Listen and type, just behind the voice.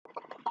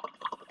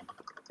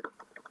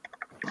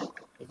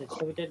যে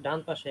ছবিটার ডান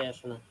পাশে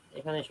আসে না,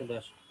 এখানে শুধু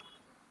আসে।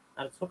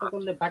 আর ছোট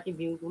করলে বাকি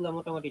ভিউগুলো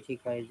মোটামুটি ঠিক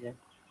হয়, যে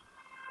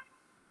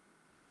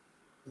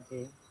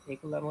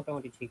এগুলা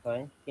মোটামুটি ঠিক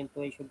হয়, কিন্তু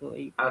এই শুধু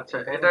এই আচ্ছা,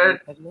 বড় এটা ভিউ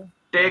থাকলে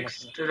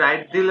টেক্সট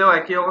রাইট দিলেও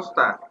একই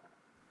অবস্থা?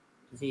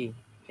 জি,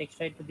 টেক্সট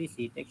রাইট তো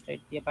দিছি, টেক্সট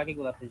রাইট দিয়ে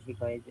বাকিগুলো ঠিক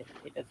হয়, যে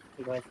এটা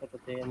ঠিক হয়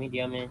ছোটতে,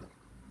 মিডিয়ামে,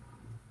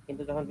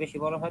 কিন্তু যখন বেশি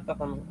বড় হয়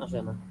তখন আসে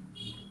না।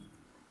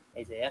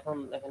 এই যে এখন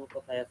এখন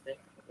কোথায় আছে,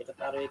 এটা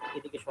তো আরো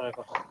এদিকে সরার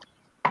কথা।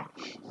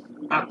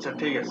 আচ্ছা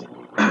ঠিক আছে,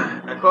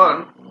 এখন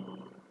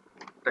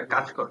একটা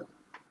কাজ করো,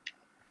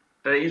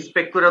 এটা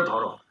ইন্সপেক্ট করে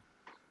ধরো,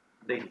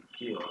 দেখি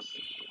কি আছে।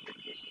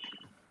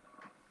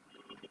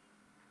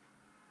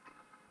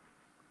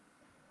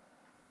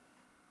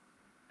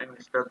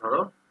 ইমেজটা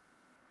ধরো।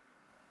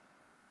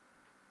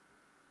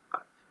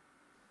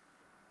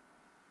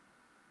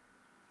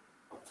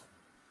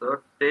 তো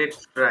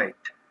টেক্সট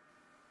রাইট,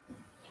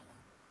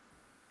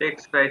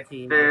 টেক্সট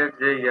রাইটের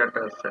যে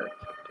ইয়াটা আছে,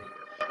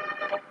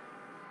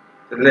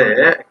 তাহলে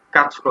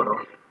কাজ করো,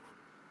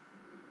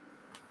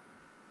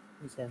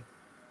 আচ্ছা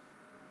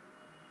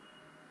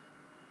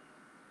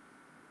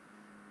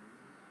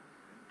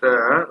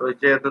ওই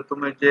যে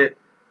তুমি যে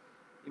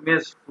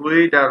ইমেজ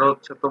ফ্লুইড আর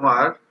হচ্ছে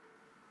তোমার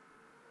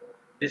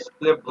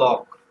ডিসপ্লে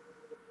ব্লক,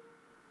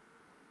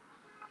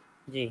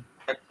 জি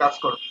এক কাজ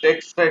করো,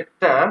 টেক্সট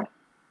রাইটটা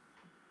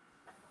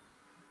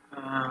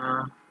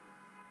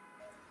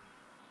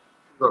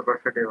দরকার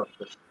সেটাই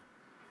ভাবতেছি,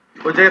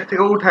 ওই জায়গা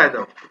থেকে উঠায়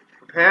দাও,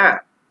 উঠায়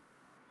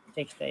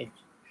টেক্সট রাইট,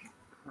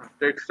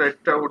 টেক্সট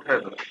রাইটটা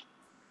উঠায় দাও,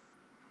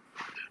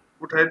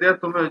 উঠাই দিয়ে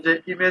তুমি ওই যে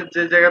ইমেজ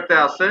যে জায়গাতে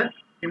আছে,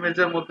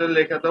 ইমেজের মধ্যে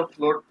লেখা দাও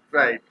ফ্লোট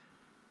রাইট,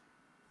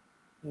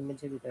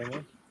 ইমেজের ভিতরে না,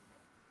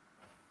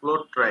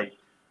 ফ্লোট রাইট।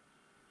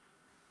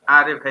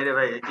 আরে ভাই রে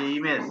ভাই, এই যে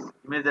ইমেজ,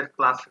 ইমেজের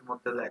ক্লাসের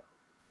মধ্যে লেখ,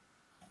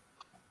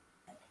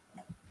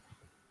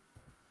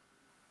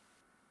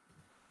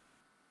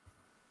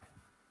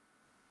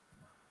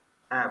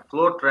 হ্যাঁ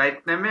ফ্লোট রাইট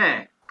নামে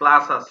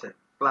ক্লাস আছে,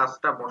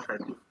 ক্লাসটা বসাই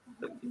দিও।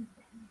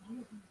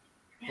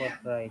 ফ্লোট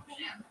রাইট,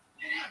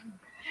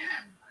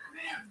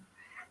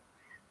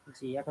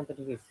 জি এখন তো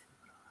ঠিক আছে,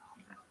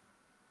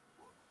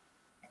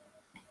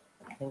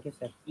 থ্যাংক ইউ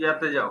স্যার।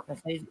 ইয়াতে যাও,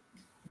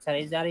 স্যার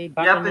এই যে আর এই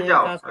ইয়াতে বাটনের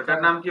যাও, কাজটা এটার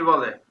নাম কি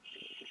বলে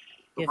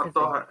কি তোমার আছে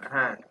তো, স্যার?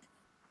 হ্যাঁ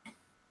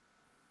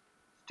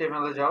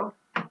স্টেমেলে যাও,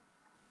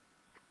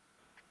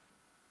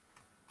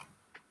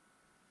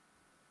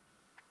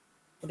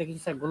 এটা কি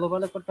স্যার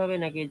গ্লোবালে করতে হবে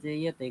নাকি যে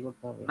ইয়েতেই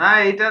করতে হবে? না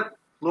এটা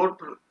ফ্লোট,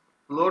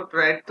 ফ্লোট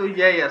রাইট তো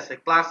ইয়াই আছে,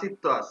 ক্লাসই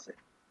তো আছে,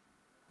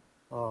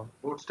 ও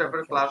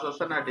বুটস্ট্র্যাপের আচ্ছা ক্লাস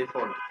আছে না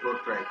ডিফল্ট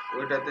ফ্লোট রাইট,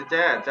 ওইটাতে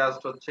যায়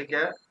জাস্ট হচ্ছে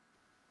কি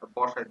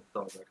বসাই দিতে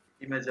হবে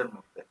ইমেজের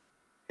মধ্যে।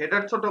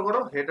 হেডার ছোট করো,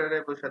 হেডারে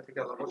বসে থেকে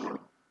আলাদা বসো,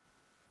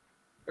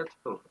 এটা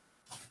ছোট করো।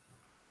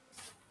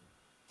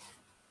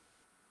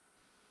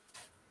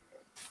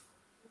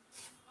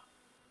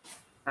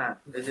 হ্যাঁ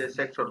এই যে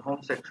সেকশন, হোম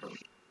সেকশন।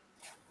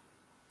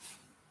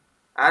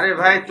 আরে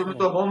ভাই তুমি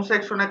তো হোম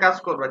সেকশনে কাজ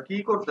করবা, কি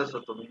করতেছো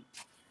তুমি?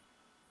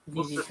 জি জি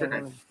বুঝতেছি স্যার না,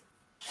 বলুন।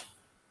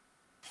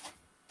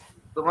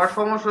 তোমার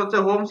সমস্যা হচ্ছে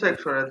হোম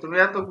সেকশনে, তুমি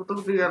এত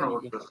কুতুকুতি কেন জি জি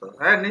করতেছো?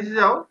 হ্যাঁ নিচে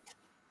যাও,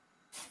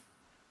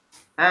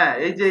 হ্যাঁ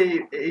এই যে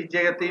এই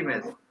জায়গাতে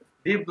ইমেজ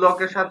ডি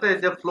ব্লকের সাথে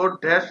যে ফ্লোট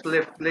ড্যাশ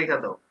লেফট লেখা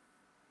দাও,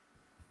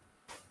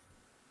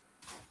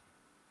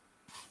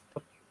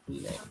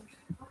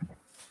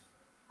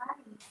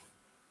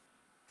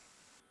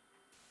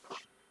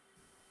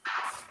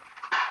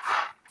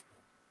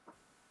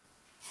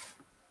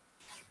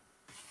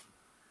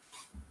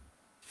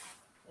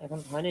 এখন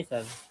হয়নি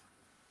স্যার,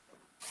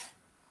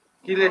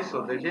 কি লিখছো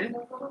দেখি?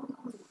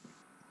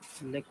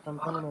 লিখতাম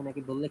তো না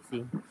নাকি ভুল লিখছি?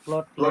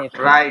 Float float left,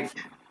 right,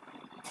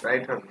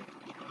 right হবে।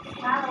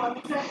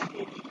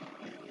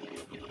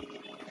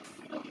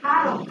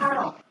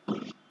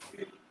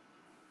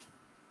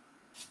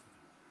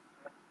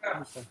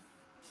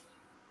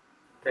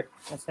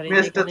 স্যার এই যে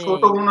ইমেজটা এখানে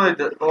ছোট মনে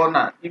হইতে, ও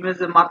না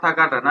ইমেজের মাথা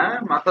কাটা না,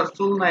 মাথার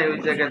চুল নাই ওই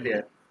জায়গা দিয়ে,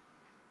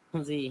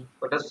 জি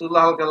ওটা চুল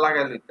হালকা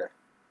লাগাই লইতে।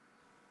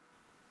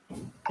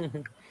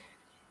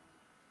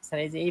 স্যার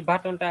এই যে এই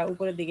বাটনটা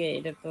উপরের দিকে,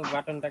 এটা তো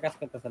বাটনটা কাজ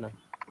করতেছে না,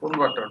 কোন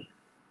বাটন?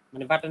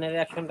 মানে বাটনের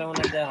অ্যাকশনটা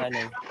মনে হয় দেওয়া হয়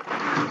নাই।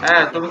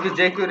 হ্যাঁ তুমি কি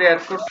jQuery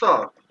অ্যাড করছো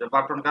যে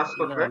বাটন কাজ না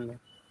করবে? না,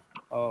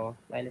 ও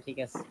তাহলে ঠিক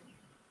আছে,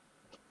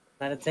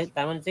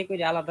 তার মানে যে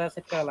করে আলাদা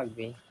সেট করা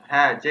লাগবে।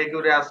 হ্যাঁ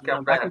jQuery আজকে না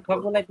আমরা বাকি অ্যাড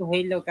করব, সবগুলাই তো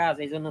হইলেও কাজ,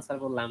 এই জন্য স্যার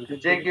বললাম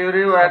যদি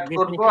jQuery সব অ্যাড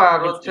করব, ডেফিনিশন আর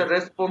ফেলছি। হচ্ছে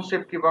রেসপন্সিভ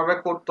কিভাবে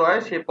করতে হয়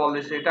সেই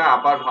পলিসিটা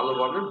আবার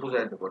ভালোভাবে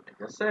বুঝাই দেব, ঠিক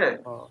আছে?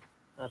 ও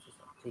আচ্ছা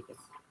স্যার ঠিক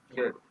আছে,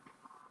 গুড,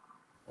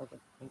 ওকে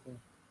থ্যাংক ইউ।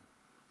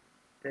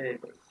 ঠিক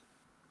আছে।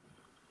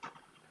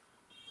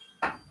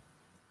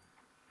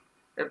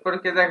 এরপরে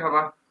কে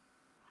দেখাবা?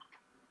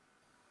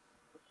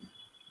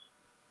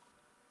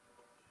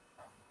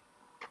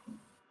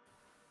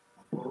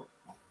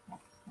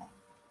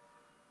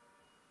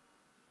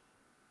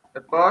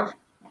 এরপর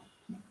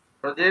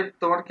প্রদীপ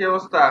তোমার কি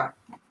অবস্থা?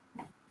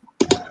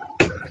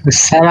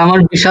 স্যার আমার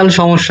বিশাল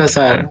সমস্যা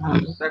স্যার,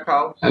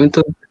 দেখাও। আমি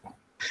তো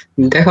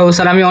দেখাবো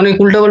স্যার, আমি অনেক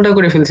উল্টাপাল্টা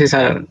করে ফেলছি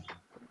স্যার।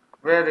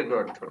 ভেরি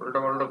গুড, উল্টো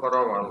পাল্টা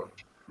করাও ভালো।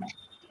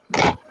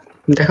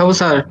 দেখাবো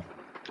স্যার?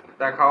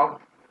 দেখাও।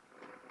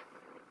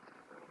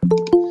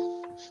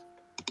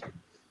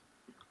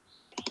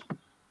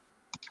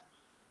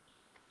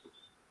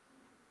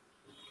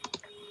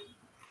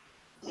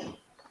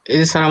 এই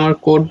যে স্যার আমার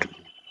কোড।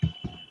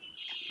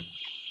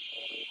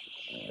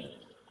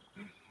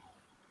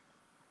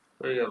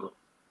 হয়ে গেল।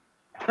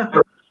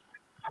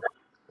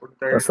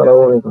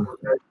 আসসালামু আলাইকুম।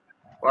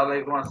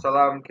 ওয়ালাইকুম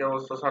আসসালাম, কি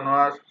অবস্থা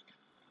সানোয়ার?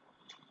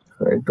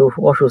 একটু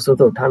অসুস্থ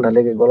তো, ঠান্ডা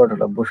লেগে গলা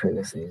টলা বসে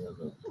গেছে।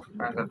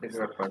 সাংঘাতিক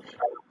ব্যাপার।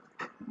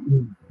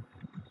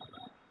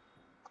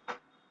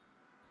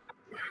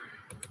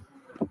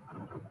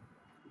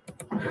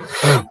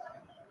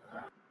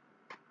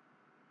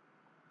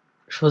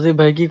 সজীব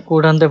ভাই কি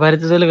কোড আনতে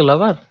বাড়িতে চলে গেল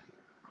আবার?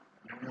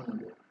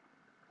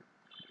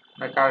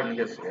 না কারেন্ট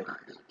গেছে।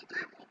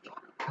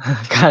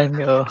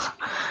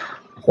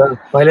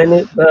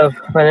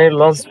 ফাইনালি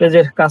লঞ্চ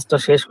পেজের কাজটা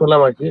শেষ করলাম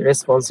আর কি,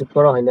 রেসপন্সিভ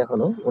করা হয়নি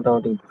এখনো,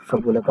 মোটামুটি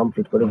সবগুলো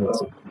কমপ্লিট করে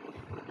ফেলছি।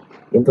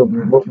 কিন্তু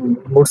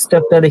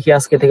বুটস্ট্র্যাপটা দেখি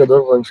আজকে থেকে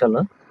ধরবো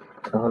ইনশাল্লাহ,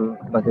 তখন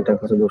বাকিটা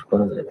কিছু দূর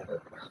করা যায়।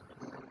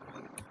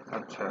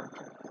 আচ্ছা,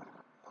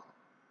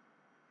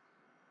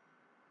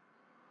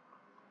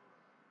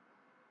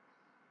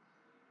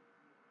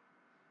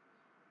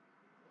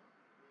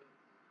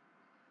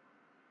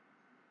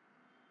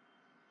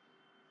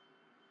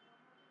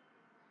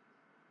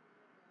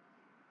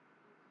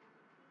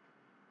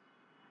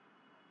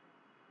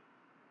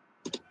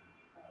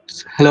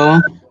 হ্যালো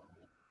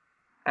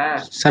হ্যাঁ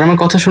স্যার, আমার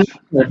কথা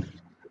শুনছেন?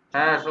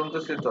 হ্যাঁ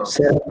শুনতেছি তো।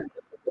 স্যার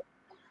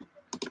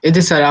এই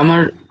যে স্যার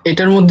আমার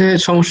এটার মধ্যে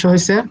সমস্যা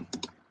হয়েছে।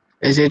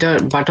 এই যে এটা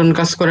বাটন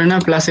কাজ করে না,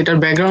 প্লাস এটার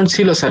ব্যাকগ্রাউন্ড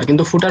ছিল স্যার,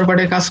 কিন্তু ফুটার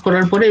পার্টে কাজ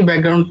করার পরে এই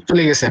ব্যাকগ্রাউন্ড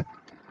চলে গেছে।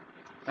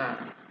 হ্যাঁ,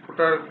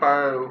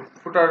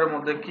 ফুটারের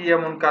মধ্যে কি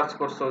এমন কাজ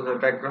করছো যে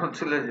ব্যাকগ্রাউন্ড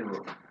চলে যাব?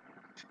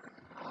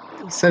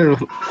 স্যার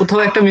কোথাও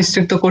একটা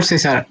মিস্টেক তো করছি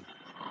স্যার।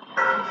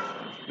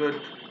 গুড।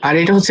 আর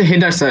এটা হচ্ছে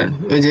হেডার স্যার,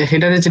 ওই যে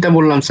হেডারে যেটা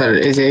বললাম স্যার,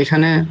 এই যে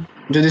এখানে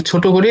যদি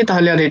ছোট করি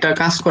তাহলে আর এটা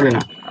কাজ করে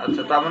না।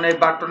 আচ্ছা, তার মানে এই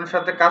বাটনের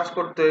সাথে কাজ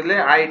করতে হইলে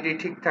আইডি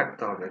ঠিক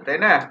থাকতে হবে, তাই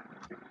না?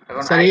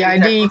 এখন স্যার এই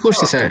আইডি আইডি চেক করছো?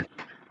 করছি স্যার।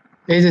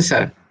 এই যে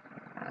স্যার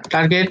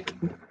টার্গেট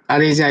আর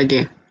এই যে আইডি।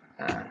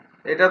 হ্যাঁ,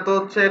 এটা তো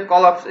হচ্ছে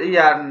কলাপস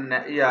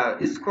ইয়া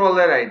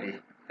স্ক্রলের আইডি,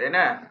 তাই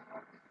না?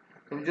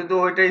 তুমি যদি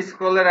ওইটা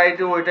স্ক্রলের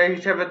আইডি ওইটা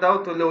হিসাবে দাও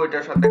তাহলে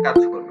ওইটার সাথে কাজ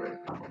করবে।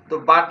 তো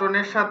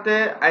বাটনের সাথে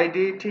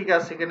আইডি ঠিক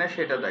আছে কিনা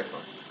সেটা দেখো।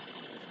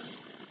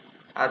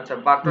 আচ্ছা,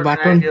 বাটনের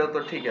বাটন আইডিও তো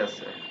ঠিক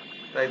আছে,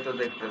 তাই তো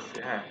দেখতেছি।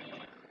 হ্যাঁ,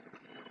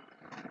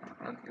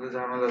 আজকে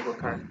ঝামেলা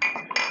কোথায়?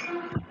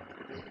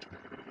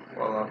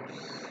 কলাপস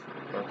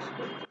কাজ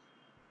করতে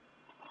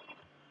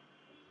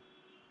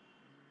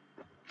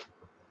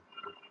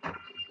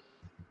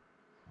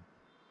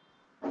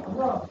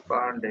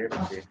পান্ডে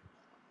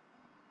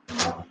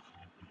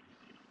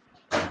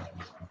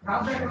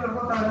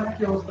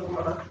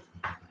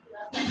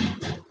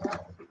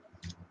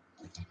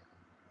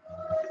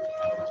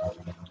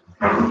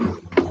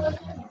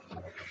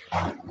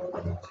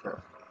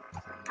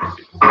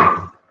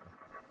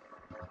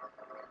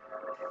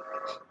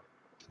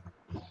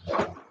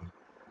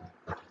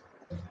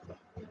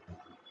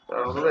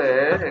তাহলে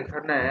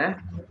এখানে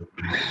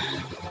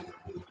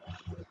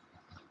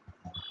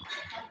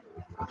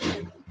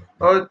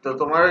ওই তো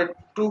তোমার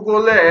টু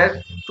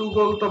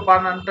গোল তো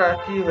বানানটা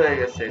কি হয়ে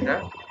গেছে এটা?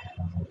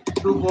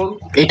 টু গোল।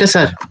 এটা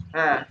স্যার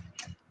হ্যাঁ,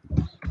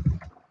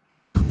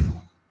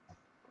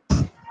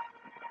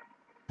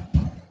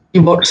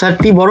 স্যার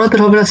টি বড়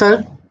হাতের হবে না স্যার?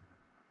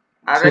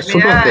 আরে স্যার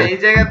ছোট মিয়া হাতের। এই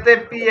জায়গাতে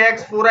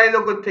পিএক্স পুরাইলো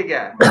কই থেকে?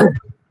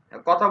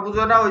 কথা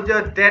বুঝো না? ওই যে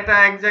ডেটা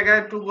এক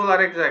জায়গায়, টু গোল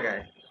আরেক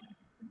জায়গায়।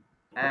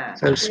 হ্যাঁ,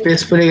 স্যার স্পেস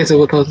পড়ে গেছে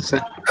কোথাও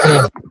স্যার।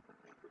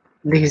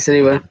 দেখি স্যার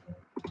এবার।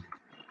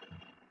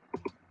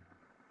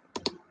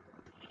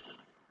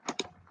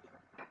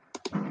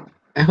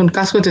 এখন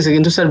কাজ করতেছে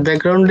কিন্তু স্যার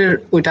ব্যাকগ্রাউন্ডের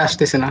ওইটা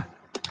আসতেছে না।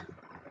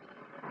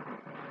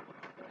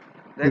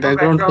 দেখো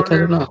ব্যাকগ্রাউন্ড কোথায়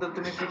ব্যাকগ্রাউন্ডের না? মধ্যে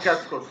তুমি কি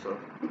কাজ করছো?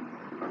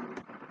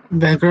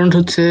 ব্যাকগ্রাউন্ড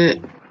হচ্ছে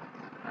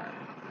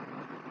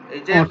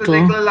এই যে এত অটো।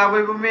 দেখলে লাভ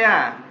হইব মিয়া?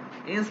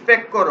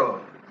 ইন্সপেক্ট করো,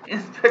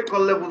 ইন্সপেক্ট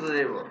করলে বুঝে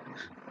যাইব।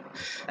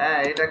 হ্যাঁ,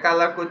 এটা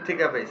কালার কই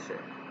থেকে পাইছে,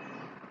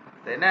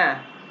 তাই না?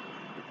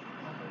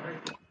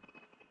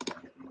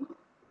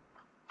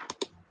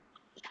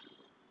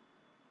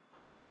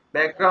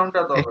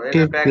 ব্যাকগ্রাউন্ডটা ধরো, এটা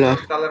অ্যাক্টিভ ব্লার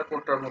ব্যাকগ্রাউন্ড কালার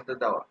কোনটার মধ্যে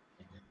দেওয়া?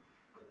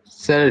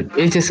 স্যার,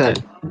 এই যে স্যার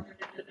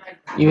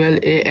ইউএল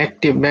এ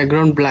অ্যাক্টিভ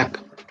ব্যাকগ্রাউন্ড ব্ল্যাক।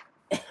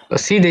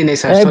 সি দেই নাই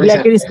স্যার, এই সরি স্যার।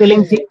 ব্ল্যাকের স্পেলিং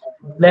ঠিক,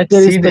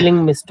 ব্ল্যাকের সি দে স্পেলিং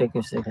মিস্টেক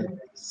হয়েছে এখানে।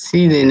 সি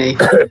দেই নাই।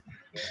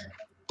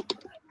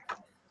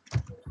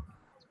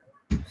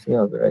 সে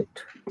হবে, রাইট।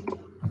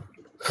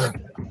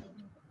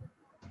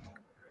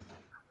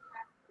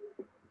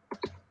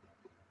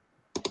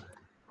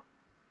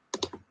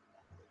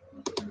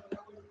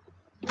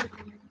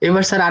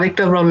 এবার স্যার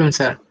আরেকটা প্রবলেম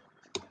স্যার।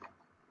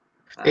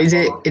 এই যে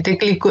বলো। এটা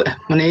ক্লিক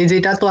মানে এই যে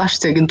এটা তো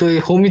আসছে কিন্তু এই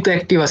হোমই তো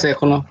অ্যাক্টিভ আছে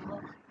এখনো।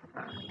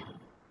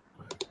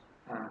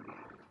 হ্যাঁ,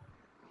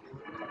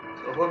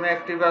 হোম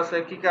অ্যাক্টিভ আছে,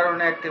 কি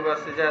কারণে অ্যাক্টিভ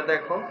আছে যা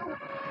দেখো।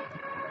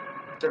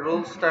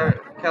 রুলসটা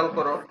খেয়াল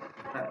করো।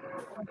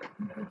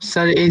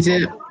 স্যার এই যে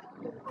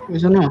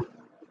বুঝছো না,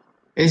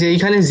 এই যে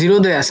এখানে 0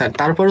 দেয়া স্যার,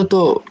 তারপরে তো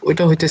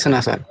ওইটা হইতেছে না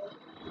স্যার।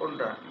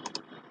 কোনটা?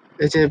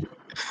 এই যে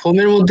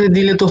হোমের মধ্যে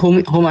দিলে তো হোম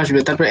হোম আসবে,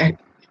 তারপরে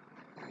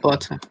ও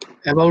আচ্ছা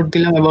অ্যাবাউট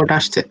দিলাম, অ্যাবাউট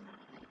আসছে,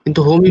 কিন্তু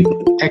হোমই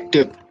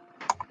অ্যাক্টিভ।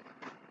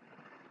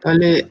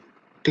 তাহলে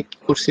ঠিক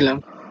করছিলাম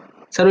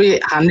স্যার, ওই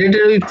 100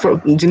 এর ওই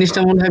জিনিসটা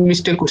মনে হয়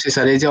মিস্টেক করছি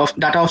স্যার, এই যে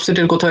ডাটা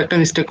অফসেটের কোথাও একটা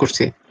মিস্টেক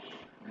করছি।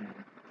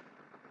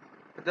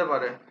 হতে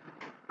পারে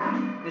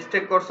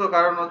মিস্টেক করছো,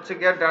 কারণ হচ্ছে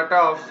কি ডাটা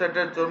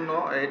অফসেটের জন্য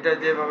এটা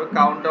যেভাবে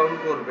কাউন্টডাউন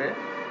করবে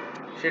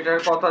সেটার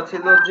কথা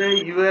ছিল যে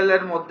ইউএল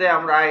এর মধ্যে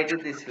আমরা আইডি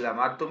দিছিলাম,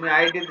 আর তুমি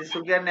আইডি দিছো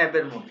কি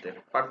ন্যাবের মধ্যে,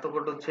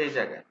 পার্থক্যটা হচ্ছে এই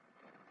জায়গায়।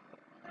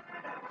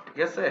 ঠিক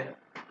আছে,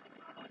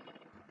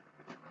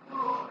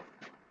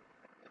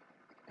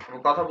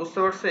 কথা বুঝতে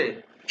পারছি?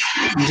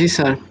 জি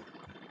স্যার।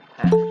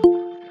 হ্যাঁ,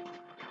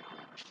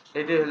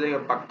 এটাই হলে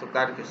পার্থক্য,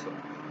 আর কিছু।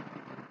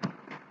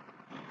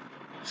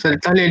 স্যার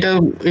তাহলে এটা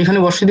এখানে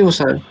বসিয়ে দিব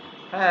স্যার?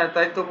 হ্যাঁ,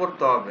 তাই তো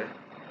করতে হবে।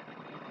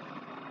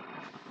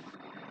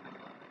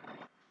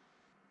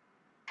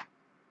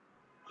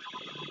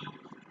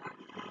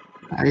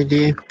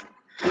 আইডি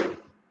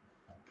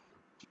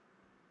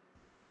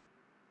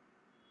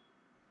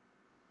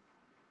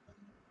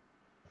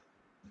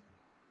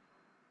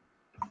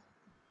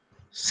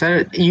স্যার,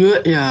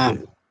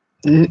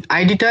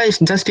 আইডিটা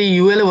জাস্ট এই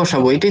ইউএল এ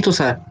বসাবো, এটাই তো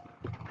স্যার?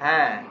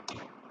 হ্যাঁ,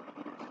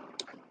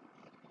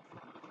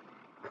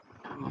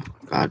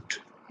 কাট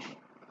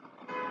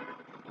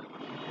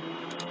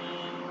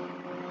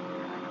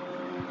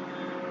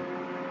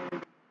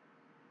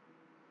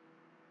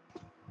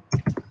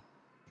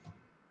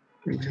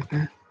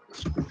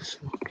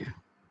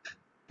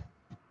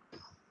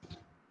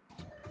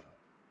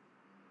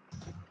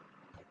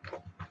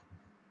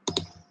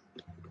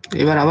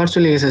এবার আবার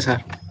চলে গেছে স্যার।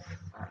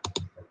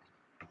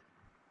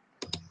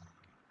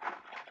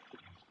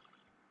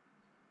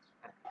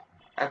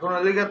 এখন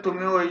ওদিকে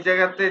তুমি ওই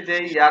জায়গাতে যে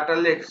ইয়াটা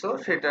লিখছো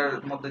সেটার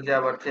মধ্যে যে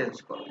আবার চেঞ্জ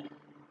করো,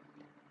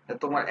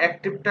 তোমার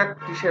অ্যাক্টিভটা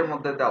কিসের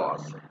মধ্যে দেওয়া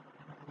আছে,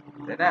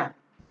 তাই না?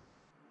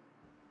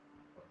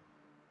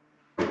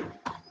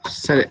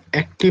 স্যার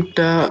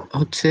অ্যাক্টিভটা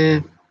হচ্ছে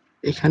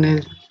এখানে,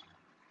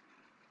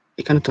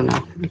 এখানে তো না,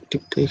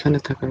 অ্যাক্টিভ তো এখানে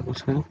থাকার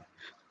কথা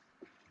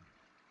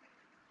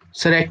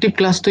স্যার, অ্যাক্টিভ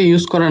ক্লাস তো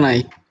ইউজ করা নাই।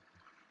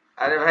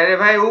 আরে ভাই রে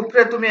ভাই,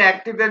 উপরে তুমি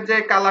অ্যাক্টিভের যে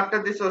কালারটা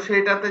দিছো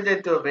সেইটাতে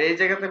যেতে হবে, এই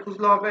জায়গাতে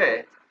খুঁজলে হবে?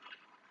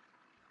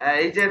 হ্যাঁ,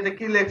 এই জায়গাতে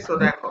কি লিখছো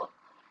দেখো।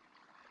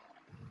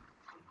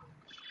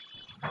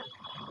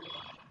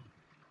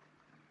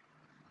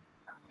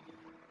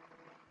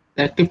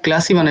 অ্যাক্টিভ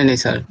ক্লাসই বানাই নাই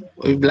স্যার,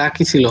 ওই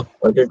ব্ল্যাকই ছিল।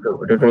 ওটা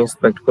একটু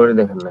ইন্সপেক্ট করে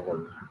দেখেন না কেন?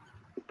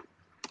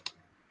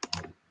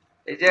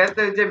 এই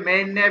জায়গাতে যে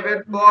মেইন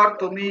নেমের পর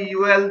তুমি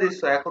ইউএল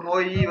দিছো, এখন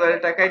ওই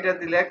ইউএলটা কাইটা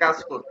দিলে কাজ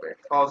করবে,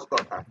 সহজ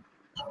কথা,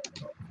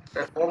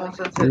 এটা কমন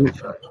সেন্সের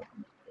বিষয়।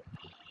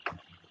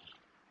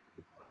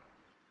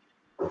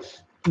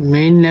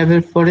 মেইন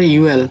ন্যাবের পরে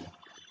ইউএল।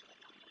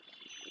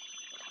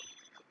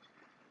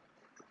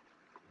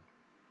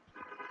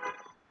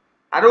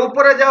 আর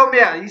উপরে যাও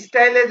মিয়া,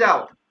 স্টাইলে যাও,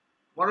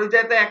 মনে হয়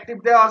যাতে অ্যাক্টিভ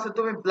দেওয়া আছে,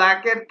 তুমি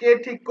ব্ল্যাক এর কে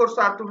ঠিক করছো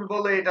আর তুমি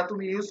বলো এটা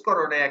তুমি ইউজ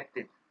করো না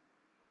অ্যাক্টিভ,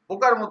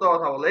 বোকার মতো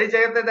কথা বলো। এই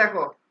জায়গাতে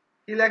দেখো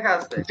কি লেখা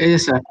আছে। এই যে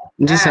স্যার,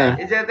 জি হ্যাঁ, স্যার।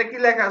 এই জায়গাতে কি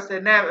লেখা আছে,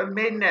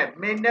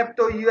 মেইন ন্যাব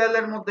তো ইউএল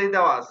এর মধ্যেই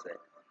দেওয়া আছে।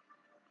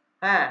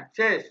 হ্যাঁ,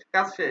 শেষ,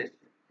 কাজ শেষ।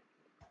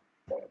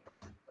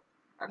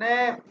 মানে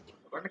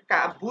মানে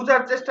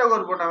বুঝার চেষ্টা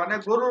করবো না, মানে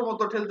গরুর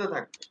মতো ঠেলতে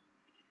থাকবে।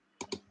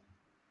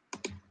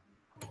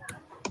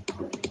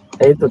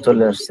 এই তো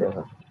চলে আসছে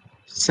এখন।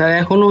 স্যার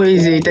এখনো এই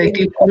যে এটা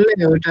ক্লিক করলে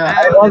ওটা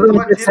হ্যাঁ, ওই যে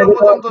তোমার জিরো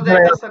পর্যন্ত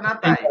যাইতেছে না,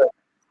 তাই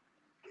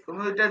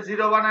তুমি ওইটা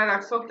জিরো বানায়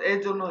রাখছো, এই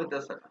জন্য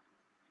হইতেছে না।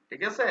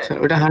 ঠিক আছে, স্যার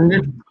ওটা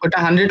 100, ওটা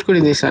 100 করে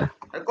দিই স্যার,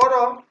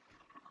 করো।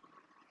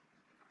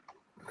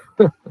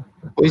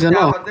 ওই জন্য।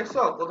 আবার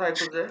দেখছো কোথায়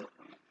খুঁজে,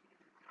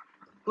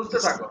 খুঁজতে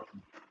থাকো।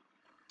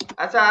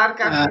 আচ্ছা, আর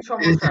কার কি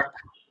সমস্যা?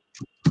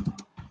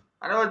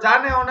 আরে ও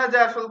জানেও না যে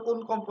আসলে কোন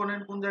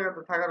কম্পোনেন্ট কোন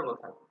জায়গাতে থাকার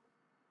কথা।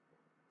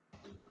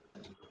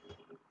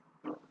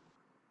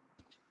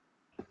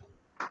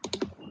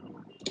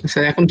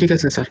 স্যার এখন ঠিক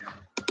আছে স্যার।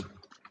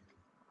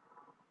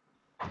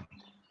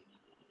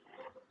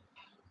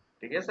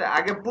 ঠিক আছে,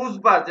 আগে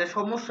বুঝবা যে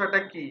সমস্যাটা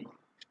কি,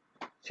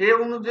 সেই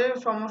অনুযায়ী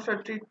সমস্যার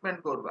ট্রিটমেন্ট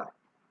করবা।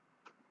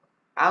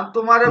 এখন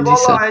তোমারে জি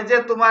বলা স্যার। হয় যে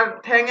তোমার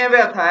ঠ্যাঙে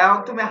ব্যথা, এখন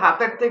তুমি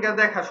হাতের থেকে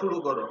দেখা শুরু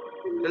করো,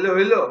 তাহলে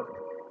হইলো?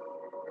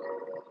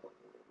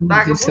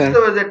 তাকে জি স্যার। বুঝতে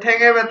হবে যে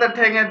ঠ্যাঙে ব্যথা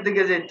ঠ্যাঙের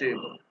দিকে যেতে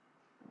হইব,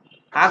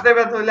 হাতে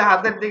ব্যথা হইলে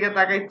হাতের দিকে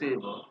তাকাইতে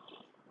হইব।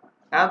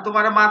 এখন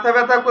তোমার মাথা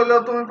ব্যথা করলেও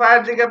তুমি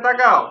পায়ের দিকে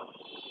তাকাও,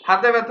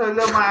 হাতে ব্যথা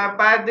হইলেও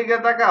পায়ের দিকে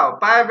তাকাও,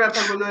 পায়ে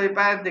ব্যথা করলেও এই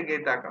পায়ের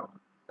দিকেই তাকাও।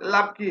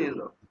 লাভ কি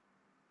হইলো?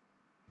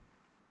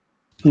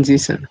 জি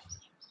স্যার।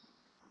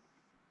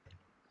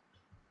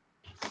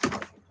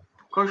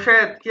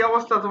 খোরশেদ, কি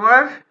অবস্থা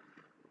তোমার?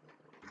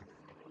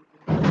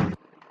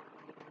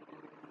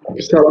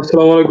 স্যার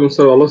আসসালামু আলাইকুম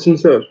স্যার, ভালো আছেন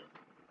স্যার?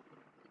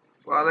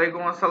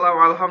 ওয়ালাইকুম আসসালাম,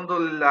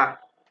 আলহামদুলিল্লাহ।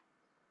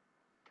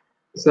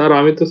 স্যার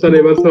আমি তো স্যার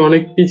এবার স্যার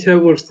অনেক পিছিয়ে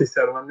পড়ছি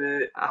স্যার, মানে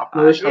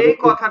আপনাদের সাথে এই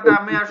কথাটা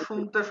আমি আর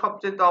শুনতে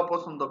সবচেয়ে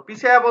অপছন্দ।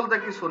 পিছায়া বলতে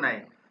কিছু নাই,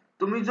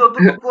 তুমি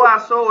যতটুকু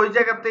আসো ওই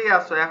জায়গাতেই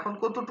আসো, এখন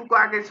কতটুকু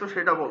আগেছো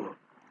সেটা বলো।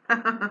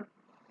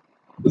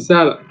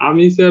 স্যার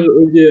আমি স্যার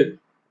ওই যে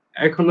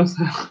এখনো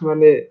স্যার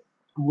মানে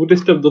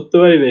বুটস্ট্র্যাপ ধরতে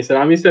পারি নাই স্যার।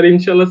 আমি স্যার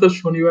ইনশাআল্লাহ স্যার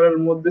শনিবারের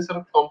মধ্যে স্যার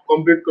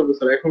কমপ্লিট করবো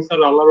স্যার। এখন স্যার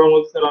আল্লাহর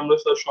রহমতে স্যার আমরা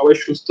স্যার সবাই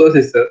সুস্থ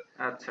আছি স্যার।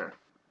 আচ্ছা,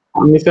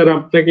 আমি স্যার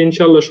আপনাকে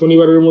ইনশাআল্লাহ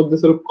শনিবারের মধ্যে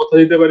স্যার কথা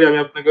দিতে পারি, আমি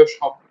আপনাকে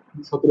সব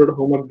 17টা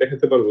হোমওয়ার্ক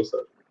দেখাতে পারবো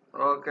স্যার।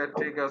 ওকে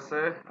ঠিক আছে,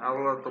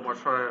 আল্লাহ তোমার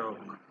সহায় হোক।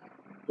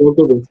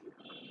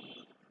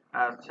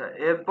 আচ্ছা,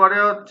 এরপরে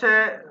হচ্ছে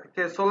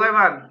কে?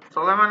 সুলাইমান।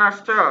 সুলাইমান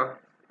আসছো?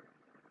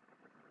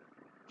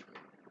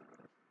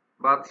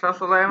 বাদশা জি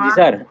সুলাইমান,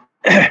 স্যার।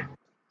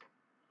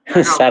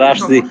 দেখাও স্যার কি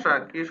আসছি। সমস্যা,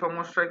 কি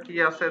সমস্যা কি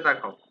আছে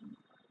দেখাও।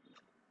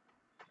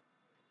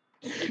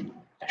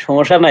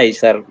 সমস্যা নাই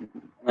স্যার,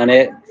 মানে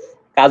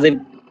কাজে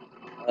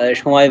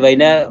সময় পাই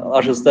না,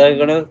 অসুস্থতার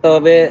কারণে।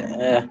 তবে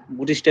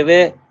বুটস্ট্র্যাপে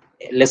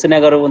লেসন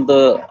 11 পর্যন্ত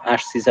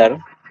আসছি স্যার,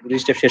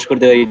 বুটস্ট্র্যাপ শেষ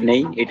করতে পারি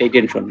নাই, এটাই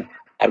টেনশন,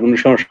 আর কোনো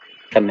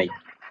সমস্যা নাই।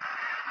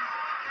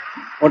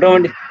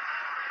 মোটামুটি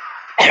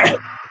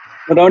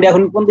মোটামুটি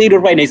এখন পর্যন্ত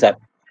ইরর পাই নাই স্যার,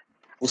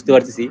 বুঝতে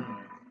পারতেছি।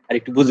 আর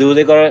একটু বুঝে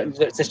বুঝে করার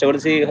চেষ্টা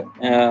করেছি,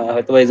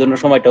 হয়তো এই জন্য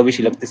সময়টাও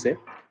বেশি লাগতেছে।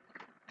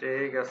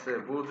 ঠিক আছে,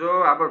 বুঝো,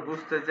 আবার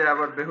বুঝতে যে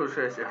আবার বেহুশ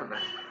হয়েছে না।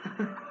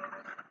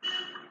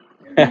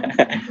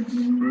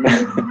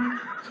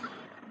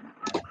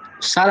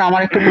 স্যার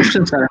আমার একটা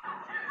কোশ্চেন স্যার।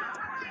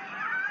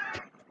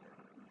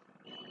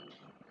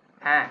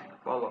 হ্যাঁ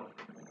বলো।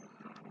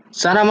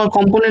 স্যার আমার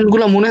কম্পোনেন্ট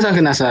গুলো মনে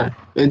থাকে না স্যার।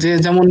 এই যে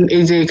যেমন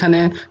এই যে এখানে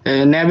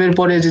ন্যাবের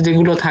পরে যে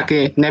যেগুলো থাকে,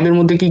 ন্যাবের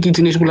মধ্যে কি কি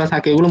জিনিসগুলো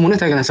থাকে এগুলো মনে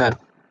থাকে না স্যার।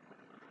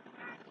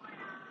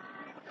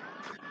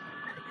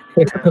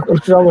 এটা তো কোনো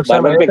সমস্যা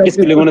বারবার নয়, এটা প্র্যাকটিস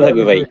করলে একটু মনে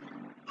থাকবে ভাই।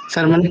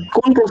 স্যার মানে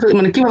কোন প্রসেস,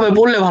 মানে কিভাবে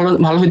পড়লে ভালো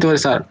ভালো হইতে পারে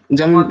স্যার,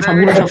 যে আমি আমাদের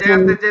সবগুলো এই সবসময়।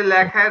 জায়গাতে যে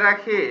লেখায়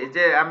রাখি,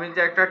 যে আমি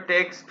যে একটা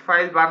টেক্সট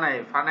ফাইল বানাই,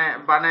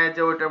 বানায়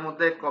যে ওইটার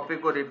মধ্যে কপি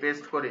করি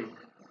পেস্ট করি,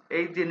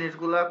 এই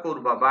জিনিসগুলা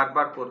করবা,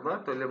 বারবার করবা,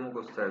 তাহলে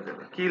মুখস্থ হয়ে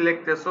যাবে। কি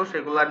লিখতেছো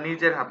সেগুলা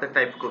নিজের হাতে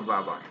টাইপ করবা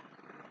আবার।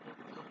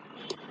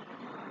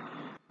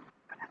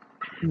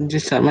 জি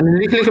স্যার, মানে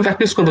লিখে লিখে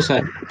প্র্যাকটিস করবো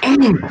স্যার।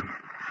 হুম।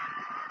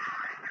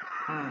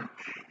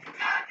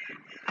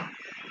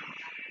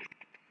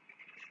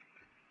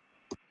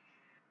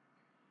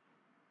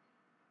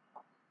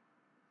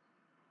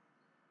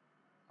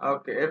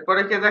 ওকে,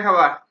 এরপরে কে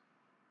দেখাবা?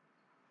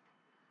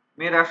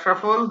 মীর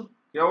আশরাফুল,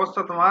 কি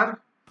অবস্থা তোমার?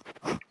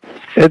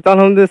 এই তো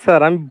আলহামদুলিল্লাহ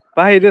স্যার, আমি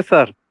বাইরে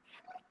স্যার।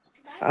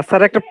 আর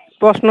স্যার একটা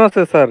প্রশ্ন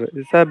আছে স্যার।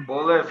 স্যার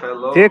বলে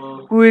ফেলো। যে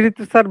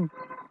কুয়েরিতে স্যার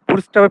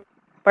বুটস্ট্র্যাপ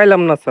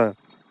পাইলাম না স্যার,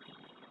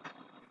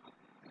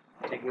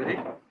 jQuery?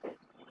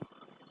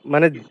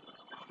 মানে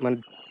মানে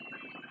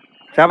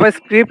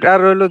জাভাস্ক্রিপ্ট আর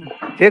হইলো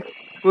যে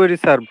কুয়েরি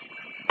স্যার,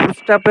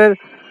 বুটস্ট্র্যাপের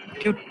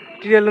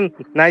টিউটোরিয়াল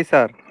নাই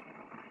স্যার।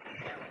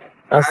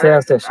 আছে আরে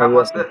আছে, সবই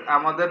আছে।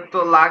 আমাদের তো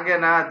লাগে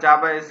না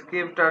জাভা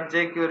স্ক্রিপ্ট আর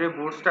jQuery,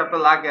 বুটস্ট্র্যাপে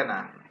লাগে না।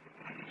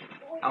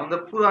 আমাদের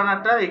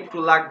পুরানাটা একটু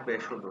লাগবে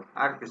শুধু,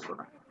 আর কিছু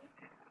না।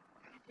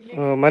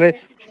 মানে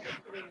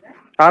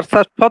আর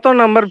স্যার 17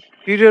 নাম্বার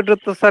পিরিয়ডে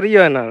তো স্যার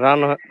হয় না,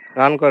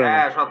 রান করে না।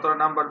 হ্যাঁ, 17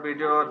 নাম্বার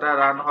ভিডিওটা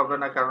রান হবে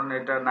না, কারণ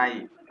এটা নাই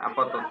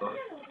আপাতত।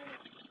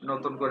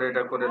 নতুন করে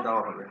এটা করে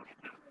দেওয়া হবে।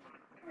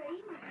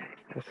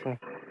 আচ্ছা।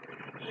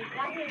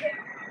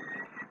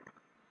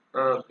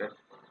 ওকে।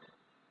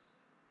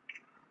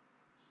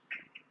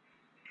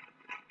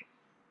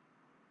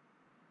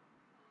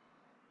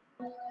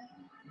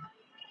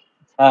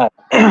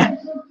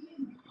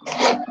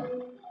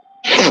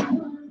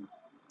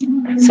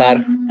 স্যার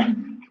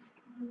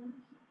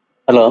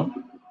হ্যালো,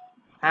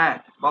 হ্যাঁ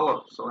বলো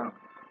সোহেল।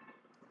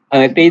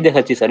 আমি একটাই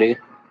দেখাচ্ছি স্যার,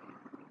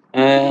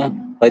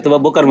 হয়তো বা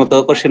বোকার মতো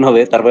কোশ্চেন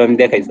হবে, তারপর আমি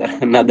দেখাই স্যার,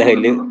 না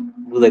দেখাইলে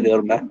বুঝাইতে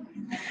পারবো না।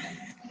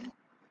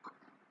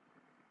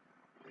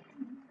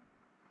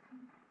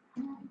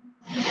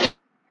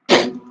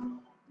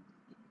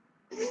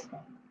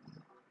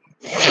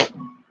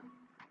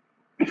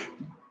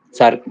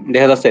 স্যার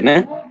দেখা যাচ্ছে না?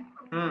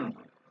 হুম।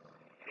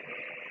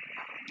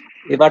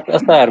 এবারটা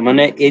স্যার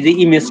মানে এই যে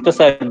ইমেজটা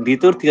স্যার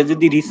ভিতর থেকে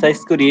যদি রিসাইজ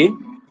করি,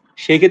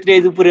 সেই ক্ষেত্রে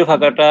এই উপরে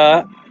ফাঁকাটা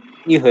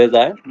হয়ে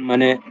যায়,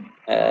 মানে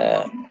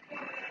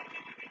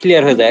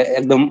ক্লিয়ার হয়ে যায়,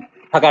 একদম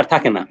ফাঁকা আর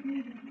থাকে না।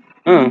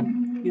 হুম,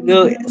 কিন্তু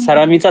স্যার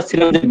আমি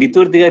চাচ্ছিলাম যে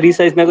ভিতর দিকে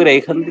রিসাইজ না করে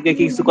এখান থেকে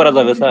কি কিছু করা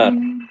যাবে স্যার?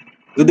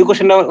 যদি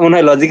কোশ্চেনটা মনে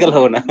হয় লজিক্যাল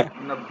হবে না।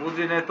 না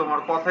বুঝি নাই, তোমার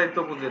কথাই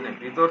তো বুঝি নাই।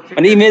 ভিতর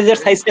মানে থেকে ইমেজের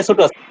সাইজটা ছোট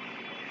আছে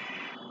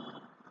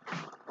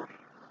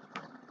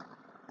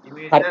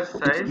আর ইমেজের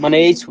সাইজ। মানে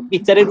এই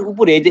পিকচারের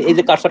উপরে এই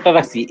যে কার্সরটা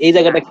রাখছি, এই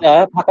জায়গাটা একটা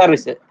ফাঁকা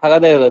রয়েছে, ফাঁকা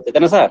দেখা যাচ্ছে,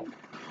 তাই না স্যার?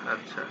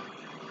 আচ্ছা,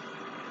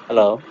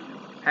 হ্যালো,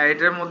 হ্যাঁ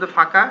এটার মধ্যে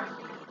ফাঁকা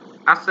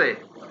আছে।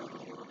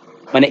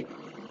 মানে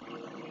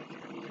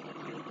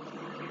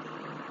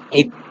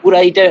এই পুরা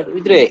এইটার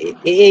ভিতরে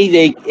এই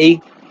যে এই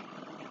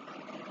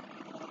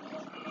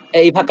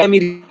এই ফাঁকা আমি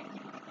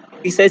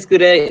রিসাইজ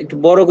করে একটু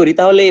বড় করি,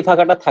 তাহলে এই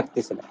ফাঁকাটা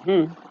থাকতেছে না।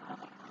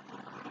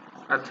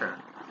 আচ্ছা,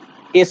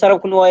 এছাড়াও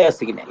কোনো ওয়ে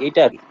আছে কিনা,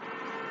 এইটা আর কি।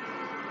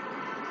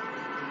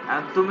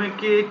 আর তুমি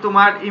কি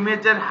তোমার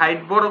ইমেজের হাইট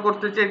বড়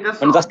করতে চাইতেছো?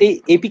 মানে জাস্ট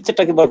এই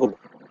পিকচারটাকে বড় করব।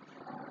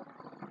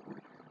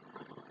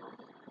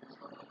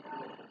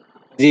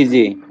 জি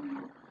জি।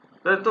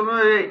 তাহলে তুমি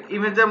ওই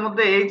ইমেজের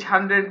মধ্যে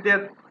H100 দিয়ে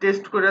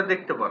টেস্ট করে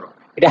দেখতে পারো।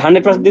 এটা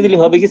 100% দিয়ে দিলে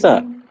হবে কি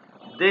স্যার?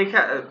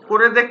 দেখা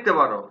করে দেখতে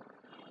পারো,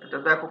 এটা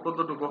দেখো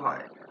কতটুকু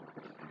হয়।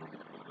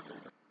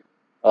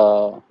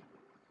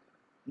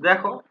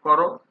 দেখো,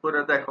 করো,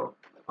 করে দেখো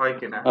হয়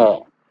কিনা।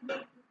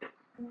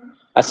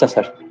 আচ্ছা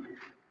স্যার।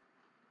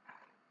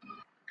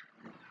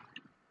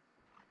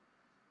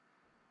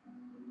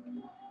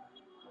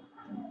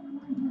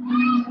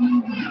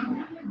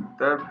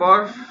 তারপর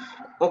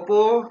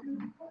ওপোর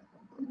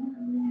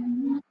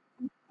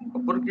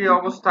কি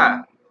অবস্থা?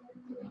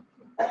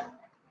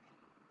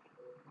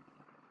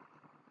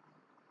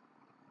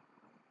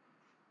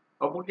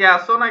 অপু কি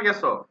আসো না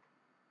গেছো?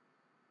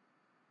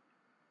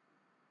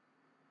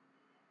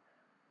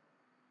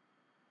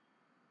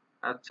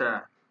 আচ্ছা,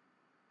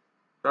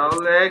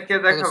 তাহলে কে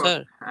দেখাবো?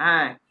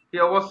 হ্যাঁ, কি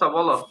অবস্থা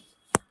বলো?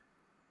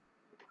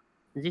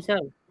 জি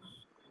স্যার।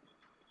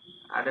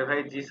 আরে ভাই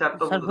জি স্যার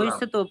তো স্যার বুঝলাম।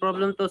 হয়েছে তো,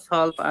 প্রবলেম তো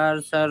সলভ, আর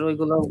স্যার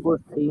ওইগুলো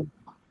করছি।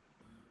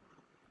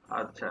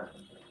 আচ্ছা,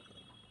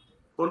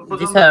 কোন জি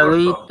পর্যন্ত স্যার,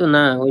 ওই করছো? তো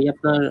না, ওই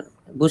আপনার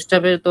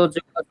বুটস্ট্র্যাপের তো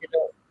যেগুলো ছিল,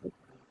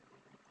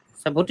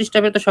 স্যার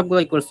বুটস্ট্র্যাপের তো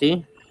সবগুলাই করছি,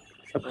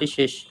 সবটি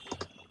শেষ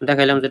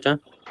দেখাইলাম যেটা।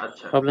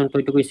 আচ্ছা, প্রবলেম তো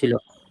ওইটুকুই ছিল।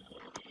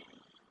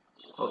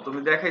 ও তুমি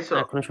দেখাইছো?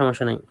 কোনো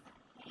সমস্যা নাই।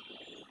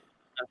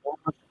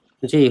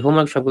 জি,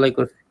 হোমওয়ার্ক সবগুলাই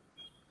করছি।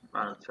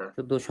 আচ্ছা,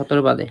 শুধু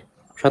 17 বাদে,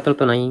 17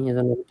 তো নাই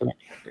এজন্য।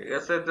 ঠিক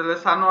আছে, তাহলে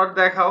সানোয়ার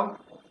দেখাও,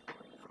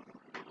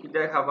 কি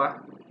দেখাবা?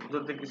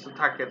 যদি কিছু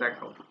থাকে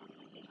দেখাও।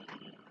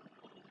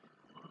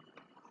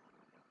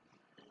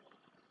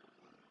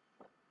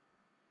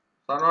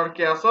 সানোয়ার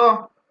কি আছো?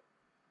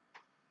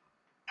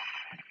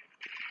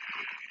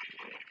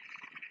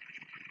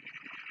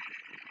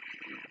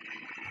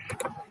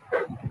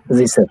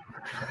 জি স্যার।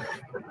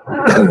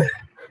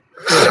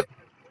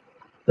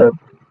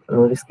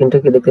 আমার স্ক্রিনটা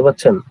কি দেখতে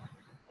পাচ্ছেন?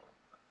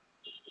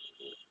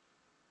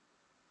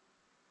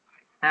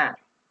 হ্যাঁ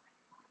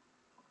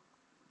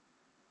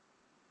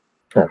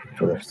হ্যাঁ,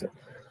 চলে আসছে।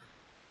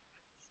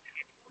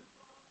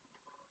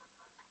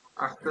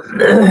 আসতেছে।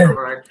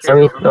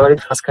 আমি আমার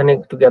মাঝখানে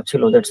একটু গ্যাপ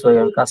ছিল, দ্যাটস ওয়াই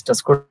আমি কাজ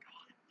করতে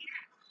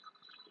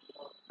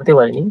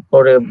পারিনি।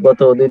 পরে গত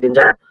 2 দিন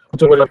যা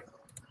বললাম।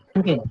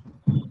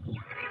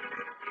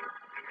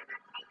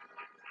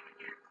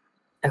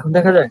 এখন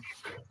দেখা যায়?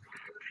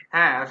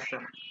 হ্যাঁ আসছে।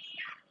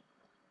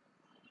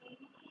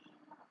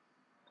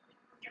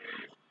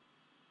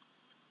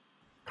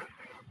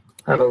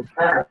 হ্যালো।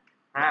 হ্যাঁ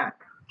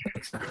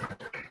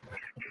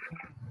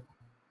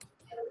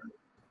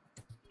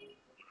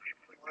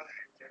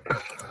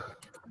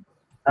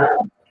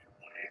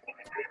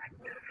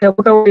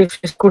মোটামুটি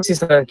শেষ করছি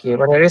স্যার আর কি,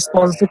 মানে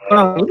রেসপন্সিভ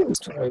করা হয়নি,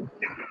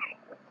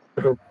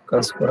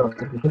 কাজ করা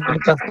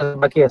কাজ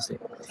বাকি আছে।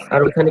 আর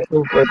ওখানে একটু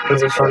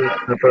ট্রানজিশন,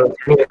 তারপর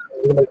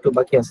একটু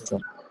বাকি আছে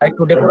স্যার,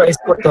 একটু ডেকোরাইজ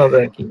করতে হবে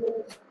আর কি।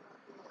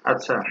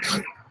 আচ্ছা,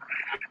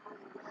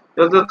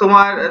 তো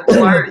তোমার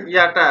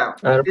ইয়াটা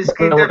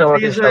স্ক্রিনটা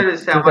ফ্রিজ হয়ে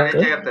রয়েছে আমার এই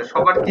জায়গাতে,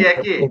 সবার কি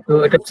একই? একটু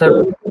এটা স্যার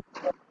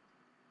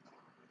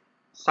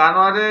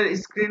সানোয়ারের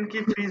স্ক্রিন কি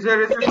ফ্রিজ হয়ে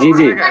রয়েছে জি সবার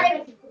জি। জায়গায়?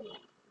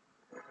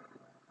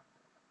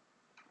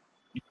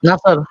 না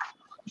স্যার,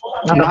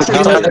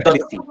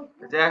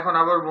 যে এখন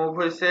আবার মুভ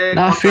হয়েছে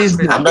না ফ্রিজ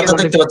না, আমরা তো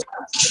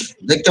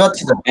দেখতে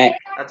পাচ্ছি তো।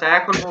 আচ্ছা,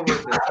 এখন মুভ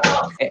হয়েছে।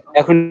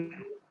 এখন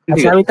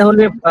আচ্ছা, আমি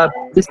তাহলে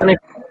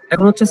ডিসকানেক্ট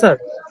এখন হচ্ছে স্যার?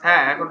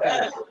 হ্যাঁ এখন ঠিক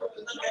আছে।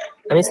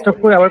 আমি স্টপ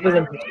করে আবার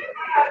প্রেজেন্ট করছি।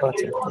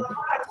 আচ্ছা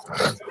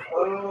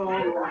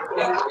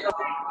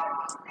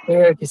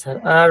আর কি স্যার,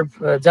 আর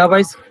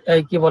জাভাইস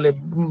কি বলে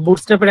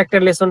বুটস্ট্র্যাপের একটা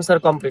লেসন স্যার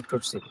কমপ্লিট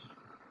করছি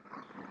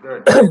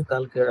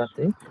কালকে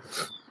রাতে।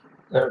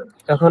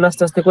 এখন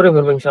আস্তে আস্তে করে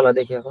ফেলবো ইনশাআল্লাহ,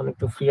 দেখি এখন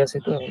একটু ফ্রি আছি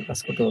তো এখন কাজ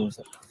করতে পারবো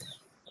স্যার।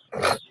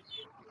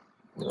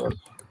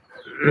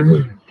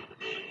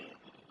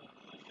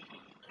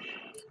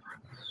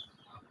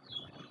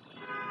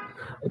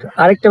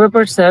 আরেকটা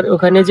ব্যাপার স্যার,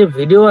 ওখানে যে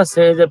ভিডিও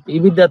আছে যে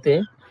ইবিদাতে,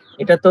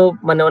 এটা তো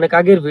মানে অনেক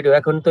আগের ভিডিও,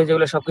 এখন তো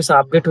যেগুলো সবকিছু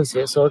আপডেট হয়েছে।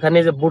 সো ওখানে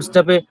যে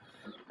বুটস্ট্র্যাপে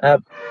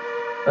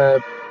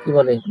কি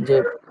বলে যে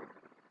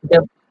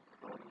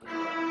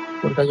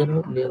কোনটা যেন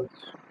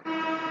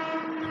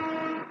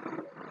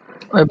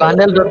ওই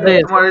বান্ডেল ধরতে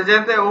তোমার এই যে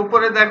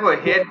উপরে দেখো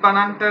হেড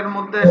বানানটার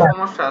মধ্যে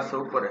সমস্যা আছে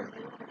উপরে।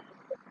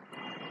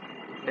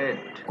 হেড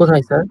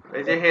কোথায় স্যার?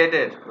 এই যে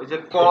হেডের ওই যে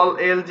কল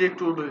LG2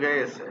 ঢুকে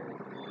গেছে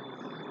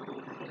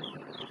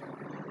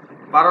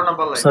 12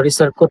 নম্বর লাইন। সরি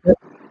স্যার, কোথায়?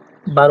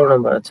 12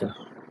 নাম্বার। আচ্ছা,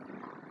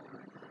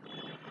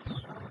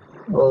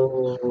 ও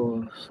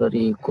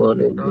সরি, কল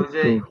ওই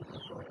যে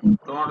একটু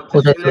তোমার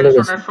কোথায় চলে গেছে?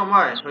 সিলেকশনের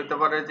সময় হইতে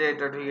পারে যে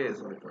এটা ঢুকে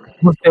গেছে।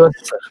 বুঝতে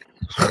পারছি স্যার,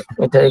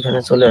 এটা এখানে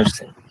চলে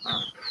আসছে।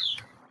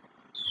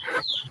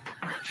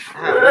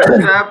 হ্যাঁ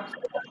বুটস্ট্র্যাপ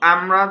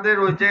আমাদের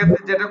ওই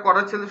জায়গাতে যেটা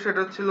করা ছিল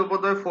সেটা ছিল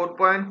বোধহয়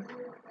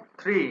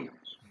 4.3।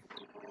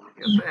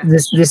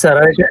 জি স্যার,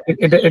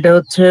 এটা এটা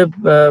হচ্ছে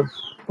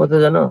কত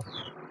জানো,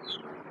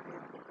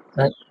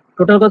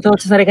 টোটাল কথা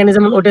হচ্ছে স্যার এখানে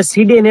যেমন ওটা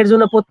সিডিএন এর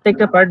জন্য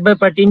প্রত্যেকটা পার্ট বাই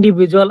পার্ট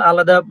ইন্ডিভিজুয়াল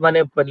আলাদা মানে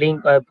লিংক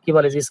কি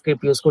বলে যে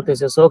স্ক্রিপ্ট ইউজ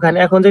করতেছে। সো ওখানে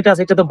এখন যেটা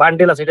আছে এটা তো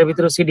বান্ডেল আছে, এটার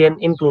ভিতরে সিডিএন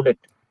ইনক্লুডেড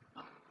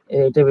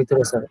এটার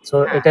ভিতরে স্যার। সো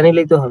এটা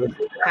নিলেই তো হবে।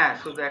 হ্যাঁ,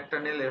 শুধু একটা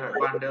নিলে হয়,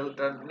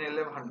 বান্ডেলটা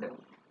নিলে বান্ডেল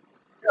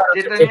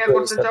যেটা নিয়ে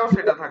করতে চাও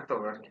সেটা থাকতে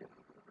হবে আর কি।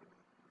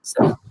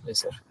 স্যার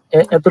স্যার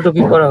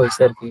এতটুকু করা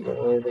হয়েছে আর কি,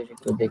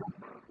 একটু দেখি।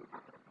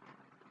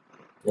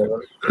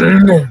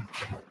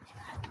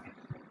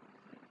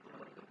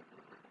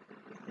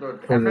 গুড।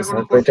 আপনার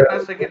কোনো কোশ্চেন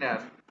আছে কিনা?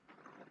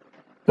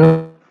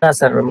 না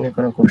স্যার, আমি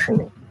কোনো কোশ্চেন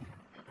নেই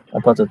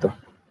আপাতত।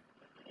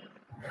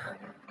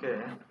 ওকে,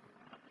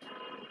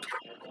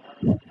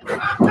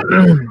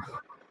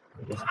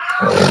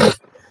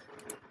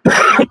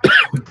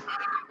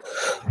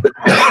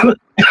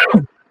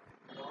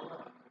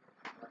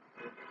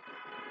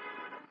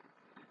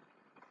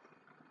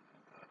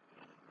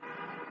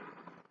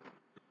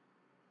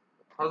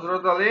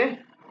 হযরত আলী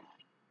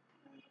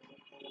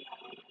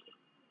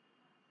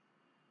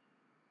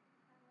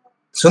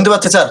শুনতে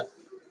পাচ্ছি স্যার?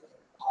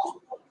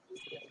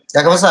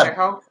 দেখাবো স্যার?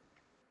 দেখাও।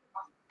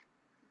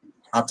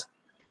 আচ্ছা,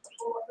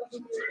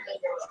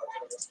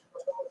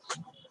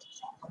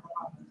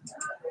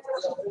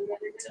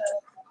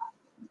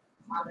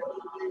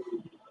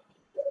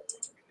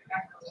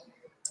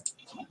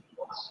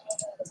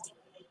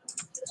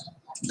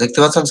 দেখতে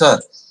পাচ্ছেন স্যার?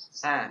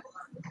 হ্যাঁ,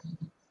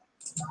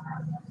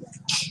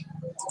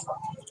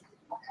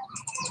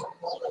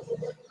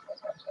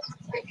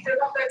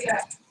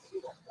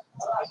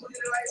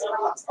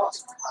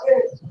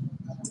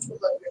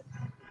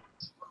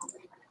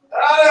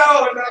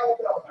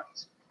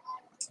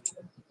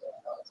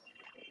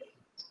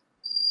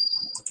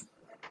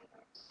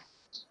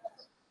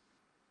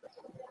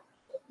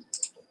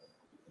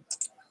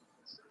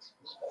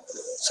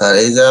 স্যার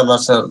এই যে আমার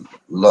স্যার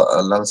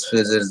লাঞ্চ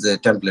ফেজের যে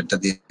টেমপ্লেটটা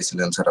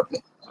দিয়েছিলেন স্যার আপনি,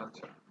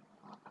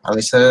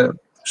 আমি স্যার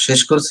শেষ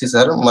করছি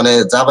স্যার। মানে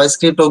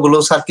জাভাস্ক্রিপ্ট ওগুলো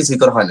স্যার কিছুই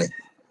করা হয়নি,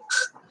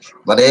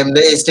 মানে এমনি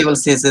এইচটিএমএল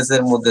সিএসএস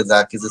এর মধ্যে যা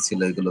কিছু ছিল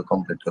এগুলো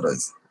কমপ্লিট করা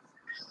হয়েছে।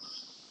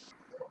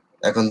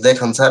 এখন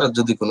দেখুন স্যার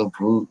যদি কোনো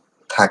ভুল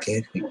থাকে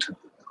একটু।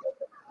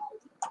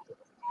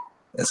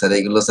 স্যার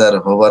এগুলো স্যার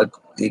হোভার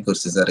ই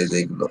করছে স্যার, এই যে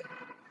এগুলো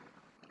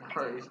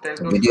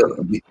ভিডিও।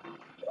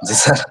 জি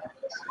স্যার,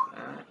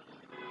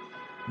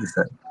 জি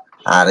স্যার।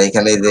 আর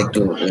এখানে যে একটু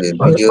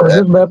ভিডিও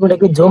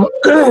আপনাকে জমা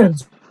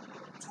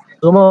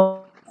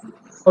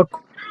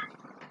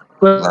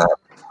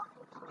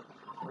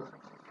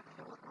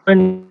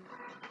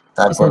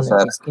তারপর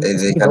স্যার এই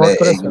যে এখানে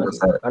এইগুলো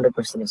স্যার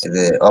এই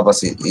যে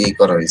অপাসি ই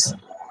করা হয়েছে,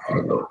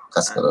 এগুলো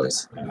কাজ করা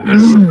হয়েছে।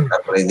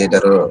 তারপরে এই যে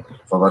এটারও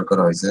কভার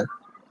করা হয়েছে।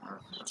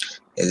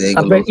 এই যে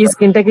এইগুলো আপনার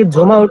স্ক্রিনটা কি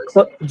জমা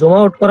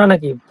আউট করা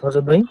নাকি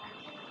ফজল ভাই?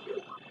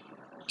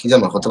 কি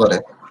জানো হতে পারে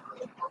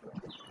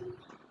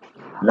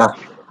না,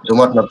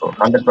 জমা আউট না তো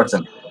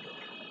 100%।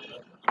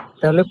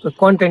 তাহলে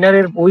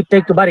কন্টেইনারের উইডথটা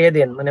একটু বাড়িয়ে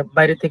দেন, মানে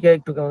বাইরে থেকে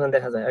একটু কেমন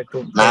দেখা যায় একটু।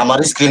 না আমার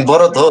স্ক্রিন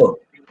বড় তো,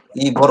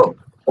 ই বড়।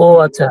 ও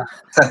আচ্ছা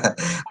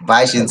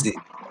 22 ইঞ্চি,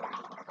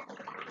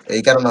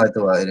 এই কারণে হয়তো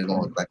এরকম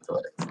লাগতে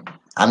পারে।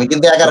 আমি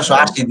কিন্তু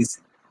 1180 দিছি।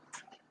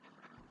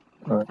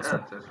 আচ্ছা,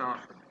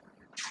 সমস্যা।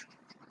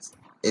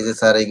 এই যে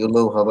স্যার এগুলো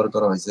কভার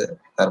করা হয়েছে।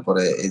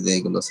 তারপরে এই যে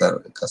এগুলো স্যার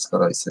কাজ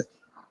করা হয়েছে।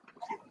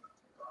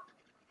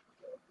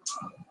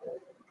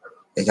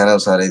 এখানেও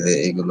স্যার এই যে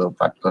এগুলো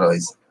পাঠ করা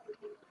হয়েছে।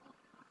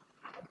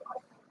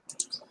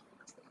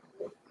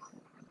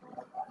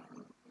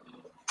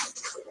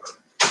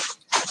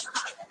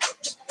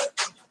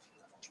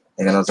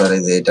 এখানেও স্যার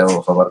এই যে এটাও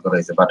কভার করা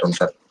হয়েছে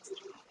বাটনটা।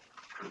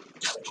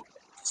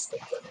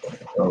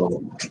 তো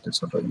একটু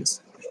ছোট হয়ে গেছে।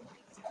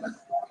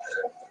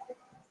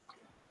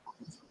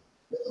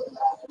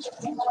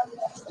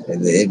 এই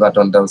যে এই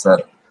বাটনটাও স্যার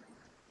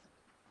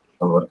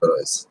কভার করা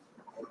হয়েছে।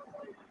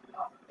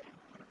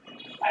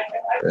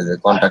 এই যে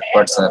contact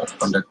part sir,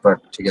 contact part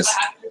ঠিক আছে।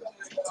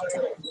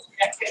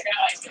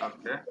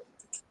 ওকে,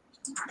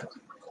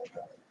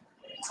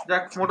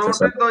 যাক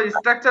মোটামুটি তো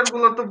স্ট্রাকচার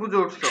গুলো তো বুঝে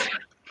উঠছো।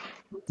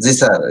 জি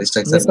স্যার,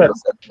 স্ট্রাকচার গুলো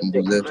স্যার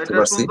বুঝে উঠতে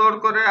পারছি। সুন্দর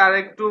করে আর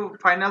একটু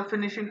ফাইনাল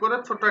ফিনিশিং করে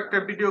ছোট একটা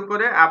ভিডিও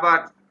করে আবার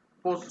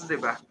পোস্ট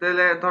দিবা,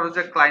 তাহলে ধরো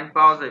যে ক্লায়েন্ট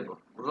পাওয়া যাবে,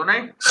 বুঝো নাই?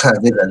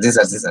 জি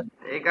স্যার, জি স্যার।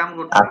 এই কাম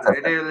করতে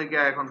এটাই হলো কি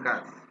এখন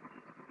কাজ।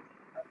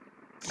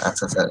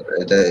 আচ্ছা স্যার,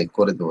 এটা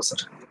করে দেবো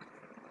স্যার।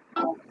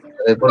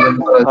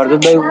 অর্জুন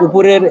ভাই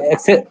উপরের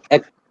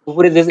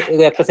উপরে যে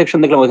একটা সেকশন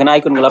দেখলাম ওখানে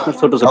আইকন গুলো আপনার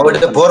ছোট ছোট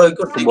এটা বড়ই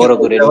করতে বড়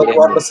করে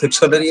অন্য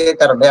সেকশনের ইয়ে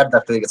কারণে আর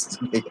ডাক্তার হয়ে গেছে।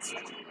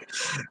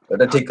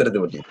 ওটা ঠিক করে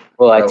দেবো।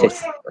 ও আচ্ছা,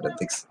 ওটা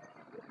দেখছি,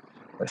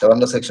 ওটা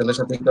অন্য সেকশনের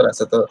সাথে করা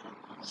আছে। তো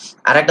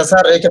আরেকটা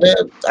স্যার এখানে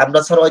আমরা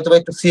স্যার হয়তো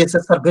একটু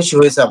সিএসএস স্যার বেশি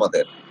হয়েছে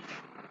আমাদের।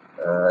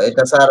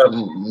 এটা স্যার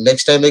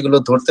নেক্সট টাইম এগুলো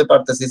ধরতে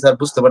পারতেছি স্যার,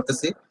 বুঝতে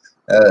পারতেছি।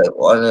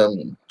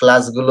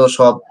 ক্লাসগুলো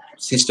সব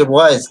সিস্টেম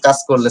ওয়াইজ কাজ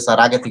করলে স্যার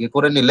আগে থেকে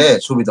করে নিলে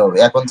সুবিধা হবে।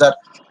 এখন স্যার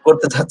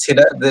করতে চাচ্ছি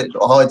না,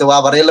 হয়তো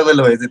আবার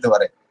এলোমেলো হয়ে যেতে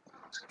পারে।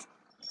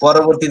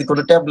 পরবর্তীতে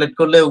কোনো ট্যাবলেট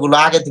করলে ওগুলো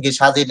আগে থেকে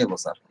সাজিয়ে নেব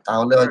স্যার,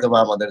 তাহলে হয়তো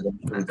আমাদের জন্য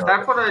সুবিধা হবে।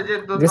 তারপরে যে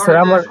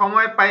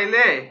সময়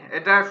পাইলে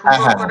এটা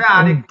সুন্দর করে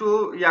আরেকটু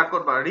ইয়া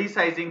করবা,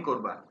 রিসাইজিং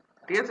করবা।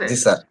 ঠিক আছে? জি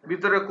স্যার।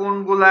 ভিতরে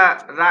কোনগুলা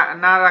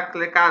না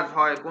রাখলে কাজ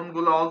হয়,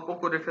 কোনগুলো অল্প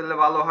করে ফেললে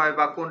ভালো হয়,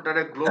 বা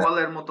কোনটারে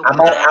গ্লোবালের মতো করে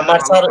রাখলে আমার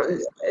ভালো স্যার হয়।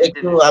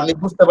 একটু আমি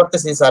বুঝতে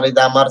পারতেছি স্যার, এই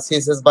যে আমার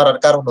সিএসএস বাড়ার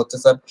কারণ হচ্ছে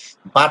স্যার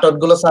বাটন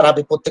গুলো স্যার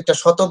আমি প্রত্যেকটা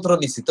স্বতন্ত্র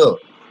নিছি তো,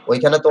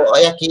 ওইখানে তো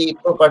একই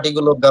প্রপার্টি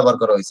গুলো ব্যবহার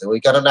করা হয়েছে, ওই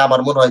কারণে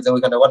আমার মনে হয় যে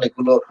ওইখানে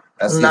অনেকগুলো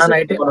না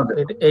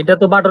সিএসএস এটা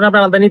তো বাটন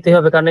আপনার আলাদা নিতে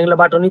হবে, কারণ এগুলো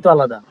বাটনই তো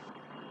আলাদা,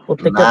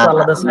 প্রত্যেকটা না তো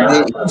আলাদা সাইজ।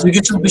 কিছু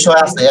কিছু বিষয়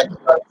আছে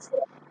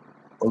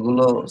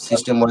ওগুলো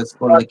সিস্টেম ওয়াইজ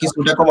করলে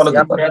কিছুটা কমানো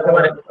যেতে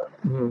পারে।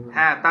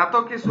 হ্যাঁ, তা তো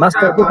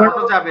কিছুটা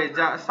কমানো যাবে।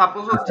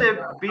 সাপোজ হচ্ছে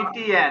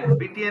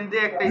বিটিএন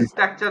দিয়ে একটা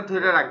স্ট্রাকচার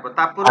ধরে রাখবো,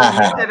 তারপরে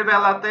উইথের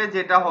বেলাতে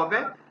যেটা হবে,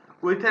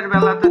 উইথের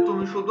বেলাতে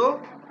তুমি শুধু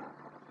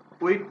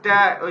উইথটা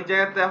ওই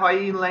জায়গাতে হয়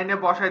ইনলাইনে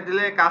বসাই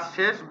দিলে কাজ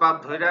শেষ, বা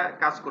ধইরা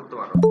কাজ করতে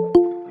পারো।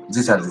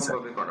 জি স্যার, জি স্যার।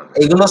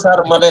 এগুলো স্যার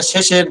মানে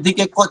শেষের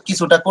দিকে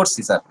কিছুটা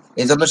করছি স্যার,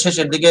 এইজন্য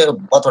শেষের দিকে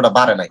অতটা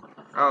বাড়ে নাই,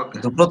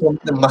 কিন্তু প্রথম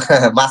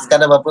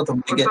মাঝখানে বা প্রথম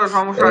দিকে তো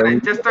সমস্যা নেই,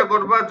 চেষ্টা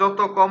করবা যত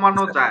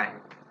কমানো যায়।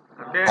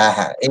 ওকে, হ্যাঁ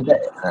হ্যাঁ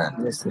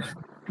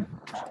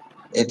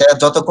এটা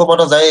যত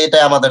কমানো যায়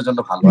এটাই আমাদের জন্য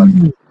ভালো।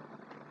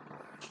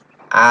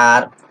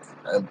 আর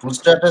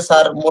বুটস্ট্র্যাপে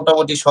স্যার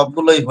মোটামুটি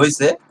সবগুলোই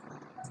হয়েছে।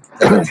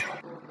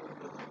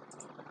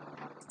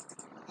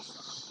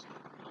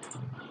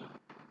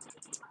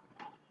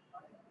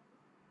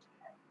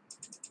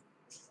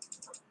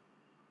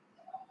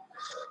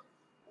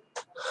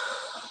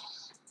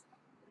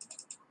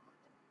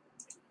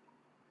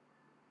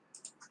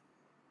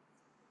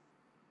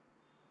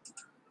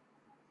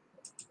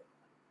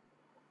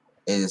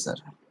 এই যে স্যার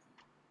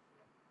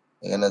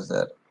এখানে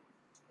স্যার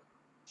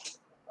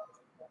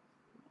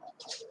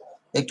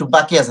একটু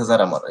বাকি আছে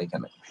স্যার আমার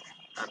এখানে।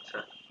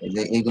 এই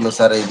যে এইগুলো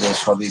স্যার এই যে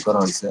সবই করা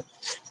হয়েছে,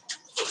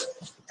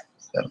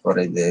 তারপরে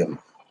এই যে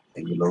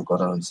এগুলো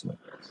করা হয়েছে,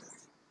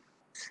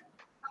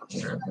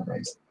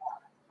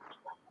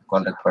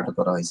 কন্ট্যাক্ট পার্ট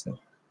করা হয়েছে,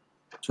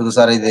 শুধু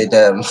স্যার এই যে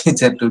এটা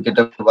নিচের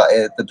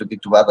এতটুকু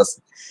একটু বাদ আছে।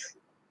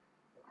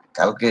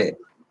 কালকে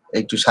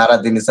একটু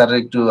সারাদিন স্যার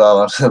একটু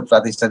আমার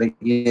প্রাতিষ্ঠানিক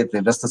ইয়েতে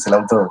ব্যস্ত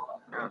ছিলাম তো,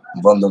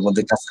 বন্ধের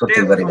মধ্যে কাজ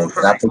করতেই পারি নাই,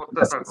 রাতে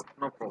কাজ করছি।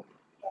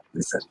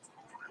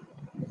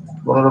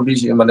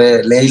 15-20 মানে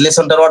এই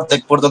লেসনটার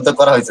অর্ধেক পর্যন্ত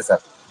করা হয়েছে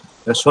স্যার,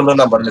 16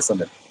 নাম্বার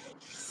লেসনের।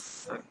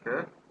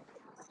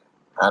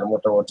 আর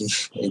মোটামুটি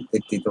এই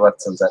দেখতেই তো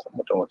পাচ্ছেন স্যার,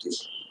 মোটামুটি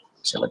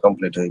সেটা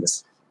কমপ্লিট হয়ে গেছে,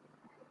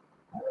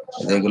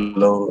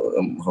 যেগুলো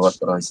হওয়ার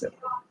করা হয়েছে।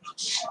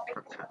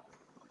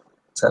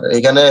 স্যার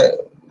এখানে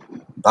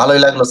ভালোই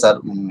লাগলো স্যার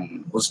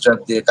বুটস্ট্র্যাপ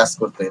দিয়ে কাজ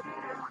করতে,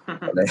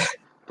 মানে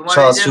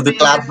সহজ, শুধু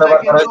ক্লাস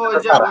ব্যবহার করা হয়েছে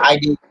স্যার।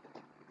 আইডি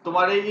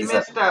তোমার এই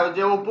ইমেজটা ওই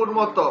যে উপর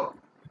মতো,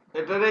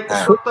 এটারে কি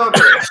করতে হবে,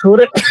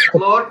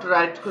 প্লট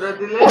রাইট করে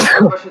দিলে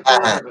ওই পাশে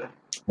চলে যাবে।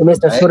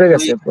 ইমেজটা সরে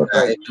গেছে,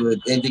 একটু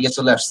এইদিকে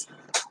চলে আসছে।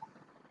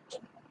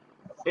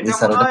 এটা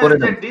মনে হয়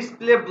যে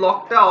ডিসপ্লে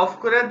ব্লকটা অফ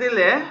করে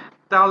দিলে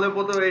তাহলে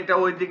বোধহয় এটা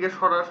ওইদিকে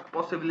সরার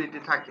পসিবিলিটি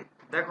থাকে।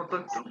 দেখো তো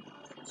একটু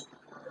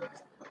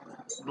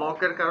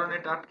ব্লকের কারণে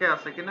এটা আটকে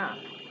আছে কিনা।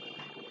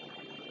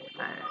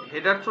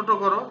 হেডার ছোট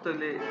করো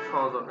তাহলে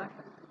সহজ হবে।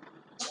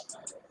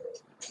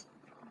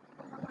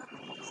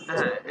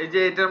 হ্যাঁ, এই যে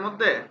এটার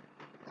মধ্যে,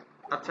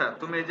 আচ্ছা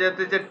তুমি এই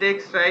যে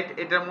টেক্সট রাইট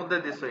এটার মধ্যে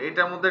দিছো,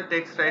 এটার মধ্যে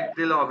টেক্সট রাইট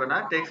দিলে হবে না,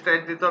 টেক্সট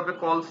রাইট দিতে হবে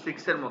কল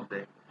 6 এর মধ্যে।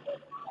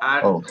 আর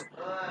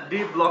ডি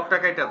ব্লকটা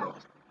কাটা দাও।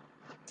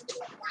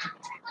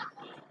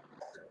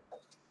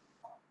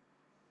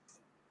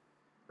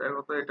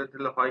 দেখো তো এটা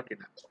দিলে হয়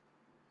কিনা।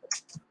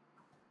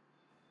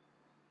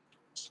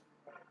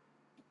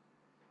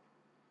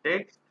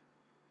 Text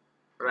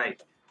right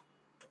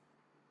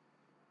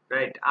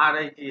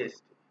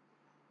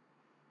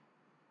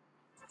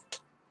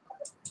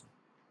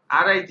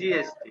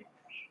RIGST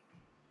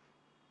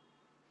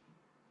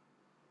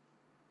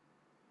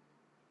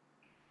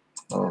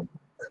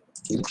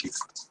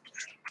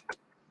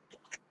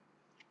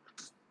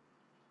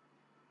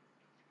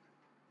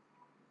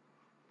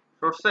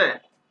সরছে?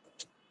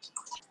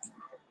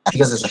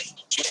 ঠিক আছে স্যার,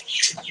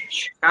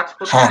 কাজ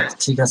করছে? হ্যাঁ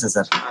ঠিক আছে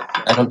স্যার,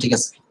 এখন ঠিক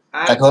আছে।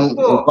 এখন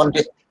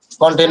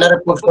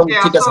কন্টেইনারের পোর্শন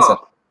ঠিক আছে স্যার।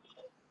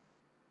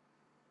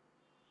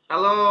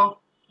 হ্যালো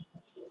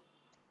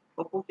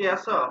অপু, কি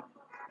আছো?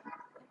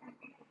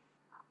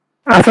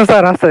 আছে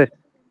স্যার, আছে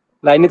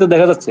লাইনে তো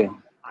দেখা যাচ্ছে।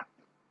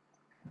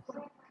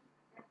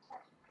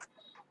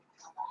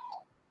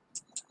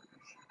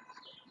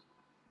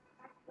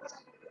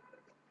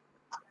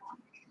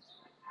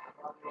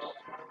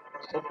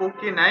 অপু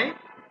কি নাই,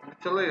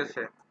 চলে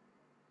গেছে?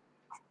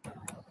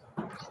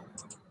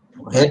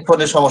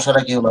 হেডফোনের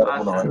সমস্যাটা কি হলো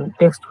মনে হয়।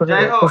 টেক্সট করে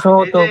যাই হোক,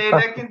 এই যে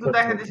এটা কিন্তু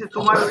দেখা দিছে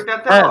তোমার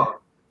ওইটাতেও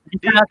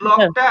ডি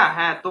ব্লকটা,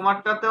 হ্যাঁ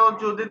তোমারটাতেও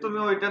যদি তুমি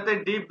ওইটাতে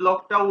ডি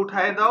ব্লকটা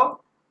উঠায় দাও,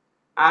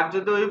 আর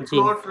যদি ওই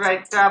ফ্লোট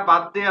রাইটটা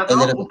বাদ দিয়ে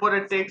দাও, উপরে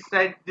টেক্সট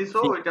রাইট দিছো,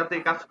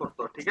 ওইটাতেই কাজ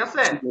করতো। ঠিক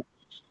আছে?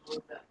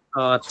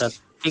 আচ্ছা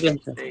ঠিক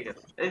আছে, ঠিক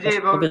আছে, এই যে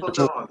এইভাবে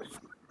করলেও হবে।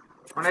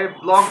 মানে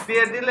ব্লক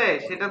দিয়ে দিলে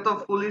সেটা তো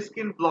ফুল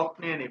স্ক্রিন ব্লক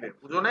নিয়ে নেবে,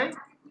 বুঝো নাই?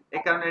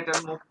 এই কারণে এটা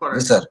মুভ করে।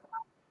 জি স্যার।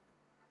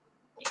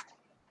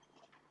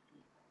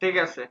 ঠিক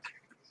আছে,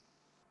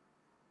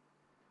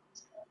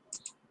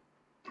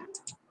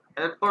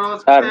 এরপর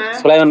স্যার হচ্ছে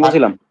সুলাইমান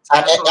বলছিলাম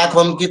স্যার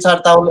এখন কি স্যার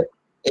তাহলে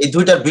এই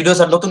দুইটার ভিডিও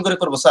স্যার নতুন করে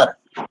করব স্যার?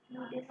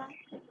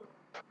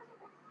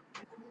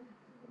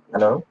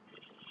 হ্যালো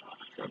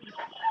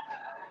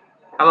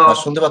হ্যালো,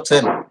 স্যার শুনতে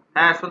পাচ্ছেন?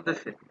 হ্যাঁ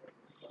শুনতেছি।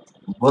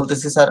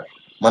 বলতেছি স্যার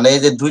মানে এই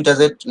যে দুইটা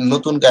যে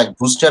নতুন এক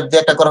বুস্ট্র্যাপ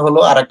দিয়ে একটা করা হলো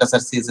আর একটা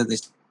স্যার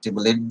সিএসএস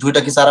টেবল, এই দুইটা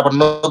কি স্যার আবার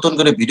নতুন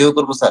করে ভিডিও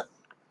করব স্যার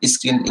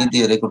স্ক্রিন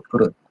দিয়ে রেকর্ড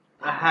করে?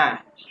 হ্যাঁ,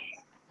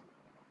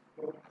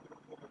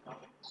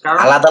 কারণ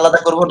আলাদা আলাদা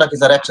করব নাকি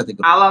স্যার একসাথে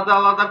করব? আলাদা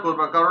আলাদা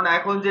করবা, কারণ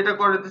এখন যেটা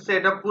করে দিচ্ছে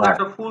এটা পুরো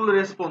একটা ফুল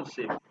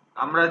রেসপন্সিভ।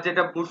 আমরা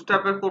যেটা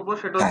বুটস্ট্র্যাপে করব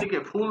সেটা হচ্ছে কি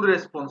ফুল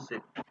রেসপন্সিভ।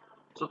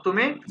 তো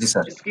তুমি জি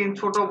স্যার। স্ক্রিন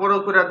ছোট বড়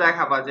করে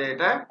দেখাবা যে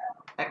এটা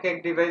এক এক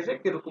ডিভাইসে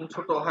কিরকম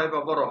ছোট হয় বা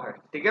বড় হয়,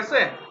 ঠিক আছে?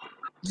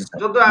 জি স্যার।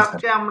 যদি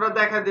আজকে আমরা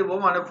দেখা দেব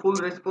মানে ফুল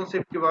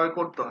রেসপন্সিভ কিভাবে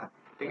করতে হয়,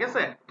 ঠিক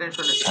আছে?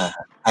 টেনশন নেই। হ্যাঁ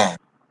হ্যাঁ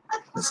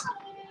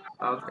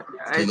ওকে,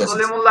 এই ঠিক আছে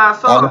সলিমুল্লাহ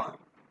আসো?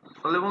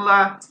 সলিমুল্লাহ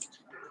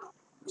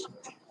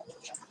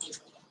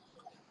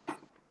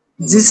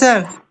জি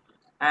স্যার।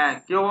 হ্যাঁ,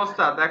 কি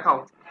অবস্থা দেখাও।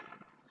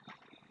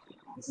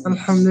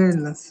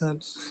 আলহামদুলিল্লাহ স্যার।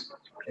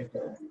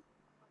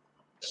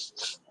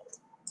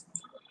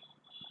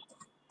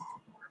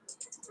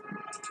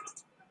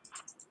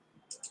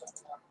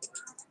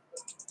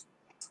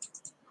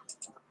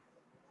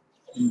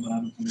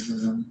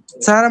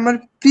 স্যার আমার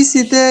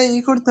পিসিতে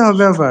করতে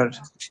হবে আবার।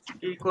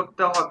 কি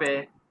করতে হবে?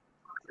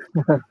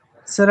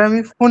 স্যার আমি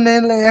ফোনে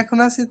এখন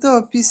আছি তো,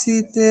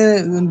 পিসিতে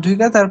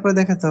ঢুকে তারপর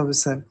দেখাতে হবে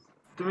স্যার।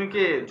 তুমি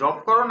কি জব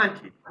করো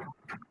নাকি?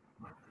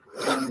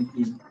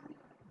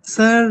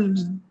 স্যার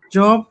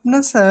জব না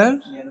স্যার,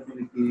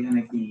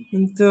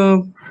 কিন্তু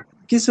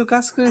কিছু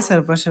কাজ করি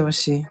স্যার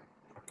পাশাপাশি।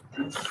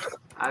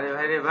 আরে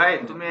ভাই রে ভাই,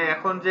 তুমি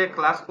এখন যে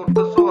ক্লাস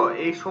করতেছো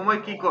এই সময়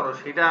কি করো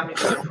সেটা আমি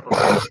জিজ্ঞেস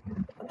করছি।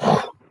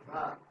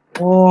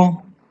 ও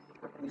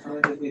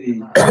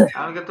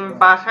আমাকে তুমি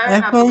বাসায় না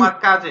এখন তোমার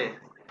কাজে?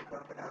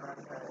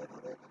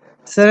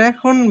 স্যার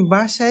এখন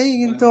বাসায়,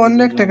 কিন্তু অন্য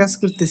একটা কাজ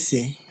করতেছি।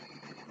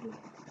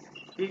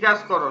 কি কাজ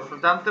করো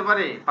জানতে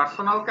পারি?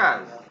 পার্সোনাল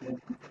কাজ?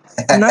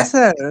 না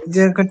স্যার,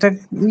 যে কটা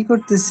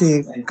করতেছি,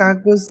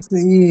 কাগজ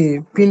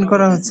প্রিন্ট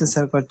করা হচ্ছে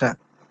স্যার কটা।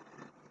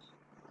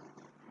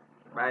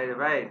 ভাই রে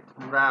ভাই,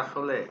 তোমরা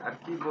আসলে আর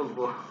কি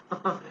বলবো।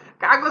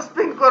 কাগজ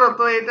প্রিন্ট করো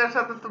তো, এটার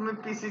সাথে তুমি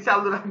পিসি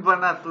চালু রাখবা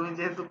না তুমি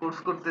যেহেতু কোর্স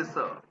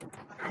করতেছো?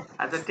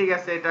 আচ্ছা ঠিক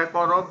আছে, এটা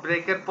করো,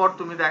 ব্রেকের পর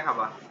তুমি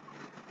দেখাবা।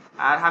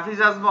 আর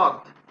হাফিজ আজমত?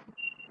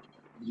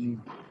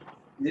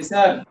 জি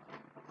স্যার।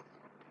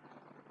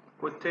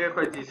 কই থেকে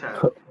কই জি স্যার?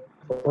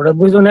 ওরা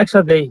দুজন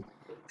একসাথেই।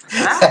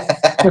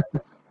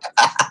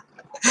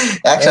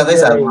 একসাথেই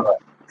স্যার।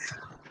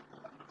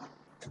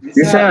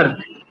 জি স্যার।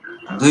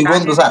 দুই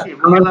বন্ধু স্যার।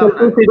 আমার তো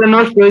পিসিটা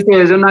নষ্ট হয়েছে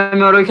এজন্য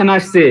আমি ওর ওখানে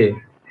আসছি।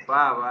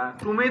 বাহ বাহ,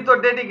 তুমি তো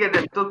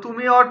ডেডিকেটেড, তো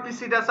তুমি ওর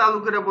পিসিটা চালু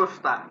করে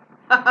বসতা।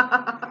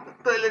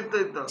 তো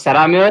স্যার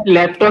আমি ওর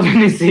ল্যাপটপ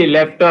নিছি,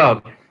 ল্যাপটপ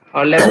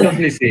ওর ল্যাপটপ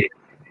নিছি।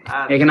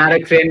 এখানে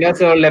আরেক ফ্রেন্ড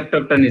আছে, ওর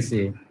ল্যাপটপটা নিছি।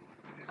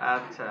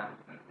 আচ্ছা,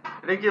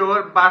 এটা কি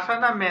ওর বাসা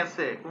না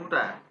মেসে,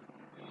 কোনটা?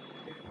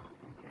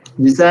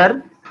 জি স্যার।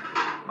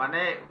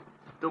 মানে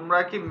তোমরা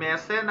কি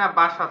মেসে না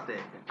বাসাতে?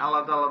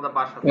 আলাদা আলাদা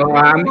বাসাতে? ও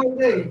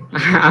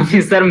আমি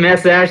স্যার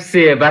মেসে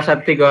আসছি, বাসার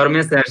থেকে ওর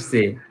মেসে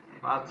আসছি।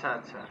 আচ্ছা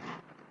আচ্ছা,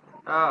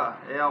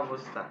 এই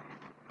অবস্থা।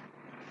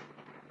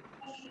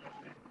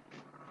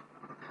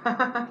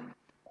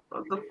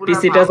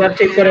 পিসিটা স্যার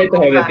ঠিক করাইতে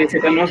হবে,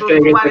 পিসিটা নষ্ট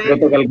হয়ে গেছে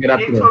গতকালকে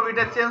রাতে। এই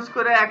ছবিটা চেঞ্জ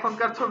করে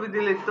এখনকার ছবি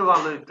দিলে তো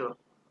ভালো হইতো।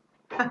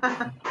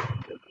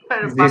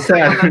 জি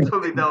স্যার।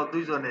 ছবি দাও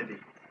দুইজনেরই।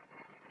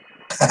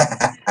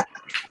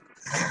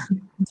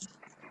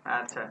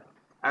 আচ্ছা,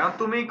 এখন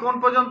তুমি কোন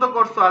পর্যন্ত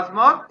করছো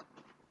আজমত?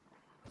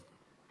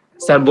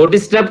 স্যার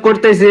বুটস্ট্র্যাপ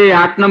করতেছি,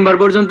 8 নাম্বার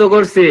পর্যন্ত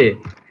করছি।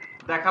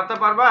 দেখাতে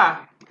পারবা?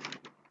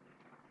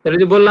 স্যার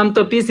যে বললাম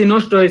তো পিসি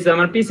নষ্ট হয়েছে,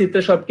 আমার পিসিতে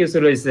সবকিছু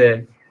রয়েছে।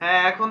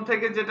 হ্যাঁ, এখন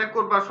থেকে যেটা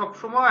করবা সব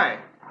সময়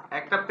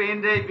একটা পেন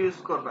ড্রাইভ ইউজ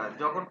করবা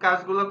যখন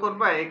কাজগুলো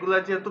করবা। এগুলা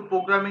যেহেতু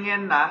প্রোগ্রামিং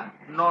এর না,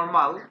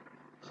 নরমাল,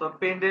 সো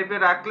পেন ড্রাইভে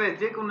রাখলে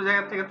যে কোনো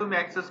জায়গা থেকে তুমি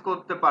অ্যাক্সেস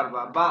করতে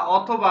পারবা, বা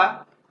অথবা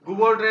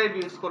গুগল ড্রাইভ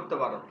ইউজ করতে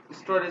পারো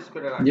স্টোরেজ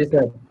করে রাখতে। জি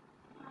স্যার,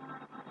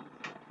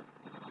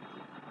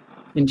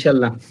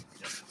 ইনশাআল্লাহ।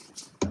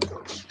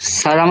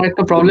 স্যার আমার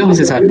একটা প্রবলেম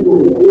হয়েছে স্যার।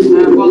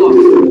 হ্যাঁ বলো।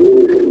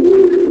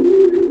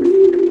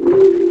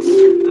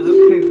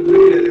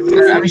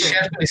 আমি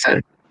শেয়ার করি স্যার।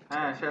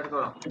 হ্যাঁ শেয়ার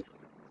করো।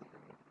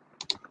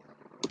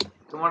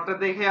 তোমারটা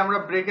দেখে আমরা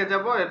ব্রেকে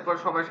যাব, এরপর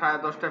সবাই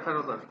 10:30টায়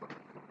ফেরত আসবো।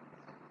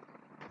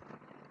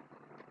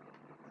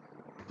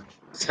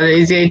 স্যার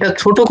এই যে এটা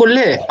ছোট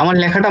করলে আমার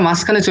লেখাটা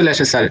মাঝখানে চলে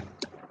আসে স্যার।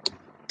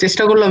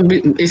 চেষ্টা করলাম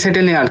এই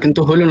সাইডে নেওয়ার,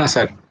 কিন্তু হলো না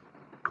স্যার।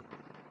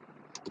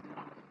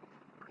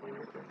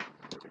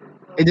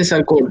 এই যে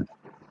স্যার কোড।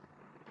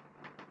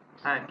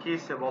 হ্যাঁ কি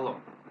হইছে বলো।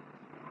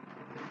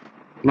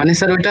 মানে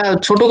স্যার ওটা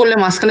ছোট করলে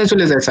মাঝখানে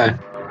চলে যায় স্যার।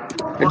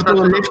 এটা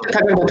তো লেফটে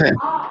থাকার কথা।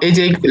 এই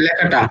যে এই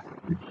লেখাটা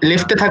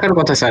লেফটে থাকার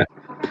কথা স্যার।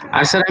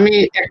 আর স্যার আমি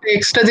একটা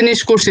এক্সট্রা জিনিস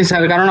করছি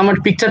স্যার, কারণ আমার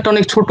পিকচারটা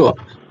অনেক ছোট,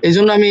 এই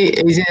জন্য আমি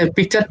এই যে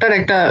পিকচারটার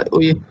একটা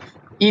ওই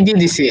দিয়ে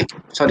দিছি।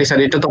 সরি স্যার,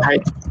 এটা তো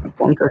হাইট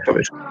 50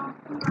 হবে।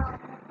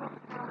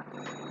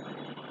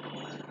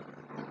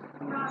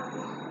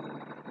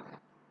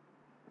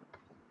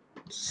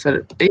 স্যার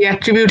এই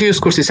অ্যাট্রিবিউট ইউজ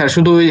করছি স্যার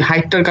শুধু ওই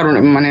হাইটটার কারণে,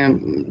 মানে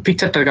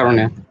পিকচারটার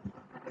কারণে।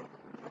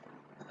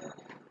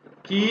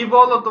 কি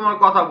বলো, তোমার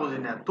কথা বুঝি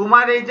না।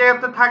 তোমার এই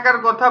জায়গাতে থাকার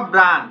কথা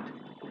ব্র্যান্ড,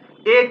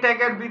 এই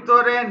ট্যাগের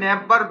ভিতরে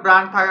নেভার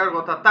ব্র্যান্ড থাকার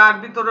কথা, তার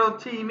ভিতরে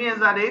হচ্ছে ইমেজ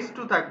আর h2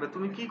 থাকবে।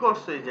 তুমি কি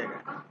করছো এই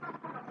জায়গায়?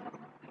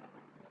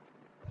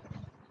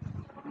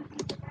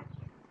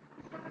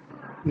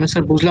 না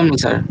স্যার বুঝলাম না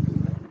স্যার।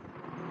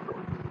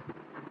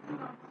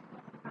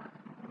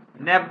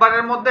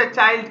 নেভারের মধ্যে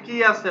চাইল্ড কি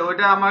আছে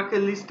ওটা আমাকে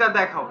লিস্টটা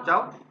দেখাও,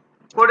 যাও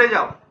করে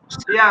যাও।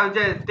 ইয়া ওই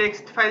যে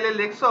টেক্সট ফাইলে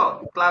লিখছো,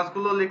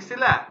 ক্লাসগুলো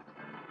লিখছিলা?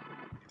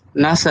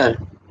 না স্যার।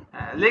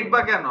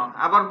 লিখবা কেন?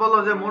 আবার বলো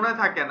যে মনে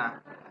থাকে না।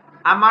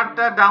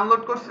 আমারটা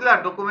ডাউনলোড করছিলা,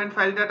 ডকুমেন্ট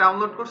ফাইলটা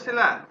ডাউনলোড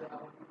করছিলা?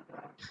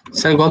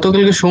 স্যার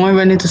গতকালকে সময়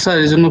পাইনি তো স্যার,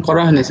 এজন্য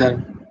করা হয়নি স্যার।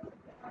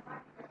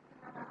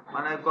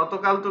 মানে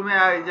গতকাল তুমি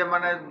এই যে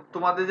মানে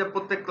তোমাদের যে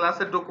প্রত্যেক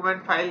ক্লাসের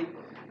ডকুমেন্ট ফাইল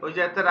ওই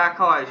জায়গাতে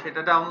রাখা হয়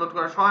সেটা ডাউনলোড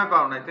করার সময়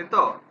পাও নাই, তাই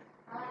তো?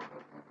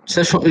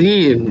 স্যার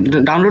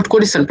ডাউনলোড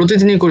করি স্যার,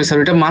 প্রতিদিনই করি স্যার,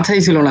 ওটা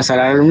মাথায় ছিল না স্যার।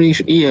 আর আমি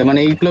মানে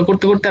এইগুলো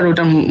করতে করতে আর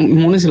ওটা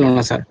মনে ছিল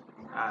না স্যার।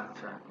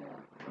 আচ্ছা,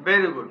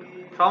 ভেরি গুড,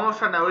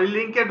 সমস্যা না, ওই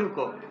লিংকে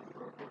ঢুকো।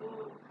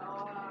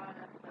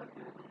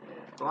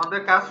 তোমাদের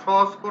কাজ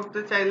সহজ করতে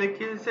চাইলে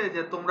কি হয়েছে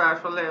যে তোমরা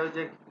আসলে ওই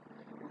যে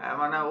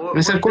মানে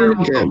স্যার কোন ওইটার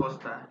মতো লিংকে?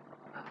 অবস্থা।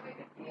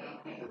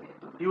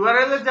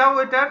 ইউআরএল এ যাও,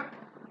 ওইটার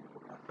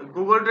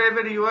গুগল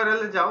ড্রাইভের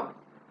ইউআরএল এ যাও।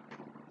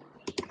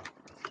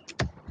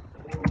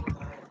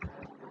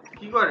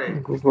 কি করে?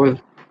 Google,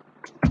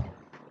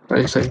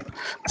 sorry sorry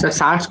sir,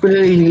 search করে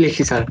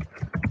লিখি স্যার,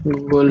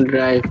 গুগল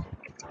ড্রাইভ।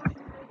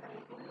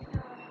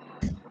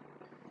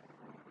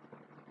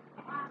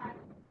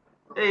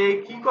 এই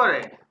কি করে?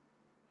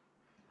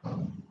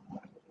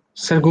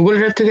 স্যার গুগল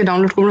ড্রাইভ থেকে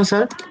ডাউনলোড করবো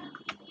স্যার।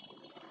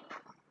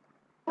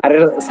 আরে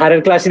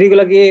স্যারের ক্লাসের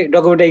এগুলো কি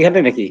ডকুমেন্ট এখানে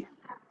নাকি?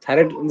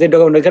 স্যারের যে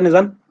ডকুমেন্ট এখানে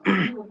যান।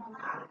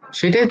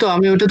 সেটাই তো,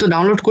 আমি ওটা তো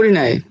ডাউনলোড করি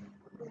নাই।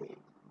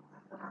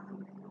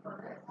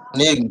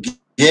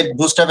 গেট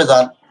বুটস্ট্র্যাপে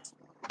যান।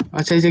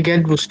 আচ্ছা, এই যে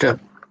গেট বুটস্ট্র্যাপ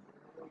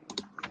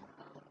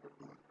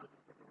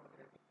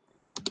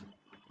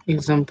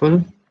এক্সাম্পল,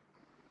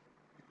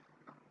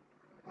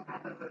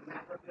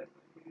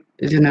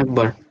 এই যে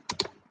নেভার,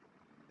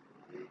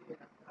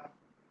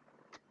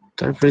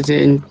 তারপরে যে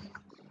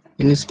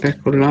ইন্সপেক্ট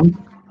করলাম।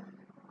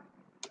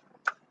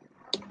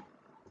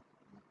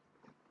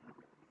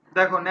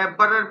 দেখো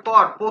নেভারের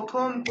পর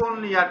প্রথম কোন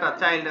ইয়াটা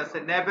চাইল্ড আছে,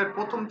 নেভের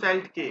প্রথম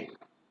চাইল্ড কে,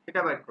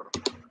 এটা বের করো।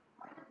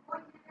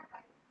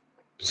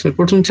 স্যার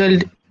প্রথম চাইল্ড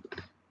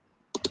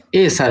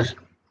এ স্যার।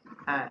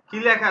 হ্যাঁ, কি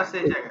লেখা আছে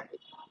এই জায়গায়?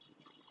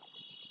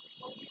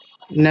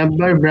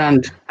 Never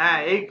brand. হ্যাঁ,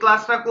 এই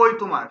ক্লাসটা কই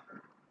তোমার?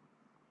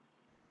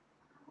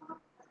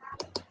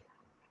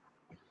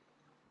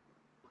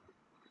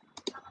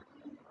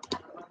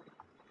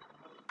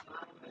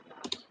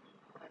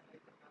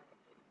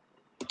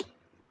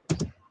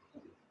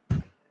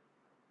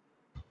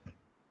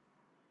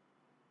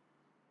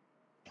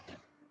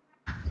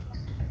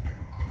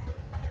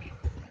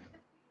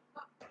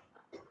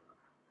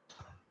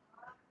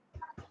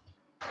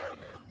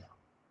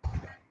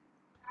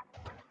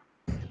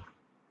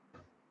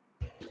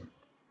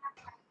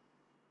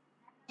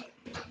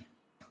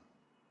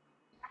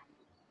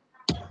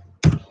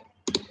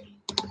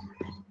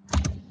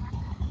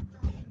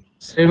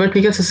 এবার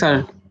ঠিক আছে স্যার?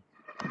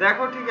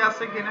 দেখো ঠিক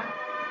আছে কিনা।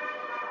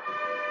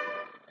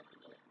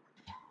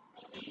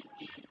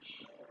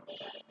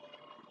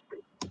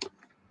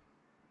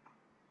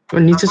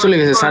 নিচে চলে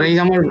গেছে স্যার। এই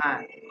আমার, হ্যাঁ,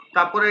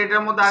 তারপরে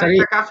এটার মধ্যে স্যার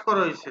আরেকটা কাজ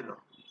করা হয়েছিল।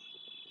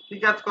 কি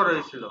কাজ করা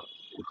হয়েছিল?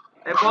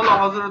 এই বলো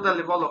হযরত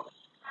আলী, বলো।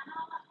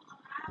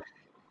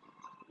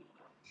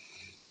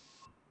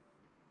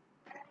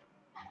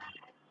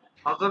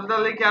 হযরত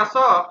আলী কি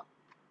আছো?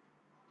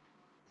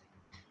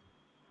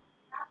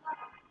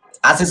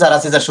 আছি স্যার,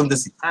 আছি স্যার,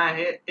 শুনতেছি। হ্যাঁ,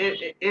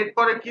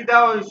 এরপরে কি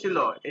দেওয়া হয়েছিল?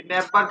 এই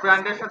নেভার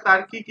ব্র্যান্ডের সাথে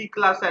আর কি কি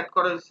ক্লাস অ্যাড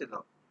করা হয়েছিল?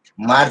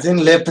 মার্জিন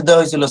লেফট দেওয়া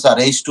হয়েছিল স্যার,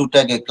 h2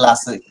 ট্যাগে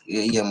ক্লাসে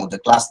ইয়ের মধ্যে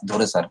ক্লাস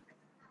ধরে স্যার।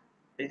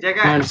 এই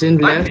জায়গায় মার্জিন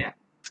লেফট,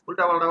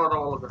 উল্টা পাল্টা কথা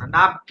বলবো না।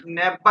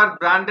 নেভার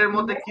ব্র্যান্ডের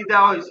মধ্যে কি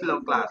দেওয়া হয়েছিল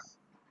ক্লাস?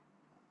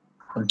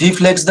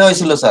 ডিফ্লেক্স দেওয়া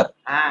হয়েছিল স্যার।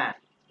 হ্যাঁ,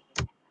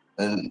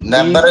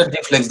 নেভারের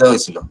ডিফ্লেক্স দেওয়া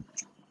হয়েছিল।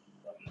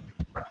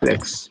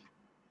 ফ্লেক্স।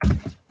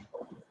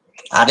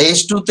 আর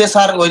h2 তে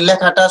স্যার ওই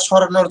লেখাটা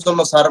সরানোর জন্য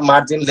স্যার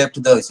মার্জিন লেফট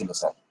দেওয়া হয়েছিল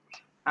স্যার।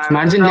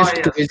 মার্জিন লেফট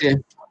তো এই যে,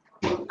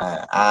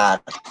 আর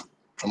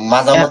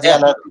মাঝামাঝি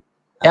আনার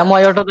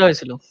এমওয়াই অটো দেওয়া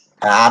হয়েছিল।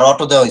 আর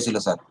অটো দেওয়া হয়েছিল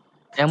sir.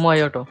 MY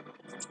auto,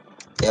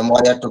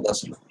 MY auto দেওয়া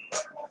ছিল।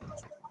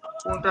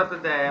 কোনটাতে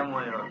দেয়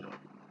এমওয়াই অটো?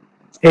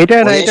 এইটা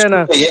না, এটা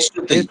না, h2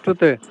 তে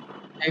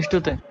h2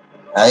 তে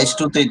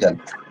h2 তেই দেন।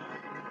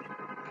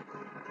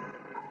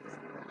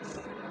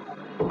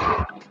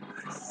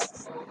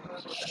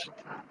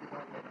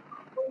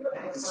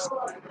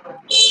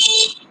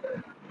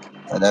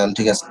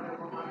 ঠিক আছে।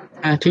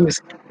 হ্যাঁ ঠিক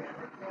আছে।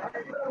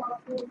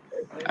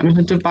 আমি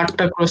হয়তো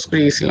পার্টটা ক্রস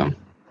করে গেছিলাম।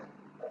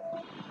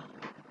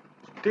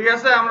 ঠিক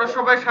আছে, আমরা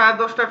সবাই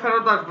 10:30টায়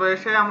ফেরত আসবো,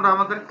 এসে আমরা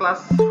আমাদের ক্লাস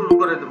শুরু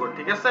করে দেব,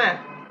 ঠিক আছে?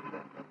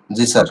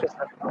 জি স্যার।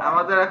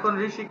 আমাদের এখন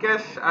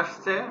ঋষিকেশ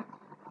আসছে।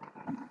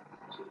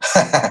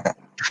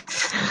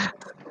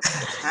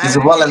 হ্যাঁ কিছু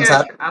বলেন ঋষিকেশ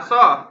স্যার।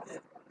 আসো।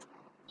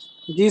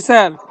 জি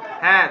স্যার।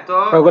 হ্যাঁ তো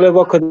সকলের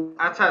পক্ষ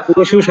আচ্ছা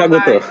থেকে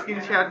সুস্বাগত। সলিমুল্লাহ স্ক্রিন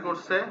শেয়ার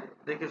করছে,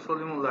 দেখি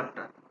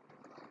সলিমুল্লাহটা।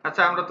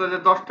 আচ্ছা আমরা তাহলে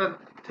 10টা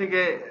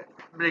থেকে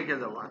ব্রেকে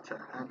যাব। আচ্ছা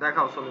হ্যাঁ,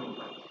 দেখাও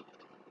সলিমুল্লাহ।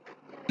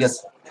 ইয়েস।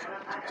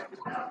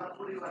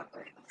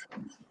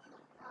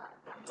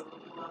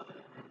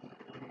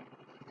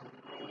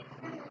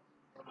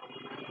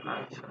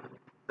 আচ্ছা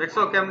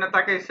দেখছো কেমনে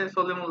তাকাইছে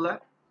সলিমুল্লাহ,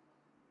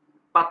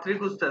 পাত্রী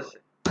খুঁজতেছে।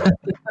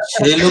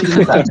 সেই লুকিং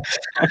স্যার।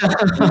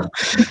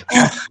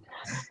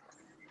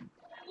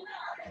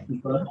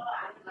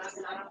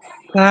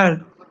 স্যার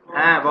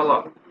হ্যাঁ বলো।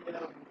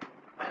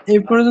 এই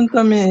পর্যন্ত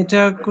আমি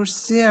এটা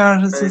করছি আর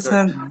হচ্ছে Very good.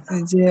 স্যার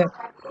এই যে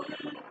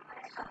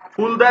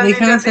ফুলদানি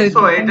এখানে যেটা স্যার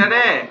দিছো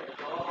এটারে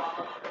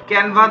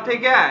ক্যানভা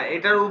থেকে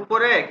এটার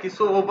উপরে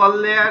কিছু ওভার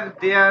লেয়ার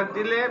দেয়া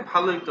দিলে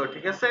ভালোই তো,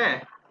 ঠিক আছে?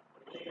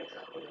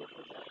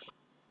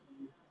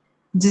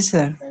 জি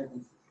স্যার।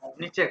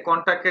 নিচে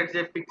কন্টাক্টের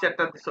যে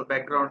পিকচারটা দিছো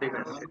ব্যাকগ্রাউন্ড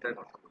ইমেজ সেটা,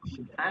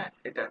 হ্যাঁ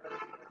এটা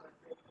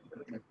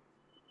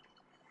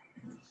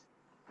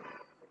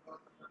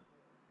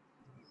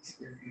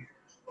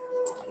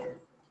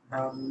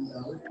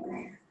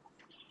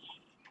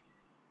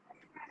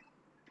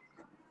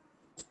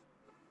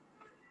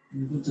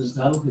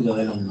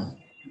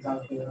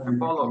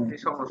বলো কি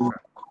সমস্যা।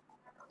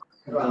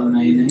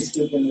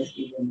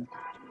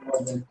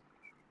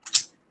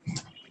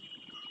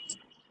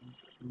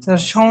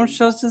 স্যার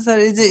সমস্যা হচ্ছে স্যার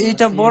এই যে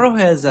এটা বড়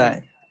হয়ে যায়,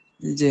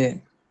 এই যে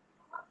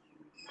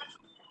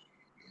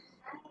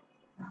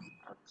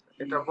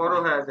এটা বড়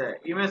হয়ে যায়,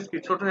 ইমেজ কি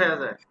ছোট হয়ে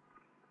যায়?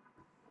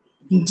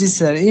 জি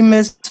স্যার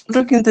ইমেজ ছোট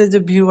কিন্তু এই যে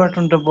ভিউ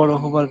বাটনটা বড়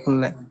হবার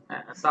করলে।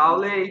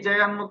 তাহলে এই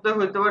জায়গার মধ্যে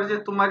হইতে পারে যে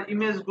তোমার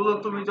ইমেজ গুলো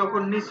তুমি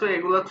যখন নিছো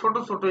এগুলো ছোট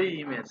ছোটই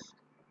ইমেজ,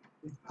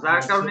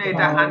 যার কারণে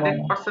এটা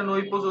 100%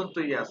 ওই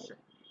পর্যন্তই আছে।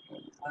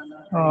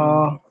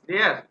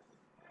 ক্লিয়ার?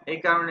 এই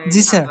কারণে এই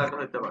জি স্যার। ঝামেলাটা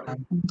হইতে পারে।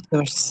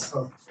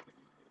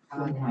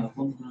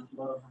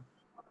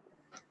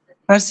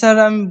 আর স্যার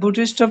আমি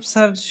বুটস্ট্র্যাপ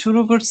স্যার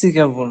শুরু করছি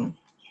কেবল।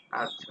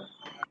 আচ্ছা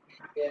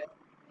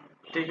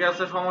ঠিক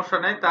আছে, সমস্যা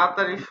নাই,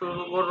 তাড়াতাড়ি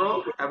শুরু করো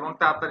এবং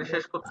তাড়াতাড়ি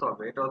শেষ করতে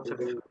হবে, এটা হচ্ছে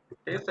বিষয়।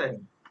 ঠিক আছে,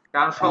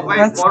 কারণ সবাই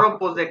বড়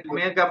প্রজেক্ট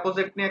মেগা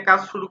প্রজেক্ট নিয়ে কাজ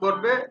শুরু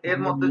করবে, এর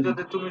মধ্যে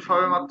যদি তুমি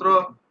সবেমাত্র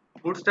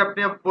বুটস্ট্র্যাপ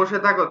নিয়ে বসে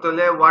থাকো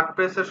তাহলে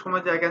ওয়ার্ডপ্রেস এর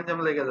সময় জায়গা জ্যাম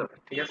লেগে যাবে।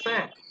 ঠিক আছে?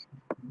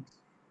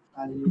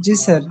 জি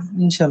স্যার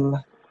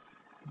ইনশাআল্লাহ।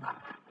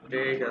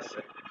 ঠিক আছে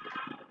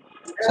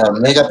স্যার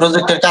মেগা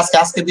প্রজেক্টের কাজ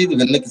আজকে দিয়ে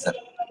দিবেন নাকি স্যার?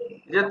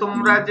 যে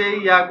তোমরা যে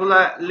ইয়াগুলা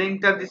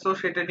লিংকটা দিছো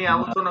সেটা নিয়ে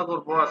আলোচনা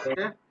করব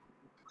আজকে,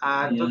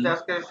 আর যদি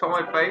আজকে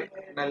সময় পাই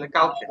নাহলে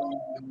কালকে।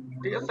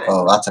 ঠিক আছে? ও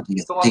আচ্ছা ঠিক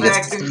আছে, ঠিক তোমাদের আছে।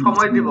 একদিন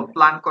সময় দিব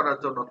প্ল্যান করার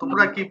জন্য,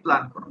 তোমরা কি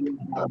প্ল্যান করো।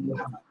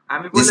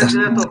 আমি বলে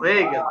দিলে তো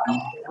হয়ে গেল,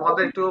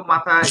 তোমাদের একটু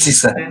মাথায়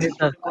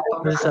ব্রেনস্টর্ম করতে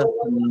হবে।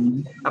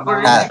 তারপর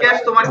ঋষিকেশ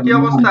তোমার কি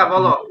অবস্থা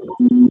বলো।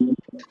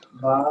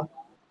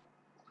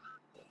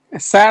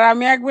 স্যার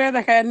আমি একবার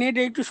দেখা নেট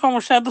একটু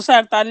সমস্যা তো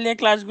স্যার, তার লিয়ে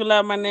ক্লাসগুলা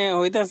মানে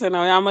হইতাছে না।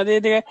 ওই আমাদের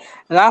এদিকে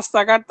রাস্তা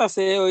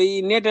কাটতাছে, ওই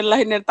নেটের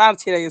লাইনের তার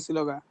ছিঁড়ে গেছিল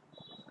গা।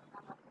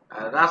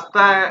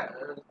 রাস্তা,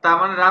 তার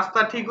মানে রাস্তা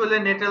ঠিক হইলে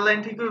নেটের লাইন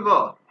ঠিক হইব?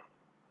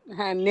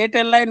 হ্যাঁ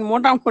নেটের লাইন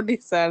মোটামুটি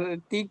স্যার,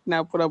 ঠিক না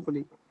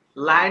পুরোপুরি।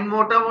 লাইন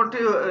মোটামুটি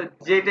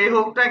যেটাই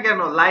হোক না কেন,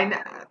 লাইন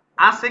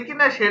আছে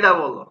কিনা সেটা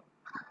বলো।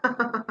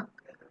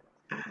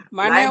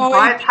 মানে লাইন ওই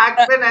হয়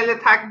থাকবে নাইলে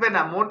থাকবে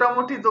না,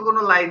 মোটামুটি তো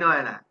কোনো লাইন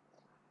হয় না।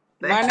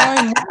 মানে ওই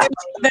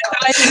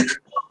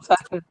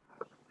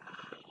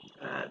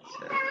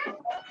আচ্ছা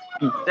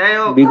যাই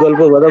হোক, বিকল্প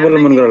কথা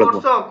অবলম্বন করা লাগবে।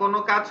 করছো কোনো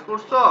কাজ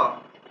করছো,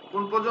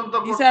 কোন পর্যন্ত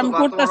জি করছো স্যার আমি বা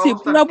তোমার করতেছি অবস্থা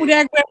কি? পুরোপুরি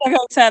একবার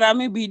দেখাও স্যার,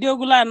 আমি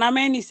ভিডিওগুলা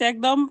নামিয়ে নিছি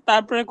একদম,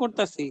 তারপরে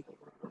করতেছি।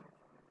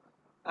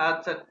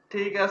 আচ্ছা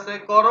ঠিক আছে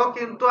করো,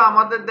 কিন্তু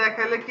আমাদের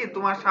দেখাইলে কি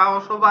তোমার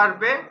সাহসও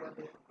বাড়বে,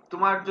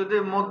 তোমার যদি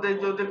মধ্যে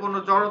যদি কোনো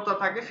জড়তা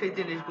থাকে সেই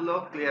জিনিসগুলো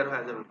ক্লিয়ার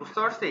হয়ে যাবে। বুঝতে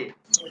পারছি?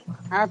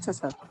 আচ্ছা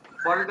স্যার।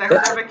 পরে দেখা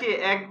যাবে কি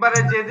একবারে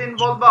যেদিন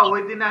বলবা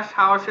ওই দিন আর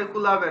সাহসে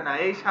কুলাবে না,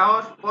 এই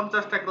সাহস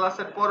 50টা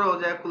ক্লাসের পরেও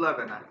যায়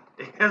কুলাবে না।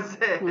 ঠিক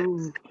আছে?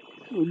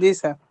 জি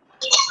স্যার।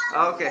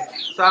 ওকে,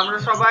 তো আমরা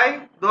সবাই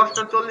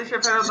 10:40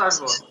 ফেরত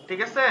আসবো। ঠিক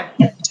আছে?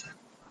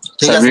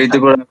 ঠিক আছে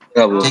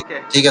ওকে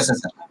ঠিক আছে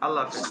স্যার।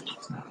 আল্লাহ হাফেজ।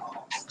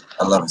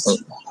 আল্লাহ হাফেজ।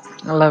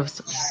 আল্লাহ হাফেজ।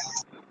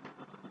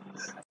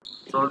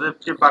 প্রদীপ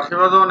কি পাশে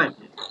বাজাও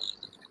নাকি?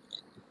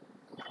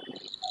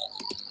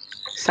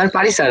 স্যার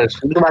পারি স্যার,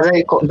 কিন্তু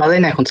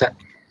বাজাই না এখন স্যার।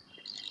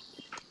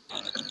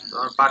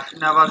 তোমার পাশে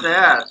না বাজে,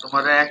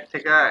 তোমার 1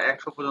 থেকে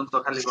 100 পর্যন্ত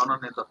খালি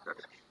গণনের দরকার,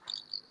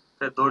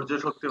 সে ধৈর্য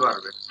শক্তি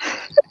বাড়বে।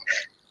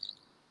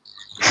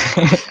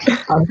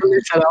 আসলে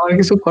স্যার আমার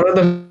কিছু করার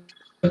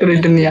দরকার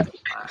এটা নিয়ে।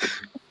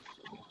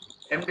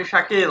 এমডি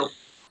শাকিল,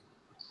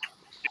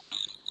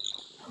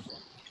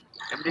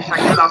 এমডি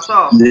শাকিল আছো?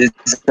 জি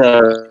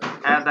স্যার।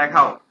 হ্যাঁ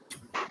দেখাও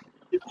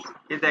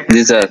কি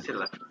দেখাইতে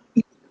চাইছিলা।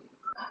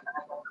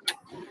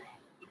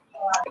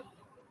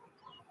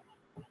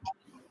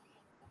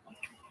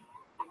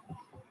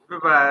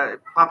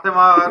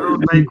 ফাতেমা আর ওর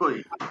ভাই কই?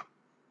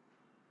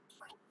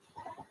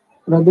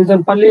 ওরা দুজন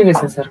পালিয়ে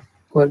গেছে স্যার,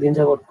 কয়েকদিন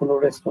যাবত কোনো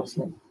রেসপন্স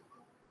নেই।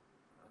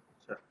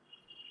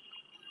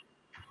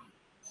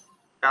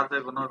 কাজে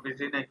কোনো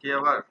বিজি নাকি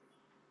আবার?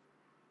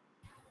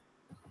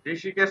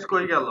 ঋষিকেশ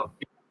কই গেল?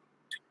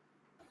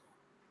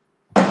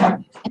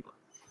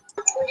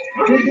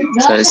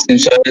 স্যার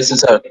স্ক্রিনশট এসেছে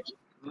স্যার।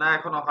 না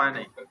এখনো হয়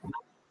নাই।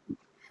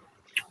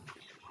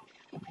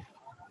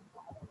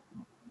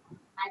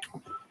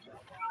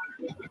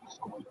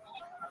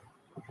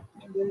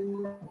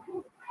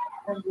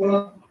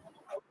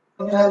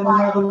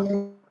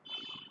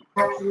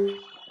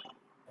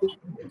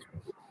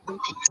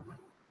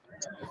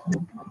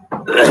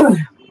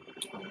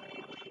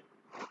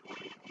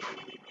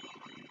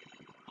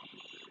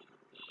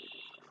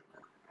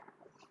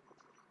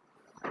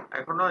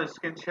 এখনো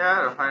স্ক্রিন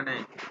শেয়ার হয়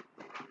নাই।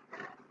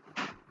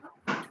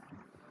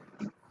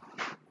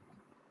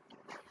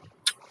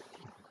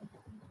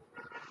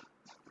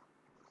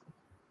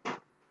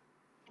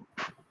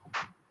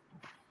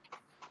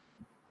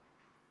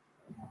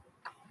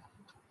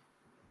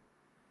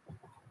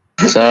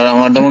 স্যার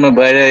আমারটা মনে হয়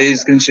বাইরে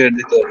স্ক্রিন শেয়ার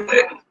দিতে হবে।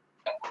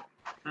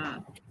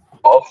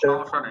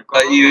 সমস্যা নেই।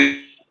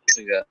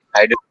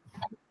 আইডি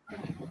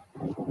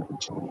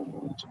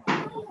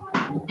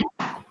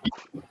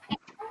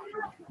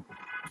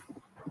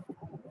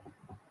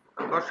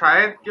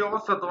শাহেদ কি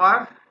অবস্থা তোমার?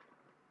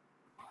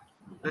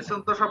 লেসন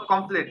তো সব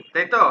কমপ্লিট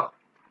তাই তো?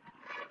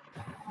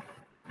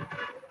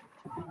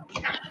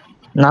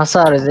 না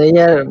স্যার, যে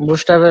ইয়ার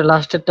বুস্টারের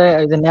লাস্টেরটা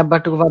এই যে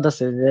নেববাটুকু বাদ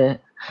আছে, যে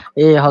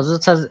এই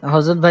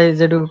হযরত ভাই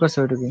যেটুকু করছে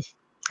ওইটুকু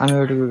আমি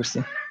ওইটুকু করছি।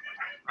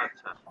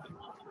 আচ্ছা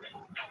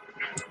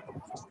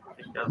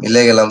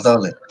মিলে গেলাম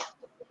তাহলে।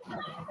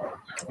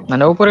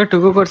 মানে উপরে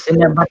টুকু করছি,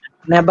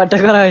 নেববারটা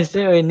করা হয়েছে,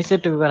 ওই নিচের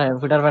টুকু করা হয়,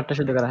 ফুটার পার্টটা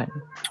শুধু করা হয়।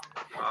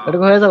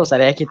 ওইটুকু হয়ে যাবো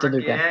স্যার, একই তো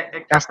দুইটা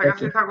কাজটা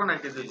কাছাকাছি একই। থাকো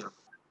নাকি দুইজন?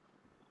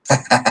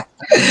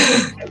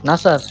 না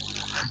স্যার,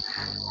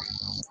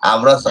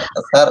 আমরা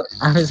স্যার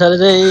আমি স্যার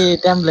যে এই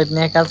টেমপ্লেট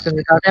নিয়ে কাজ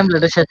করছি, কারণ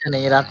টেমপ্লেটের শেষে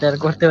নেই, রাতে আর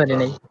করতে পারি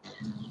নাই।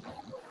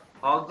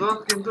 হযরত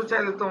কিন্তু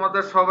চাইলে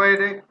তোমাদের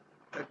সবাইরে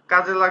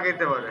কাজে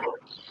লাগাইতে পারে।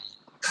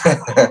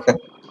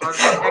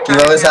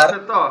 কিভাবে স্যার?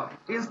 তো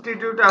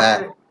ইনস্টিটিউট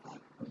আছে।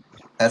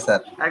 হ্যাঁ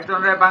স্যার।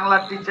 একজনের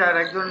বাংলার টিচার,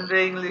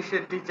 একজনের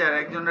ইংলিশের টিচার,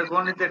 একজনের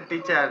গণিতের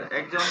টিচার,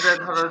 একজনের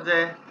ধরো যে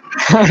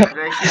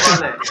কি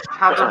বলে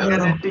সাধারণ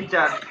জ্ঞানের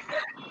টিচার,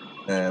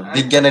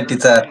 বিজ্ঞানের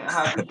টিচার।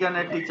 হ্যাঁ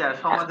বিজ্ঞানের টিচার,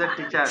 সমাজের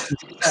টিচার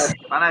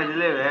বানাই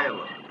দিলে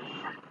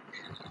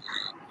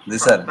জি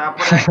স্যার।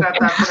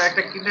 তারপরে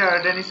একটা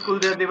কিন্ডারগার্টেন স্কুল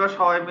দিয়ে দিবা,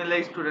 সবাই মিলে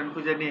স্টুডেন্ট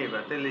খুঁজে নিয়ে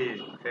এবার তাহলে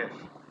শেষ।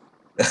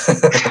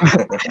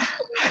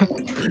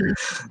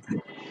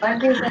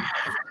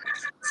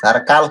 স্যার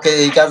কালকে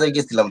এই কাজে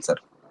গেছিলাম স্যার।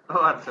 ও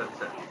আচ্ছা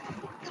আচ্ছা।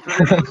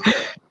 স্টুডেন্ট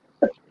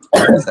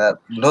খুঁজতে স্যার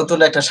নতুন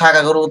একটা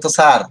শাখা করবো তো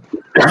স্যার,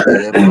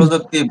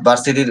 প্রযুক্তি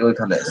ভার্সিটির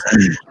ওইখানে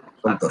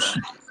সন্তোষ,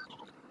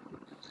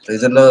 এই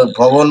জন্য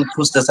ভবন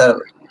খুঁজতে স্যার,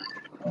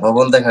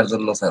 ভবন দেখার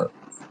জন্য স্যার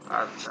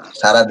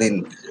সারাদিন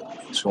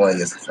সময়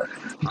গেছে স্যার।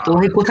 তো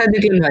ভাই কোথায়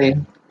দেখলেন ভাই?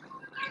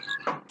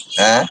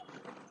 হ্যাঁ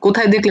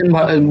কোথায় দেখলেন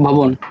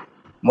ভবন?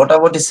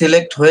 মোটামুটি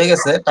সিলেক্ট হয়ে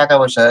গেছে, টাকা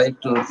পয়সা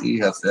একটু ই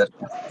আছে আর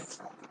কি।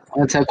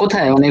 আচ্ছা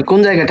কোথায়, মানে কোন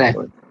জায়গাটায়?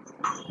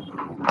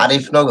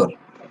 আরিফনগর।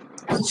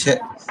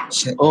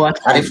 ও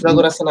আচ্ছা,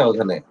 আরিফনগর আছে না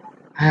ওখানে?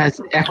 হ্যাঁ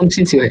এখন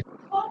চিনছি ভাই,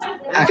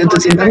 আগে তো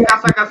চিনতাম না।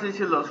 কাছাকাছি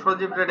ছিল,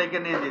 সজীব রে ডেকে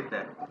নিয়ে যেতে।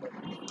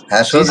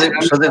 হ্যাঁ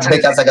সজীব ভাই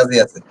কাছাকাছি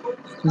আছে।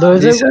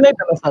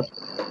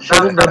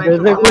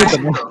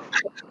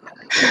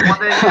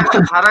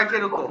 ভাড়া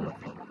কিরকম?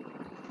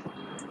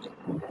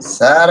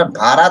 স্যার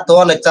ভাড়া তো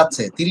অনেক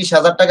চাচ্ছে,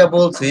 30,000 টাকা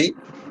বলছি,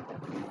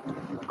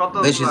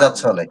 বেশি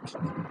যাচ্ছে অনেক।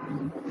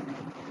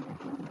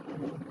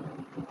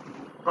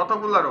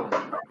 কতগুলো রুম?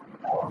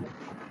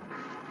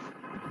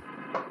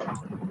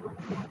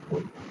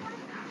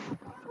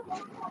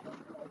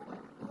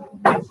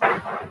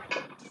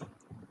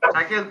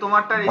 শাকিল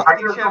তোমারটা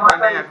স্ক্রিন শেয়ার হয়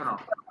নাই এখনো।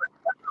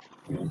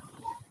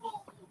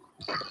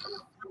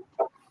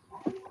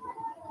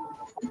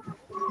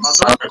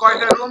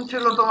 কয়টা রুম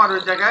ছিল তোমার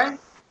ওই জায়গায়?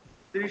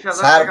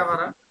 30,000 টাকা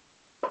ভাড়া?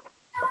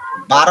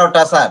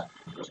 12টা স্যার,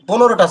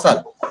 15টা স্যার।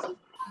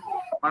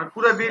 মানে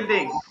পুরো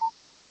বিল্ডিং?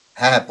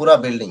 হ্যাঁ পুরো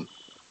বিল্ডিং।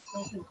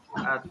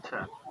 আচ্ছা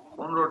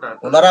 15টা।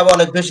 ওনারা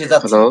অনেক বেশি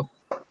যাচ্ছে।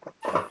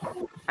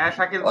 হ্যাঁ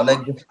শাকিল অনেক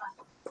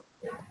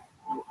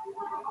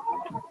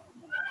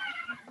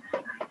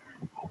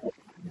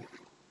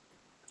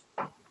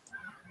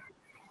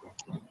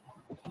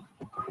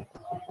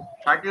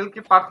শাকিল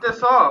কি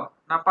পারতেছো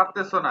না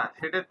পারতেছো না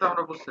সেটাই তো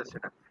আমরা বুঝতেছি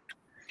না।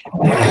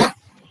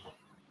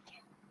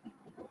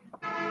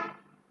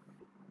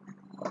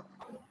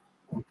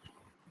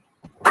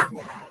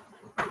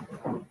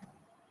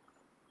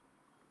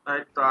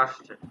 তাই তো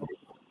আসছে।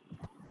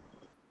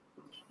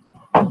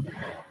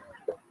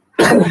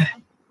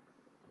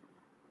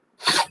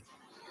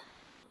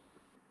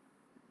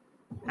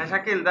 হ্যাঁ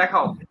শাকিল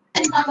দেখাও।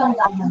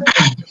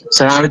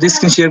 স্যার আমি তো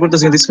স্ক্রিন শেয়ার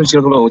করতেছি, স্ক্রিন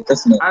শেয়ার করা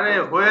হইতাছে না। আরে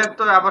হয়ে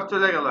তো আবার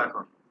চলে গেল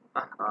এখন।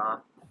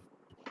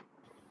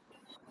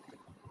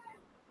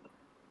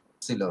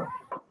 ছিল।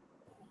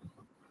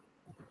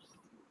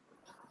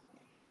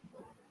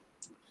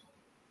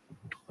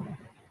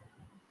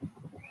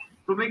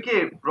 তুমি কি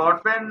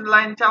ব্রডব্যান্ড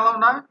লাইন চালাও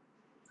না?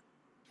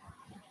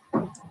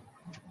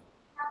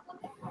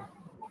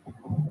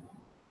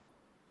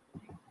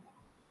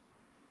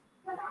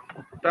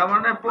 তার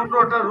মানে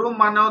 15টা রুম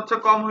মানে হচ্ছে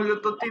কম হইলে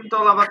তো 3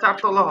 তলা বা 4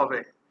 তলা হবে।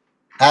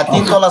 হ্যাঁ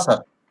 3 তলা স্যার।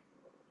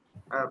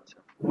 আচ্ছা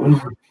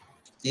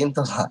 3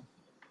 তলা।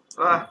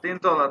 বাহ 3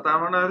 তলা, তার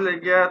মানে হলে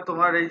গিয়া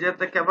তোমার এই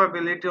যেতে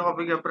ক্যাপাবিলিটি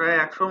হবে গিয়া প্রায়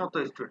 100 মতো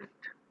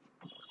স্টুডেন্ট।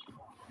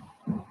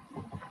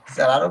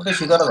 স্যার আরো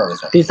বেশি করা যাবে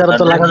স্যার। টিচার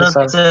তো লাগবে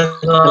স্যার।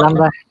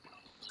 আমরা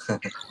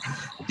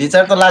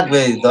টিচার তো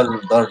লাগবেই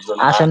 10 জন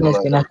আসেন 10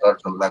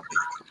 জন লাগবে।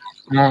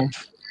 হ্যাঁ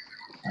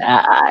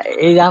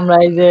এই যে আমরা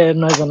এই যে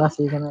 9 জন আছি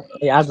এখানে,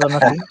 এই 8 জন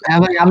আছি। হ্যাঁ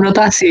ভাই আমরা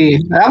তো আছি,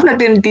 আপনার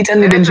টিচার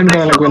নিয়ে টেনশন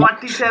করা লাগবে না। তোমার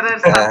টিচারের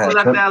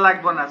সার্কুলার দেয়া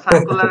লাগবে না,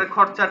 সার্কুলারের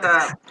খরচাটা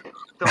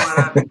তোমার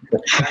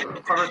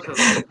খরচ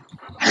হবে।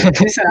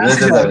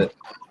 বুঝতে যাবে।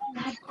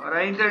 ওরা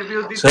ইন্টারভিউ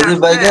দিতে সজীব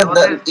আসবে, ভাইকে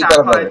ওদের কি চা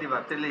করা খাওয়াই যাবে? দিবা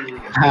তেলেই হয়ে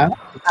গেছে। হ্যাঁ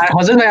আর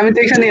হযরত ভাই আমি তো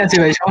এখানেই আছি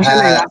ভাই, সমস্যা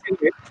নাই।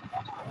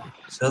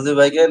 সজীব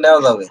ভাইকে নেওয়া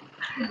যাবে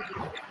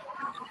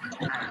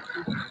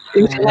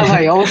ইনশাআল্লাহ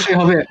ভাই অবশ্যই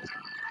হবে।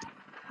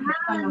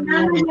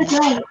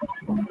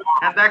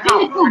 হ্যাঁ দেখাও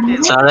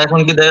স্যার এখন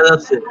কি দেখা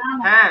যাচ্ছে?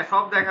 হ্যাঁ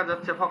সব দেখা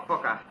যাচ্ছে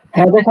ফকফকা।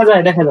 হ্যাঁ দেখা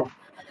যায় দেখা যায়।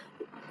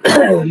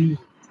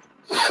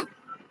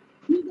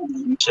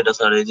 সেটা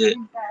স্যার এই যে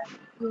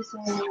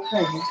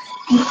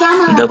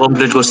এটা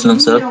কমপ্লিট করছিলাম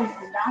স্যার।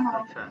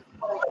 আচ্ছা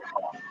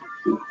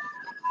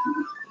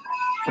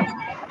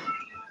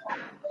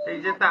এই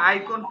যে তা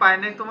আইকন পায়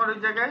নাই তোমার ওই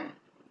জায়গায়?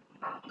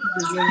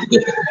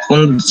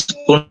 কোন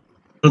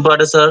কোন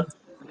পার্টে স্যার?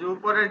 যে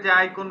উপরে যে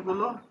আইকন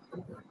গুলো,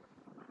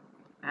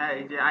 হ্যাঁ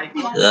এই যে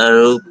আইকন আর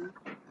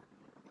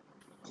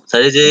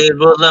স্যার এই যে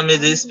বললাম এই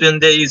যে স্পেন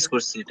দিয়ে ইউজ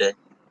করছি এটা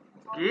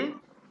কি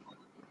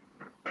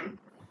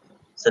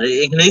স্যার,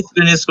 এখানে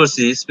স্পেন ইউজ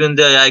করছি, স্পেন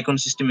দিয়ে আইকন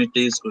সিস্টেম এটা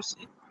ইউজ করছি।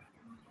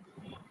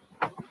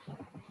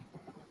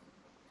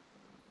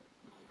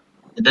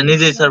 এটা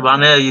নিজেই স্যার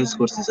বানায় ইউজ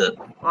করছি স্যার।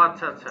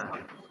 আচ্ছা আচ্ছা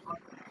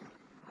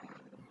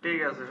ঠিক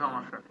আছে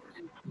সমস্যা।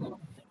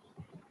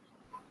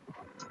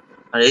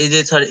 আর এই যে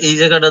স্যার এই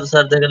জায়গাটা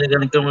স্যার দেখেন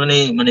এখানে কেমন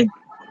মানে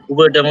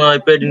উপরটা মনে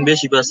হয় প্যাডিং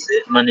বেশি পাচ্ছে,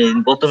 মানে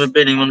প্রথমে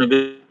প্যাডিং মনে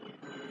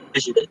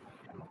বেশি দেয়।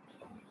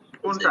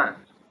 কোনটা?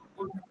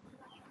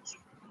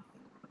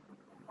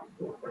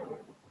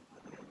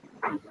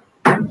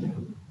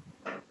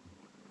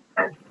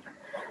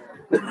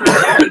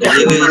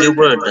 এই যে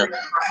উপরটা।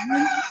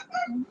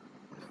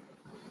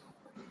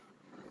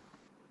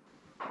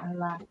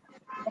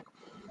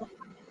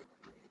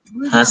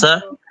 হ্যাঁ স্যার।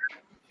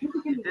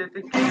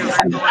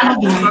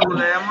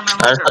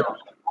 আর স্যার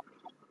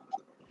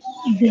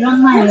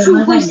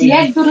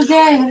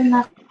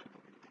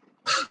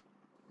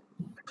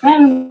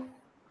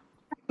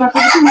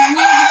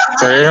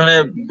এখানে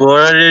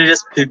বর্ডার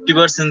রেডিয়াস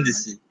 50%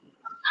 দিছি।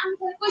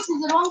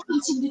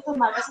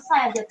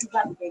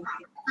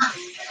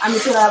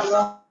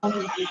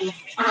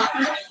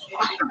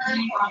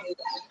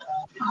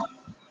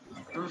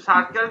 তুমি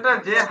সার্কেলটা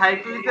যে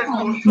হাইট উইথের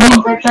করছো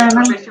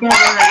সেটা বেশি বড়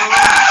হয়ে গেল না?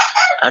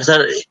 আর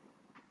স্যার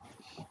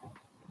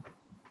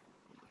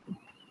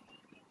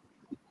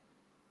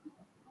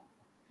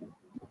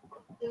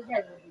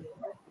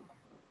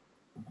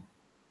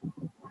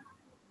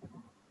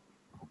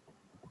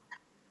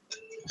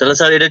তাহলে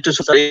স্যার এটা একটু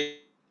স্যার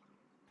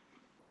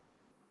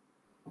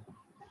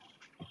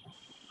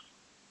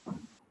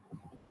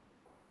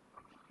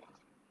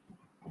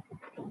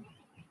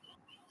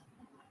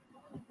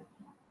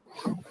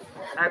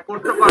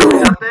করতে পারো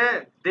যাতে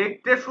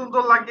দেখতে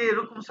সুন্দর লাগে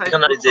এরকম সাইজ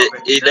করতে যে হবে।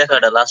 এই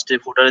লেখাটা লাস্টে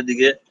ফুটারের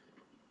দিকে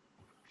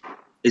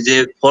এই যে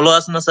ফলো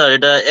আছে না স্যার,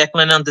 এটা এক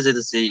লাইনে আনতে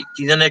চাইতেছি,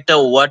 কি জানি একটা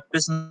ওয়ার্ড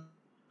পেজ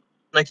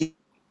নাকি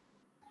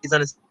কি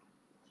জানি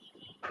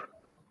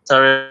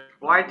স্যার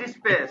হোয়াইট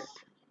স্পেস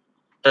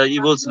ই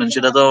বলছিলেন,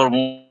 সেটা তো আমার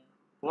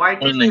হোয়াইট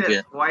মনে নেই।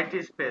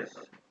 Space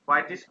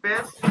white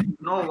space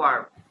no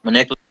word মানে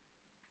এক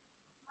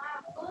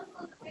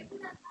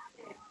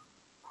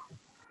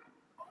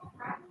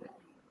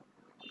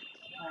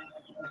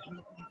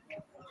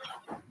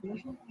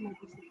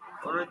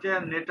ওর যে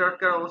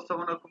নেটওয়ার্কের অবস্থা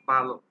মনে খুব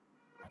ভালো।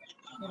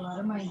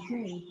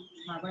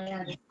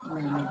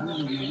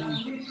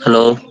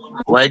 Hello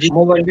YD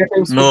no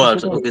word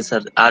okay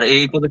sir. আর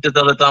এই প্রজেক্টে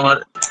তাহলে তো আমার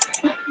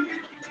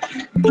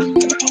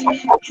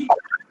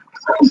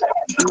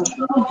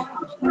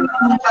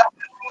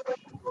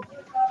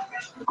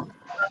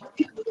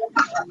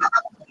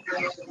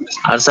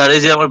আর স্যার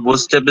এই যে আমার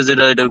বুটস্ট্র্যাপে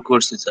যেটা এটা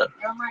করছি স্যার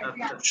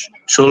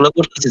 16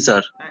 করতেছি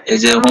স্যার। এই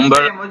যে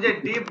হোমওয়ার্ক ওই যে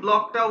ডিপ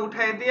ব্লকটা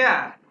উঠাই দিয়া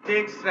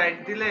টেক্সট রাইট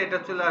দিলে এটা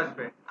চলে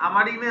আসবে।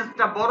 আমার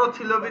ইমেজটা বড়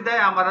ছিল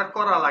বিদায় আমার আর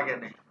করা লাগে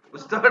না,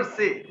 বুঝতে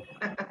পারছি।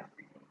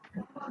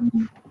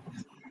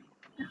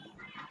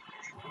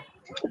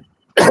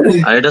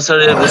 আর এটা স্যার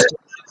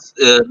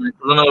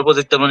পুরোনো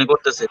প্রজেক্টটা মানে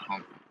করতেছে এখন।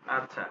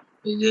 আচ্ছা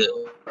এই যে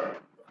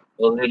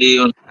অলরেডি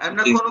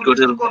আমরা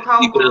কোথাও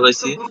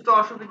বুঝতে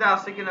অসুবিধা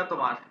আছে কিনা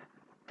তোমার?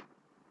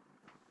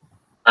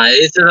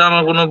 এছাড়া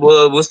আমার কোনো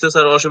বুঝতে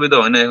স্যার অসুবিধা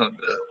হয় না এখন।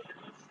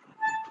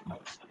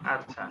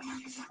 আচ্ছা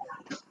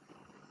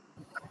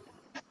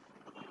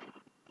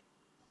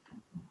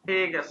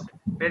ঠিক আছে,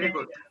 ভেরি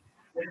গুড।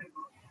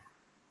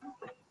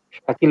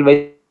 শাকিল ভাই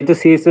তো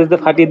সিএসএস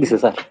দিয়ে ফাটিয়ে দিছে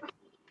স্যার,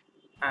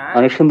 হ্যাঁ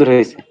অনেক সুন্দর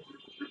হয়েছে,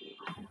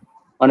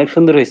 অনেক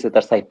সুন্দর হয়েছে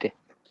তার সাইটে।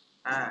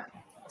 হ্যাঁ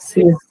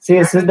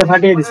সিএসএস দিয়ে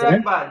ফাটিয়ে মনে দিছে না?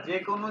 রাখবা যে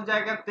কোনো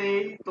জায়গাতেই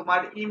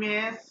তোমার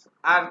ইমেজ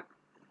আর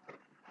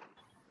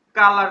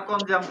কালার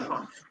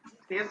কনজাম্পশন,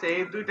 ঠিক আছে,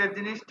 এই দুইটা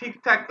জিনিস ঠিক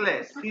থাকলে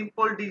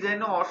সিম্পল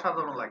ডিজাইনও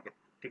অসাধারণ লাগে।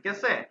 ঠিক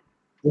আছে,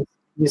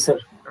 জি স্যার।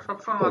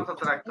 সবসময়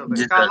মাথাতে রাখতে হবে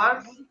জি স্যার। কালার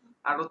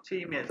আর হচ্ছে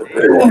ইমেজ,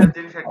 এই দুইটা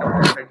জিনিস একটা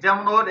পারফেক্ট।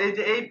 যেমন ওর এই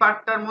যে এই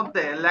পার্টটার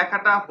মধ্যে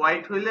লেখাটা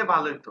হোয়াইট হইলে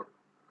ভালো হতো,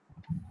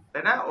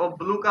 তাই না? ও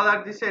ব্লু কালার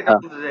দিছে, এটা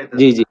বুঝা জি যাইতেছে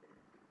জি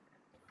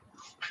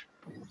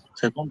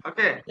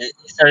ওকে।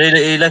 স্যার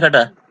এই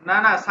লেখাটা না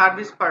না,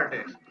 সার্ভিস পার্টে,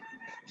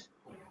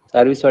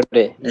 সার্ভিস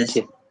পার্টে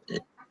নিচে।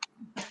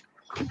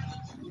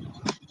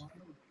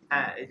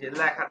 হ্যাঁ এই যে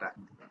লেখাটা,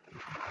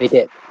 এইটা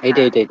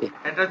এইটা হ্যাঁ, এইটা এইটা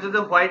এটা যদি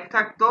হোয়াইট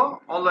থাকতো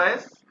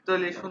অলওয়েজ,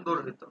 তাহলে সুন্দর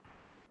হতো।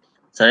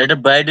 স্যার এটা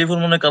বাই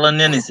ডিফল্ট মনে কালার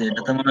নিয়ে নিছে,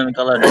 এটা তো মনে আমি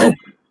কালার দিই।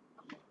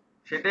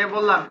 সেটাই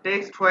বললাম,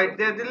 টেক্সট হোয়াইট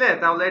দিয়ে দিলে,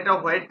 তাহলে এটা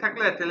হোয়াইট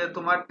থাকলে তাহলে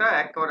তোমারটা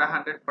একেবারে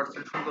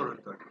 100% সুন্দর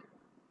হতো।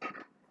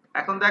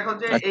 এখন দেখো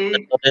যে এই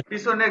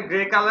পিছনে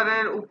গ্রে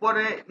কালারের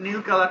উপরে নীল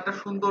কালারটা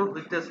সুন্দর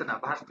হইতেছে না,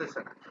 ভাসতেছে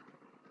না।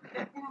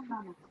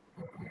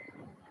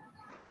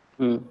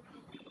 হুম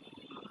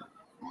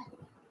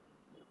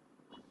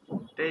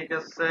ঠিক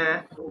আছে,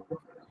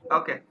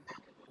 ওকে।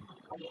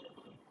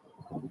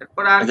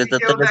 এরপর আর কি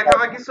কেউ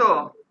দেখাবে কিছু?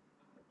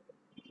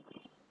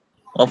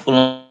 অফ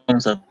করলাম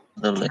স্যার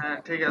তাহলে। হ্যাঁ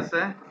ঠিক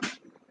আছে,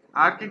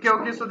 আর কি কেউ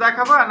কিছু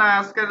দেখাবা না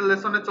আজকের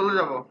লেসনে চলে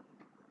যাব?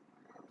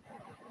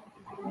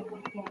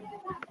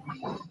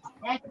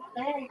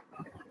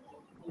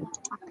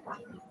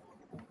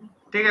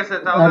 ঠিক আছে,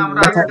 তাহলে আমরা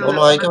আজকের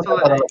লেসনে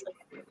চলে যাই।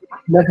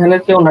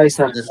 দেখানোর কেউ নাই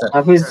স্যার,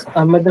 হাফিজ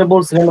আহমেদরা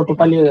বলছিলেন তো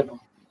পালিয়ে গেল।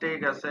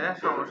 ঠিক আছে,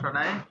 সমস্যা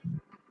নাই।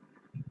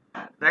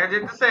 দেখা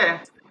যেতেছে?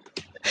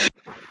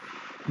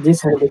 জি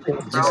স্যার দেখতে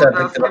পাচ্ছি। জি স্যার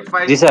দেখতে পাচ্ছি।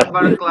 22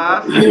 নাম্বার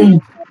ক্লাস।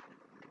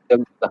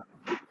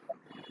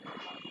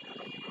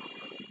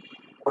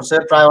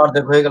 কোর্সের প্রায়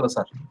অর্ধেক হয়ে গেল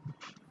স্যার।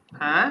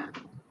 হ্যাঁ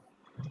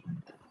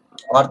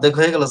অর্ধেক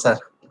হয়ে গেল স্যার।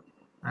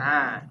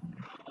 হ্যাঁ,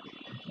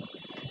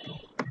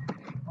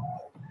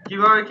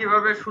 কিভাবে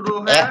কিভাবে শুরু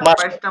হয়ে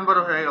 22 নাম্বার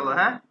হয়ে গেল?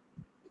 হ্যাঁ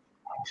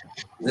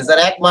জি স্যার,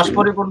 এক মাস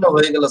পরিপূর্ণ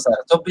হয়ে গেল স্যার।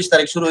 24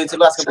 তারিখ শুরু হয়েছিল,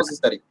 আজকে 25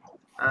 তারিখ।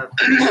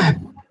 আচ্ছা,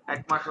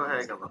 এক মাস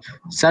হয়ে গেল।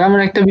 স্যার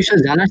আমার একটা বিষয়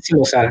জানার ছিল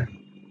স্যার।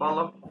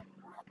 বলো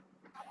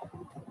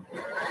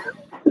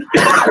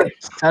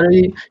স্যার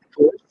ওই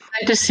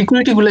ওয়েবসাইটের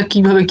সিকিউরিটি গুলো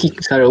কিভাবে কি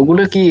স্যার,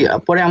 ওগুলো কি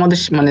পরে আমাদের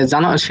মানে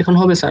জানা শেখানো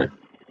হবে স্যার?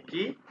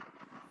 কি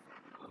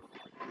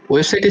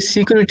ওয়েবসাইটের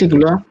সিকিউরিটি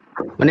গুলো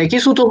মানে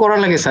কিছু তো করা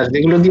লাগে স্যার,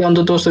 যেগুলো দিয়ে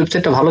অন্তত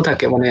ওয়েবসাইটটা ভালো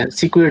থাকে, মানে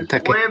সিকিউর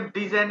থাকে। ওয়েব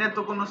ডিজাইনে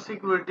তো কোনো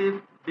সিকিউরিটি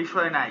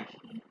বিষয় নাই।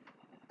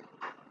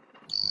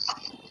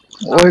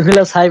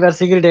 ওইগুলা সাইবার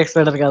সিকিউরিটি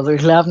এক্সপার্টের কাজ,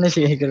 ওইগুলা আপনি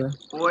শিখে করবেন।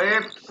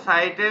 ওয়েব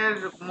সাইটের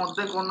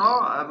মধ্যে কোনো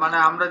মানে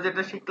আমরা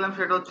যেটা শিখলাম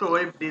সেটা হচ্ছে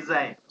ওয়েব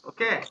ডিজাইন।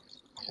 ওকে,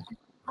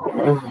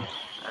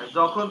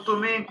 যখন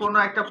তুমি কোনো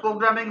একটা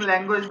প্রোগ্রামিং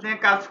ল্যাঙ্গুয়েজ নিয়ে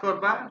কাজ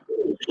করবা,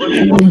 ওই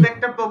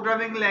প্রত্যেকটা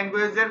প্রোগ্রামিং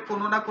ল্যাঙ্গুয়েজের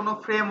কোনো না কোনো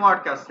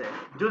ফ্রেমওয়ার্ক আছে।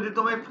 যদি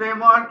তুমি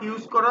ফ্রেমওয়ার্ক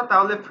ইউজ করো,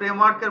 তাহলে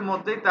ফ্রেমওয়ার্কের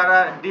মধ্যেই তারা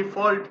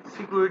ডিফল্ট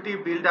সিকিউরিটি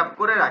বিল্ড আপ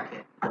করে রাখে।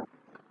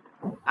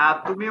 আর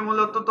তুমি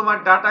মূলত তোমার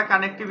ডাটা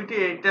কানেক্টিভিটি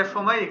এইটার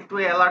সময় একটু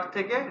অ্যালার্ট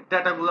থেকে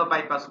ডাটাগুলো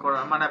বাইপাস করা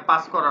মানে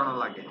পাস করানো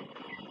লাগে।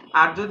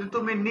 আর যদি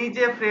তুমি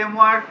নিজে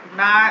ফ্রেমওয়ার্ক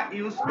না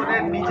ইউজ করে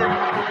নিজের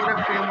মতো করে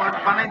ফ্রেমওয়ার্ক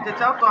বানাইতে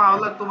চাও,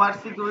 তাহলে তোমার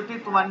সিকিউরিটি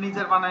তোমার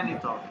নিজের বানায়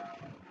নিতে হবে।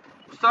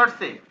 বুঝতে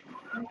পারছি?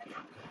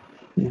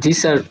 জি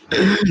স্যার,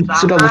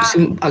 কিছুটা বুঝছি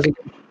আগে।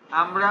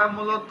 আমরা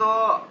মূলত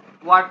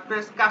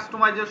ওয়ার্ডপ্রেস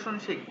কাস্টমাইজেশন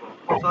শিখবো।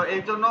 তো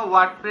এই জন্য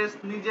ওয়ার্ডপ্রেস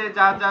নিজে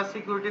যা যা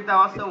সিকিউরিটি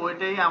দেওয়া আছে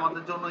ওইটাই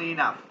আমাদের জন্য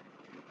ইনাফ।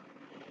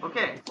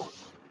 ওকে,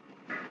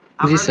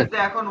 আমরা যদি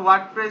এখন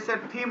ওয়ার্ডপ্রেসের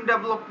থিম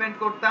ডেভেলপমেন্ট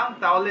করতাম,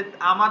 তাহলে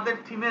আমাদের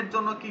থিমের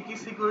জন্য কি কি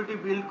সিকিউরিটি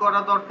বিল্ড করা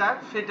দরকার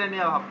সেটা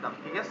নিয়ে ভাবতাম।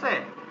 ঠিক আছে,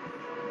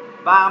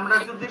 বা আমরা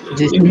যদি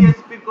শুধু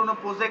পিএসপি কোনো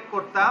প্রজেক্ট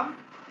করতাম,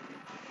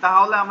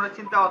 তাহলে আমরা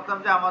চিন্তা করতাম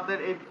যে আমাদের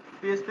এই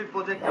পিএসপি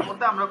প্রজেক্টের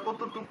মধ্যে আমরা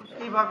কতটুকু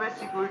কিভাবে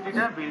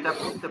সিকিউরিটিটা বিল্ড আপ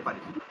করতে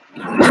পারি।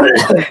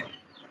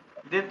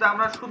 যেহেতু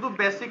আমরা শুধু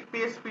বেসিক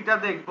পিএসপিটা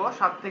দেখবো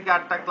 7 থেকে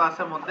 8টা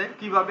ক্লাসের মধ্যে,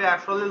 কিভাবে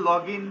আসলে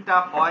লগইনটা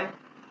হয়,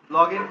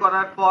 লগইন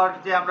করার পর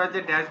যে আমরা যে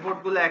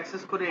ড্যাশবোর্ডগুলো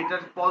অ্যাক্সেস করি,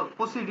 এটার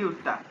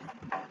প্রসিডিউরটা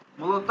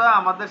মূলত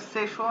আমাদের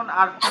সেশন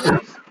আর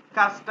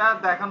কাজটা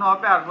দেখানো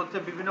হবে। আর হচ্ছে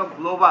বিভিন্ন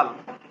গ্লোবাল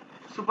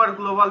সুপার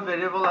গ্লোবাল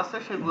ভেরিয়েবল আছে,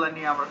 সেগুলো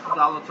নিয়ে আমরা শুধু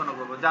আলোচনা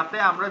করব, যাতে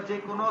আমরা যে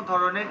কোনো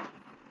ধরনের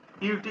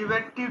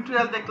ইউটিউবের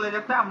টিউটোরিয়াল দেখলে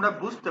যাতে আমরা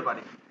বুঝতে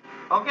পারি।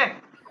 ওকে,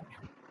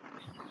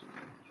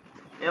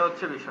 এ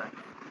হচ্ছে বিষয়।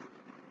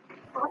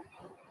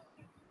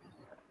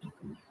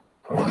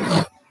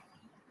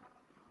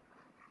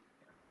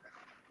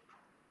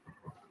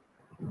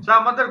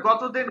 আমাদের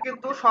গতদিন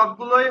কিন্তু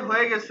সবগুলোই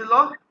হয়ে গেছিল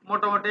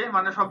মোটামুটি,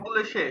 মানে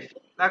সবগুলোই শেষ।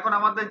 এখন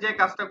আমাদের যে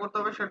কাজটা করতে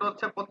হবে সেটা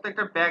হচ্ছে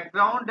প্রত্যেকটা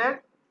ব্যাকগ্রাউন্ডের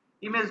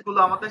ইমেজগুলো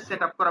আমাদের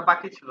সেটআপ করা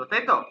বাকি ছিল,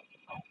 তাই তো?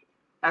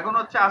 এখন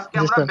হচ্ছে আজকে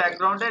আমরা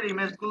ব্যাকগ্রাউন্ডের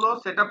ইমেজগুলো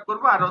সেটআপ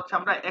করব, আর হচ্ছে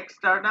আমরা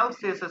এক্সটার্নাল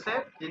সিএসএস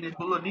এর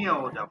জিনিসগুলো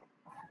নিয়েও যাব।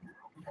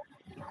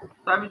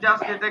 তো আমি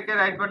জাস্ট এটাকে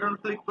রাইট বাটন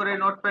ক্লিক করে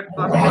নোটপ্যাড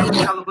প্লাস প্লাস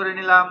চালু করে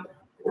নিলাম।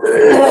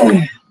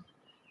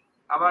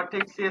 আবার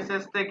ঠিক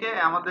সিএসএস থেকে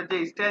আমাদের যে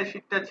স্টাইল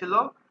শীটটা ছিল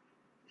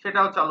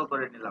সেটাও চালু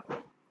করে নিলাম।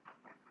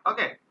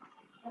 ওকে,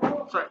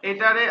 সো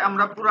এটারে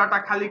আমরা পুরাটা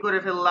খালি করে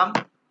ফেললাম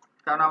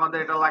কারণ আমাদের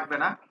এটা লাগবে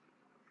না।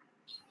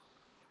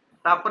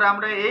 তারপরে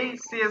আমরা এই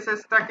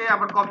সিএসএস টাকে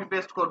আবার কপি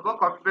পেস্ট করব,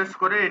 কপি পেস্ট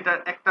করে এটা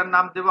একটা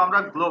নাম দেব আমরা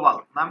গ্লোবাল।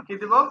 নাম কি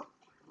দেব?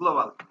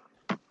 গ্লোবাল।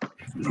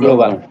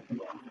 গ্লোবাল।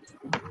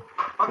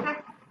 ওকে,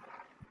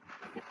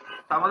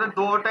 তো আমাদের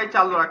দুটোটাই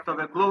চালু রাখতে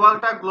হবে।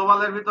 গ্লোবালটা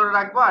গ্লোবালের ভিতরে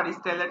রাখবো আর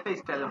স্টাইলেরটা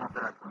স্টাইলের মধ্যে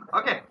রাখবো।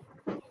 ওকে,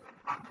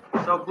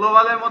 তো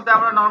গ্লোবালের মধ্যে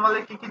আমরা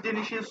নরমালি কি কি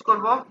জিনিস ইউজ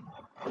করব?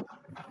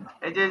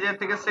 এই যে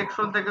থেকে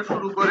সেকশন থেকে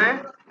শুরু করে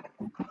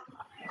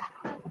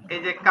এই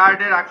যে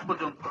কার্ডের আগ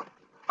পর্যন্ত।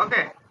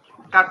 ওকে,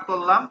 কাট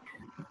করলাম,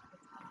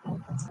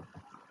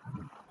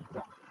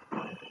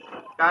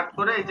 কাট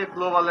করে এই যে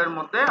গ্লোবালের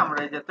মধ্যে আমরা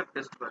এই যেতে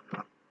পেস্ট করে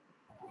দিলাম।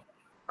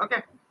 ওকে,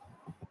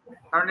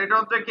 কারণ এটা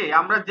হচ্ছে কি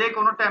আমরা যে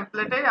কোনো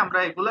টেমপ্লেটে আমরা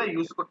এগুলা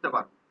ইউজ করতে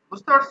পারবো।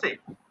 বুঝতে পারছি?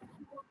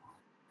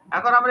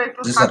 এখন আমরা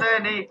একটু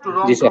সাজায় নেই, একটু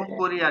রং টং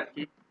করি আর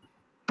কি।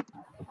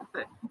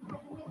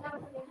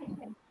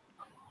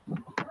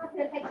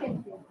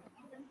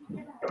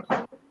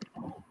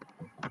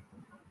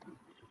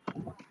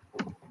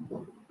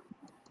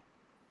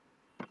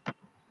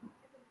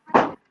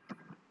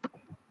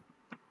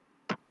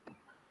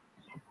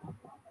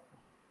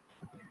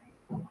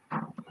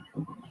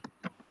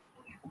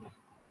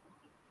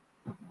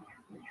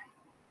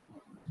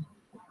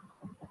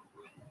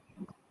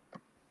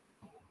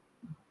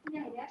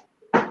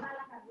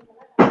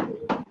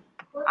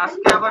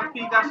 আজকে আবার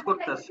কি কাজ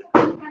করতেছে?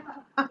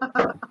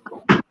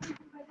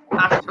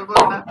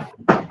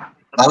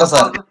 ভালো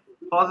স্যার।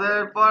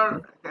 ফজরের পর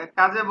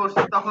কাজে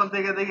বসে তখন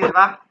থেকে দেখি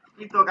বাহ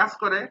কি তো কাজ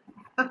করে।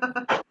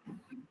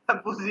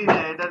 বুঝি না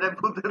এটা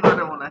ভূতে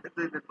ধরে মনে হয়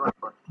 2 দিন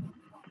পর।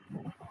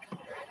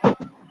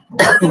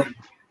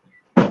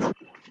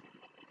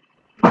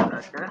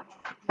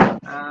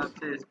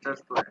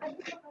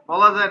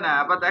 বলা যায় না,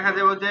 আবার দেখা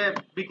যাবে যে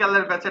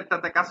বিকালের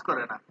ব্যাচেরটাতে কাজ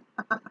করে না।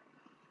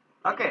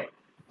 ওকে,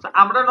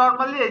 আমরা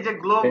নরমালি এই যে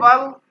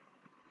গ্লোবাল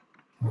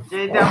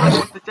যেটা আমরা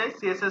করতে চাই,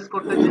 সিএসএস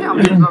করতে চাই,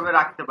 আমরা এইভাবে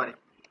রাখতে পারি।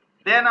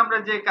 দেন আমরা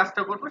যে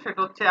কাজটা করব সেটা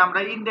হচ্ছে আমরা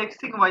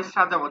ইন্ডেক্সিং ওয়াইজ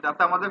সাজাবো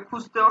যাতে আমাদের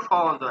খুঁজতেও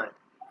সহজ হয়।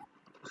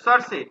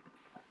 সার্চে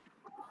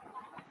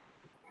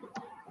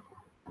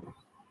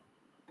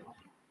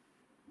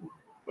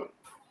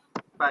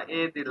বা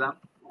এ দিলাম।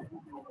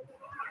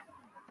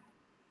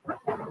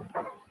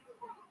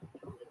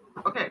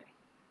 ওকে,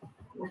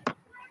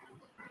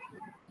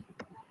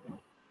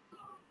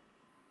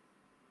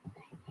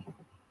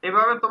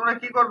 এভাবে তোমরা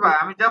কি করবা,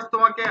 আমি জাস্ট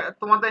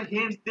তোমাদের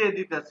হিন্টস দিয়ে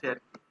দিতেছি আর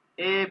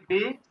এ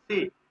বি সি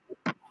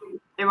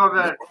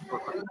এভাবে।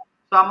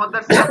 তো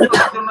আমাদের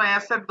সেকশনের জন্য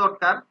এস এর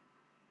দরকার,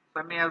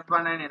 আমি এস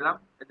বানিয়ে নিলাম।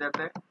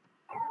 এটাতে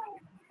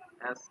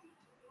এস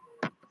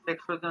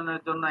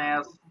সেকশনের জন্য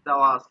এস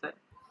দেওয়া আছে,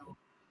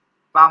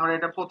 বা আমরা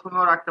এটা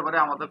প্রথমেও রাখতে পারি,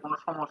 আমাদের কোনো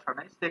সমস্যা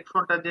নেই।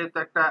 সেকশনটা যেহেতু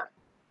একটা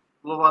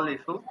গ্লোবাল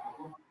ইস্যু,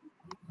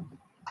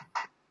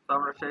 তো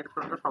আমরা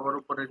সেকশনটা সবার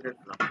উপরে দিয়ে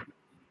দিলাম।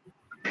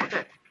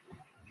 ওকে,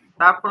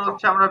 তারপর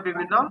হচ্ছে আমরা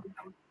বিভিন্ন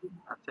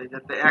আচ্ছা এই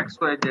যাতে এক্স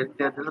ওয়াই জেড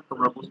দিয়ে দিলে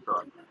তোমরা বুঝতে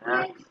পারবে।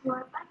 এক্স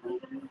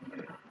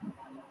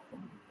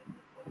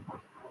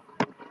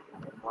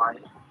ওয়াই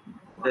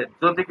জেড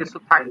যদি কিছু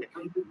থাকে।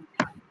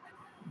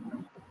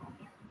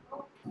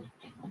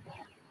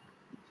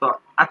 তো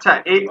আচ্ছা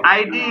এই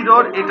আইডি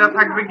রোড এটা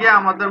থাকবে কি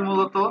আমাদের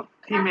মূলত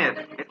থিমের,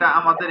 এটা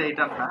আমাদের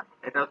এইটা না,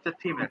 এটা হচ্ছে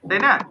থিমের, তাই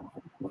না?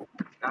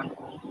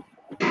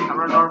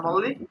 আমরা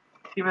নরমালি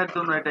থিমের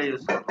জন্য এটা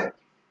ইউজ করব।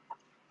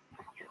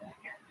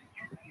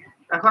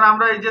 এখন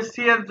আমরা এই যে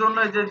সি এর জন্য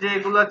এই যে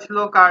যেগুলা ছিল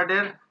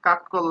কার্ডের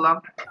কাট করলাম,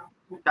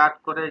 কাট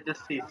করে এই যে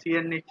সি সি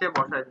এর নিচে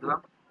বসাই দিলাম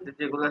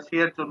যেগুলা সি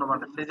এর জন্য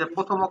মানে এই যে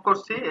প্রথম অক্ষর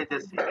সি, এই যে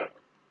সি।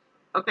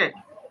 ওকে,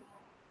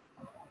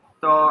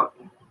 তো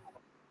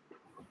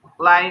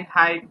লাইন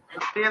হাইট,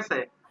 ঠিক আছে,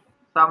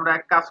 তো আমরা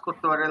এক কাজ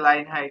করতে পারি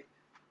লাইন হাইট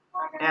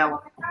এল,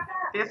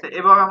 ঠিক আছে,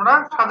 এভাবে আমরা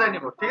সাজায়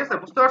নিব। ঠিক আছে,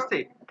 বুঝতে পারছি?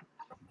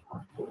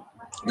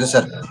 জি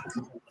স্যার।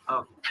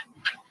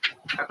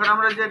 এখন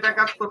আমরা যেটা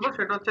কাজ করব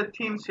সেটা হচ্ছে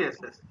থিম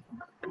সিএসএস।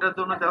 এটার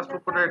জন্য জাস্ট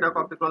উপরে এটা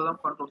কপি করলাম,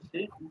 কন্ট্রোল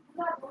সি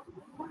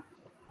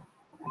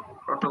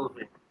কন্ট্রোল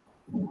ভি।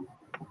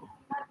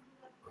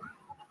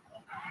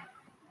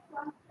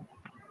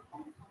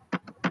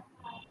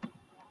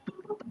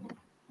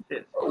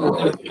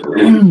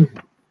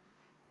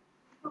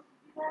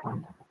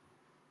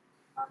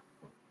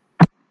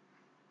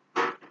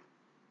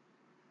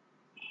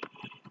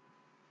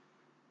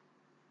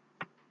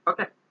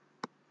 ওকে,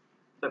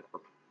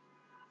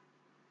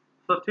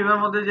 তো থিমের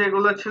মধ্যে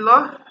যেগুলো ছিল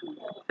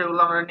সেগুলো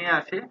আমরা নিয়ে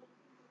আসি।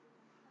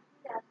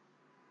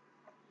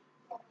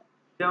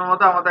 থিমের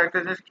মধ্যে আমাদের একটা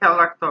জিনিস খেয়াল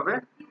রাখতে হবে।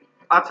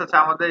 আচ্ছা আচ্ছা,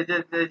 আমাদের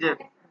এই যে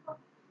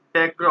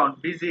ব্যাকগ্রাউন্ড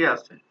বিজি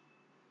আছে,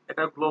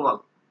 এটা গ্লোবাল।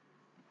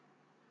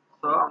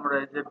 তো আমরা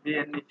এই যে বি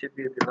এর নিচে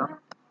দিয়ে দিলাম।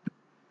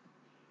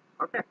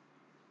 ওকে,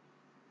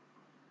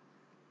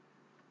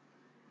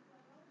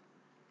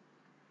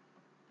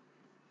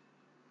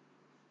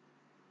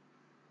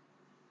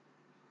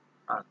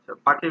 আচ্ছা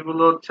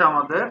বাকিগুলো হচ্ছে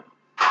আমাদের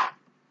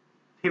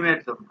থিমের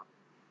জন্য।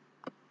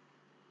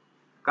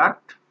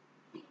 কাট,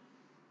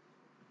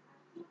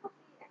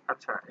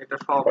 আচ্ছা এটা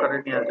সহকারে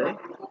নিয়ে যাই,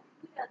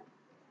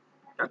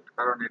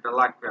 কারণ এটা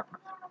লাগবে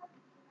আপনার।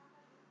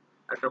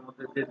 এটার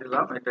মধ্যে দিয়ে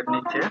দিলাম, এটার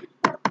নিচে।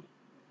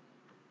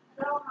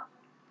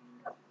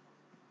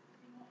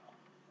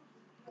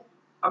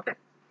 ওকে,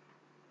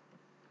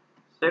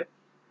 সেভ।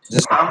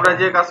 আমরা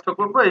যে কাজটা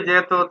করবো, এই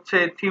যেহেতু হচ্ছে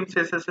থিম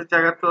সেসেস এর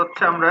জায়গাতে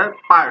হচ্ছে আমরা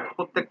পার্ট,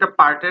 প্রত্যেকটা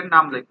পার্টের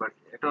নাম লিখবো।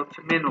 এটা হচ্ছে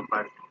মেনু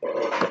পার্ট।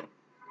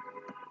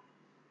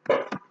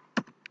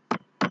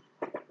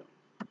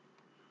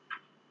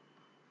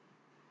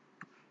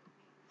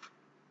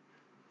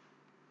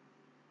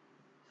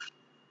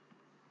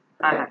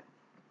 হ্যাঁ হ্যাঁ,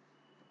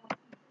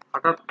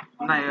 হঠাৎ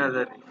না,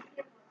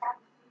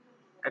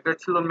 এটা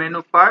ছিল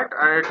মেনু পার্ট,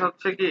 আর এটা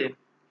হচ্ছে কি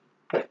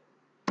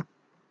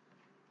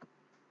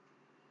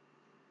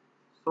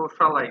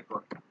সোশ্যাল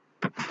আইকন।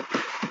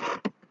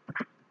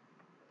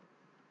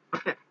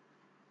 ওকে,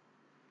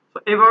 তো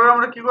এইভাবে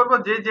আমরা কি করব,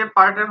 যে যে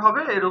পার্টের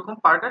হবে এরকম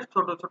পার্টের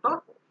ছোট ছোট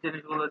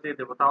জিনিসগুলো দিয়ে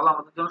দেবো, তাহলে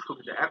আমাদের জন্য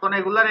সুবিধা। এখন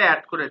এগুলারে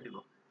অ্যাড করে দিব।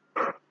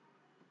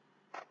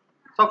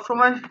 সব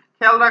সময়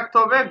খেয়াল রাখতে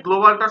হবে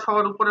গ্লোবালটা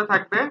সবার উপরে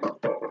থাকবে,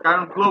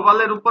 কারণ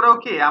গ্লোবালের উপরেও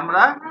কি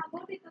আমরা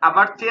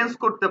আবার চেঞ্জ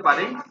করতে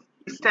পারি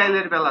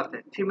স্টাইলের বেলাতে,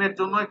 থিমের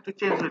জন্য একটু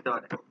চেঞ্জ হতে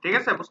পারে। ঠিক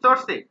আছে, বুঝতে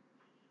পারছি?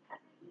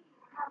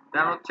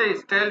 দেন হচ্ছে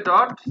স্টাইল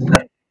ডট,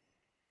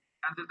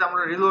 যদি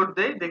আমরা রিলোড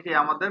দেই দেখি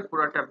আমাদের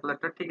পুরো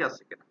টেমপ্লেটটা ঠিক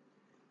আছে কিনা।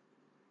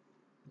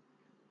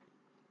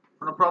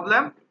 কোনো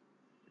প্রবলেম?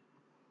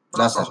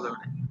 কোনো প্রবলেম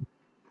নেই,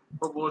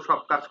 ও সব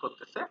কাজ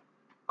করতেছে।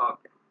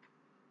 ওকে,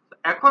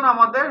 এখন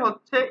আমাদের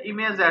হচ্ছে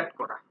ইমেজ অ্যাড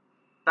করা।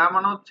 তার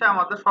মানে হচ্ছে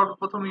আমাদের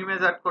সর্বপ্রথম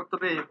ইমেজ অ্যাড করতে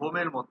হবে এই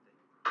হোমের মধ্যে।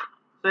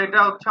 তো এটা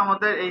হচ্ছে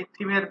আমাদের এই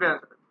থিমের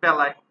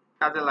বেলায়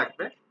কাজে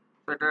লাগবে।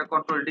 তো এটা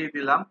কন্ট্রোল ডি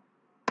দিলাম।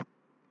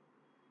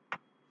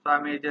 তো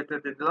আমি এই যেতে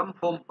দিয়ে দিলাম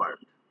হোম পার্ট।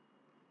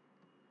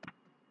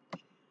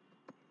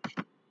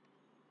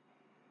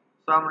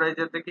 তো আমরা এই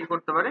যেতে কি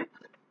করতে পারি,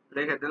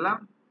 লিখে দিলাম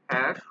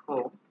hash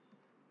home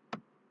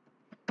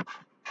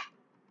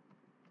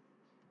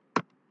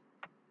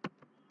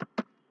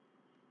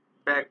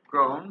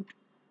background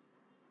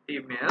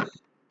image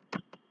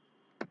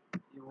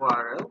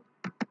URL,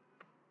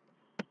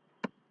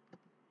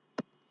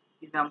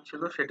 কি নাম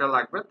ছিল সেটা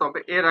লাগবে। তবে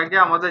এর আগে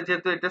আমাদের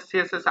যেহেতু এটা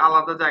সিএসএস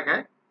আলাদা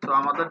জায়গায়, তো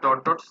আমাদের ডট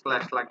ডট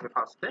স্ল্যাশ লাগবে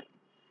ফার্স্টে,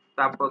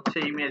 তারপর হচ্ছে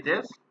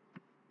ইমেজেস,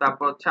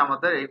 তারপর হচ্ছে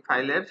আমাদের এই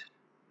ফাইলের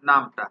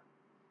নামটা।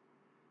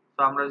 তো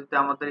আমরা যদি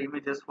আমাদের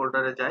ইমেজেস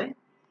ফোল্ডারে যাই,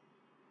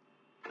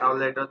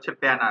 তাহলে এটা হচ্ছে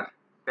ব্যানার,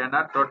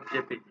 ব্যানার ডট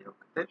জেপিজি,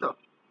 তাই তো?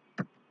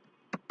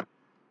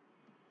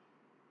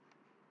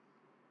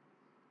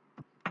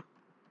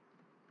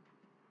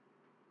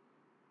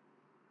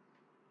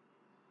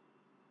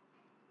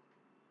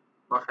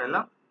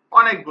 বসাইলাম,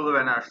 অনেকগুলো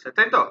ব্যানার আসছে,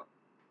 তাই তো?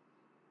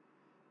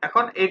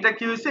 এখন এটা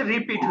কি হয়েছে,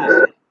 রিপিট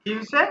হয়েছে। কি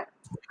হয়েছে?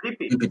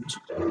 রিপিট।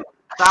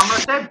 তা আমরা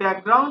চাই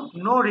ব্যাকগ্রাউন্ড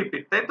নো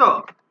রিপিট, তাই তো?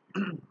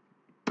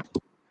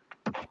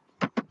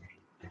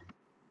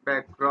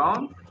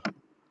 ব্যাকগ্রাউন্ড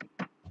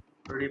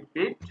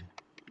রিপিট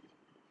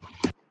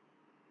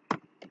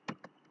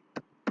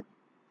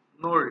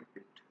নো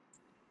রিপিট,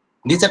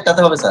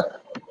 নিচেরটাতে হবে স্যার।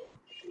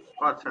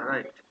 আচ্ছা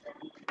রাইট,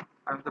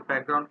 আমি তো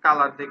ব্যাকগ্রাউন্ড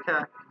কালার দেখে,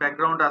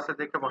 ব্যাকগ্রাউন্ড আছে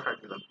দেখে বসাই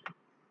দিলাম।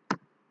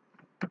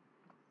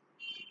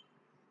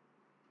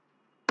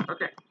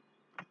 ওকে,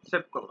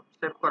 সেভ করলাম।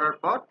 সেভ করার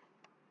পর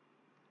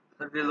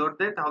রিলোড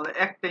দেই, তাহলে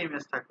একটা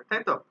ইমেজ থাকবে,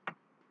 তাই তো?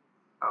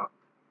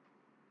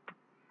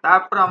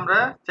 তারপর আমরা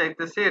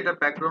চাইতেছি এটা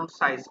ব্যাকগ্রাউন্ড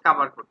সাইজ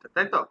কভার করতে,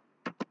 তাই তো?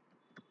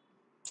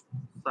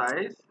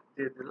 সাইজ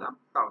দিয়ে দিলাম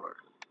কভার।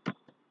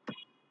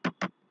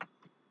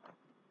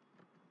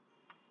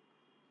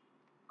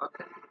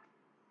 ওকে,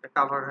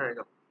 কভার হয়ে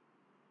গেল,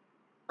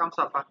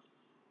 কামসাফা।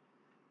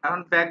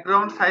 এখন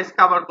ব্যাকগ্রাউন্ড সাইজ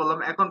কভার করলাম।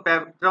 এখন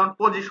ব্যাকগ্রাউন্ড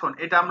পজিশন,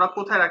 এটা আমরা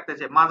কোথায় রাখতে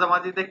চাই?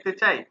 মাঝামাঝি দেখতে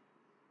চাই,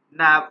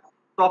 না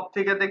টপ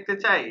থেকে দেখতে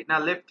চাই, না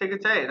লেফট থেকে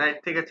চাই, রাইট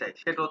থেকে চাই,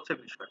 সেটা হচ্ছে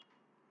বিষয়।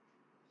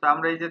 তো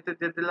আমরা এই যেতে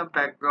দিয়ে দিলাম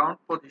ব্যাকগ্রাউন্ড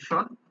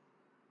পজিশন,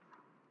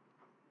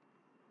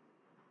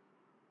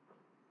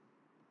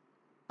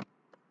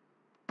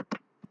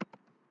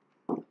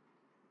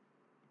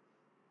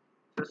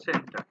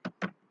 সেন্টার,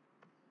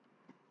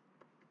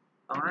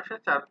 আমরা সে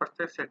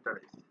চারপাশে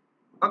সেন্টারাইজ।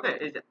 ওকে,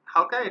 এই যে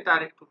হালকা এটা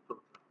আরেকটু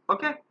তুললাম।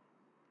 ওকে,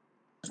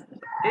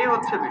 এই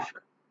হচ্ছে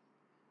বিষয়।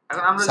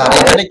 এখন আমরা স্যার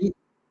এখানে কি,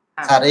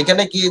 স্যার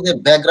এখানে কি যে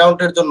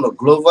ব্যাকগ্রাউন্ডের জন্য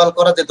গ্লোবাল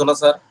করা যেত না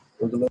স্যার?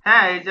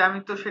 হ্যাঁ, এই যে আমি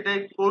তো সেটাই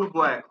করব,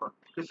 এখন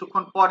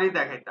কিছুক্ষণ পরেই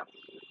দেখাইতাম।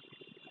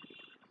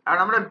 আর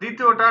আমরা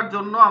দ্বিতীয়টার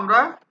জন্য আমরা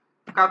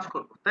কাজ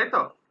করব, তাই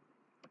তো?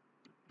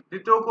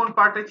 দ্বিতীয় কোন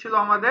পার্টে ছিল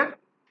আমাদের?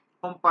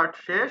 হোম পার্ট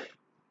শেষ,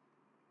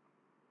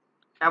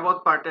 অ্যাবাউট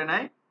পার্টে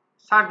নাই,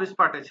 সার্ভিস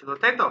পার্টে ছিল,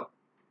 তাই তো?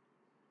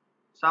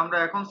 সো আমরা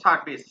এখন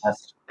সার্ভিস,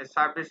 এই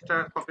সার্ভিসটা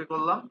কপি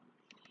করলাম,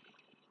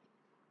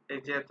 এই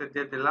যে এতে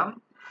দিয়ে দিলাম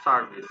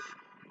সার্ভিস।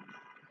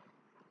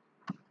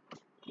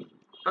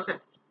 ওকে,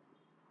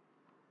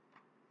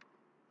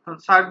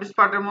 সার্ভিস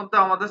পার্টের মধ্যে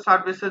আমাদের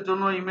সার্ভিসের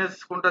জন্য ইমেজ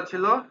কোনটা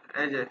ছিল,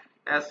 এই যে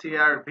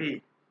SERV।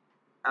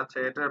 আচ্ছা,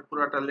 এটার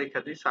পুরোটা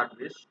লিখে দিই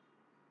সার্ভিস।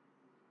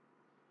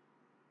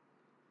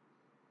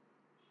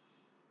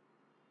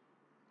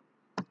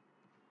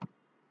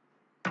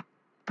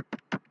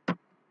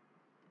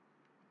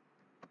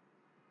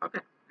 ওকে,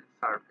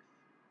 সার্ভিস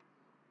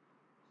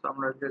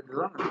আমরা দিয়ে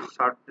দিলাম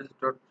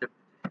service.jpg।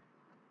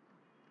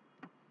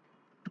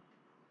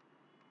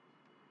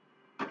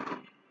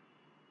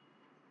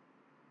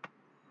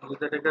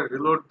 যদি এটাকে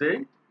রিলোড দেই,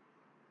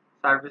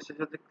 সার্ভিসে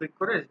যদি ক্লিক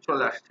করে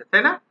চলে আসছে,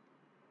 তাই না?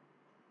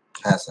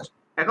 হ্যাঁ স্যার।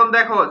 এখন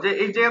দেখো যে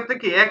এই জায়গাতে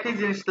কি একই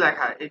জিনিস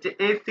লেখা, এই যে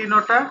এই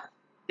তিনটা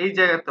এই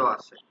জায়গাতেও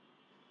আছে।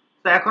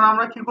 তো এখন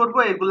আমরা কি করব,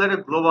 এগুলারে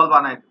গ্লোবাল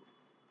বানাই দেব।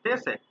 ঠিক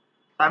আছে,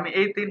 তো আমি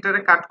এই তিনটারে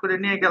কাট করে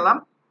নিয়ে গেলাম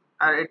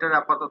আর এটার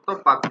আপাতত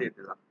বাদ দিয়ে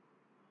দিলাম।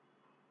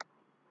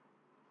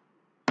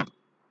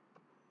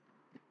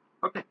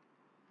 ওকে,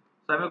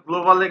 তো আমি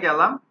গ্লোবালে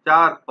গেলাম,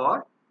 যাওয়ার পর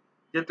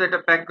যেহেতু এটা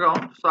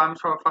ব্যাকগ্রাউন্ড, সো আমি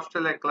সব ফার্স্টে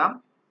লিখলাম,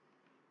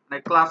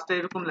 মানে ক্লাসটা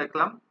এরকম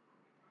লিখলাম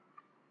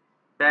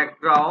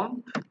ব্যাকগ্রাউন্ড।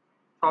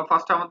 সব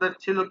ফার্স্ট আমাদের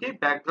ছিল কি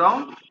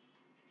ব্যাকগ্রাউন্ড,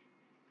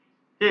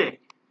 কি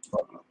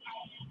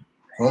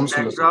হোম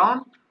ছিল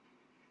ব্যাকগ্রাউন্ড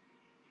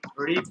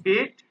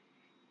রিপিট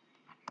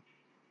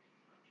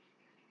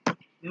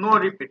নো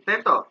রিপিট, তাই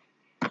তো?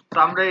 তো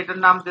আমরা এটার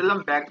নাম দিলাম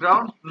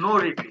ব্যাকগ্রাউন্ড নো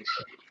রিপিট।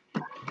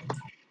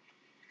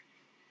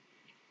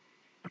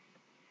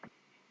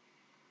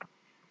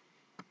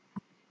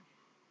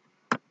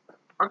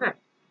 ওকে,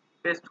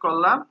 পেস্ট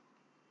করলাম,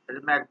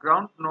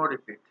 ব্যাকগ্রাউন্ড নো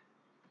রিপিট।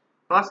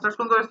 ক্লাসটা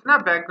সুন্দর হচ্ছে না?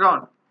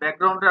 ব্যাকগ্রাউন্ড,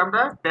 ব্যাকগ্রাউন্ডে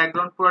আমরা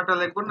ব্যাকগ্রাউন্ড পুরোটা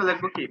লিখবো না,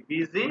 লিখবো কি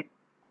বিজি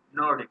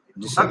নো রিপিট।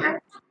 ওকে,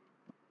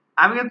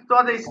 আমি কিন্তু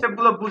তোমাদের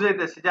স্টেপগুলো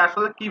বুঝাইতেছি যে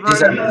আসলে কিভাবে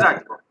মিল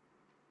রাখবো।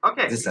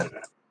 ওকে, জি স্যার।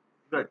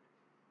 গুড।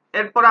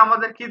 এরপর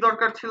আমাদের কি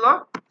দরকার ছিল,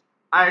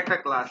 আরেকটা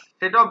ক্লাস,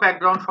 সেটাও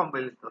ব্যাকগ্রাউন্ড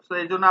সম্বলিত। সো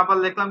এই জন্য আবার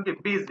লিখলাম কি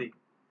বিজি।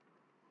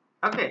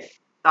 ওকে,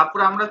 তারপর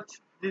আমরা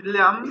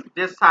দিলাম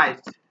যে সাইজ,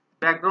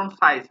 ব্যাকগ্রাউন্ড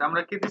সাইজ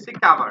আমরা কি দিছি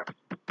কভার।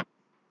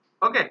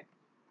 ওকে,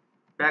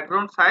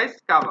 ব্যাকগ্রাউন্ড সাইজ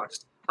কভার,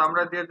 তো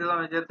আমরা দিয়ে দিলাম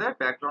এই যেতে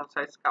ব্যাকগ্রাউন্ড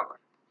সাইজ কভার।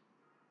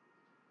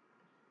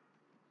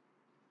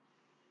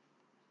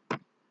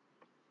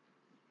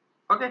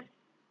 ওকে,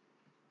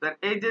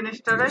 এই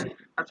জিনিসটারে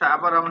আচ্ছা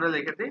আবার আমরা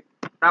লিখে দিই।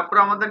 তারপর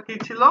আমাদের কি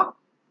ছিল,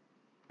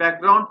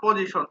 ব্যাকগ্রাউন্ড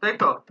পজিশন, তাই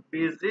তো?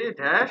 Busy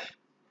dash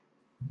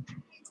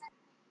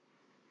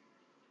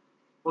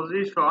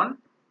position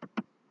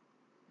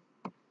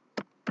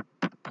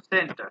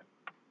centre.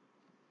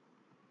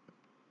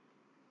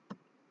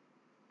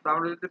 তো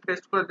আমরা যদি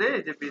পেস্ট করে দেই,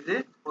 এই যে বিজি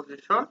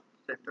পজিশন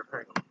সেন্টার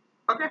হয়ে গেল।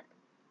 ওকে,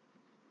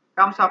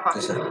 কাম সাফা।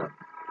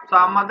 তো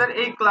আমাদের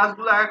এই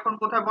ক্লাসগুলো এখন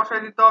কোথায়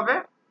বসায় দিতে হবে,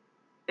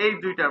 এই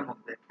দুইটার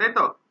মধ্যে, তাই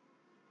তো?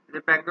 যে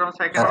ব্যাকগ্রাউন্ড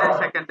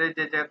সেকেন্ডারি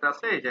যে জায়গাটা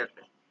আছে এই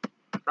জায়গাতে।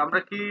 তো আমরা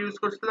কি ইউজ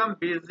করছিলাম,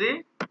 বিজি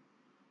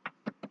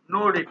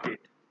নো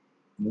রিপিট।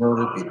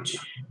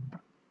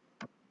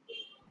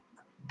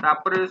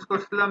 তারপরে ইউজ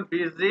করছিলাম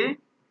বিজি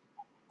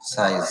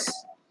সাইজ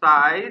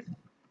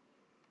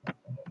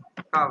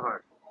কভার।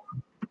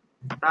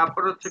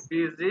 তারপর হচ্ছে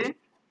বিজি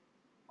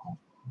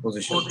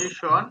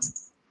পজিশন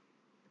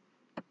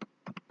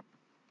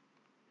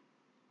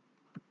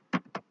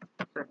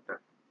সেন্টার।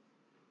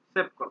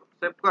 সেভ করো,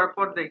 সেভ করার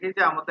পর দেখি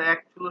যে আমাদের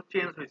অ্যাকচুয়ালি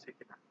চেঞ্জ হয়েছে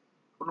কিনা,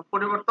 কোনো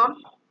পরিবর্তন,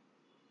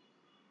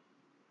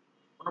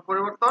 কোনো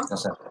পরিবর্তন,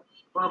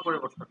 কোনো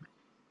পরিবর্তন নেই।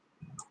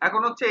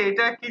 এখন হচ্ছে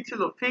এটা কি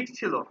ছিল, ফিক্স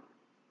ছিল।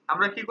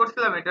 আমরা কি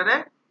করছিলাম, এটারে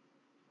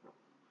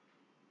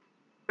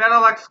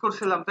প্যারালাক্স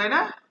করছিলাম, তাই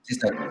না?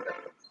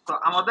 তো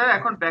আমাদের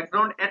এখন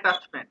ব্যাকগ্রাউন্ড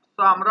অ্যাটাচমেন্ট,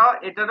 তো আমরা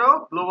এটারও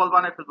গ্লোবাল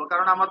বানিয়ে ফেলবো,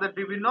 কারণ আমাদের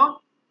বিভিন্ন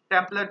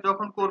টেমপ্লেট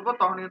যখন করব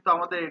তখন কিন্তু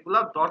আমাদের এগুলা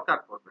দরকার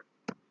পড়বে।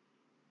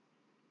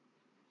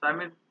 তো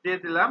আমি দিয়ে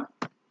দিলাম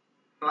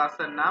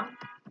ক্লাসের নাম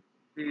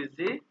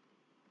বিজি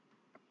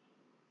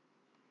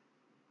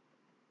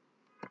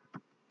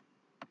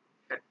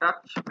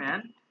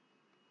অ্যাটাচমেন্ট,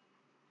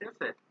 ঠিক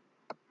আছে,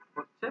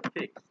 হচ্ছে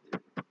ফিক্স।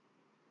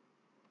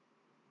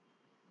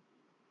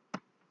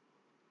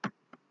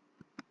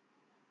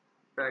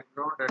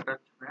 ব্যাকগ্রাউন্ড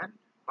অ্যাটাচমেন্ট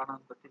বানান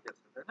তো ঠিক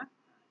আছে, তাই না?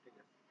 ঠিক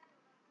আছে,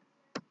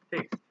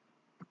 ফিক্স।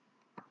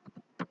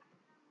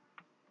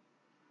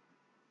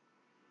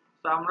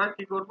 তো আমরা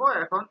কি করব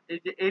এখন, এই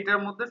যে এইটার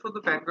মধ্যে শুধু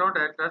ব্যাকগ্রাউন্ড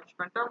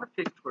অ্যাটাচমেন্টটা আমরা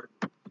ফিক্সড করে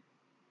দেব।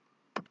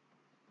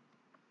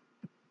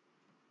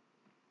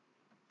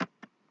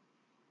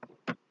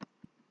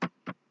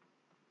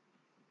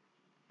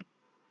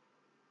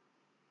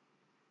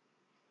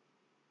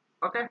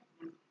 ওকে,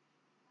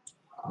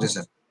 জি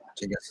স্যার,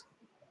 ঠিক আছে।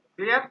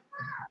 ক্লিয়ার?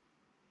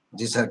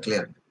 জি স্যার,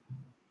 ক্লিয়ার।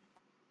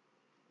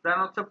 দেন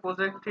হচ্ছে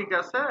প্রজেক্ট, ঠিক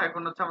আছে।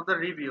 এখন হচ্ছে আমাদের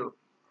রিভিউ,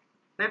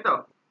 তাই তো?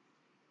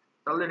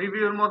 তাহলে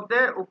রিভিউর মধ্যে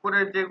উপরে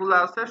যেগুলো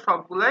আছে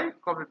সবগুলাই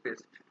কপি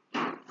পেস্ট,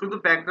 শুধু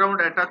ব্যাকগ্রাউন্ড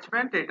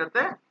অ্যাটাচমেন্ট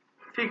এটাতে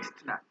ফিক্সড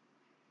না।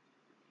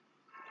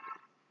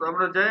 তো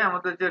আমরা যাই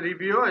আমাদের যে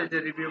রিভিউ, এই যে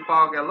রিভিউ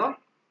পাওয়া গেল,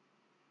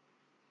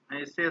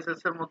 এই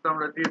সিএসএস এর মধ্যে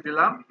আমরা দিয়ে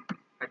দিলাম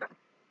এটা।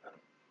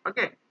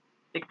 ওকে,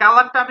 এই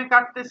কালারটা আমি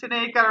কাটতেছি না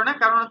এই কারণে,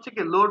 কারণ হচ্ছে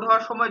কি লোড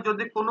হওয়ার সময়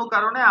যদি কোনো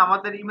কারণে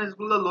আমাদের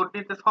ইমেজগুলো লোড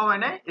নিতে সময়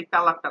নেয়, এই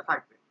কালারটা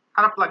থাকবে,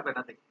 খারাপ লাগবে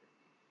না দেখতে।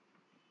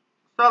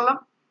 চললাম।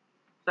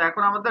 তো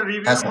এখন আমাদের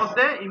রিভিউর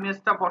মধ্যে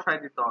ইমেজটা বসাই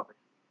দিতে হবে।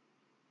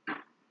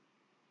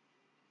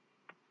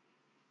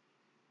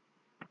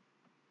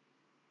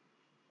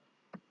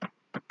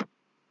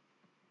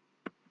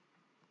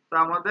 তো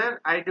আমাদের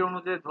আইডি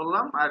অনুযায়ী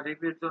ধরলাম, আর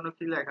রিভিউর জন্য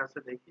কি লেখা আছে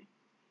দেখি।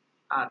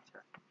 আচ্ছা,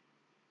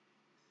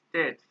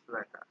 স্টেটস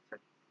লেখা আছে,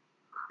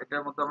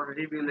 এটার মধ্যে আমরা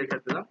রিভিউ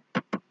লিখে দিলাম।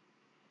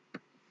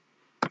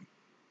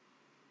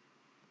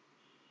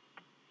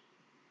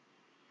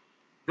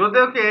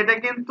 যদিও কি এটা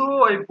কিন্তু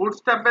ওই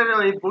বুটস্ট্র্যাপের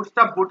ওই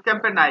বুটস্ট্র্যাপ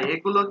বুটক্যাম্পে নাই,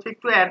 এগুলো হচ্ছে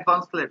একটু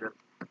অ্যাডভান্স লেভেল।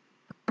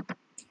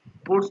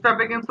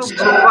 বুটস্ট্র্যাপে কিন্তু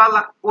গ্লোবাল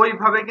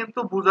ওইভাবে কিন্তু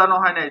বোঝানো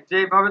হয় না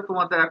যেভাবে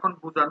তোমাদের এখন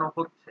বোঝানো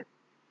হচ্ছে,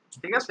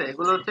 ঠিক আছে?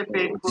 এগুলো হচ্ছে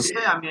পেইড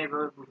কোর্সে আমি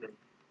এইভাবে বুঝাই।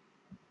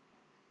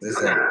 জি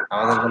স্যার,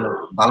 আমাদের জন্য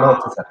ভালো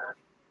হচ্ছে স্যার।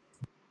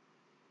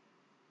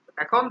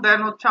 এখন দেন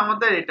হচ্ছে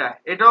আমাদের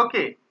এটাও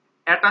কি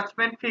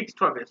অ্যাটাচমেন্ট ফিক্সড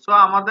হবে। সো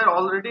আমাদের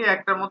অলরেডি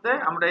একটার মধ্যে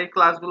আমরা এই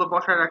ক্লাসগুলো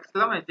বসায়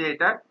রাখছিলাম, এই যে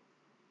এটা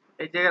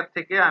এই জায়গা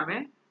থেকে আমি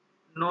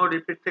নো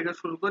রিপিট থেকে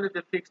শুরু করে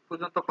যে ফিক্সড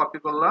পর্যন্ত কপি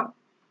করলাম,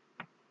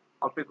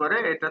 কপি করে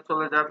এটা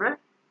চলে যাবে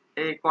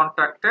এই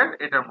কন্ট্রাক্টের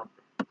এটার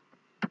মধ্যে,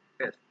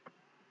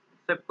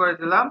 সেভ করে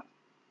দিলাম।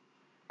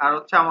 আর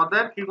হচ্ছে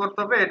আমাদের কি করতে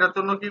হবে, এটার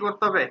জন্য কি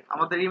করতে হবে,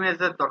 আমাদের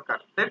ইমেজের দরকার,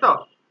 তাই তো?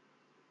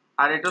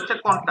 আর এটা হচ্ছে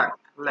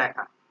কন্ট্যাক্ট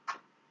লেখা।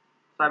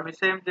 তো আমি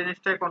সেম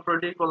জিনিসটাই কন্ট্রোল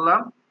ডি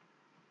করলাম।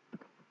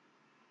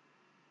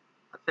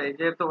 আচ্ছা, এই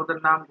যে তোমাদের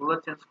নামগুলো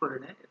চেঞ্জ করে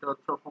নি, এটা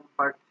হচ্ছে হোম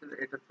পার্ট,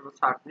 এটা ছিল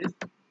সার্ভিস,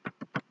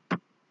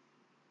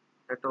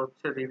 এটা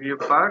হচ্ছে রিভিউ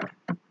পার্ট,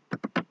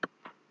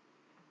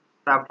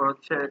 তারপর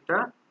হচ্ছে এটা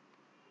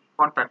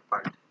কন্ট্যাক্ট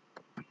পার্ট।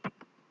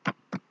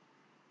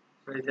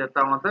 তো এই যে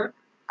আমাদের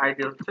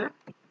আইডি হচ্ছে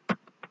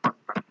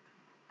কন্ট্যাক্ট।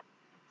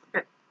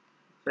 ওকে,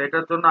 তো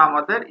এটার জন্য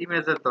আমাদের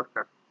ইমেজের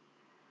দরকার।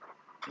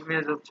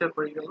 ইমেজ হচ্ছে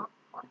হয়ে গেল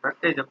কন্ট্যাক্ট,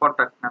 এই যে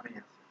কন্ট্যাক্ট নামে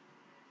আছে,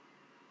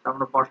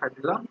 আমরা বসাই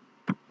দিলাম।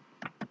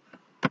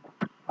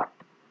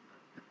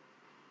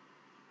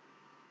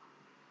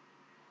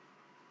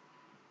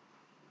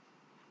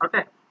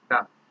 ওকে,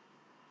 ডান।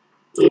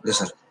 জি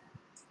স্যার।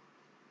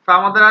 তো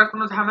আমাদের আর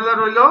কোনো ঝামেলা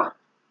রইলো?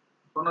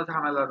 কোনো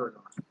ঝামেলা রইলো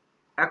না।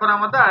 এখন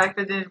আমাদের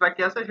আরেকটা জিনিস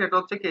বাকি আছে, সেটা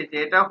হচ্ছে কি যে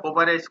এটা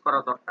ওভাররাইজ করা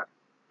দরকার,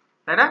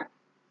 তাই না?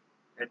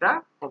 এটা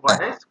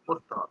ওভাররাইজ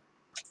করতে হবে।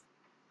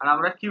 আর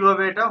আমরা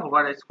কিভাবে এটা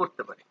ওভাররাইজ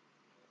করতে পারি?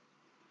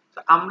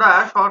 আমরা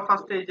সবার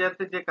ফার্স্টে এই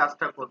যে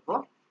কাজটা করব,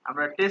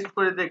 আমরা টেস্ট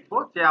করে দেখব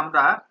যে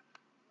আমরা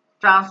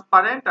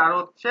ট্রান্সপারেন্ট আর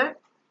হচ্ছে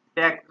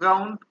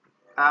ব্যাকগ্রাউন্ড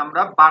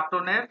আমরা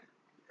বাটনের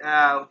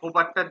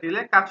হোভারটা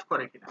দিলে কাজ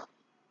করে কিনা।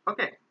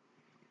 ওকে,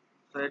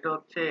 তো এটা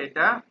হচ্ছে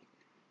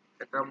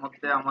এটার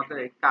মধ্যে আমাদের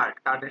এই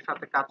কার্ডের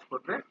সাথে কাজ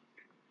করবে।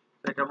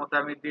 তো এটার মধ্যে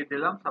আমি দিয়ে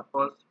দিলাম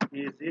সাপোজ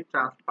ইজি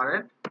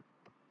ট্রান্সপারেন্ট,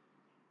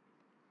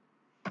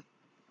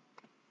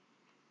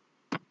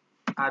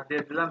 আর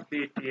দিয়ে দিলাম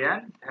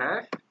btn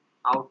হ্যাশ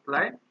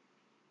আউটলাইন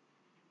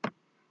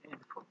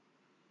ইনফো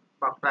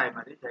বা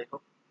প্রাইমারি, যাই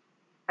হোক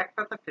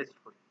একটাতে টেস্ট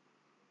করি।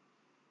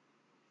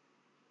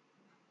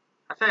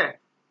 আছে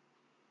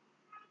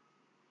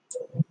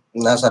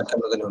না স্যার,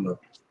 কেন জানি হলো?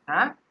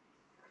 হ্যাঁ,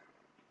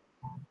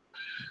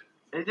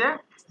 এই যে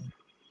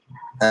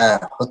হ্যাঁ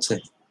হচ্ছে,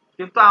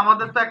 কিন্তু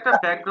আমাদের তো একটা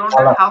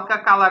ব্যাকগ্রাউন্ডের হালকা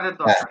কালারের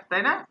দরকার,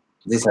 তাই না?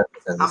 জি স্যার।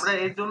 আমরা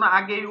এর জন্য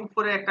আগেই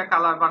উপরে একটা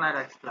কালার বানায়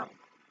রাখছিলাম,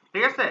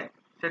 ঠিক আছে?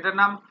 সেটার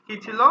নাম কি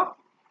ছিল?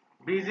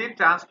 বিজি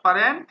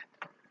ট্রান্সপারেন্ট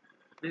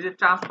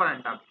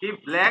নাম কি?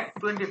 ব্ল্যাক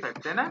 25,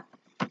 তাই না?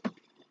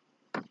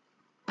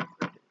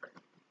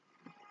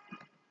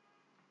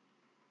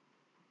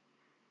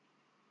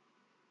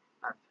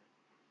 আচ্ছা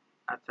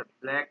আচ্ছা,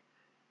 ব্ল্যাক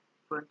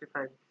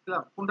 25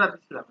 দিছিলাম, কোনটা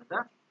দিছিলাম এটা?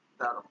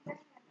 দাঁড়াও,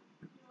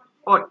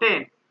 ও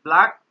 10,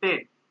 ব্ল্যাক 10।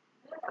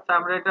 আচ্ছা,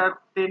 আমরা এটা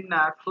 10 না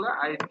আসলে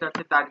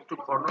আইটাতে তার একটু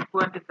ঘন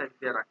 25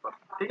 দিয়ে রাখলাম,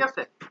 ঠিক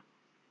আছে?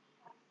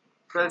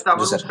 তাহলে তো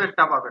আবার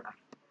উপরেরটা পাবে না,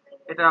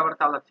 এটা আবার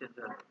কালার চেঞ্জ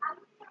হয়ে যাবে।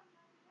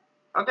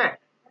 ওকে,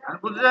 আর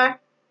বুঝে যায়?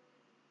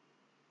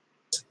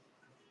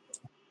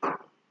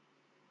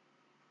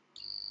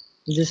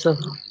 জি স্যার।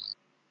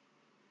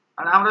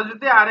 আর আমরা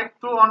যদি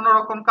আরেকটু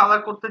অন্যরকম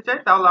কালার করতে চাই,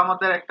 তাহলে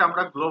আমাদের একটা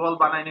আমরা গ্লোবাল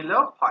বানাই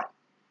নিলেও হয়,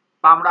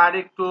 বা আমরা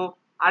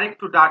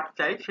আরেকটু ডার্ক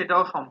চাই,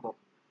 সেটাও সম্ভব,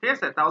 ঠিক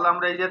আছে? তাহলে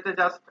আমরা এই যাতে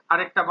জাস্ট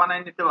আরেকটা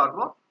বানাই নিতে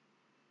পারবো।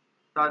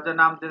 তাহলে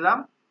নাম দিলাম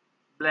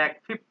ব্ল্যাক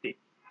 50।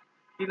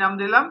 কি নাম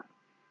দিলাম?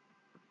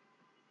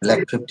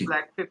 ব্ল্যাক 50।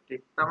 ব্ল্যাক 50,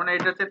 তার মানে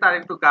এটা হচ্ছে তার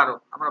একটু গাঢ়,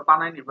 আমরা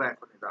বানাই নিব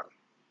এখন গাঢ়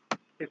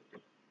 50।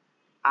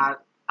 আর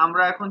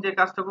আমরা এখন যে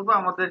কাজটা করব,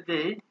 আমাদের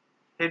যেই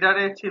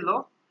হেডারে ছিল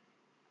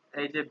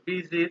এই যে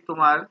বিজি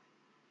তোমার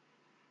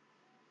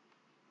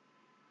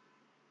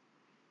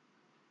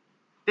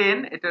 10,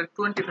 এটা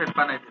 25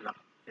 বানাই দিলাম,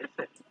 ঠিক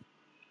আছে?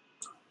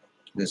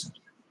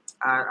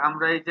 আর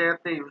আমরা এই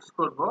জায়গাতে ইউজ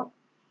করব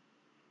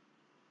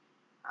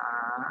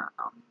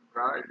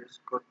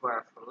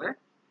আসলে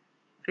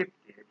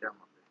 50, এটা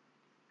আমাদের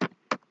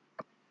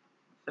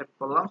সেভ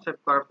করলাম, সেভ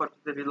করার পর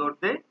যদি রিলোড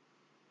দেই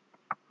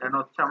দেন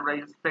হচ্ছে আমরা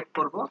ইন্সপেক্ট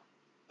করব,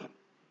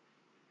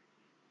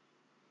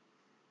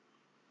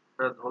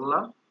 এটা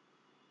ধরলাম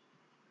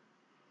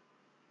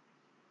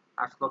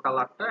আসলো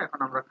কালারটা। এখন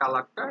আমরা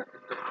কালারটা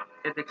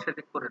এদিক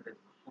সেদিক করে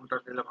দেখব কোনটা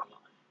দিলে ভালো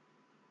হয়।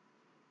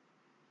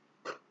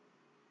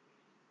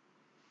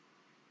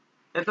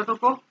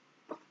 এতটুকু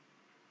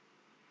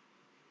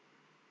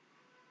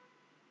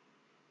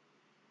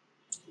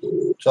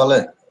চলে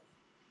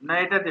না,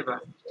 এটা দিবা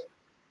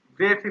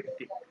গ্রে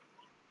 50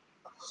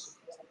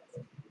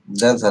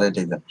 দেন স্যার,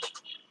 এটাই দেন,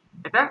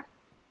 এটা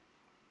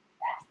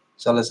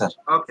চলে স্যার।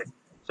 ওকে।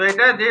 সো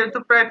এটা যেহেতু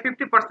প্রায়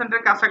 50%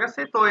 এর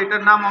কাছাকাছি, তো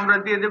এটার নাম আমরা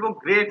দিয়ে দেব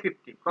গ্রে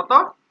 50। কত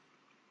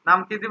নাম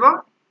কি দিব?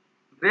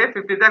 গ্রে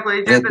 50। দেখো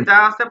এই যেতে যা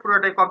আছে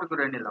পুরোটাই কপি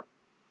করে নিলাম।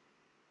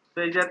 তো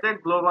এই যেতে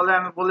গ্লোবালে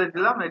আমি বলে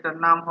দিলাম এটার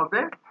নাম হবে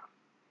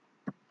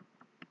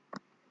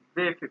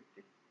গ্রে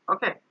 50।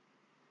 ওকে,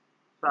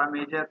 তো আমি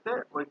এই যেতে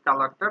ওই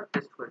কালারটা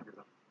পেস্ট করে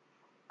দিলাম।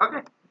 ওকে,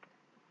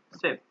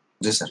 সেভ।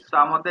 জি স্যার। তো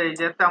আমাদের এই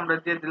যেতে আমরা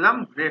দিয়ে দিলাম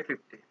গ্রে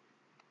 50।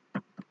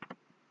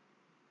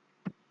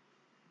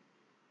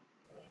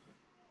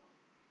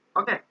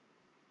 ওকে,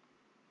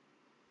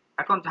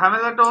 এখন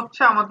ঝামেলাটা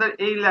হচ্ছে আমাদের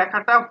এই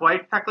লেখাটা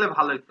হোয়াইট থাকলে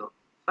ভালো হতো।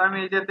 তো আমি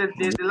এই যেতে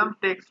দিয়ে দিলাম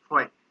টেক্সট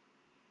হোয়াইট।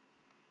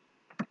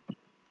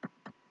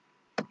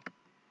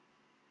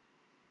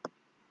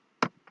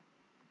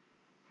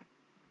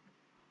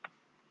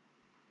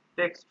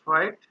 Text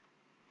white.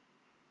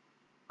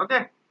 ওকে,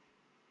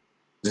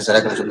 জি স্যার,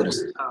 এখন সুন্দর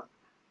আছে।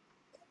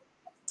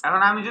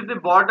 এখন আমি যদি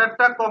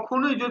বর্ডারটা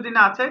কখনোই যদি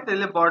না চাই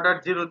তাহলে বর্ডার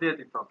 0 দিয়ে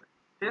দিতে হবে।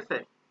 ঠিক আছে?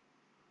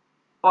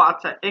 ও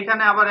আচ্ছা,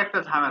 এখানে আবার একটা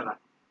ঝামেলা,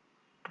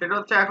 সেটা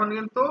হচ্ছে এখন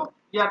কিন্তু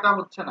ইয়াটা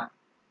হচ্ছে না,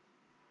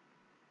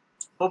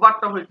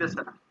 ওভারটা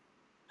হইতেছে না।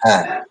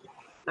 হ্যাঁ,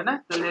 তাই না?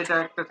 তাহলে এটা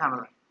একটা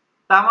ঝামেলা।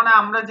 তার মানে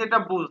আমরা যেটা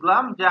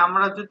বুঝলাম যে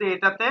আমরা যদি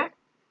এটাতে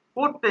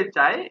করতে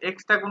চাই,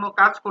 এক্সট্রা কোনো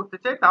কাজ করতে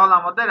চাই, তাহলে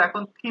আমাদের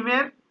এখন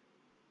থিমের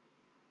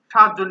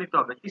সাহায্য নিতে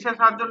হবে। কিসের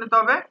সাহায্য নিতে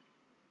হবে?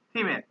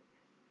 থিমের।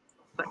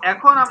 তো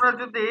এখন আমরা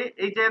যদি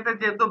এই জায়গাতে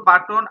যেহেতু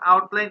বাটন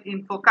আউটলাইন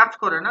ইনফো কাজ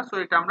করে না, সো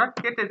এটা আমরা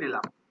কেটে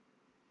দিলাম।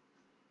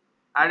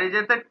 আর এই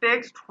যেতে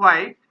টেক্সট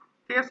হোয়াইট,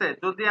 ঠিক আছে,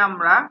 যদি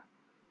আমরা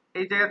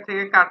এই জায়গা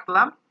থেকে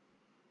কাটলাম,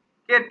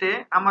 কেটে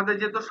আমাদের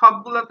যেহেতু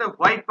সবগুলোতে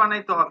হোয়াইট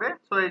বানাইতে হবে,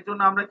 সো এই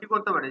জন্য আমরা কি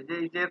করতে পারি যে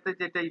এই যেতে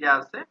যেটা ইয়ে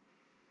আছে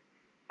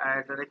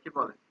এটা কি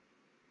বলে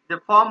যে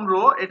ফর্ম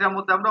রো, এটার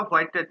মধ্যে আমরা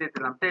হোয়াইটটা দিয়ে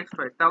দিলাম টেক্সট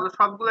হোয়াইট, তাহলে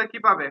সবগুলো কি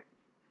পাবে?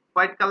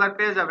 হোয়াইট কালার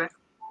পেয়ে যাবে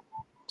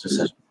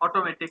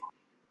অটোমেটিক।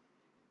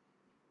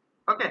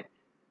 ওকে,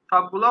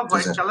 সবগুলো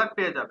হোয়াইট কালার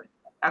পেয়ে যাবে।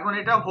 এখন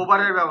এটা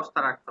হোভারের ব্যবস্থা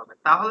রাখতে হবে।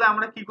 তাহলে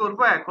আমরা কি করব,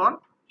 এখন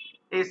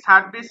এই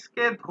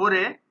সার্ভিসকে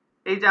ধরে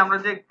এই যে আমরা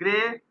যে গ্রে,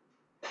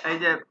 এই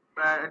যে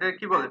এটা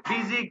কি বলে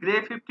বিজি গ্রে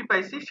 50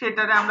 পাইছি,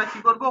 সেটারে আমরা কি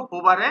করব,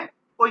 হোভারে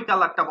ওই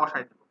কালারটা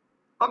বসাই দেব।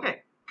 ওকে,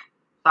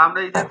 তো আমরা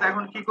এই যে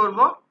এখন কি করব,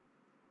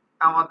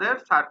 আমাদের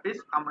সার্ভিস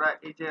আমরা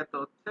এই যে এত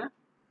হচ্ছে,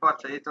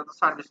 আচ্ছা এটা তো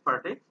সার্ভিস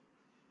পার্টি,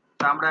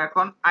 তো আমরা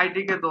এখন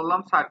আইডি কে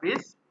ধরলাম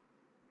সার্ভিস।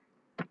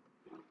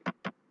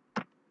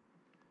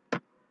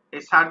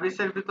 এই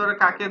সার্ভিসের ভিতরে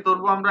কাকে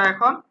ধরবো আমরা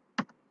এখন?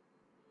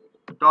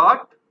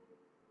 ডট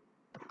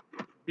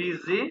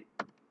বিজি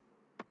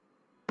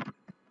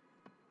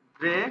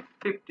গ্রে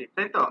 50,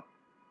 তাই তো?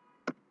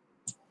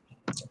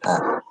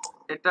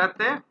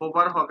 এটাতে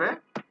হোভার হবে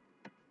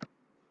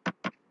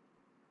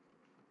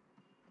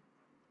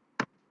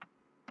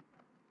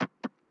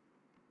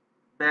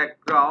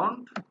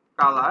ব্যাকগ্রাউন্ড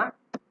কালার,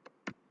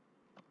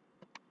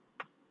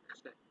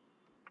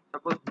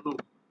 সাপোজ ব্লু,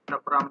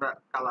 তারপর আমরা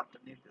কালারটা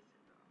নিতেছি।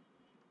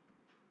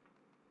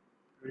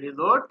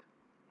 রিলোড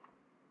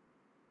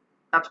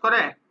কাজ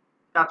করে?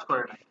 কাজ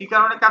করে না। কি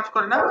কারণে কাজ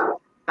করে না?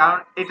 কারণ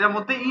এটার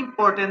মধ্যে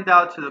ইম্পর্টেন্ট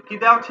দেওয়া ছিল। কি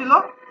দেওয়া ছিল?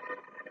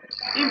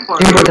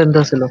 ইম্পর্টেন্ট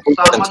ছিল।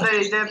 তো আমাদের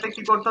এই জায়গাতে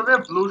কি করতে হবে?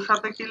 ব্লুর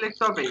সাথে কি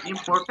লিখতে হবে?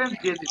 ইম্পর্টেন্ট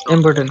দিয়ে দিতে হবে,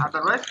 ইম্পর্টেন্ট।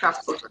 আদারওয়াইজ কাজ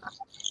করবে না।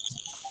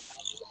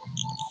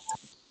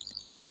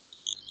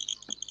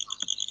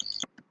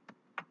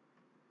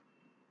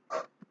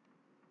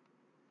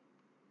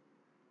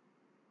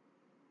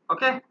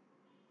 ওকে,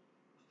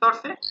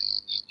 বুঝতে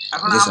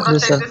এখন আমরা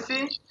চাইতেছি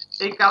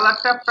এই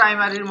কালারটা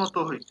প্রাইমারির মতো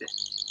হইতে,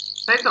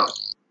 তাই তো?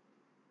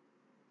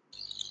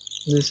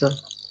 জি স্যার।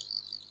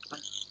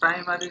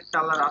 প্রাইমারি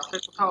কালার আছে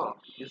কোথাও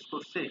ইউজ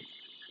করছি?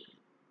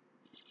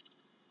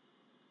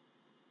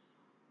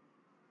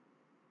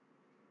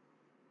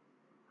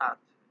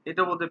 আচ্ছা,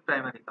 এটা বোধহয়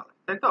প্রাইমারি কালার,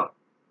 তাই তো?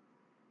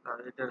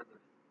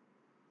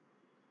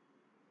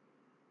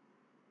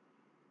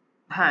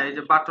 হ্যাঁ, এই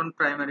যে বাটন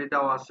প্রাইমারি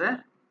দেওয়া আছে,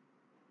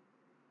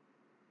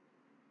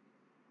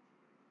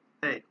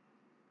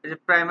 এই যে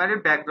প্রাইমারি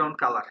ব্যাকগ্রাউন্ড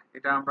কালার,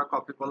 এটা আমরা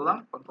কপি করলাম,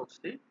 কন্ট্রোল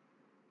সি,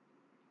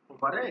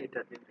 উপরে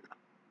এটা দিয়ে দিলাম।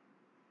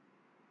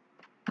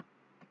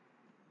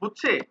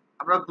 বুঝছি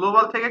আমরা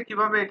গ্লোবাল থেকে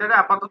কিভাবে এটারে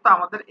আপাতত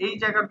আমাদের এই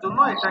জায়গার জন্য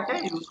এটাকে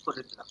ইউজ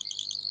করে দিলাম।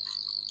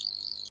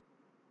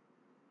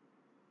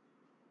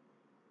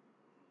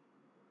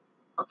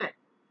 ওকে,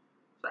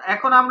 তো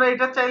এখন আমরা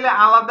এটা চাইলে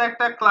আলাদা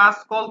একটা ক্লাস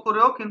কল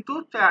করেও কিন্তু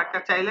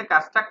চাইলে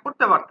কাজটা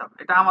করতে পারতাম,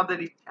 এটা আমাদের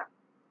ইচ্ছা।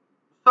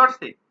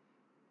 বুঝতে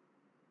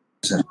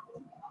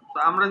তো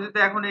আমরা যদি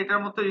এখন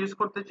এটার মতো ইউজ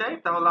করতে চাই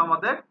তাহলে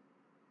আমাদের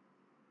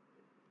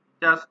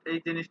জাস্ট এই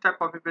জিনিসটা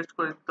কপি পেস্ট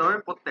করে দিতে হবে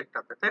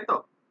প্রত্যেকটাতে, তাই তো?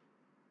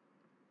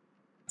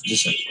 জি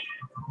স্যার।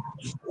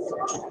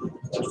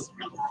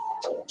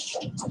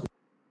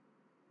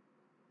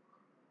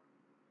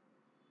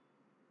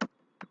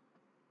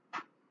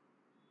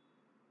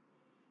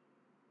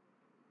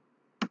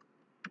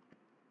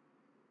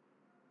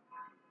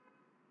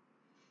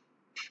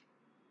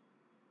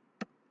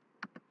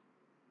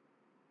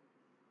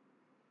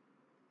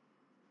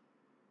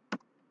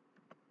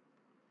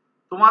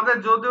 তোমাদের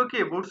যদিও কি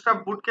বুটস্ট্র্যাপ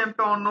বুট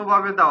ক্যাম্পে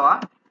অন্যভাবে দেওয়া,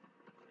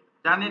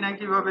 জানি না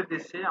কিভাবে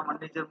দিচ্ছি, আমার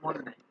নিজের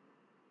মনে নেই।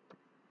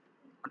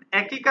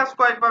 একই কাজ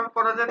কয়েকভাবে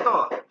করা যায় তো,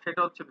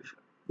 সেটা হচ্ছে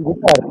বিষয়।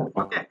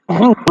 ওকে,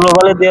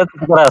 গ্লোবালে দেওয়া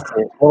কিছু করা আছে,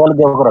 গ্লোবালে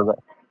দেওয়া করা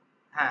যায়।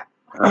 হ্যাঁ,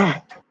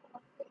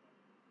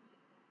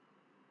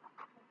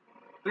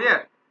 ক্লিয়ার?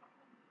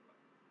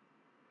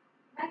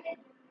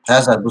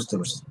 হ্যাঁ স্যার, বুঝতে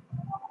পারছি।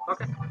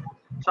 ওকে,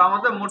 তো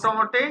আমাদের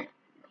মোটামুটি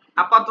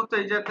আপাতত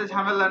এই জায়গাতে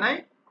ঝামেলা নাই।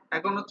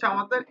 এখন হচ্ছে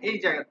আমাদের এই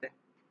জায়গাতে,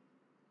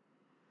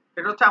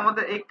 এটা হচ্ছে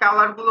আমাদের এই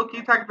কালার গুলো কি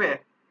থাকবে,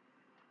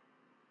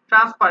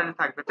 ট্রান্সপারেন্ট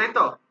থাকবে, তাই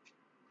তো?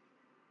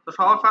 তো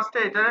সবার ফার্স্টে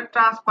এটা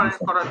ট্রান্সপারেন্ট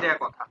করা দেয়া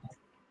কথা।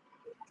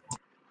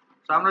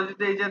 তো আমরা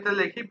যদি এই জায়গাতে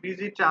লিখি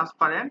বিজি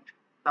ট্রান্সপারেন্ট,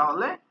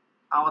 তাহলে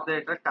আমাদের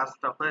এটার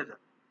কাজটা হয়ে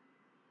যাবে।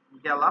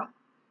 গেলাম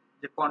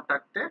যে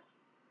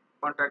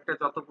কন্ট্রাক্টে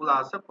যতগুলো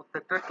আছে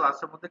প্রত্যেকটা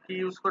ক্লাসের মধ্যে কি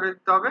ইউজ করে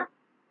দিতে হবে,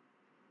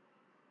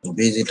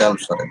 বিজি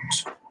ট্রান্সপারেন্ট।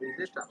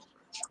 Busy transparent.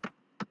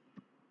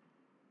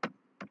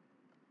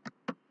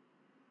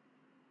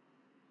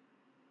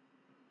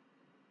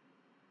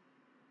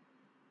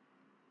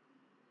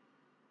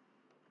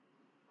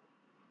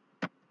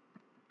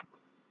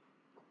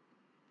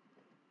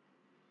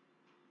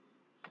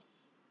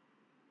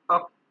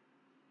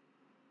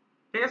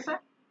 ঠিক আছে,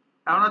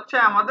 এখন হচ্ছে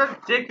আমাদের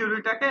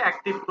jQuery-টাকে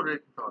অ্যাক্টিভ করে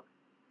দিতে হবে।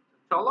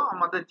 চলো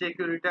আমাদের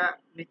jQuery-টা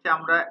নিচে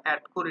আমরা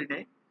অ্যাড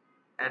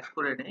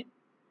করে নেই।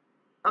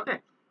 ওকে,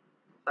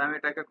 তো আমি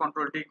এটাকে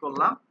কন্ট্রোল ডি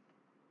করলাম।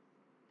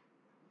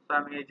 তো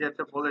আমি এই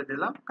যেতে বলে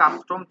দিলাম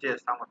কাস্টম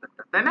জেস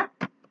আমাদেরটা, তাই না?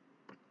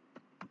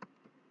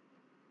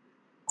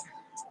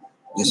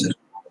 জি স্যার।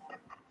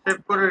 সেভ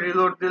করে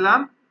রিলোড দিলাম।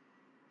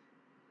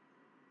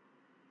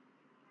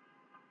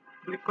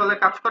 ক্লিক করলে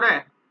কাজ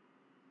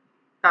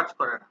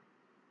করে না।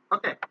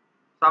 ওকে,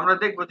 তো আমরা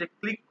দেখবো যে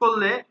ক্লিক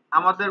করলে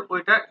আমাদের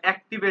ওইটা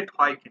অ্যাক্টিভেট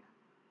হয় কিনা।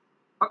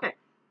 ওকে,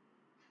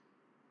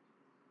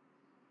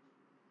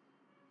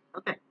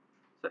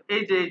 তো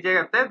এই যে এই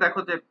জায়গাতে দেখো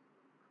যে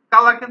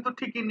কালার কিন্তু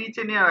ঠিকই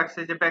নিচে নিয়ে রাখছে,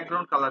 যে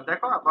ব্যাকগ্রাউন্ড কালার।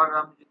 দেখো আবার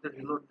আমি যদি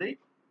রিলোড দেই,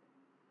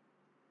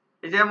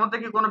 এই যে এর মধ্যে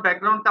কি কোনো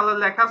ব্যাকগ্রাউন্ড কালার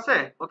লেখা আছে?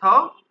 কোথাও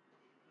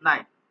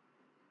নাই।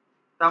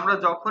 তো আমরা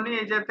যখনই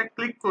এই জায়গাতে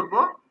ক্লিক করব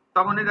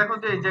তখনই দেখো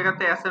যে এই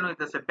জায়গাতে অ্যাসাইন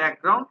হইতেছে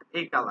ব্যাকগ্রাউন্ড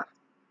এই কালার।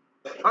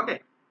 ওকে,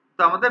 তো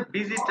আমাদের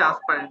বিজি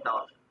ট্রান্সপারেন্ট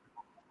দেওয়া আছে।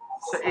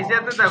 তো এই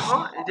জায়গাতে দেখো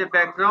এই যে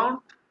ব্যাকগ্রাউন্ড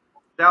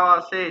দেওয়া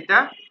আছে, এটা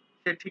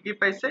সে ঠিকই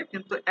পাইছে,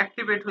 কিন্তু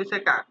অ্যাক্টিভেট হইছে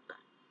কারটা?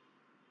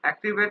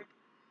 অ্যাক্টিভেট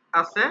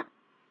আছে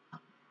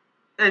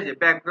এই যে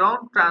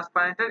ব্যাকগ্রাউন্ড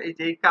ট্রান্সপারেন্টের এই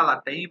যে এই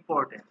কালারটা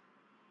ইম্পর্টেন্ট।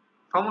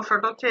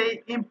 সমস্যাটা হচ্ছে এই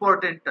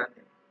ইম্পর্টেন্টটা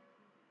নিয়ে।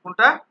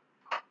 কোনটা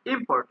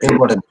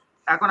ইম্পর্টেন্ট?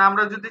 এখন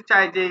আমরা যদি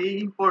চাই যে এই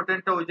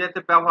ইম্পর্টেন্টটা ওই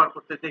জায়গাতে ব্যবহার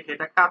করতে, দেখি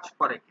এটা কাজ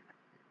করে কিনা।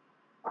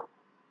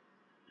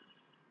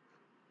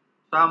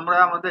 তো আমরা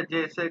আমাদের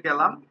জেএস এ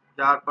গেলাম,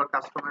 যাওয়ার পর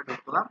কাস্টমারে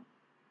ঢুকলাম।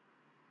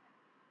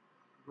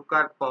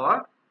 ঢোকার পর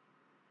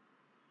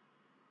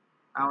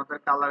আমাদের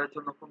কালারের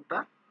জন্য কোনটা,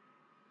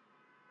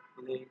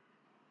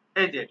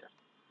 এই যে এটা,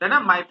 তাই না?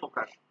 মাই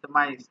ফোকাস,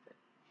 মাই স্টাইল।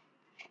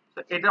 তো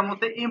এটার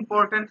মধ্যে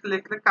ইম্পর্টেন্ট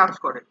লিখলে কাজ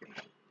করে কিনা।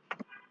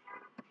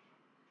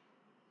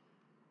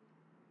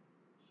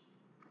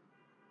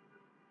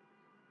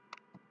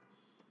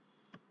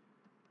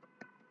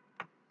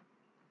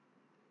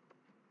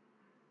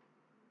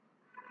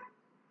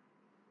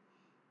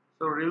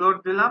 তো রিলোড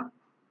দিলাম।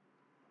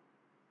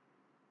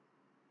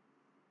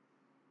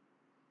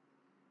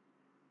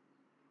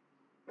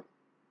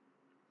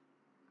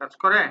 কাজ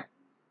করে?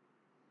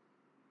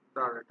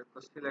 তাহলে এটা তো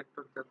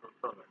সিলেক্টর দিয়ে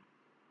ধরতে হবে।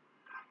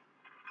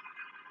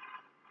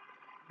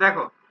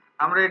 দেখো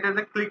আমরা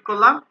এটাতে ক্লিক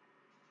করলাম,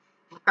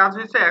 কাজ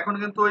হয়েছে। এখন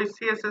কিন্তু ওই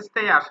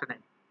সিএসএস-টাই আসে নাই।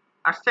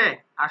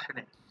 আসে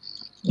নাই।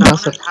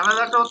 আমাদের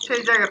ঝামেলাটা হচ্ছে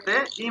এই জায়গাতে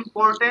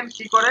ইম্পর্টেন্ট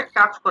কি করে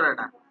কাজ করে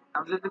না।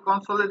 আমি যদি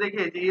কনসোলে দেখি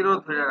যে ইরর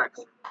ধরে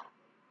রাখছে।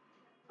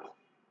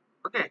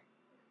 ওকে,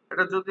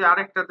 এটা যদি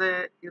আরেকটাতে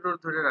ইরর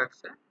ধরে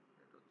রাখছে,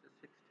 এটা হচ্ছে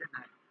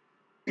 69।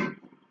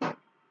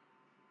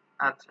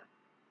 আচ্ছা,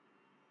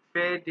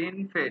 ফেড ইন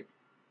ফেড,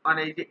 মানে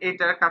এই যে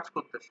এইটার কাজ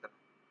করতেছে।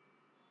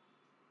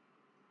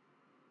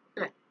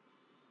 ওকে,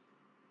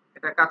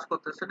 এটা কাজ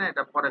করতেছে না,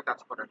 এটা পরে কাজ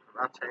করে।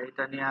 আচ্ছা,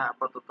 এটা নিয়ে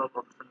আপাতত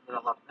গবেষণা করে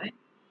লাভ নাই।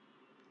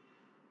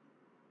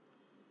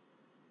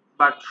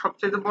 বাট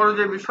সবচেয়ে বড়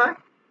যে বিষয়,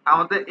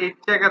 আমাদের এই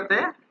জায়গাতে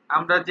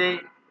আমরা যে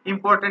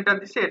ইম্পর্টেন্টটা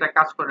দিছি এটা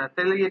কাজ করে না।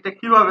 তাহলে এটা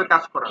কিভাবে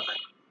কাজ করা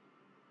যায়?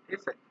 ঠিক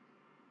আছে,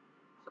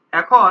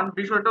 এখন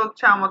বিষয়টা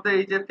হচ্ছে আমাদের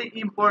এই যাতে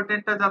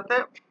ইম্পর্টেন্টটা যাতে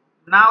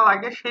না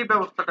লাগে সেই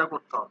ব্যবস্থাটা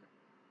করতে হবে।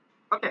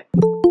 ওকে,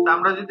 তো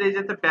আমরা যদি এই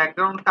যাতে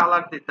ব্যাকগ্রাউন্ড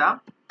কালার দিতাম,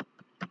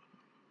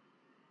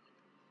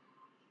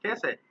 ঠিক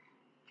আছে,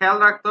 খেয়াল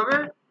রাখতে হবে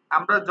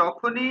আমরা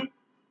যখনই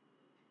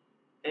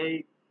এই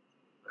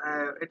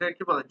এটা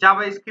কি বলে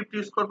জাভা স্ক্রিপ্ট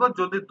ইউজ করব,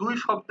 যদি দুই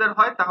শব্দের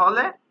হয়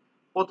তাহলে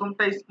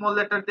প্রথমটা স্মল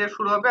লেটার দিয়ে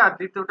শুরু হবে আর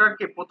দ্বিতীয়টার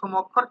কি প্রথম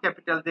অক্ষর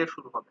ক্যাপিটাল দিয়ে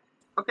শুরু হবে।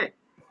 ওকে,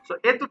 সো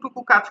এতটুকু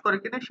কাজ করে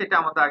কিনা সেটা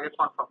আমাদের আগে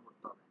কনফার্ম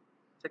করতে হবে।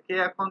 আচ্ছা, কে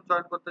এখন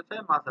জয়েন করতে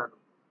চায়? মাজারু।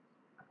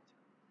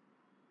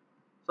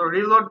 সো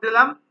রিলোড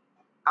দিলাম,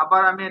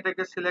 আবার আমি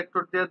এটাকে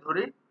সিলেক্টর দিয়ে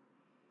ধরি,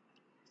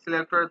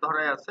 সিলেক্টরে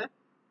ধরে আছে,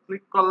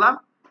 ক্লিক করলাম,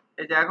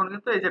 এই যে এখন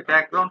কিন্তু এই যে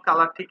ব্যাকগ্রাউন্ড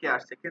কালার ঠিকই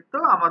আসছে, কিন্তু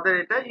আমাদের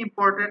এটা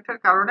ইম্পর্টেন্টের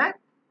কারণে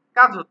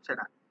কাজ হচ্ছে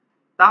না।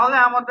 তাহলে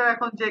আমাদের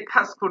এখন যে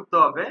কাজ করতে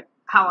হবে,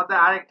 আমাদের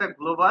আরেকটা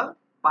গ্লোবাল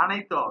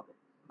বানাইতে হবে,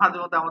 মাঝে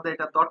মধ্যে আমাদের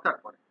এটা দরকার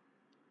পড়ে।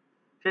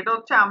 সেটা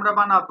হচ্ছে আমরা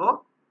বানাবো,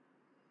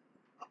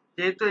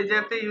 যেহেতু এই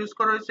জায়গাতে ইউজ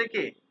করা হয়েছে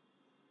কি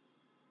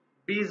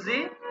বিজি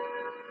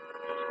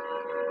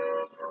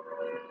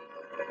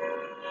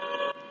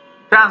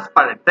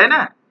ট্রান্সপারেন্ট, তাই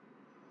না?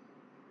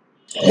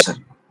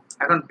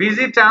 এখন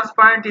বিজি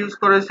ট্রান্সপারেন্ট ইউজ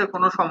করেছে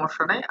কোনো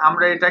সমস্যা নাই,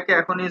 আমরা এটাকে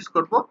এখন ইউজ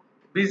করব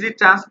বিজি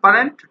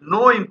ট্রান্সপারেন্ট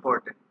নো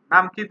ইম্পর্টেন্ট।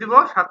 নাম কি দিব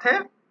সাথে?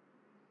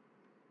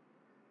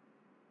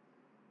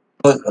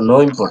 No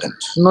important.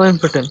 No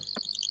important.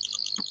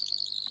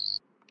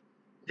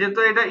 যেহেতু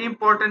এটা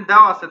ইম্পর্টেন্ট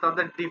দেওয়া আছে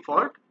তাদের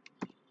ডিফল্ট,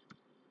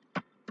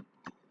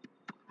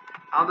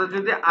 আমাদের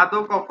যদি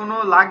আদৌ কখনো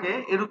লাগে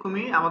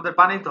এরকমই আমাদের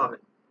বানাইতে হবে,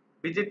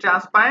 বিজি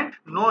ট্রান্সপারেন্ট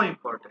নো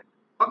ইম্পর্টেন্ট।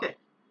 ওকে,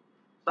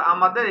 তো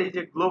আমাদের এই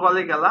যে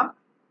গ্লোবালে গেলাম,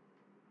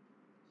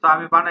 তো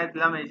আমি বানাই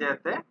দিলাম এই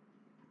জায়গাতে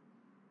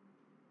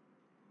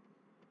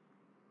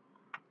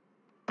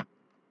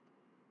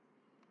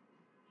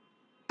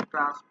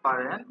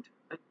ট্রান্সপারেন্ট,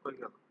 হয়ে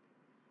গেল।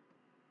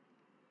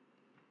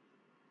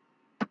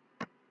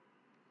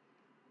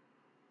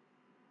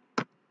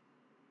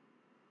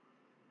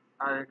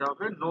 আর এটা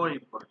হবে নো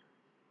ইম্পর্টেন্ট।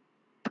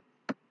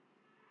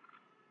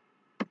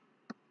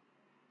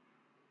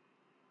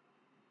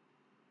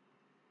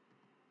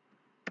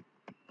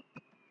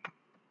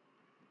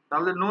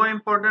 তাহলে নো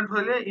ইম্পর্টেন্ট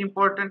হলে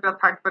ইম্পর্টেন্টটা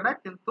থাকবে না,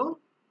 কিন্তু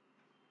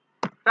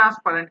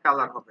ট্রান্সপারেন্ট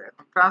কালার হবে।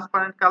 এখন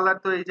ট্রান্সপারেন্ট কালার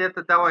তো এই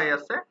যেতে দেওয়াই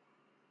আছে,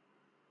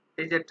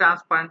 এই যে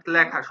ট্রান্সপারেন্ট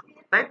লেখা শুধু,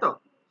 তাই তো?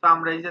 তো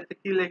আমরা এই যেতে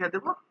কি লিখে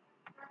দেব?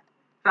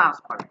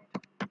 ট্রান্সপারেন্ট।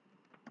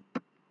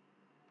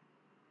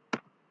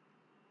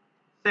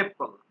 সেভ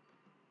করলাম।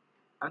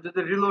 আমি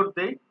যদি রিলোড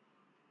দেই,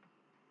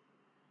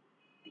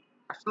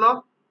 আসলো,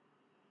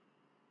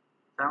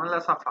 ঝামেলা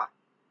সাফা।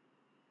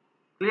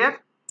 ক্লিয়ার?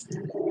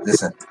 জি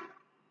স্যার।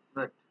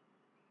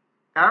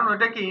 কারণ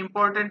ওইটা কি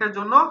ইম্পর্টেন্টের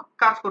জন্য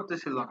কাজ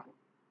করতেছিল না।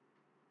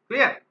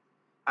 ক্লিয়ার?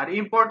 আর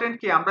ইম্পর্টেন্ট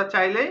কি আমরা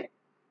চাইলে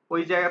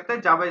ওই জায়গাতে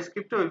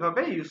জাভাস্ক্রিপ্টে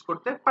ওইভাবে ইউজ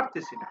করতে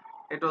পারতেছি না,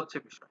 এটা হচ্ছে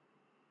বিষয়।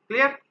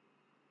 ক্লিয়ার?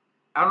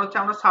 এখন হচ্ছে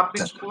আমরা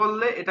সাবমিট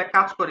করলে এটা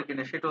কাজ করে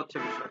কিনা সেটা হচ্ছে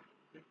বিষয়।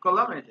 ক্লিক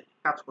করলাম, এই যে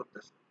কাজ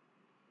করতেছে,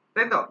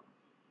 তাই তো?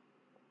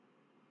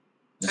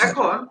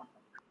 এখন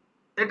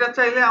এটা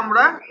চাইলে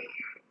আমরা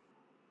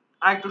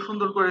আরেকটু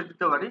সুন্দর করে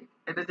দিতে পারি।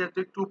 এটা যেহেতু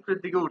একটু উপরের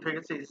দিকে উঠে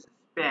গেছে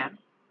স্প্যান,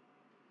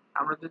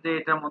 আমরা যদি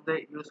এটার মধ্যে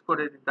ইউজ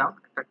করে দিতাম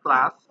একটা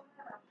ক্লাস,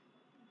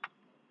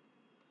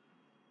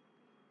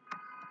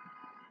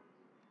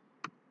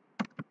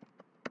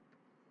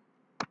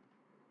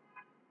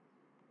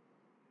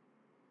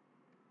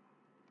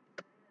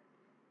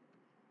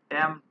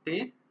 empty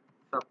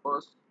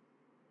suppose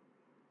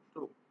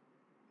 2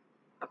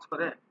 কাজ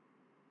করে,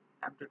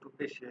 empty 2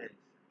 বেশি হয়ে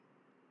গেছে,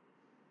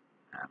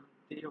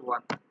 empty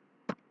 1,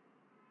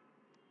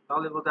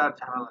 তাহলে বোধহয় আর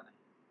ঝামেলা নেই।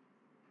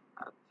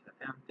 আচ্ছা,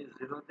 empty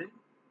 0 দিই,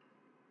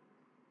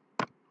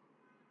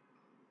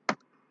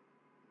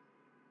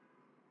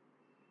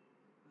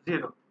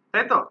 0,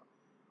 তাই তো?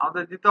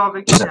 আমাদের দিতে হবে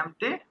কি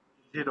empty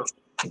 0।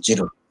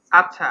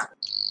 আচ্ছা,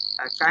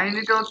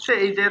 কাহিনীটা হচ্ছে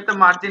এই যেহেতু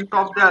মার্জিন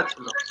টপ দেওয়া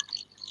ছিল,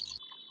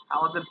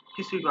 আমাদের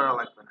কিছুই করা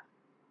লাগবে না।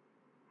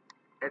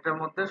 এটার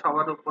মধ্যে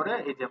সবার উপরে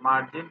এই যে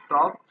মার্জিন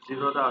টপ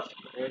 0 দেওয়া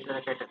ছিল, এটা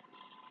কেটে দিই।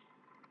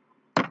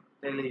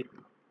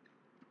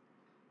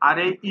 আর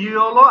এই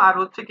ইয়েলো আর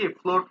হচ্ছে কি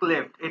ফ্লোট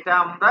লেফট, এটা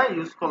আমরা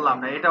ইউজ করলাম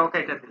না, এটাও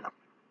কেটে দিলাম।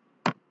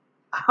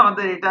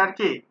 আমাদের এটা আর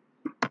কি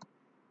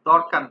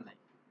দরকার নাই।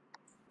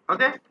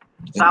 ওকে,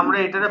 তো আমরা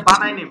এটারে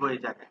বানাই নিব এই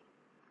জায়গায়,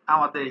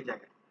 আমাদের এই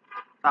জায়গায়।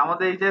 তো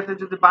আমাদের এই জায়গাতে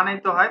যদি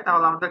বানাইতে হয়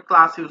তাহলে আমাদের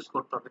ক্লাস ইউজ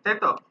করতে হবে, তাই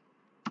তো?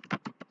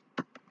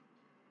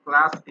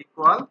 ক্লাস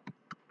ইকুয়াল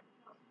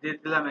দিয়ে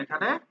দিলাম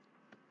এখানে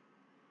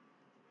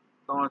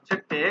তোমার হচ্ছে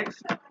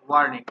টেক্সট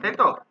ওয়ার্নিং, তাই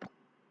তো?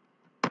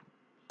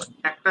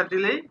 একটা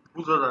দিলেই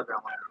বুঝা যাবে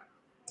আমাদের।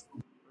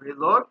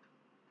 রিলোড।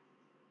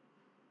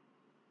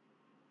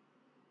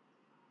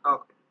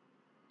 ওকে,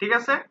 ঠিক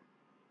আছে।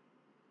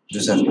 জি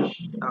স্যার।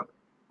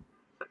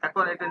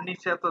 এখন এটার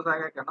নিচে এত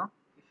জায়গা কেন?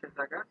 কিসের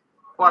জায়গা?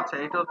 ও আচ্ছা,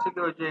 এটা হচ্ছে কি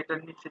ওই যে এটার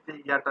নিচে যে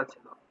ইয়াটা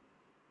ছিল,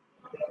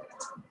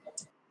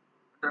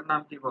 এটার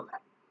নাম কি বলে?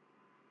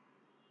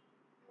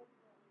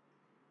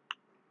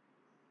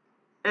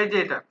 এই যে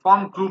এটা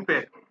ফর্ম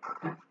গ্রুপের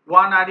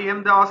 1 rem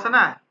দেওয়া আছে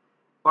না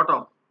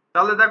বটম,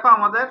 তাহলে দেখো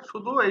আমাদের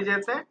শুধু এই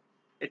যেতে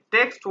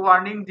টেক্সট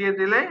ওয়ার্নিং দিয়ে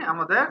দিলে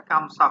আমাদের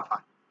কাম সাফা।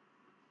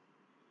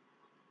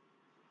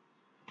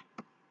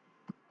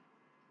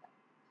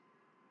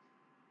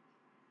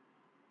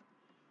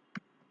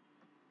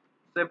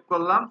 সেভ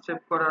করলাম, সেভ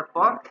করার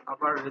পর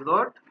আবার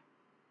রিলোড।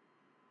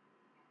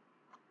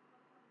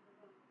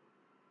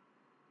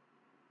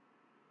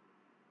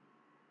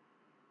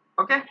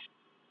 ওকে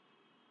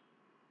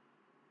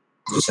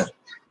জি স্যার।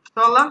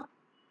 চললাম।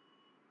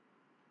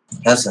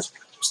 হ্যাঁ স্যার।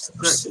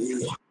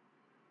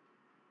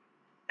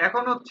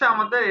 এখন হচ্ছে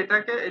আমাদের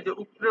এটাকে এই যে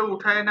উপরে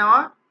উঠায় নেওয়া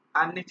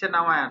আর নিচে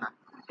নামায় আনা,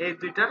 এই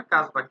দুইটার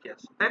কাজ বাকি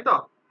আছে, তাই তো?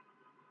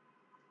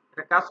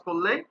 এটা কাজ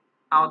করলেই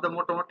আমাদের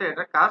মোটামুটি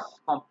এটা কাজ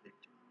কমপ্লিট।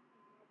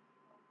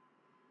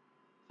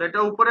 তো এটা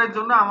উপরের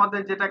জন্য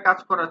আমাদের যেটা কাজ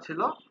করা ছিল।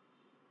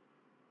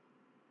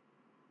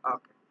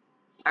 ওকে,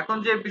 এখন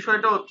যে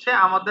বিষয়টা হচ্ছে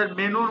আমাদের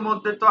মেনুর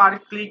মধ্যে তো আর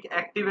ক্লিক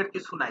অ্যাক্টিভের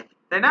কিছু নাই,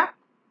 তাই না?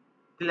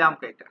 দিলাম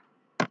এটা,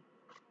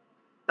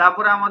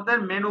 তারপরে আমাদের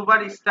মেনু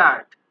বার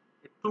স্টার্ট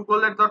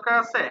টুগলের দরকার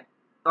আছে?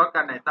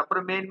 দরকার নেই। তারপরে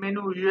মেইন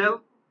মেনু ইউএল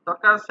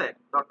দরকার আছে?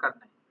 দরকার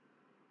নেই,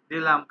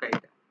 দিলাম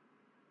এটা।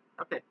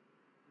 ওকে,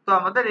 তো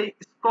আমাদের এই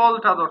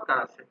স্ক্রলটা দরকার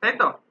আছে, তাই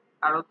তো?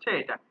 আর হচ্ছে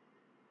এটা,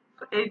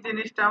 তো এই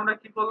জিনিসটা আমরা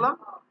কি করলাম?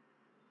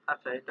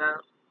 আচ্ছা, এটা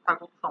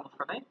থাকুক,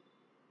 সমস্যা নাই।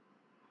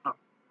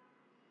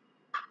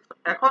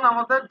 এখন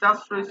আমাদের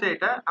জাস্ট রয়েছে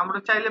এটা, আমরা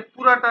চাইলে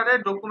পুরাটারে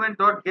document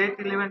dot gate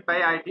element by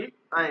ID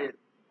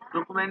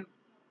document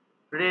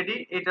ready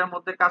এটার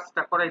মধ্যে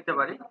কাজটা করাইতে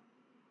পারি।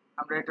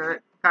 আমরা এটা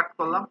কাট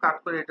করলাম, কাট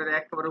করে এটা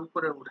একেবারে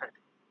উপরে উঠাই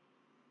দিই,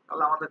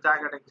 তাহলে আমাদের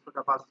জায়গাটা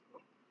কিছুটা বাঁচবে।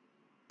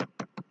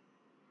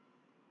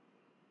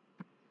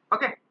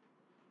 ওকে,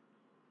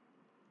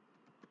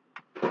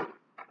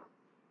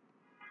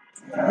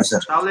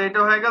 তাহলে এটা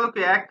হয়ে গেল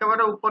কি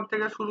একেবারে উপর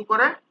থেকে শুরু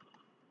করে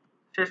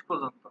শেষ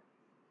পর্যন্ত।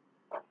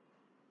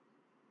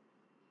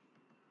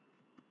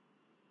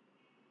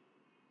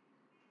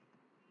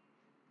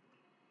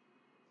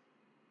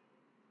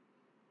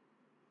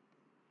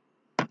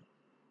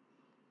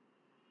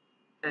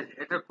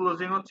 এটা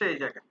ক্লোজিং হচ্ছে এই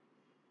জায়গায়।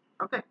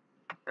 ওকে,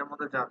 এর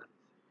মধ্যে যাবে।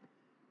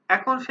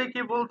 এখন সে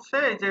কি বলছে,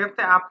 এই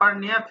জায়গাতে আপার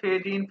নিয়ে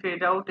ফেড ইন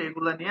ফেড আউট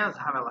এগুলা নিয়ে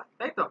ঝামেলা,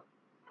 তাই তো?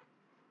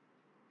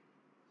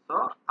 তো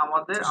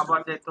আমাদের আবার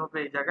যেতে হবে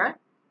এই জায়গায়,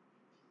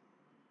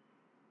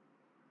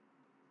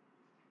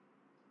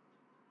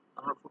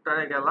 আমরা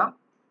ফুটারে গেলাম,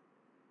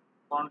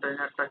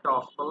 কন্টেইনারটাকে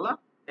অফ করলাম,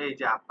 এই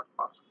যে আপার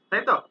পাওয়া,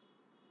 তাই তো?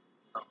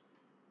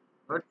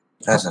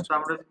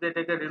 আমরা যদি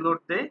এটাকে রিলোড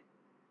দেই,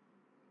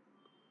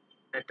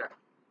 এটা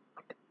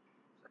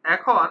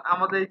এখন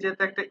আমাদের এই যে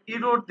একটা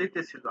ইরোড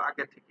দিতেছিল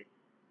আগে থেকে,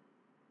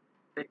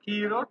 কি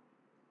ইরোড?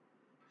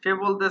 সে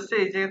বলতেছে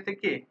এই জায়গা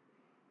থেকে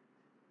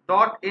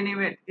dot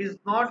element is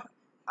not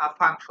a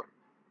function.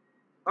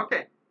 ওকে,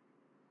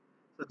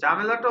 তো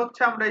ঝামেলাটা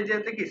হচ্ছে আমরা এই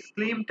জায়গা থেকে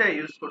স্লিমটা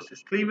ইউজ করছি,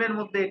 স্লিমের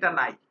মধ্যে এটা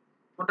নাই।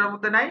 কোনটার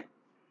মধ্যে নাই?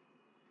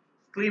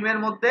 স্লিমের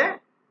মধ্যে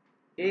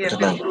এই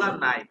অ্যাট্রিবিউটগুলো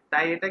নাই,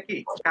 তাই এটা কি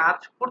কাজ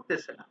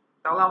করতেছে না।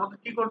 তাহলে আমাদের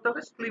কি করতে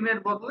হবে? স্লিমের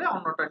বদলে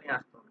অন্যটা নিয়ে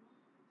আসতে হবে।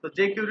 তো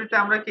jQuery-তে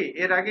আমরা কি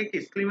এর আগে কি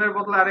স্লিমের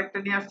বদলে আরেকটা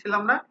নিয়ে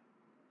আসছিলাম না?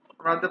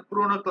 আমাদের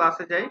পুরোনো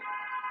ক্লাসে যাই,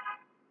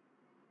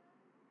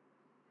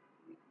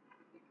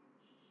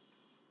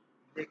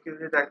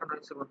 jQuery দেখানো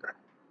হচ্ছে কোথায়?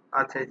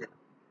 আচ্ছা, এই যে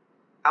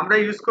আমরা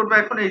ইউজ করব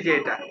এখন এই যে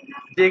এটা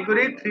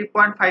jQuery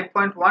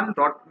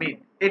 3.5.1.min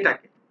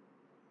এটাকে,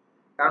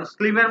 কারণ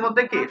স্লিমের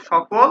মধ্যে কি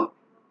সকল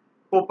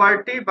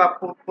প্রপার্টি বা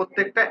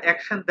প্রত্যেকটা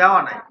অ্যাকশন দেওয়া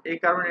নাই, এই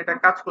কারণে এটা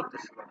কাজ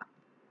করতেছিল না।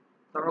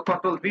 আমরা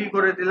কন্ট্রোল ভি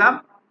করে দিলাম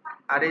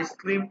আর এই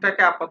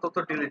স্লিমটাকে আপাতত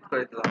ডিলিট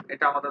করে দিলাম,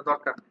 এটা আমাদের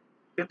দরকার নেই,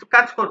 কিন্তু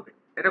কাজ করবে,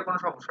 এটা কোনো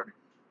সমস্যা নেই।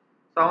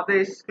 তো আমাদের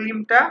এই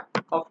স্লিমটা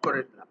অফ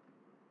করে দিলাম।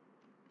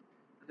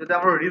 যদি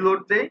আমরা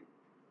রিলোড দেই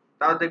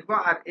তাহলে দেখবো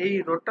আর এই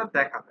রোডটা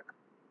দেখাবে না।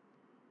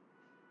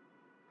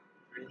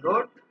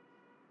 রিলোড,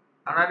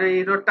 আমার এই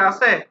রোডটা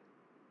আছে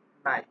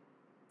নাই,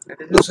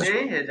 এটা যদি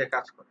দেই এই যে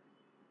কাজ করে।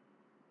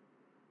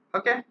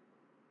 ওকে,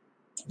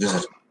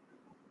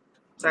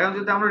 এখন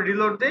যদি আমরা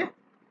রিলোড দিই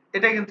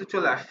এটা কিন্তু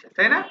চলে আসছে,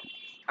 তাই না?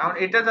 এখন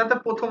এটা যাতে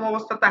প্রথম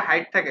অবস্থাতে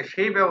হাইড থাকে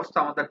সেই ব্যবস্থা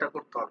আমাদেরটা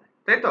করতে হবে,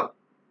 তাই তো?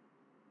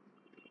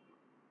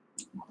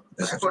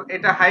 এখন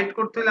এটা হাইড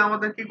করতে হলে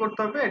আমাদের কি করতে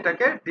হবে?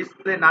 এটাকে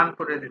ডিসপ্লে নান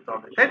করে দিতে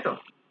হবে, তাই তো?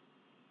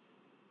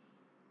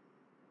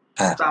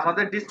 তো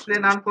আমাদের ডিসপ্লে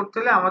নান করতে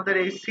হলে আমাদের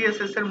এই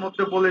সিএসএস এর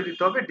মধ্যে বলে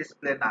দিতে হবে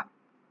ডিসপ্লে নান।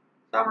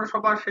 তো আমরা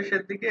সবার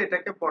শেষের দিকে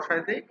এটাকে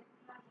বসায় দেই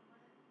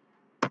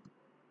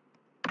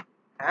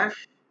hash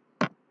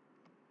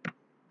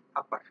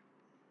upper.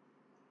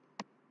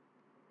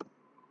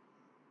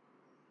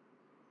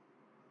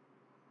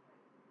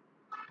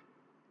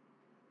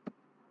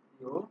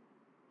 U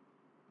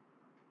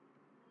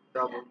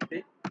double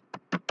click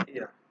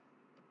here,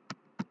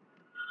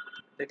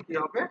 এটা কি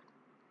হবে?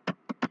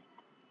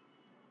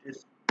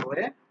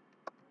 ডিসপ্লে।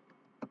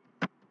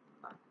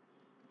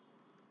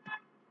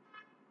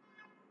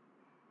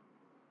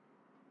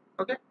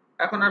 ওকে,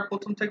 এখন আর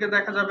প্রথম থেকে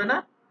দেখা যাবে না।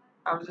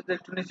 আমি যদি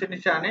একটু নিচে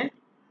নিচে আনি,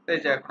 এই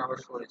যে এখন আবার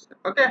শো হয়েছে।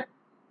 ওকে,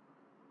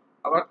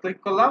 আবার ক্লিক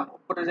করলাম,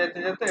 উপরে যেতে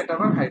যেতে এটা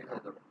আবার হাইড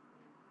হয়ে যাবে।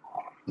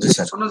 জি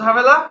স্যার। কোনো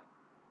ঝামেলা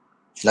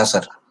না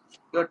স্যার।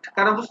 গুড।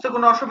 কারো বুঝতে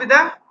কোনো অসুবিধা?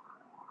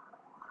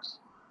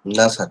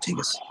 না স্যার, ঠিক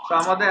আছে। তো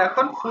আমাদের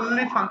এখন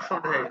ফুললি ফাংশন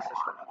হয়ে গেছে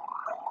সব।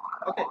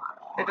 ওকে,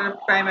 এটা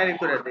প্রাইমারি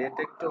করে দেই,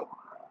 এটা একটু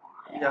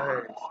ইয়া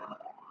হয়ে গেছে।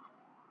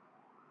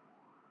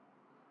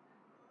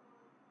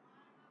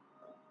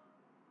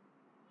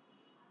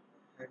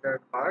 হেডার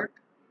পার্ট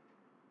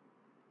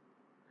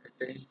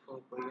এটা ইনফো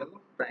হয়ে গেল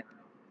প্রাইমারি।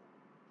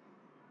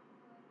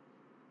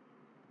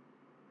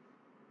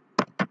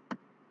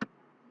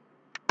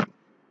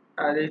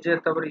 আর এই যে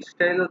তারপর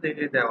স্টাইলও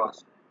দেখে দেওয়া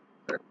আছে,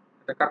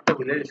 এটা কাটতে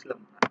ভুলে গেছিলাম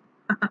না।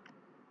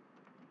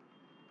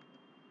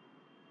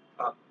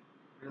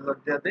 রিলোড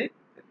দিয়ে দেই।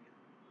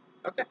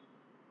 ওকে,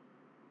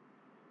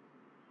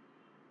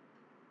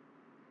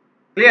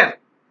 ক্লিয়ার?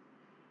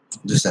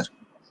 জি স্যার।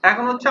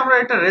 এখন হচ্ছে আমরা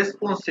এটা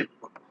রেসপন্সিভ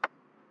করব।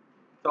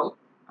 চল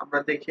আমরা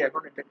দেখি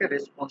এখন এটাকে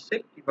রেসপন্সিভ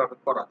কিভাবে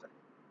করা যায়।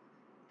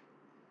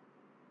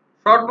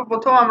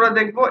 সর্বপ্রথম আমরা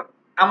দেখব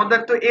আমাদের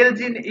তো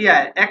এলজি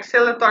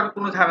এক্সেল এ তো আর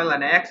কোনো ঝামেলা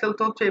নেই, এক্সেল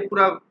তো হচ্ছে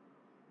পুরো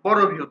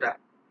বড় ভিউটা,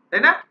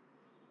 তাই না?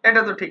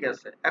 এটা তো ঠিক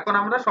আছে। এখন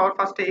আমরা সবার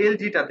ফার্স্টে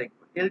এলজিটা দেখব,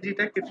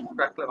 এলজিটা কিছু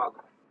রাখলে ভালো।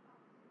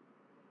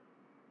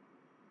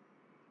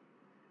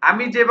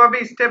 আমি যেভাবে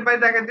স্টেপ বাই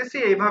দেখাচ্ছি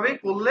এইভাবেই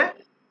করলে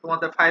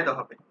তোমাদের ফায়দা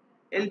হবে।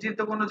 এলজি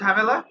তো কোনো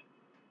ঝামেলা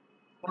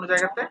কোন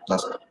জায়গাতে?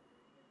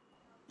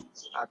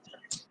 আচ্ছা,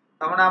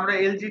 তার মানে আমরা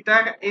এলজিটা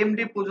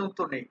এমডি পর্যন্ত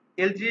নেই।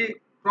 এলজি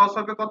ক্রস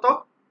হবে কত?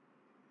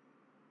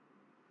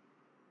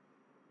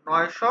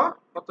 900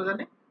 কত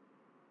জানি?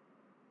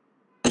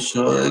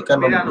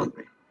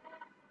 992।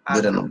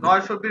 আচ্ছা,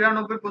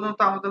 992 পর্যন্ত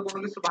আমাদের কোনো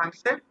কিছু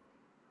ভাঙছে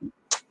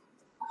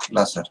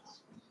না স্যার।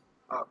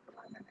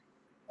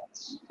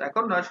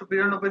 এখন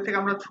 992 থেকে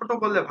আমরা ছোট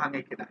করলে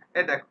ভাঙে কিনা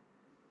এই দেখো,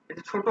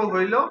 এটা ছোট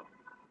হইলো,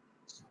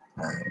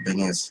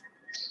 ভেঙে গেছে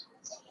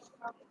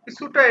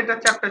কিছুটা, এটা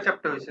চ্যাপ্টা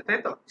চ্যাপ্টা হয়েছে, তাই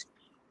তো?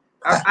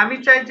 আর আমি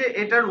চাই যে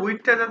এটার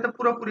উইডথটা যাতে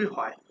পুরোপুরি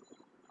হয়।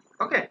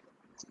 ওকে,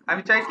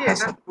 আমি চাই কি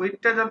এটার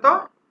উইডথটা যাতে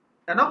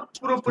যেন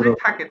পুরোপুরি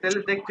থাকে, তাহলে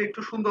দেখতে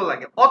একটু সুন্দর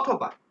লাগে।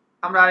 অথবা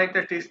আমরা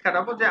আরেকটা ট্রিক্স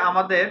খাটাবো যে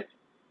আমাদের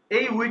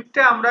এই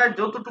উইডথটা আমরা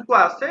যতটুকু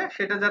আছে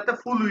সেটা যাতে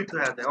ফুল উইডথ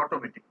হয়ে যায়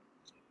অটোমেটিক।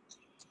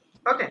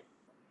 ওকে,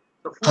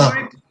 তো ফুল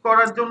উইডথ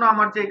করার জন্য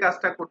আমার যে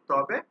কাজটা করতে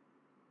হবে,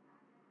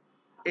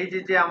 এই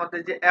যে আমাদের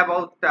যে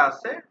অ্যাবাউটটা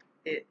আছে,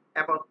 এই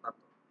অ্যাবাউট না,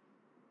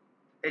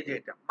 এই যে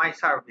এটা মাই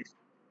সার্ভিস,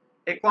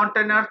 এই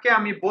কন্টেইনারকে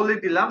আমি বলে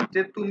দিলাম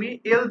যে তুমি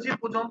এলজি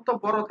পর্যন্ত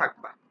বড়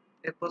থাকবা,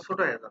 এরপর ছোট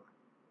হয়ে যাবে।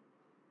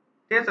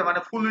 ঠিক আছে, মানে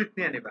ফুল উইডথ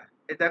নিয়ে নিবা।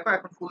 এই দেখো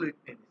এখন ফুল উইডথ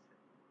নিয়ে নিচ্ছে।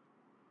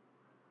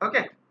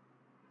 ওকে,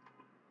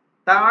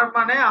 তার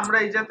মানে আমরা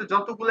এই যাতে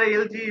যতগুলো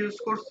এলজি ইউজ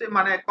করছি,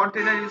 মানে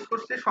কন্টেইনার ইউজ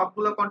করছি,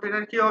 সবগুলো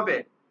কন্টেইনার কি হবে?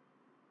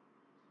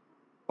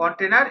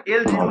 কন্টেইনার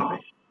এলজি হবে।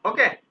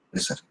 ওকে,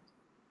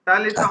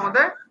 তাহলে তো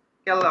আমাদের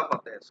কেল্লা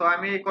পথে। সো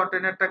আমি এই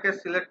কন্টেইনারটাকে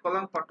সিলেক্ট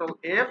করলাম, control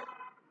F,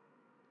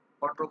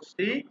 control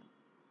C,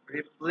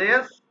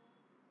 replace,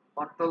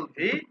 control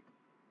V,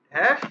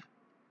 hash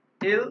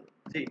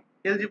LG,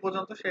 LG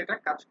পর্যন্ত সেটা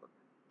কাজ করবে।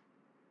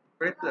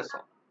 রিপ্লেস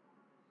অল,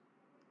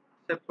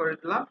 সেভ করে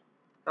দিলাম।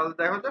 তাহলে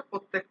দেখো যে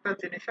প্রত্যেকটা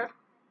জিনিসের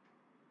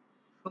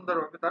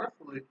সুন্দরভাবে তারা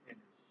ফুল উইডথ নিয়ে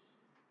নেবে।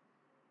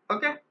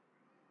 ওকে,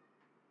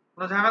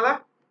 কোনো ঝামেলা?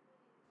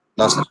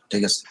 না স্যার,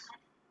 ঠিক আছে।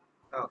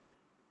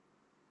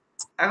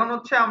 এখন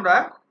হচ্ছে আমরা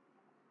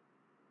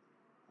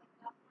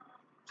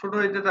ছোট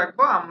হইতে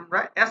থাকবো, আমরা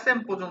এসএম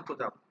পর্যন্ত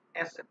যাব।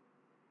 এসএম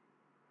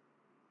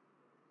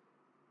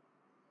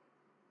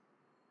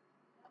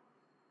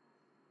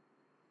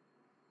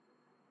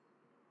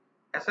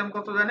এসএম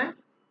কত জানে?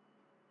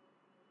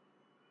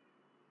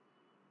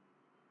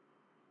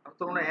 আমি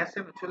তো মনে হয়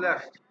এসএম চলে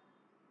আসছি।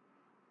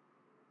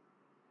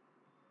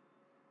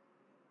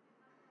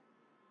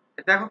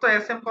 দেখো তো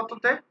এসএম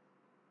কততে?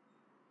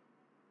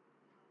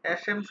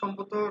 এসএম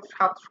সম্ভবত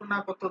 700 না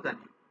কত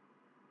জানি,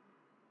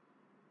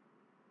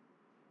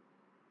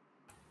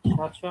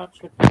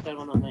 768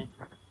 মনে হয়।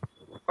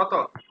 কত?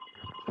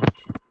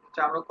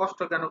 আচ্ছা, আমরা কষ্ট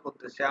কেন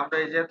করতেছি? আমরা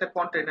এই যেতে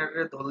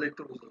কন্টেইনারে ধরলে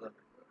একটু বুঝতে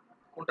যাবে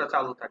কোনটা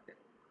চালু থাকে।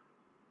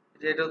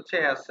 যে এটা হচ্ছে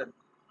এসএম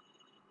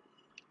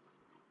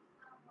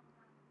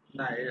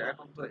না,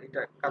 এখন তো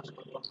এটা কাজ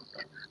করবে কতটা?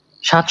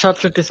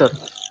 768 স্যার।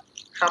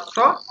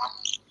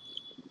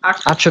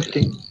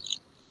 768।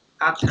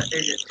 আচ্ছা,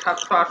 এই যে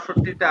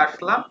 768 তে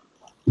আসলাম।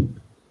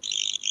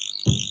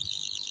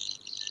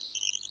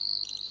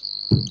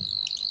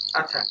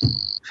 আচ্ছা,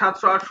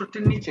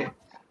 768 নিচে।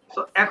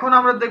 তো এখন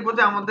আমরা দেখব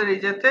যে আমাদের এই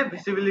যেতে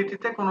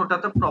ভিজিবিলিটিতে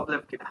কোনোটাতে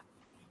প্রবলেম কিনা।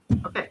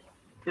 ওকে,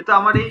 যেহেতু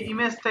আমার এই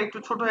ইমেজটা একটু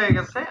ছোট হয়ে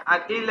গেছে আর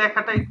এই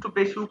লেখাটা একটু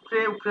বেশি উপরে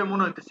উপরে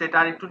মনে হইতেছে, এটা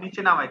আর একটু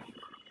নিচে নামাই দিই,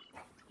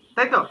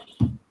 তাই তো?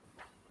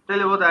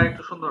 তাহলে বোধহয় আর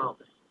একটু সুন্দর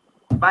হবে,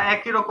 বা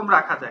একই রকম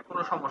রাখা যায়,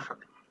 কোনো সমস্যা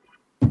নেই।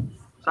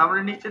 তো আমরা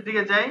নিচের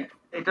দিকে যাই,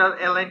 এটার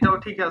অ্যালাইনটাও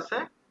ঠিক আছে,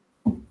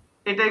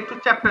 এটা একটু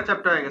চ্যাপ্টা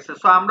চ্যাপ্টা হয়ে গেছে।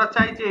 সো আমরা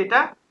চাই যে এটা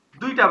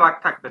দুইটা ভাগ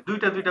থাকবে,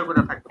 দুইটা দুইটা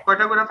করে থাকবে।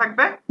 কয়টা করে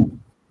থাকবে?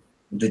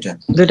 দুইটা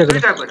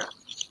করে।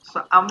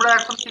 আমরা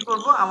এখন কি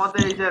করব,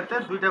 আমাদের এই জায়গাতে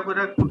দুইটা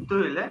করে করতে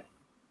হইলে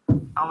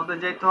আমাদের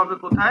যাইতে হবে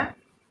কোথায়?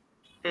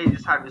 এই যে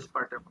সার্ভিস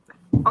পার্টের মধ্যে।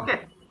 ওকে,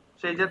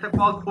 সেই যেতে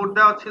কল 4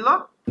 দেওয়া ছিল।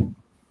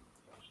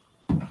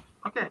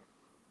 ওকে,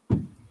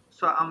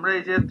 সো আমরা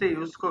এই যেতে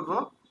ইউজ করব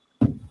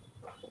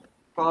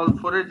কল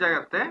 4 এর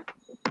জায়গাতে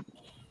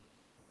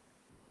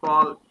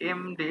কল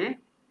এমডি,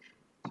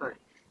 সরি,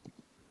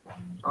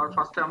 আর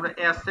ফার্স্টে আমরা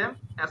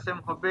এসএম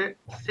হবে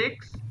 6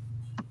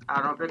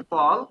 আর হবে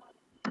কল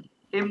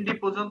এমডি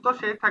পর্যন্ত,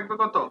 সেই থাকবে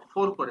কত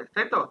 4 করে,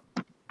 তাই তো?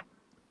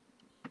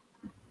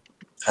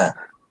 হ্যাঁ,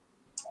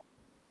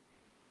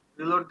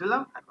 রিলোড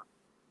দিলাম এখন।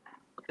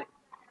 ওকে,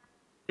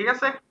 ঠিক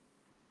আছে,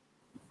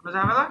 কোনো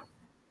ঝামেলা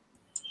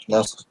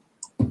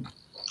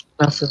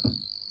আচ্ছা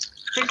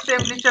ঠিক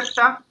সেম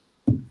নিচেরটা।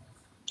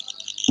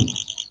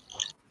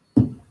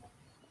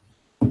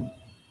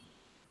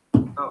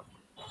 তো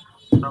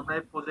আমরা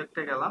এই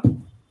প্রজেক্টে গেলাম।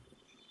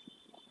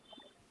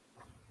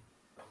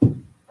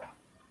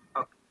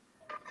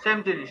 সেম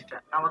জিনিসটা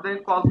আমাদের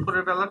কল 4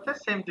 এর বেলাতে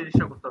সেম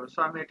জিনিসটা করতে হবে। সো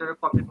আমি এটারে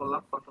কপি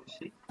করলাম, কন্ট্রোল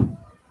সি,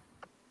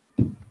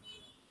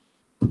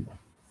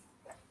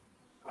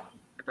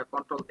 এটা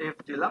কন্ট্রোল এফ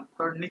দিলাম,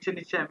 কারণ নিচে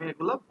নিচে আমি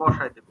এগুলো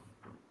বসাই দেব।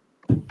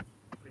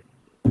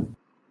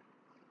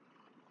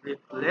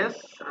 রিপ্লেস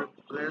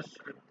রিপ্লেস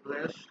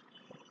রিপ্লেস,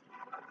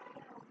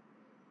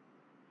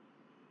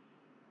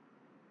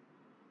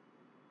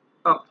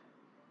 ওকে,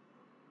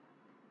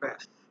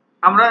 ব্যাস।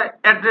 আমরা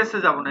অ্যাড্রেসে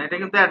যাব না, এটা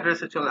কিন্তু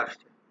অ্যাড্রেসে চলে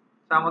আসছে।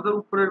 তো আমাদের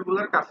উপরের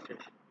গুলার কাজ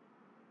শেষ।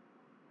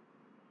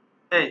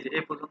 এই যে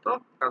এই পর্যন্ত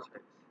কাজ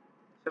হয়ে গেছে।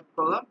 সেভ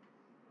করলাম,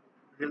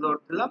 রিলোড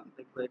দিলাম,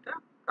 দেখবো এটা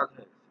কাজ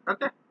হয়ে গেছে।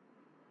 ওকে,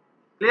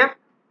 ক্লিয়ার?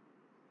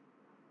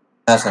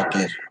 হ্যাঁ স্যার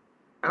ক্লিয়ার।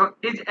 এখন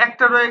এই যে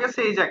একটা রয়ে গেছে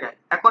এই জায়গায়,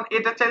 এখন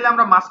এটা চাইলে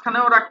আমরা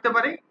মাঝখানেও রাখতে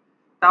পারি।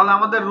 তাহলে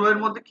আমাদের রো এর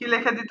মধ্যে কি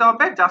লিখে দিতে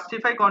হবে?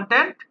 Justify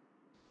content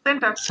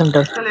centre.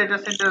 তাহলে এটা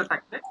সেন্টারে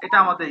থাকবে, এটা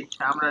আমাদের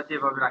ইচ্ছা, আমরা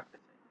যেভাবে রাখতে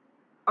চাই।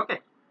 ওকে,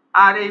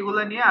 আর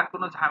এইগুলো নিয়ে আর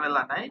কোনো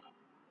ঝামেলা নাই,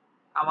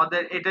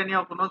 আমাদের এটা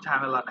নিয়েও কোনো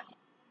ঝামেলা নাই।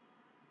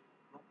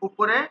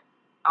 উপরে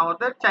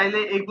আমাদের চাইলে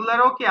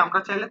এইগুলারও কি আমরা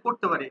চাইলে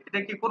করতে পারি। এটা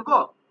কি করব?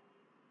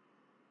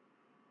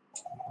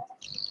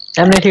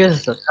 এমনি ঠিক আছে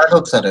স্যার।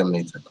 হোক স্যার এমনি।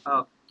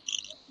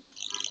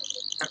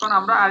 এখন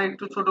আমরা আর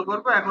একটু ছোট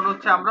করব। এখন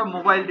হচ্ছে আমরা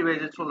মোবাইল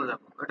ডিভাইসে চলে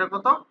যাব। এটা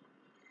কত?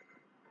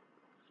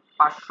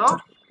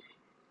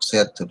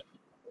 576।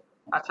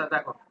 আচ্ছা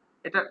দেখো,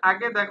 এটার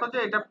আগে দেখো যে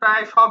এটা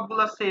প্রায়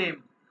সবগুলা সেম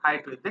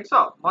হাইট উইডথ, দেখছো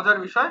মজার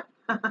বিষয়?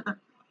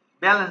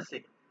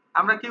 ব্যালেন্সিং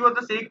আমরা কি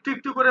করতেছি, একটু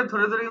একটু করে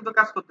ধরে ধরে কিন্তু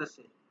কাজ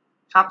করতেছি।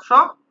 700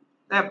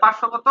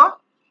 500 কত?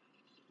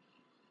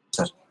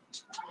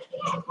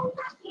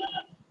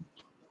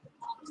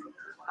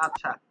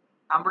 আচ্ছা,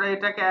 আমরা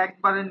এটাকে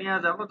একবারে নিয়ে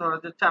যাব, ধরো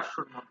যে 400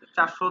 এর মধ্যে।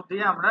 400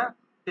 দিয়ে আমরা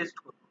টেস্ট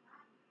করব।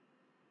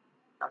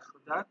 400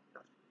 যাক,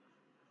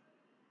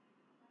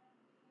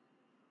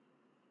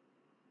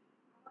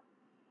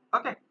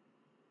 ওকে।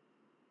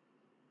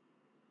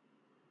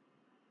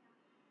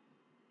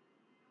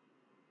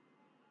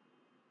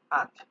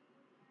 আচ্ছা,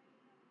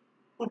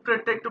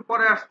 উপরেরটা একটু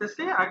পরে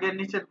আসতেছি, আগে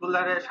নিচের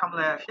গুলারে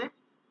সামলায় আসি।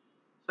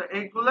 তো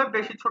এইগুলা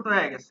বেশি ছোট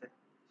হয়ে গেছে,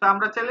 তো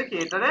আমরা চাইলে কি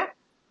এটারে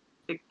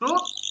একটু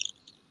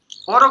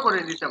বড় করে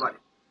দিতে পারি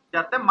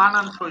যাতে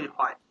মানানসই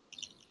হয়।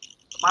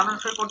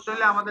 মানানসই করতে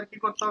হলে আমাদের কি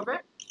করতে হবে?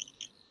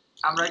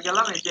 আমরা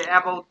গেলাম এই যে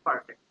অ্যাবাউট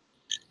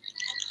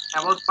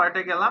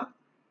পার্টে গেলাম,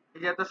 এই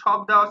যে সব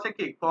দেওয়া আছে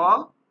কি কল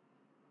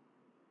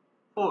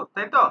 4,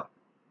 তাই তো?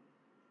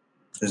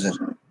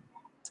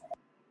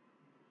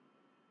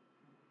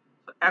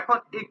 এখন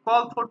এই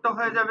কল 4 টা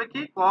হয়ে যাবে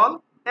কি কল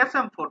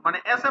SM4, মানে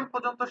SM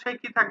পর্যন্ত সেই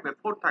কি থাকবে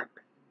 4 থাকবে।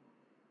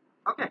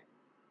 ওকে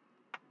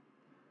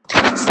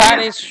স্যার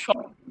এই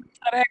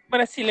স্যার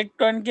একবারে সিলেক্ট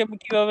করেন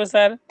কিভাবে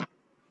স্যার?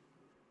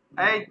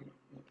 এই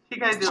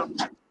শিখাই দিও।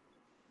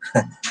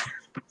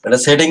 এটা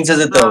সেটিংসে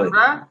যেতে হবে।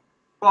 আমরা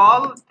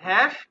কল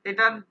হ্যাশ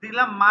এটা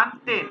দিলাম মান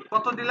 10,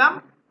 কত দিলাম?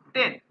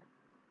 10।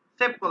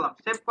 সেভ করলাম,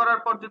 সেভ করার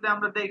পর যদি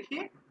আমরা দেখি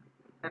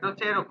এটা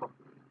হচ্ছে এরকম।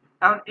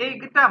 কারণ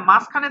এইটা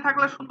মাঝখানে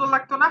থাকলে সুন্দর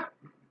লাগতো না?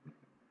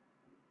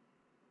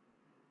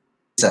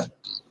 স্যার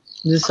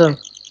জি স্যার।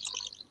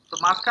 তো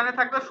মাঝখানে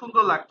থাকলে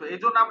সুন্দর লাগতো,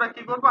 এইজন্য আমরা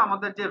কি করব,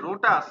 আমাদের যে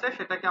রোটা আছে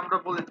সেটাকে আমরা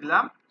বলে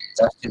দিলাম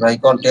জাস্টিফাই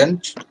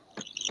কন্টেন্ট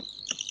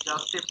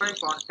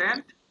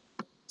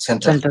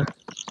সেন্টার।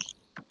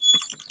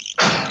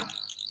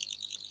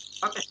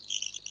 ওকে,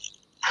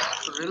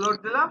 রিলোড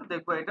দিলাম,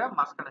 দেখবো এটা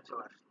মাঝখানে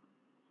চলে আসছে।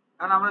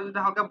 কারণ আমরা যদি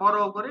হালকা বড়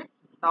করি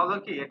তাহলে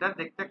কি এটা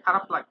দেখতে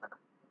খারাপ লাগবে না।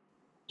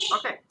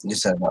 ওকে, জি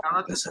স্যার। কারণ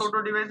হচ্ছে ছোট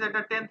ডিভাইসে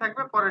এটা 10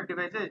 থাকবে, পরের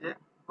ডিভাইসে এই যে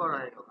বড়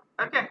হয়ে গেল।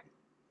 Okay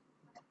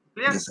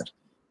clear? জি স্যার।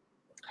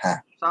 হ্যাঁ,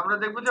 তো আমরা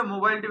দেখবো যে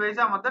মোবাইল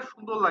ডিভাইসে আমাদের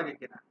সুন্দর লাগে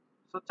কিনা।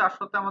 তো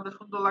 400 তে আমাদের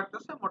সুন্দর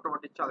লাগতেছে,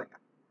 মোটামুটি চলে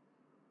গেল।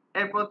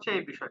 এরপর হচ্ছে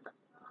এই বিষয়টা,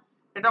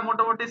 এটা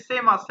মোটামুটি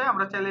সেম আছে,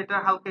 আমরা চাইলে এটা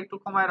হালকা একটু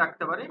কমায়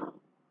রাখতে পারি।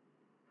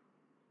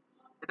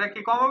 এটা কি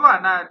কমাবা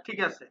না ঠিক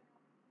আছে?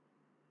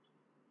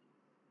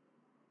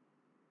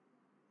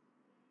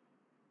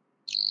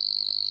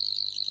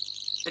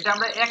 এটা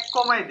আমরা 1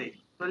 কমাই দেই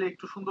তাহলে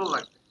একটু সুন্দর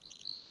লাগবে।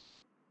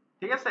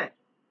 ঠিক আছে,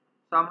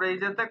 তো আমরা এই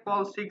যেতে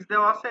কল 6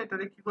 দেওয়া আছে,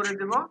 এটারে কি করে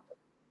দেব?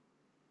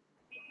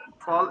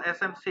 Call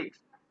SM6।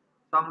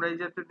 তো আমরা এই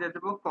যেতে দিয়ে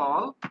দেব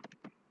কল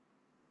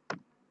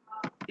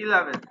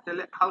 11,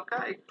 তাহলে হালকা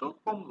একটু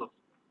কমলো।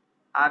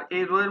 আর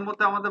এই রো এর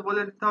মধ্যে আমাদের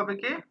বলে দিতে হবে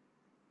কি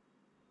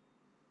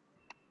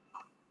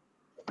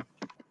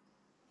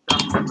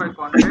জাস্টিফাই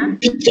কন্টেন্ট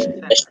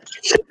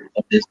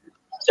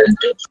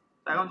সেন্টার।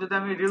 এখন যদি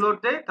আমি রিলোড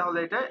দেই তাহলে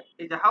এটা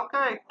এই যে হালকা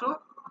একটু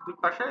দুই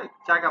পাশে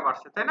জায়গা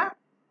বাড়ছে, তাই না?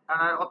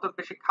 কারণ আর অত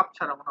বেশি খাপ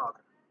ছাড়া মনে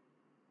হবে।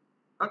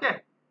 ওকে,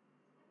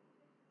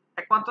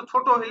 একমাত্র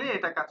ছোট হইলে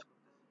এটা কাজ করবে।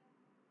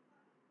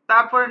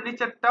 তারপরে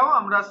নিচেরটাও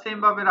আমরা সেম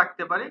ভাবে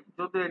রাখতে পারি,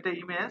 যদি এটা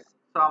ইমেজ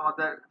তো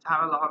আমাদের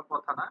ঝামেলা হওয়ার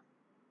কথা না,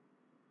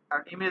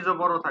 কারণ ইমেজও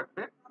বড়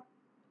থাকবে।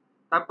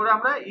 তারপরে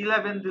আমরা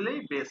 11 দিলেই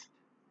বেস্ট।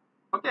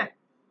 ওকে,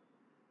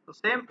 তো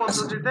সেম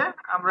পদ্ধতিতে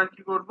আমরা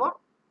কি করব,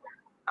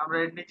 আমরা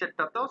এর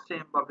নিচেরটাতেও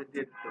সেম ভাবে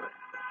দিয়ে দিতে পারি।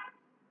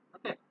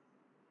 ওকে,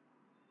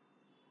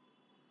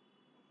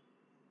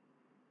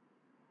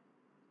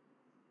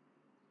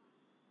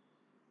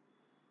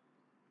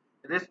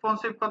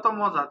 রেসপন্সিভ কত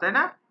মজা, তাই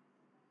না?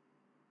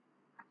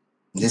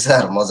 জি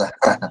স্যার, মজা।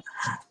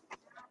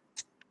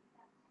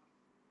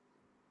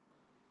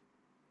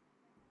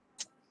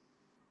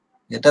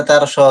 এটা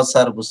তার সহজ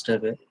স্যার,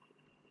 বুটস্ট্র্যাপে।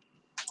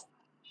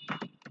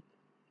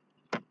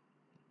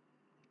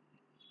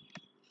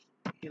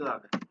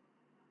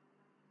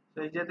 তো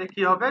এই যে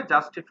কি হবে,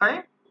 জাস্টিফাই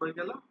হয়ে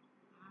গেল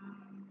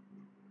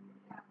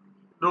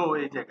রো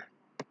এই জায়গায়,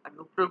 আমি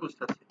উপরে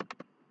বুঝতেছি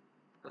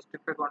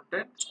জাস্টিফাই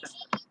কন্টেন্ট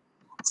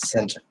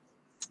সেন্টার।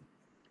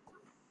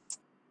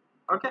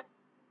 ওকে,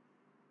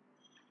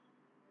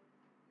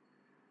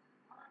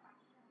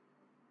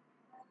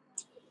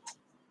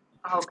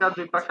 হালকা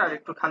দুই পাশে আর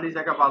একটু খালি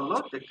জায়গা বাড়লো,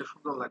 দেখতে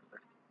সুন্দর লাগবে।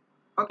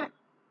 ওকে,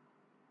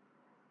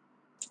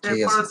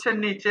 এরপর হচ্ছে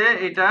নিচে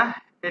এটা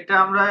এটা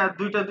আমরা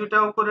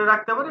দুইটাও করে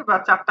রাখতে পারি বা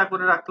চারটা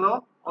করে রাখলেও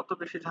অত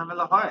বেশি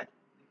ঝামেলা হয়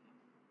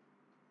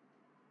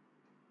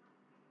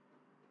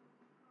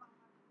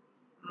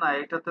না,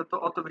 এটাতে তো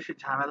অত বেশি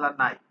ঝামেলা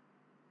নাই।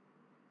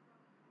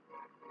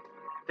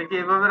 এটা কি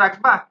এভাবে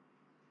রাখবা?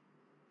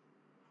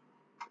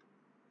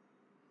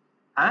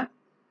 হ্যাঁ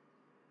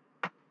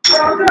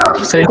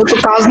স্যার এটা তো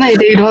কাজ না,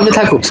 এটা এইভাবে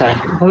থাকুক স্যার,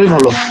 খুবই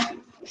ভালো।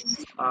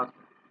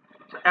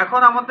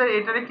 এখন আমাদের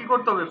এটারে কি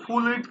করতে হবে,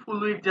 ফুল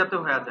উইথ যাতে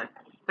হয়ে যায়,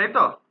 তাই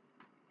তো?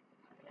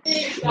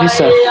 জি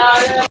স্যার।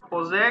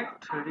 প্রজেক্ট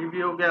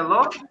রিভিউ গেল,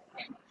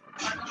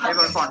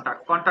 এবার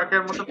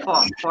কন্টাক্টের মধ্যে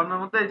ফর্মের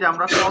মধ্যে যে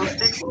আমরা কল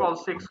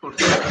 6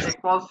 করছি, এই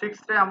কল 6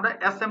 রে আমরা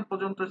এসএম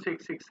পর্যন্ত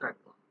 6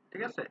 রাখবো,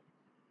 ঠিক আছে?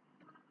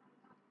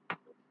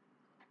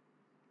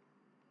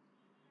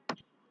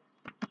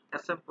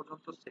 এসএম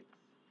পর্যন্ত 6,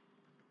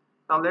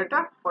 তাহলে এটা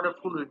পরে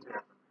ফুল উইথ হয়ে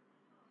যাবে।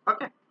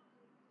 ওকে,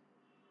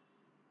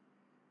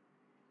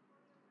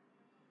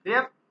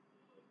 ক্লিয়ার?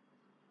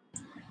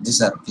 জি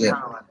স্যার, ক্লিয়ার।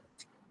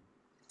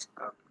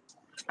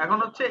 এখন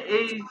হচ্ছে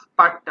এই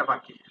পার্টটা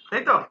বাকি,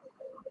 তাই তো?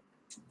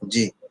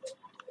 জি।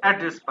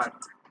 Address part.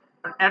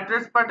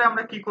 অ্যাড্রেস পার্টে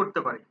আমরা কি করতে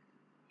পারি,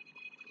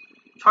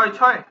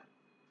 6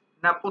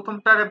 না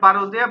প্রথমটারে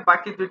 12 দিয়ে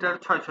বাকি দুইটারে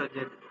 6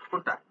 দিয়ে দিই,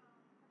 কোনটা?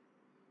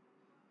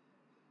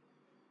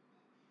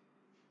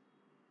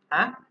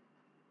 হ্যাঁ,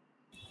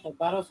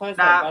 12/6 না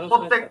স্যার, 12/6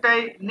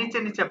 প্রত্যেকটাই নিচে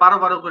নিচে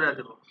 12 করে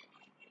দেব?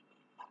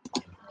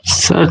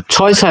 স্যার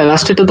 6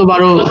 লাস্টেটা তো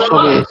 12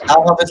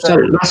 হবে স্যার,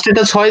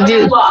 লাস্টেটা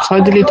 6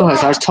 দিলেই তো হয়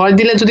স্যার। 6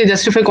 দিলে যদি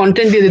জাস্টিফাই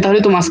কন্টেন্ট দিয়ে দিই তাহলে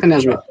তো মাঝখানে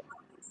আসবে।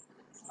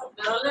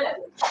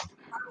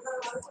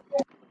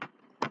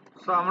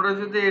 সো আমরা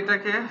যদি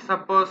এটাকে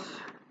সাপোজ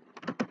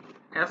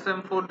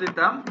SM4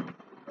 দিতাম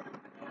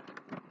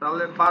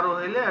তাহলে 12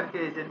 হইলে আর কি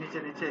এই যে নিচে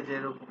নিচে যে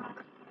এরকম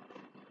হবে।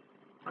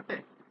 ওকে,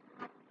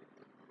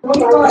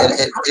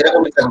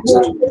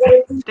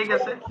 ঠিক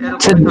আছে,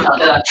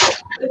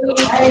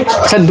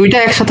 স্যার দুইটা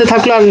একসাথে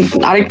থাকলো আর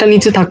আরেকটা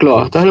নিচে থাকলো,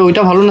 তাহলে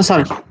ওইটা ভালো না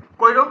স্যার?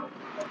 কইরো,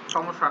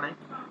 সমস্যা নাই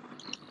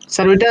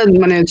স্যার। ওইটা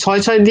মানে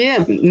 6 দিয়ে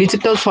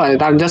নিচেরটাও 6,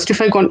 তার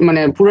জাস্টিফাই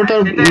মানে পুরোটা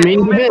মেইন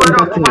দিবে।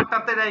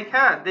 ওভারটাতে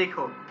রাইখা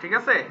দেখো, ঠিক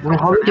আছে?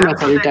 হবে কি না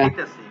স্যার এটা?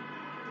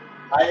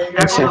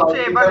 এখন হচ্ছে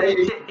এবার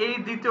এই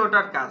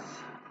দ্বিতীয়টার কাজ।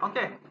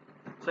 ওকে,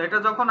 সো এটা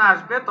যখন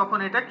আসবে তখন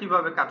এটা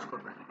কিভাবে কাজ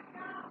করবে,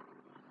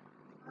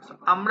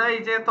 আমরা এই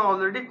যে তো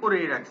অলরেডি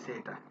করেই রাখছি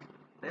এটা,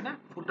 তাই না?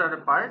 ফুটার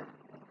পার্ট,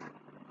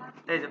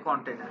 এই যে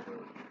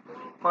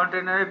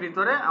কন্টেইনারের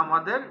ভিতরে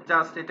আমাদের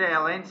জাস্ট এটা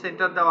অ্যালাইন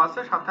সেন্টার দেওয়া আছে,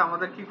 সাথে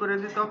আমাদের কি করে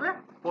দিতে হবে,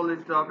 বলে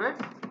দিতে হবে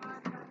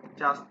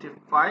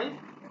জাস্টিফাই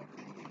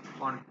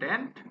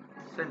কন্টেন্ট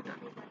সেন্টার।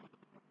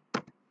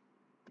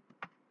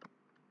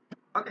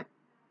 ওকে,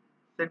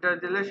 সেন্টার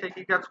দিলে সে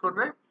কি কাজ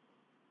করবে,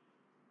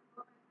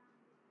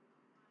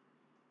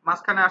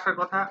 মাঝখানে আসার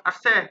কথা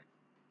আসছে,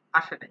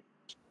 আসে নাই।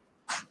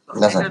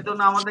 এটার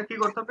জন্য আমাদের কি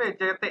করতে হবে,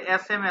 যেতে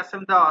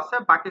এসএম দেওয়া আছে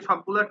বাকি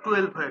সবগুলো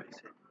 12 হয়ে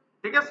গেছে,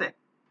 ঠিক আছে?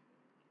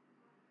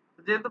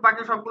 যেহেতু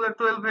বাকি সবগুলো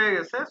 12 হয়ে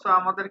গেছে, সো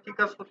আমাদের কি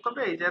কাজ করতে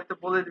হবে, এই যেতে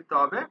বলে দিতে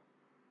হবে,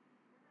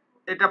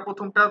 এটা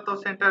প্রথমটা তো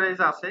সেন্টারাইজ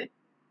আছেই,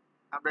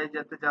 আমরা এই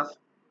যেতে জাস্ট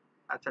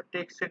আচ্ছা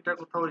টেক্সট সেন্টার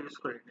কোথাও ইউজ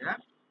করিনি, হ্যাঁ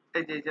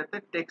এই যে যেতে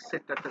টেক্সট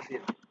সেন্টারটা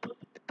দিয়ে দিই।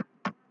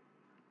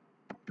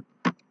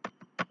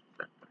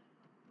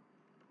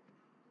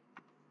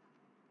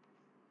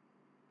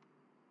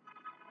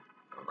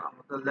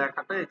 আমাদের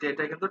লেখাটা এই যে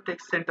এটা কিন্তু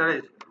টেক্সট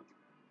সেন্টারাইজ।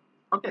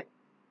 ওকে,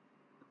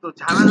 তো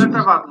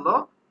ঝামেলাটা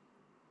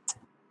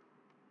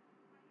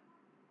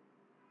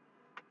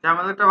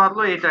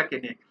বাঁধলো এটাকে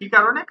নিয়ে। কি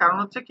কারণে? কারণ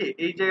হচ্ছে কি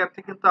এই জায়গাতে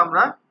কিন্তু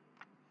আমরা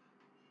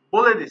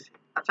বলে দিছি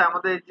আচ্ছা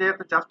আমাদের এই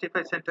জায়গাতে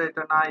জাস্টিফাই সেন্টার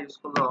এটা না ইউজ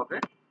করলে হবে,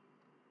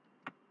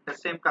 এটা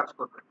সেম কাজ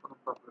করবে, কোনো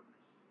প্রবলেম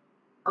নেই।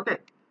 ওকে,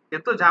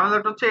 কিন্তু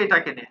ঝামেলাটা হচ্ছে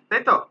এটাকে নিয়ে,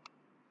 তাই তো?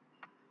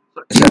 তো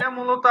এটা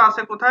মূলত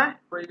আছে কোথায়?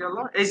 হয়ে গেল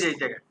এই যে এই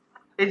জায়গায়।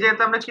 এই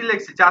জায়গাতে আমরা কি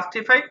লিখছি?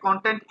 জাস্টিফাই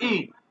কন্টেন্ট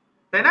ইন,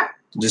 তাই না?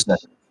 জি স্যার।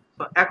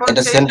 তো এখন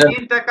এটা সেই সেন্টার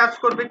ইনটা কাজ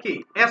করবে কি?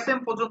 এসএম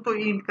পর্যন্ত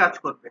ইন কাজ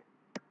করবে।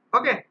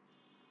 ওকে,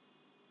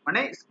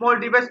 মানে স্মল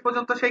ডিভাইস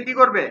পর্যন্ত সে কি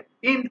করবে?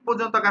 ইন্ট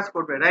পর্যন্ত কাজ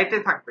করবে, রাইটে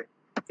থাকবে।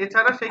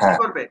 এছাড়া সে কি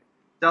করবে?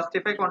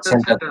 জাস্টিফাই কন্টেন্ট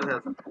সেন্টার সেন্টার হয়ে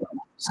যাবে।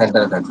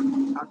 সেন্টারে থাকবে।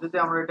 আর যদি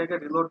আমরা এটাকে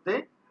রিলোড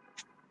দেই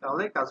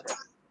তাহলে কাজ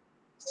হবে।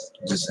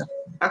 জি স্যার।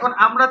 এখন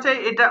আমরা চাই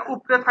এটা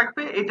উপরে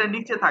থাকবে, এটা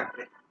নিচে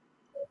থাকবে।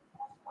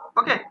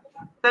 ওকে,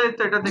 তাহলে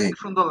তো এটা দেখতে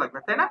সুন্দর লাগবে,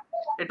 তাই না?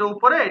 এটা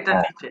উপরে, এটা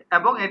নিচে,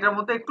 এবং এটার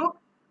মধ্যে একটু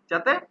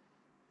যাতে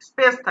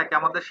স্পেস থাকে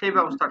আমাদের সেই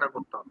ব্যবস্থাটা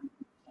করতে হবে।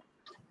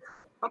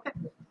 ওকে,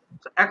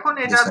 এখন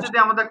এটা যদি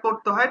আমাদের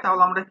করতে হয়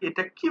তাহলে আমরা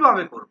এটা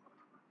কিভাবে করব?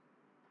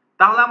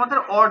 তাহলে আমাদের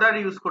অর্ডার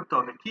ইউজ করতে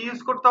হবে। কি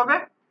ইউজ করতে হবে?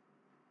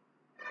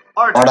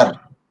 অর্ডার।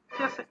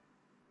 ঠিক আছে,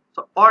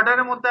 তো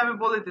অর্ডারের মধ্যে আমি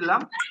বলে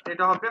দিলাম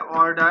এটা হবে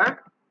অর্ডার,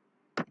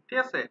 ঠিক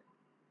আছে,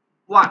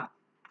 1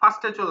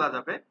 ফার্স্টে চলে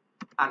যাবে,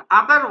 আর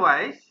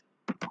আদারওয়াইজ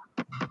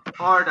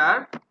অর্ডার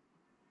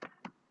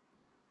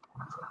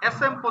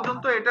এসএম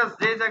পর্যন্ত এটা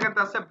যে জায়গাতে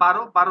আছে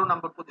 12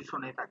 নাম্বার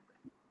পজিশনেই থাকবে।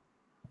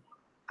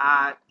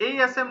 আর এই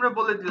এসএম রে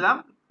বলে দিলাম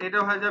এটা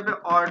হয়ে যাবে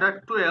অর্ডার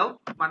 12,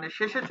 মানে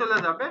শেষে চলে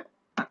যাবে,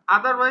 আর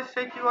আদারওয়াইজ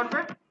সে কি করবে?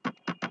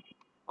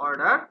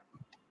 Order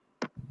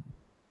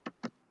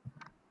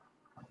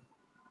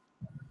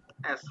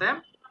SM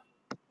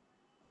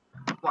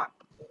 1।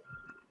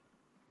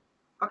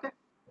 ওকে,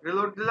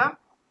 রিলোড দিলাম,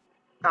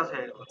 কাজ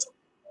হয়ে গেল।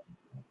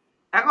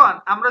 এখন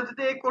আমরা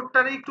যদি এই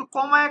কোডটারে একটু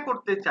কমায়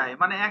করতে চাই,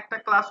 মানে একটা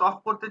ক্লাস অফ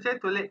করতে চাই,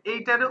 তাহলে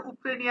এইটারে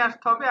উপরে নিয়ে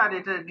আসতে হবে আর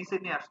এটারে নিচে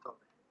নিয়ে আসতে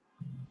হবে।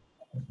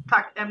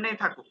 থাক, এমনিই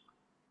থাকুক,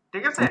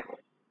 ঠিক আছে?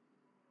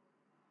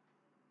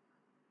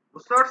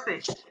 বুঝতে পারছি?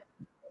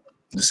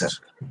 জি স্যার।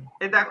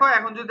 এই দেখো,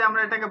 এখন যদি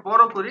আমরা এটাকে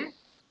বড় করি,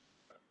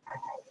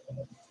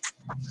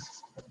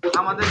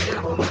 আমাদের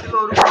যেরকম ছিল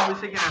ওরকম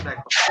হয়েছে কিনা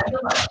দেখো।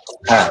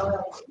 হ্যাঁ,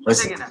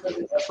 হয়েছে কিনা?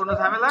 কোনো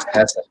ঝামেলা?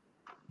 হ্যাঁ স্যার।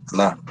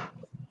 না,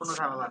 কোনো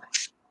ঝামেলা নেই।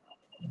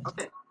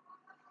 ওকে,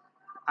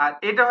 আর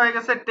এটা হয়ে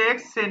গেছে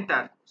টেক্সট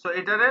সেন্টার। সো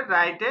এটারে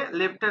রাইটে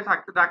লেফটে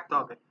রাখতে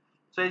হবে।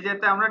 সো এই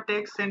যেতে আমরা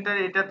টেক্সট সেন্টার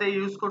এটাতে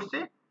ইউজ করছি।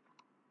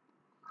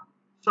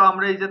 সো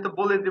আমরা এই যেতে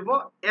বলে দিব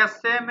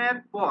এসএম এর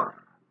পর,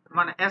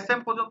 মানে এসএম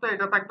পর্যন্ত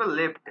এটা থাকবে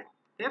লেফটে,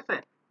 ঠিক আছে?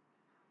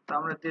 তো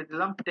আমরা দিয়ে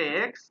দিলাম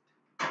টেক্সট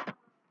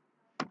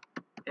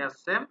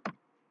এসএম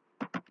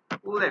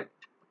লেফট।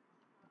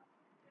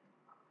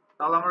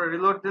 তাহলে আমরা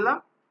রিলোড দিলাম,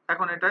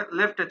 এখন এটা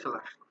লেফটে চলে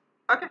আসলো।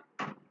 ওকে,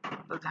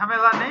 তো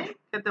ঝামেলা নেই,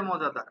 খেতে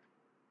মজাদার।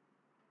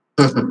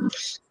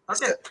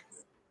 ওকে,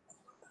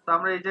 তো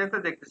আমরা এই জায়গাতে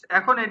দেখতেছি।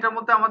 এখন এটার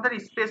মধ্যে আমাদের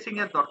স্পেসিং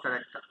এর দরকার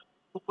একটা,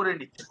 উপরে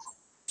নিচে।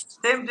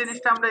 সেম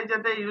জিনিসটা আমরা এই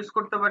জায়গাতে ইউজ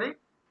করতে পারি।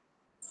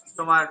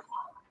 তোমার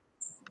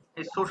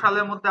এই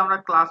সোশ্যালের মধ্যে আমরা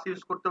ক্লাস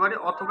ইউজ করতে পারি,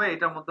 অথবা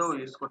এটার মধ্যেও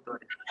ইউজ করতে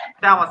পারি,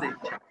 এটা আমাদের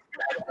ইচ্ছা।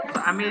 তো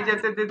আমি এই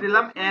জায়গাতে দিয়ে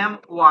দিলাম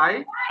my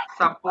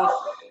সাপোজ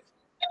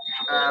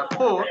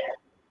 4,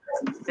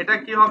 এটা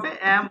কি হবে?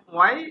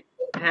 my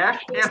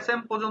 -sm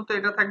পর্যন্ত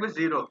এটা থাকবে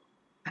 0,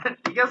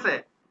 ঠিক আছে?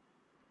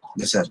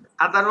 জি স্যার।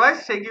 আদারওয়াইজ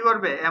সে কি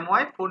করবে?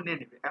 my 4 নিয়ে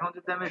নেবে। এখন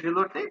যদি আমি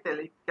রিলোড দেই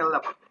তাহলে কেল্লা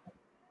পাবে।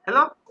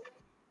 হ্যালো?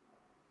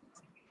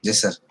 জি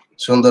স্যার,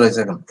 সুন্দর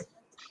হয়েছে এখন।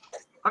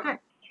 ওকে,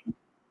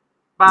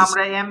 বা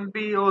আমরা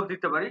এমবি ও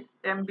দিতে পারি,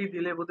 এমবি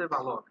দিলে বোধহয়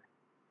ভালো হবে।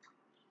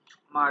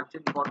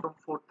 মার্জিন বটম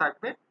 4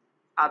 থাকবে,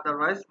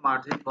 আদারওয়াইজ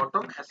মার্জিন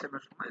বটম এসএম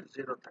এর সময়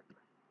 0 থাকবে,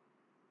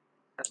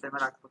 এসএম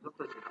এর আগ পর্যন্ত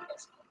 0।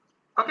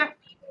 ওকে,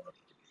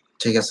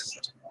 ঠিক আছে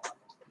স্যার।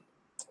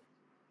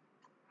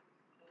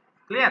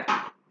 ক্লিয়ার?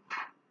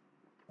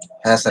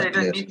 হ্যাঁ স্যার, এটা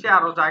ক্লিয়ার। নিচে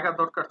আরো জায়গা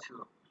দরকার ছিল।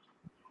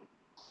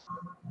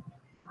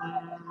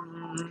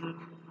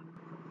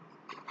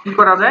 কি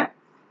করা যায়?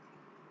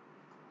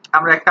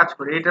 আমরা এক কাজ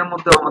করি, এটার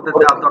মধ্যে আমাদের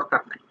দেওয়ার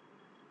দরকার নেই,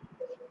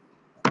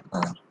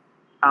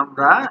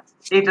 আমরা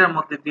এটার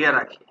মধ্যে দিয়ে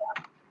রাখি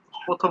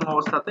প্রথম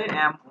অবস্থাতে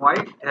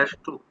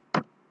my-2,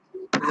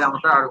 তাহলে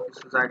আমাদের আরো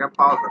কিছু জায়গা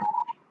পাওয়া যাবে।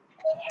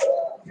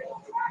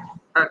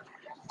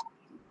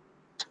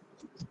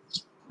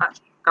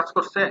 কাজ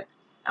করছে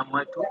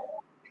my2?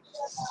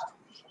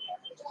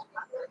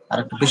 আর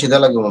একটু বেশি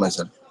দেওয়া লাগবে মনে হয়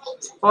স্যার।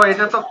 ও,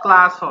 এটা তো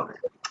ক্লাস হবে,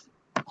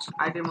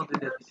 আইডির মধ্যে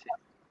দিয়ে দিছি।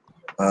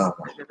 হ্যাঁ,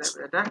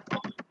 এটা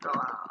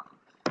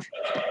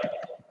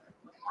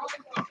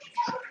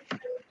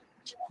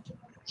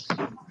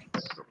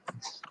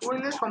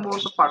কইলে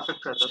সম্ভবত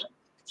পারফেক্ট হয়ে যাবে,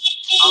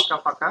 হালকা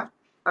ফাঁকা।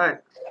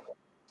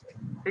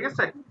 ঠিক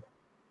আছে,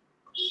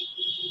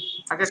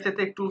 আগের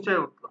চেয়ে একটু উঁচে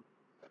উঠলো,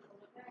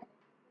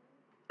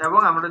 এবং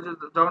আমরা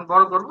যখন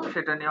বড় করব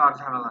সেটা নিয়ে আর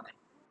ঝামেলা নেই।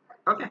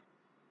 ওকে,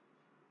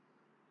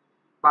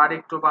 বার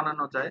একটু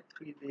বানানো যায়,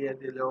 3 দিয়ে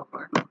দিলেও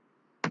হয়,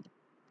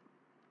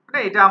 মানে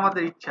এটা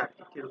আমাদের ইচ্ছা আর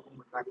কি, কিরকম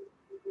রাখবো।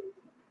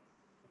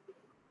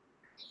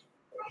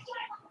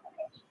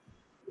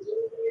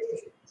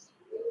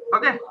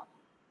 ওকে,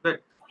 গুড।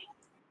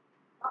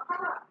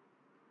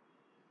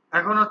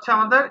 এখন হচ্ছে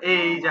আমাদের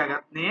এই জায়গা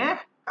নিয়ে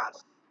কাজ।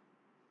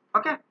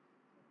 ওকে,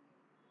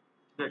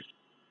 গুড।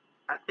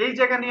 আর এই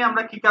জায়গা নিয়ে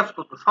আমরা কি কাজ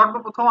করব?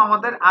 সর্বপ্রথম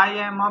আমাদের আই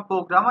এম আ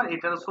প্রোগ্রামার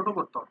এটা ছোট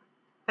করতে হবে,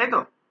 তাই তো?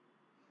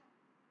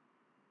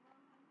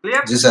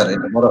 ক্লিয়ার? জি স্যার,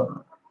 এটা বড়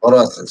বড়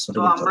আছে, ছোট তো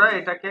করতে আমরা হবে।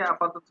 এটাকে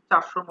আপাতত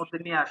 400 এর মধ্যে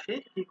নিয়ে আসি।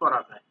 কি করা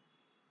যায়?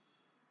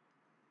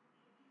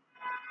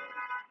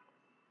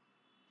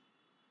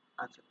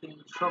 আচ্ছা,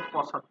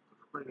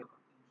 375 হয়ে গেল।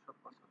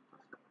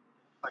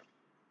 375।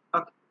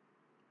 ওকে,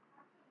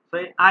 তো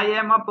এই আই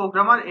এম আ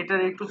প্রোগ্রামার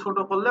এটার একটু ছোট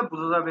করলে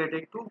বোঝা যাবে এটা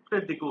একটু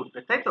উপরের দিকে উঠবে,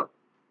 তাই তো?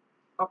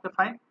 ওকে,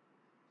 ফাইন।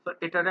 তো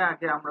এটারে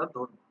আগে আমরা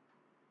ধরব।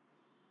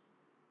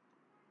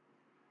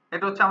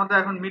 এটা হচ্ছে আমাদের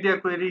এখন মিডিয়া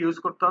কোয়েরি ইউজ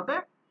করতে হবে,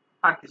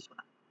 আর কিছু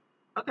না।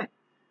 ওকে,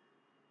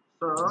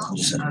 তো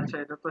আচ্ছা,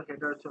 এটা তো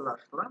হেডার চলে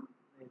আসলাম,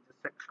 এই যে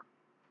সেকশন।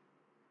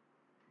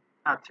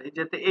 আচ্ছা, এই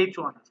যেতে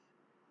H1 আছে।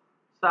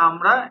 তো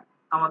আমরা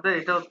আমাদের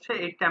এটা হচ্ছে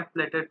এই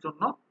টেমপ্লেটের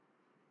জন্য।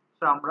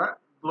 তো আমরা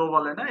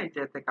গ্লোবালে না এই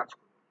যেতে কাজ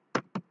করব।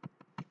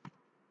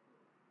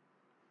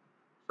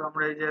 তো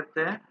আমরা এই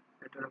যেতে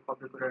এটা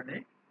কপি করে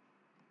নেই,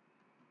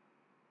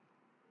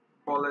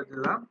 বলে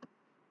দিলাম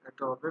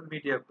এটা হবে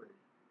মিডিয়া কোয়েরি।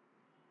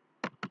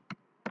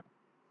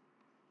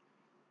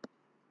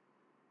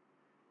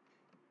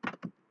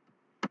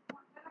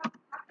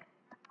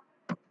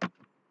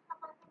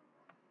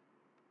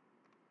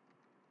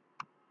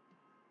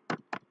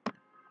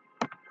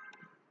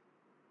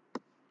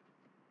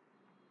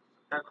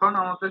 এখন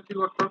আমাদের কি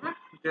করতে হবে?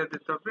 দিয়ে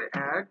দিতে হবে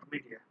অ্যাড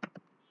মিডিয়া।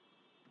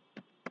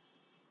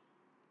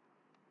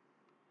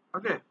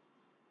 ওকে,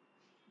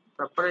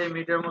 তারপরে এই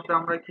মিডিয়ার মধ্যে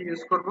আমরা কি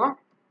ইউজ করব?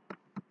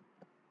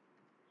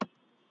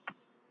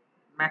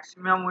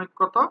 ম্যাক্সিমাম উইডথ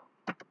কত?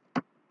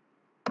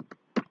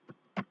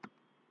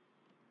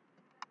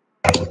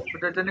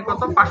 এটা জানি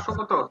কত? 500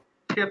 কত?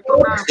 76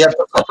 না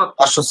 75?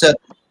 576।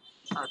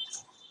 আচ্ছা,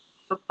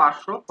 তো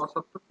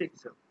 575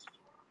 পিক্সেল।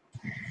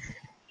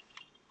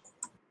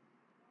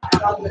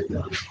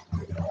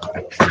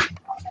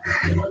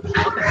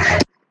 ওকে,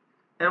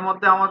 এর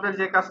মধ্যে আমাদের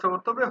যে কাজটা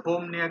করতে হবে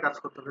হোম নিয়ে কাজ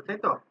করতে হবে, তাই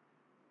তো?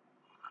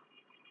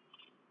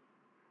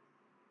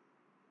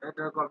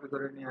 এটা কপি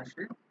করে নিয়ে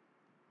আসি।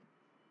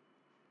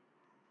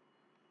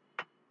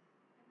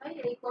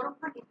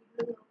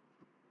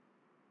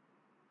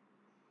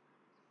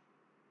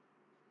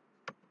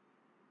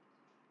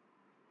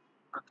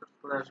 আচ্ছা,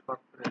 স্ল্যাশ বাদ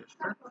করে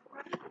আসছে।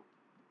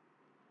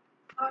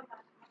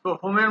 তো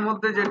হোমের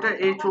মধ্যে যেটা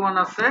H1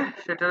 আছে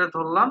সেটারে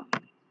ধরলাম।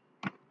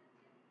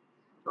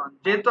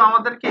 যেহেতু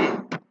আমাদের কি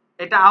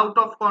এটা আউট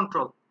অফ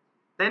কন্ট্রোল,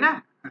 তাই না?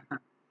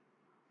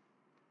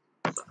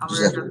 আমরা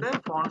এটাতে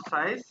ফন্ট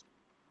সাইজ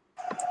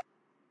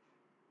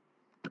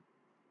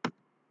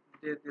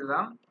দিয়ে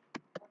দিলাম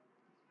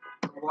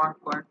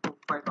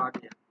 1.25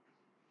 RDM।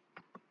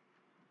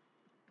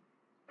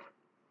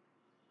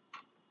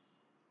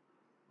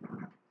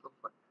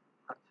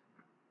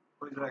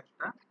 হইলো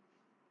একটা।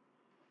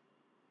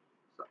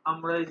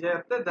 আমরা এই যে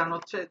এতে দেন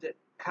হচ্ছে যে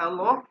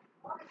hello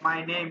my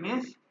name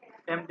is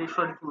MD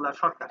Sharifullah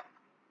সরকার,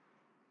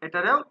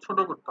 এটারেও ছোট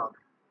করতে হবে।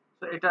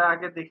 তো এটা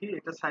আগে দেখি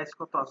এটা সাইজ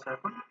কত আছে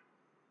এখন।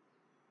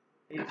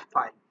 H5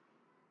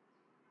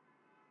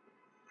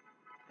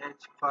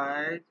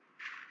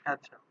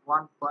 আচ্ছা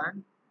 1.5।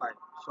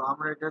 সো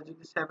আমরা এটা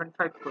যদি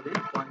 75 করি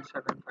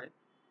 0.75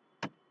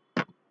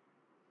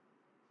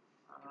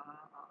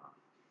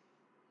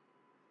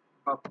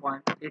 বা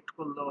 0.8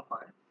 করলেও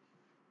হয়।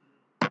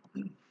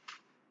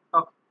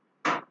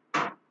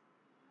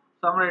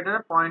 তো আমরা এটা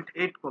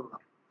 0.8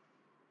 করলাম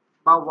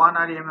বা 1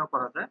 REM এও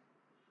করা যায়।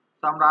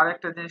 তো আমরা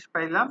আরেকটা জিনিস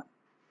পাইলাম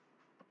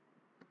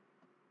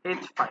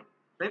H5,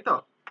 তাই তো?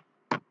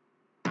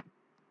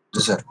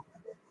 জি স্যার।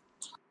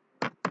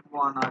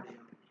 1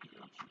 REM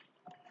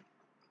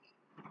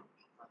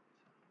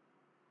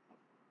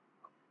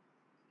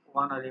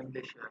 1 REM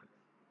বেশি হবে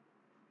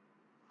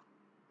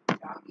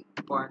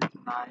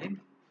 0.9।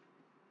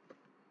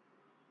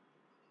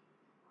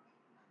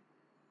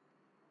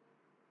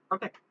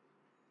 ওকে,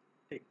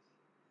 ঠিক।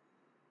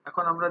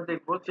 এখন আমরা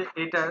দেখব যে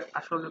এটা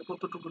আসলে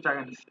কতটুকু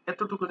জায়গা নিচ্ছে।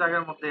 এতটুকু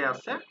জায়গার মধ্যে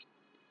আছে,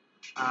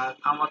 আর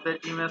আমাদের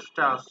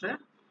ইমেজটা আছে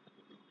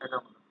এটা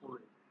মধ্যে পুরো।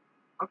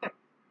 ওকে,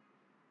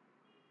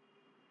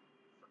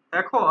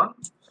 এখন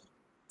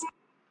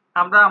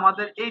আমরা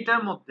আমাদের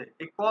এইটার মধ্যে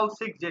এই কল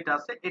 6 যেটা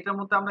আছে এটার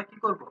মধ্যে আমরা কি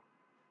করব?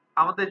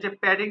 আমাদের যে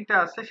প্যাডিংটা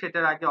আছে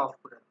সেটার আগে অফ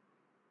করে দেব।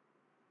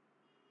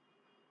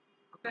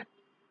 ওকে,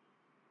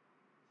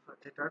 তো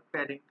এটার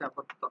প্যাডিংটা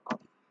আপাতত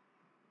অফ।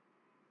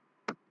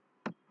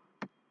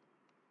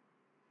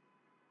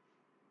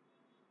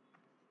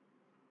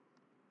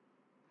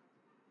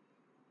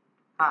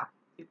 হ্যাঁ,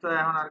 কিন্তু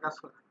এখন আর কাজ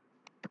করে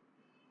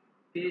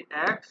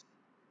px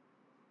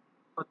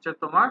হচ্ছে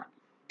তোমার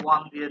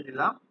 1 দিয়ে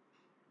দিলাম,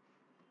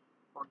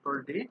 কন্ট্রোল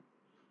ডি।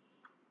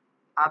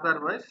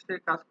 আদারওয়াইজ সে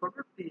কাজ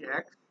করবে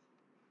px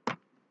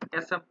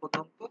sm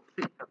পর্যন্ত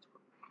 3 কাজ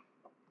করবে।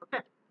 ওকে,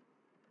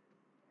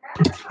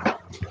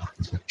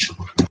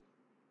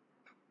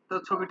 তো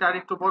ছবিটা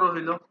আরেকটু বড়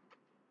হইলো।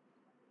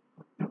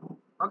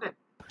 ওকে,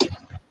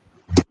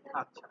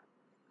 আচ্ছা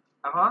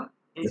এখন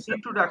এই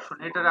ইন্ট্রোডাকশন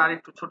এটার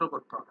আরেকটু ছোট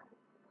করতে হবে।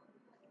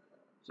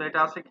 সো এটা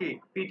আছে কি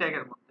পি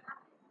ট্যাগের মধ্যে।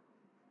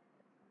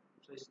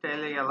 সো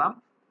স্টাইলে গেলাম,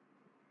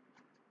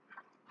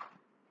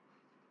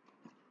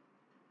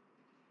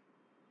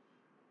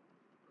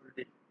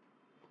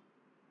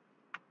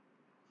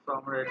 তো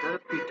আমরা এটা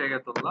পি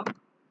ট্যাগে তুললাম।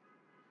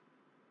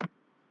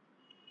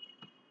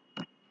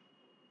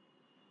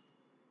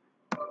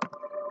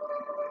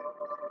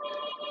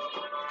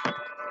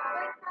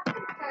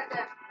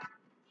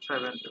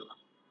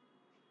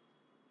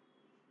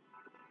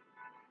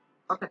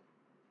 ওকে,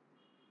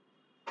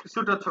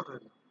 কিছুটা ছোট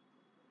হইল।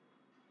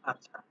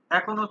 আচ্ছা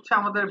এখন হচ্ছে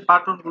আমাদের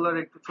বাটন গুলার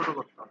একটু ছোট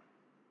করতে হবে,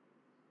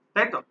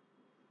 তাই তো?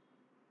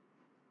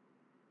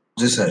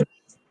 জি স্যার।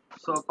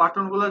 সো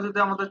বাটন গুলো যদি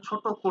আমাদের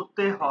ছোট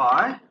করতে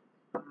হয়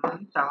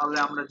তাহলে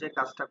আমরা যে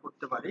কাজটা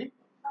করতে পারি,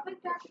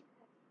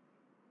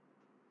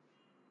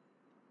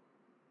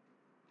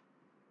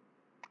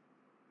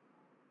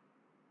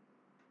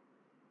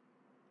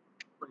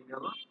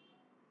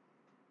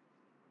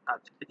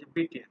 আচ্ছা এই যে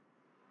বিটিএন,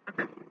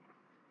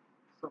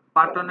 তো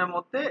বাটনের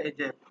মধ্যে এই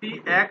যে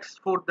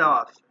px4 দেওয়া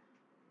আছে,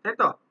 তাই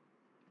তো?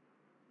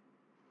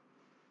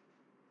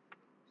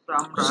 তো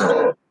আমরা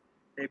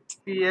এই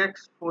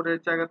px4 এর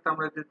জায়গাতে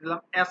আমরা দিয়ে দিলাম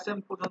sm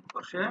পর্যন্ত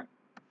সে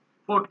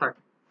 4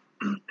 থাকবে,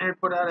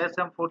 এরপরে আর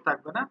sm4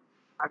 থাকবে না,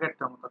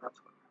 আগেরটার মতো কাজ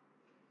করবে।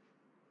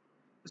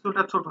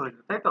 কিছুটা ছোট হয়ে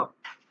যাবে, তাই তো?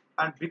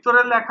 আর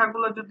ভিতরের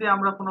লেখাগুলো যদি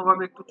আমরা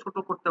কোনোভাবে একটু ছোট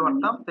করতে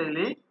পারতাম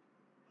তাহলেই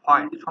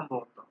হয়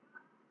সম্ভবত।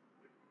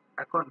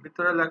 এখন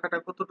ভিতরের লেখাটা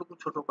কতটুকু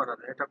ছোট করা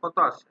যায়, এটা কত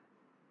আছে,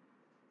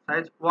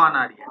 সাইজ 1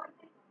 আরিয়া।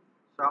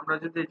 তো আমরা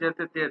যদি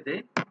এটাতে দিয়ে দেই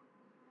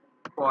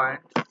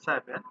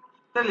 0.7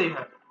 তাহলেই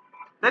হবে,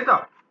 তাই তো?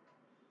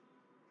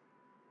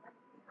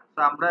 তো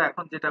আমরা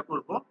এখন যেটা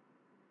করব,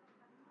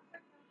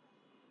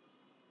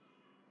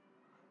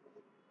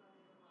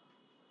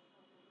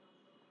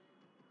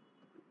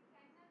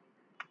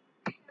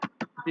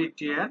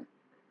 btn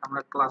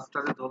আমরা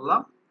ক্লাস্টারে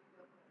ধরলাম,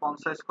 ফন্ট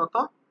সাইজ কত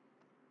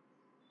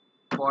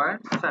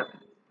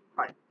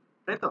 0.75,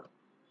 তাই তো?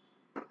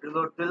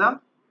 রিলোড দিলাম,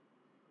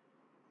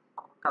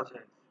 কাজ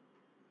হয়ে গেছে।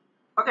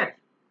 ওকে,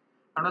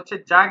 কারণ হচ্ছে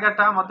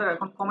জায়গাটা আমাদের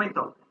এখন কমাইতে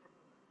হবে।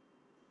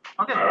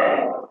 ওকে,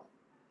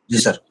 জি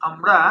স্যার।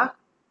 আমরা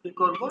কি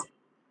করব,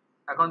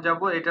 এখন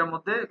যাব এটার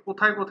মধ্যে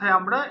কোথায় কোথায়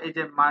আমরা এই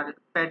যে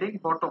প্যাডিং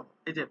বটম,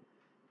 এই যে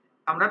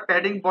আমরা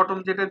প্যাডিং বটম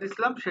যেটা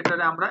দিছিলাম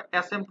সেটারে আমরা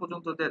sm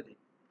পর্যন্ত দিয়ে দিই,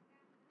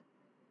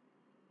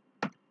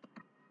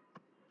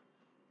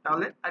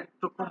 তাহলে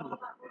আরেকটু কমলো।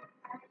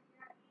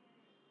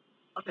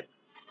 ওকে,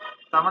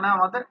 তার মানে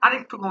আমাদের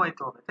আরেকটু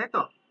কমাইতে হবে, তাই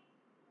তো?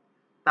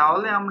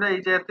 তাহলে আমরা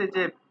এই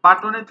যে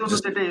বাটনের জন্য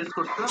যেটা ইউজ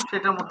করছিলাম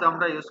সেটার মধ্যে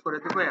আমরা ইউজ করে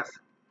দেব s।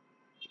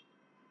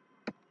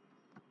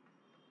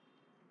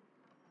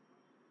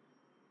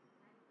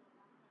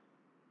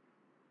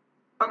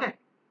 ওকে,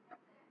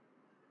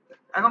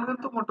 এখন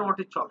কিন্তু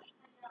মোটামুটি চলে।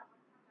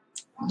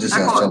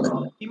 এখন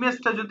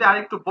ইমেজটা যদি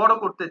আরেকটু বড়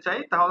করতে চাই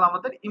তাহলে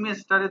আমাদের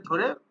ইমেজটারে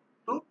ধরে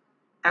একটু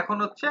এখন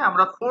হচ্ছে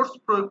আমরা ফোর্স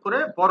প্রয়োগ করে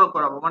বড়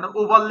করাবো, মানে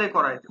ওভারলে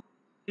করাই দেব।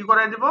 কি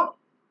করাই দেব?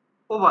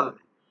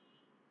 ওভারলে।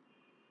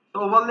 তো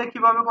ওভারলে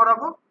কিভাবে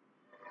করাবো,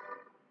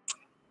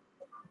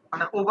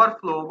 মানে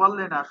ওভারফ্লো,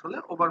 ওভারলে না আসলে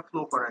ওভারফ্লো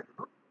করাই দেব।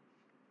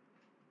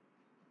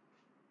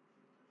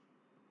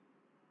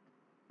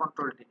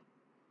 কন্ট্রোল ডি,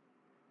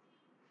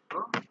 তো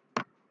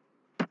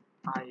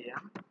আই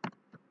এম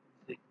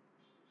জি,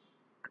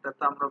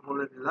 এটাতে আমরা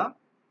বলে দিলাম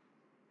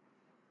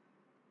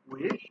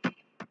উইথ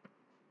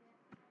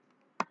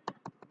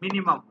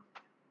মিনিমাম,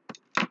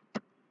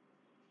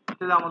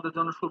 তাহলে আমাদের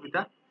জন্য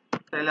সুবিধা,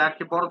 তাহলে আর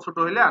কি বড় ছোট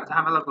হইলে আর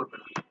ঝামেলা করবে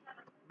না।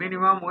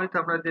 মিনিমাম উইথ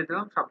আমরা দিয়ে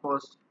দিলাম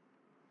সাপোজ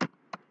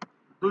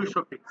 200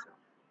 পিক্সেল।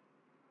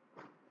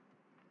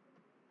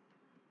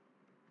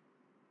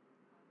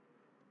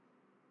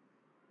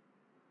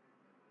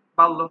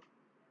 পারলো?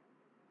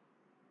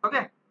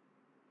 ওকে,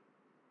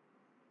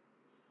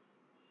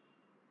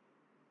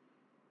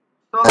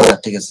 তো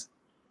ঠিক আছে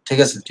ঠিক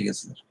আছে ঠিক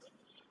আছে।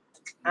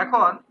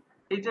 এখন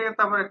এই জায়গাতে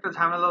আবার একটা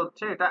ঝামেলা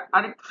হচ্ছে, এটা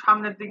আরেকটু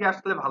সামনের দিকে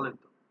আসলে ভালো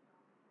হতো,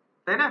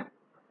 তাই না?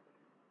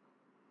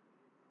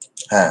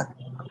 হ্যাঁ,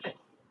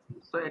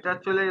 তো এটা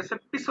চলে গেছে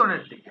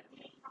পিছনের দিকে।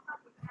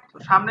 তো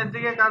সামনের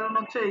দিকে কারণ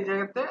হচ্ছে এই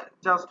জায়গাতে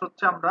জাস্ট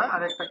হচ্ছে আমরা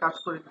আরেকটা কাজ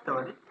করে দিতে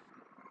পারি,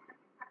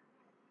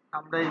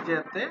 আমরা এই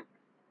জায়গাতে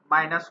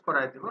মাইনাস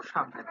করাই দিব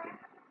সামনের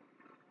দিকে।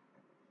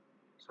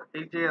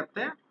 এই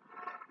জায়গাতে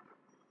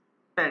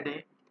প্যাডে,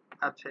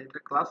 আচ্ছা এটা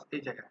ক্লাস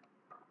এই জায়গায়,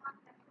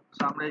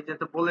 আমরা এই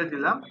জায়গাতে বলে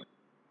দিলাম,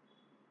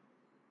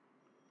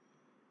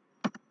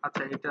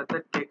 আচ্ছা এটাতে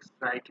টেক্সট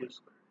রাইট ইউজ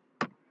করি।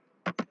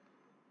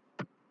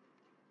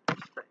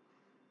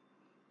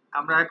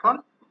 আমরা এখন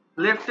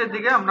লেফটের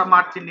দিকে আমরা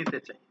মার্জিন নিতে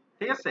চাই,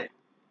 ঠিক আছে?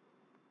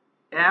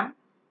 এম,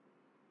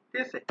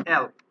 ঠিক আছে,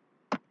 এল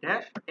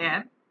ড্যাশ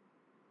এন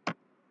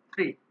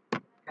 3,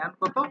 এন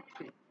কত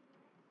 3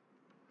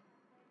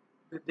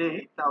 দেই,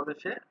 তাহলে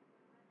সে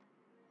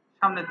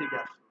সামনের দিকে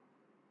আসবে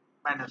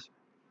মাইনাস।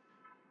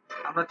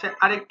 আমরা চাই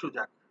আরেকটু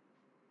যাক,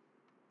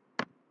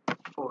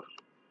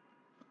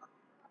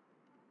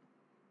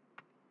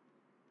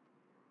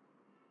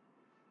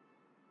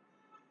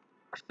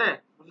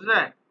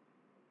 বুঝলে?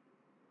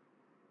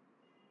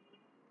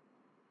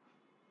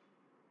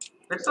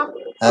 দেখছো?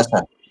 হ্যাঁ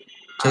স্যার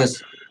ঠিক আছে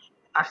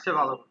আসছে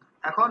ভালো।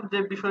 এখন যে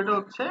বিষয়টা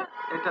হচ্ছে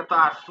এটা তো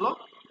আসলো,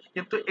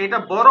 কিন্তু এটা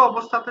বড়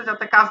অবস্থাতে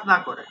যাতে কাজ না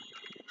করে,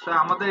 সো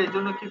আমাদের এই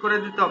জন্য কি করে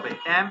দিতে হবে,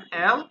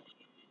 ml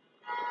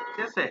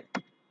ঠিক আছে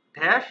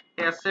ড্যাশ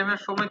sm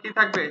এর সময় কি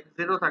থাকবে,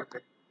 0 থাকবে।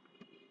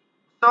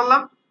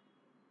 চললাম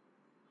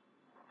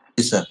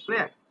জি স্যার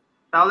ক্লিয়ার?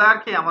 তাহলে আর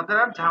কি আমাদের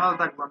আর ঝামেলা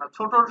থাকবে না,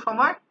 ছোটর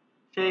সময়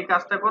সেই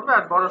কাজটা করবে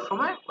আর বড়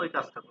সময় ওই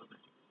কাজটা করবে।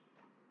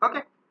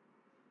 ওকে,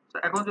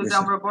 এখন যদি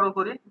আমরা বড়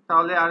করি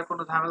তাহলে আর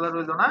কোনো ঝামেলা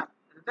রইল না,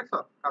 দেখছো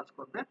কাজ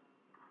করবে।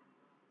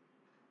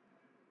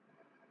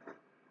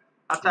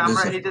 আচ্ছা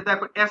আমরা এই যে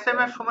দেখো এসএম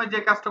এর সময় যে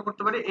কাজটা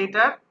করতে পারি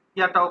এইটার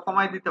ইয়াটাও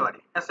কমাই দিতে পারি,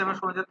 এসএম এর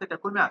সময় যাতে এটা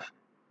কমে আসে,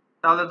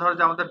 তাহলে ধরো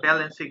যে আমাদের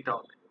ব্যালেন্সিংটা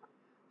হবে।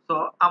 তো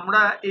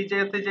আমরা এই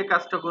জায়গাতে যে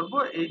কাজটা করব,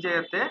 এই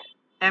জায়গাতে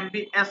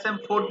এমবি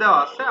sm4 দেওয়া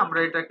আছে, আমরা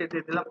এটাকে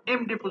দিয়ে দিলাম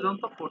এমডি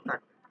পর্যন্ত 4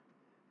 থাকবে।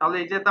 তাহলে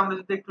এই জায়গাতে আমরা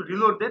যদি একটু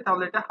রিলোড দেই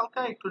তাহলে এটা হালকা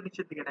একটু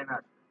নিচের দিকে নেমে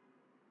আসবে,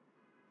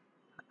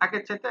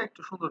 আগের চাইতে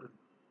একটু সুন্দর হবে।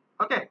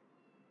 ওকে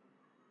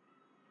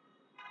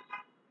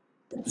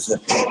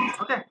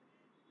ওকে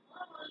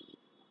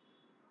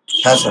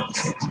হ্যাঁ স্যার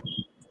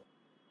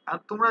আর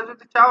তোমরা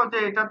যদি চাও যে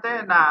এটাতে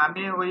না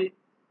আমি ওই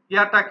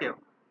ইয়াটাকেও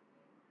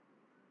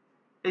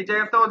এই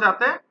জায়গাতেও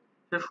যাতে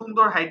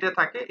সুন্দর হাইটে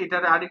থাকে,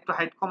 এটারে আরেকটু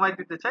হাইট কমাই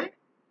দিতে চাই,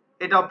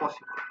 এটাও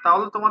পসিবল।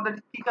 তাহলে তোমাদের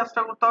কি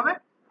কাজটা করতে হবে,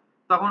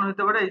 তখন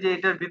হতে পারে এই যে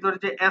এটার ভিতরে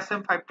যে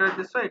sm5 টা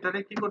দিছো এটারে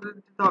কি করে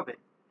দিতে হবে,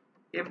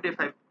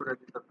 md5 করে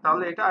দিতে হবে,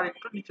 তাহলে এটা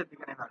আরেকটু নিচের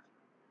দিকে নেমে আসবে।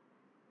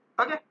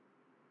 Okay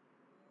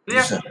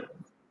clear?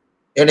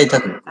 এটাই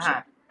থাকুন।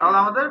 হ্যাঁ তাহলে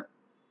আমাদের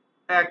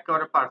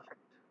একেবারে পারফেক্ট।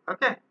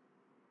 Okay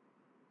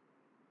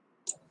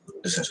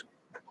sir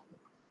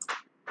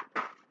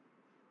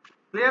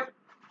clear?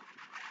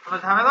 কোনো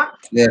ঝামেলা?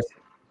 ক্লিয়ার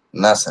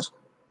না স্যার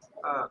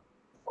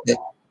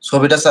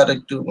ছবিটা স্যার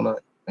একটু মনে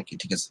হয় নাকি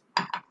ঠিক আছে?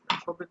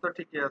 ছবি তো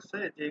ঠিকই আছে,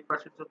 যে এই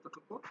পাশে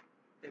যতটুকু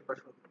এই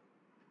পাশে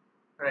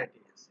রাইট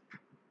আছে।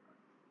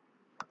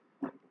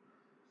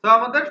 তো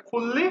আমাদের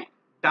ফুললি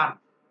ডান।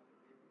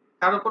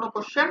 কারো কোনো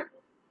কোশ্চেন?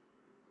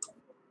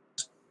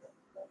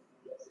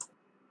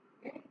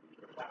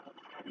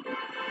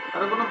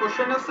 কারো কোনো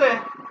কোশ্চেন আছে?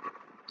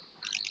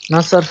 না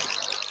স্যার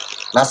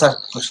না স্যার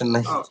কোশ্চেন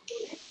নাই।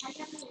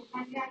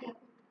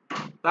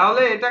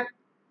 তাহলে এটা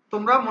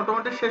তোমরা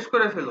মোটামুটি শেষ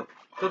করে ফেলো,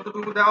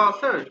 যতটুকু দেওয়া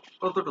আছে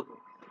ততটুকু।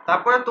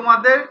 তারপরে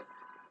তোমাদের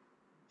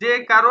যে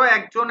কারো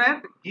একজনের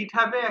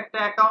গিটহাবে একটা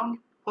অ্যাকাউন্ট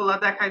খোলা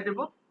দেখাই দেব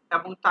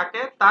এবং তাকে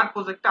তার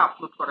প্রজেক্টে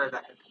আপলোড করে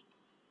দেখাই দেব।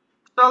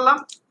 চললাম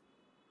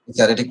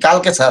স্যার এটি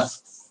কালকে স্যার?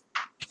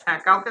 হ্যাঁ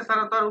কালকে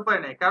ছাড়া তো আর উপায়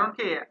নেই, কারণ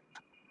কি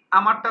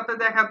আমারটাতে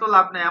দেখা তো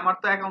লাভ নেই, আমার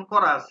তো অ্যাকাউন্ট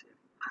করা আছে।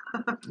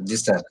 জি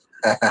স্যার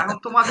এখন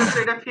তোমাদের তো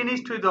এটা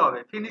ফিনিশড হইতে হবে,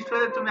 ফিনিশড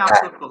হলে তুমি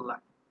আপলোড করলা।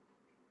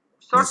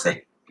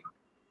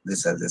 জি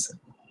স্যার জি স্যার।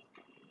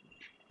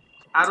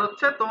 আর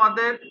হচ্ছে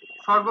তোমাদের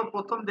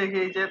সর্বপ্রথম দেখে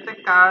এই যে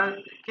কার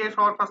কে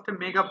সবার ফার্স্টে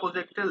মেগা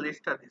প্রজেক্টের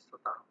লিস্টটা দিছো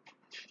তার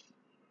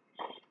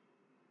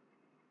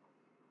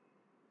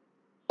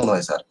মনে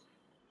হয় স্যার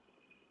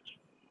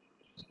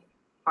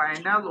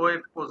ফাইনাল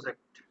ওয়েব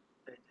প্রজেক্ট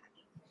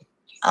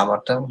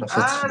আমারটা মনে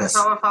হয় আর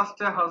সবার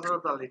ফার্স্টে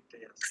হযরত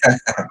আলীটাই আছে।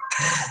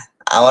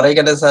 আমার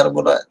এখানে স্যার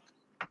মনে হয়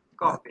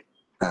কপি।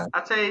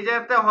 আচ্ছা এই যে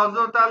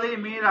হযরত আলী,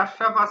 মীর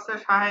আশরাফ আছে,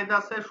 শাহিদ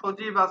আছে,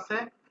 সজীব আছে,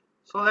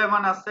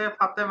 সুলাইমান আছে,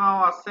 ফাতেমাও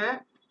আছে,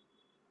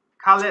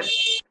 খালেদ,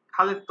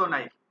 খালেদ তো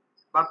নাই,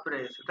 বাদ পড়ে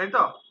গেছে তাই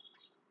তো?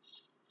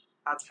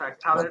 আচ্ছা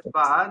খালেদ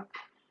বাদ,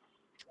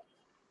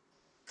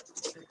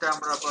 এটা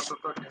আমরা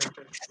আপাতত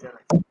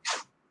রাখি।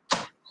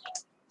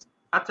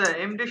 আচ্ছা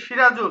এমডি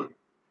সিরাজুল,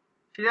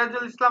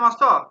 সিরাজুল ইসলাম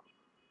আছো?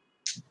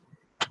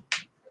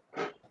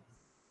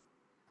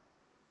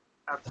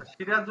 আচ্ছা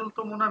সিরাজুল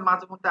তো মনে হয়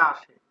মাঝে মধ্যে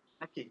আসে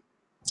নাকি?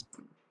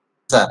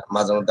 স্যার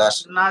মাঝে মধ্যে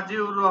আসে।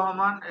 নাজিউর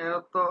রহমান এর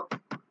তো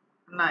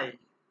নাই,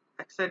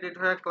 এক্সাইটেড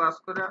হয়ে ক্লাস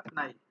করে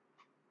নাই।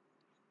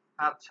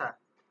 আচ্ছা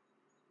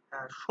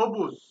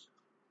সবুজ,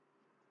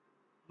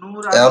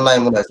 নূর এও নাই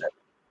মনে হয় স্যার।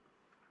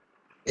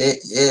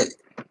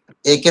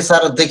 একে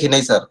স্যার দেখি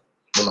নাই স্যার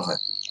মনে হয়।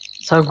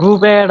 স্যার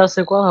গ্রুপে অ্যাড আছে,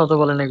 কথা তো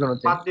বলেন না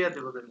কোনোদিন। বাদ দিয়ে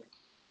দেব দিলে।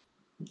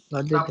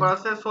 তারপর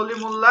আছে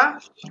সলিমুল্লাহ,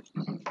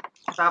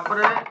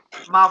 তারপরে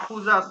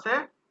মাহফুজ আছে,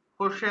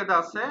 খোরশেদ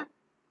আছে,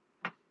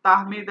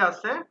 তাহমিদ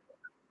আছে,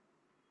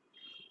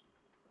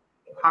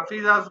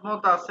 হাফিজ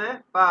আজমত আছে।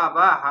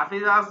 বাবা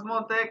হাফিজ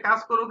আজমতে কাজ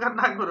করুক আর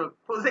না করুক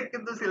প্রজেক্ট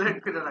কিন্তু সিলেক্ট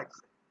করে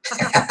রাখছে।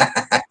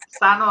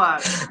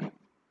 সানোয়ার,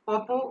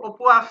 অপু,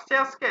 অপু আসছে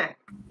আজকে?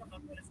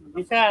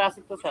 জি স্যার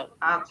আছে তো স্যার।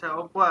 আচ্ছা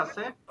অপু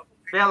আছে,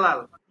 বেলাল,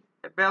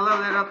 বেলাল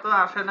এরা তো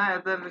আসে না,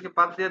 এদেরকে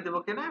বাদ দিয়ে দেব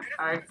কিনা?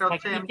 আর একটা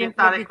হচ্ছে এমডি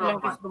তারেক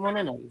রহমান। কিছু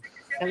মনে নাই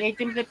স্যার, এই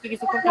টেমপ্লেট কি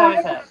কিছু করতে হবে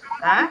স্যার?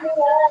 হ্যাঁ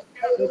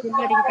এই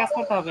টেমপ্লেটে কি কাজ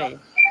করতে হবে?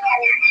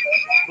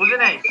 বুঝি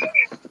নাই।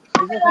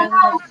 এই যে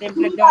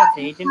টেমপ্লেট দেওয়া আছে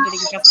এই টেমপ্লেটে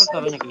কি কাজ করতে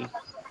হবে নাকি?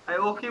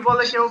 ও কি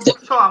বলে কেউ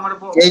বুঝছো? আমার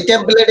এই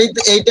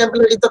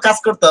টেমপ্লেটই তো কাজ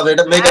করতে হবে,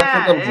 এটা মেগা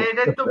প্রকল্প।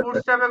 এটা তো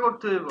বুটস্ট্র্যাপে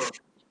করতে হইব।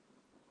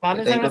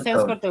 তাহলে এটাই আমরা করতে চেঞ্জ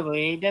হবে। করতে হবে।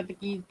 এইটা তো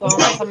কি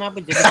তখন না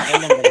বুঝে দিছি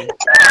আইল্যান্ডারি।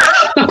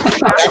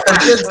 এখন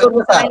চেঞ্জ করবো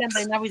স্যার।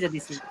 আইল্যান্ডারি না বুঝে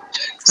দিছি।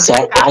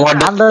 স্যার আমার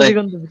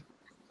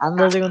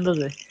আন্দাজে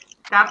গন্দাজে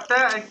কার্ডটা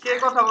কে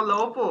কথা বললো?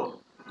 অপু?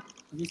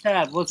 জি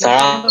স্যার বলছি স্যার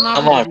তখন তো না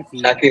বুঝে আমার দিছি।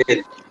 শাকিল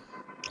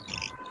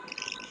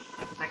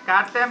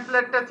কার্ড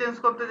টেমপ্লেটটা চেঞ্জ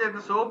করতে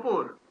যেতেছে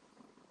অপুর?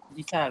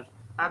 জি স্যার।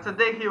 আচ্ছা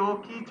দেখি ও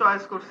কি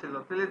চয়েস করছিল,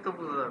 তাহলে তো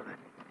বোঝা যাবে।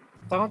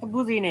 তখন তো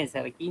বুঝি নাই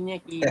স্যার কি নিয়ে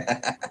কি।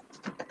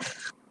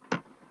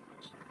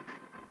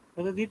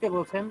 শুধু দিতে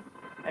বলছেন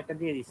একটা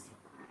দিয়ে দিছি।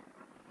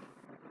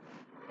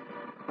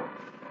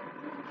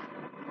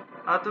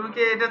 আর তুমি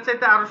কি এটা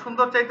চাইতে আরো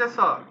সুন্দর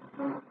চাইতেছো?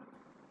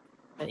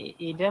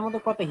 এটার মধ্যে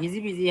কত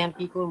হিজিবিজি আর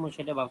কি করবো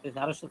সেটা ভাবতেছি।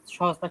 আরো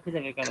সহজটা খুঁজে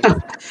বের করা।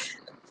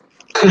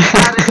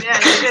 আরে মিয়া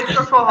এটাই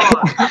তো সহজ।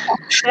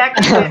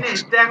 একই জিনিস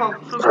দেখো,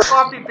 শুধু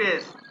কপি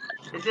পেস্ট।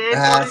 এই যে এই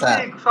হ্যাঁ পলিসি স্যার,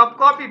 সব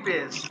কপি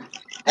পেস্ট।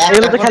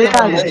 এগুলো তো খালি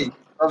কার্ড।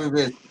 Copy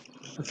paste.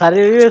 স্যার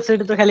এই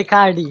ওয়েবসাইটে তো খালি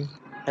কার্ডই,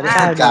 খালি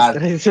কার্ড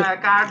ইউজ কার্ড। করে।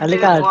 কার্ড খালি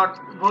দিয়ে কার্ড।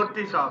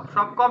 ভর্তি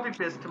সব কপি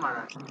পেস্ট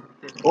মারা।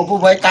 অপু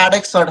ভাই কার্ড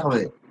এক্সপার্ট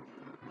হবে।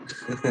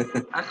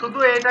 আর শুধু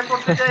এটা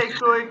করতে চাই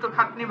একটু একটু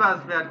খাটনি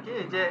বাঁচবে আর কি,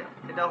 এই যে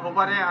এটা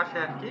হোভারে আসে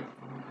আর কি।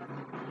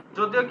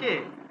 যদিও কি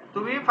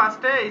তুমি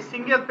ফার্স্টে এই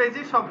সিঙ্গেল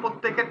পেজই সব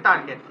প্রত্যেকের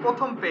টার্গেট,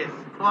 প্রথম পেজ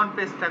ফ্রন্ট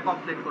পেজটা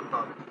কমপ্লিট করতে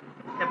হবে।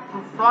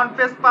 ফ্রন্ট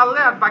পেজ পারলে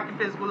আর বাকি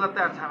পেজগুলোতে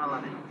আর ঝামেলা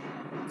নেই।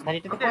 স্যার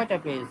এটা তো কয়টা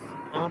পেজ?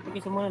 আমার তো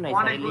কিছু মনে নাই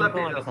স্যার, এই অনেকগুলো লিংক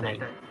পেজ আমার কাছে আছে নাই।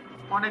 এটা,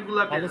 অনেকগুলো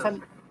পেজ আছে।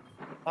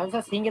 তাহলে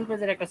স্যার সিঙ্গেল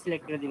পেজের একটা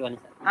সিলেক্ট করে দিবেন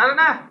স্যার। আরে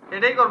না,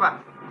 এটাই করবা।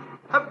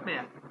 হাপ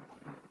মিয়া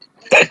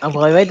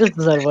ভয়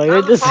পাইতেছে স্যার, ভয়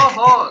পাইতেছে।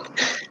 সহজ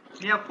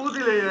মিয়া, ফু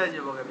দিলেই হয়ে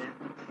যাবে মিয়া।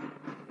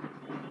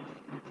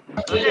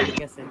 ওকে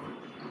ঠিক আছে।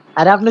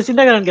 আরে আপনি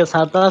চিন্তা করেন কে,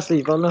 স্যার তো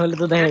আছেই, প্রবলেম হলে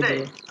তো দেখাই এটাই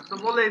দেবে। তো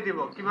বলেই দিব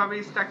কিভাবে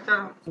স্ট্রাকচার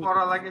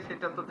করা লাগে,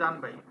 সেটা তো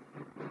জানবাই।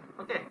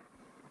 ওকে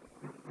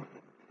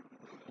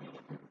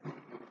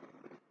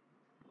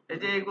এই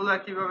যে এগুলা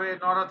কিভাবে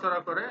নড়াচড়া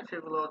করে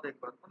সেগুলো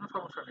দেখবা, কোনো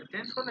সমস্যা নেই,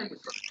 টেনশন নেই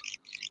কিছু।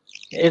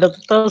 এটা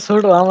তো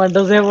ছোট,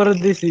 আমারটা যে পরে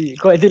দিছি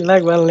কয়দিন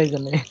লাগবে আল্লাহ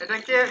জানে। এটা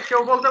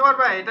কেউ বলতে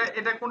পারবে এটা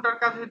এটা কোনটার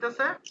কাজ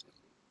হইতেছে?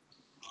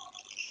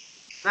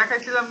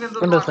 দেখাইছিলাম কিন্তু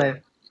কোনটা তোমাদের, স্যার?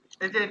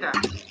 এই যে এটা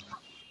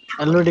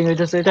লোডিং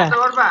হইতেছে এটা? বলতে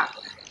পারবা?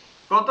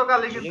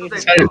 গতকালই কিন্তু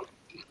দেখছো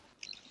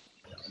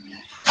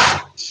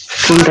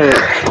কোনটা?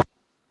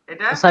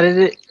 এটা। স্যার এই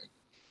যে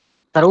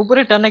তার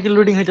উপরেটা নাকি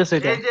লোডিং হইতেছে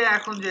এটা? এই যে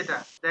এখন যেটা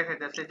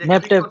দেখাইতেছে, যে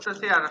ন্যাপ ক্লিক ট্যাপ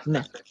করতেছি আর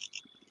না আসতেছে।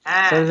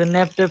 হ্যাঁ স্যার, যে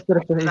ন্যাপ ট্যাপ করে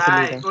হইছিল এটা।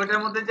 রাইট, ওইটার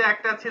মধ্যে যে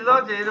একটা ছিল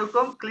যে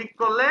এরকম ক্লিক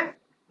করলে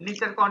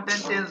নিচের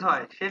কন্টেন্ট চেঞ্জ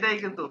হয়, সেটাই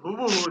কিন্তু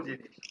হুবহু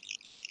জিনিস।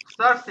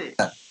 বুঝতে পারছি?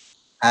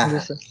 হ্যাঁ জি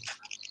হ্যাঁ। স্যার।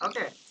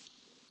 ওকে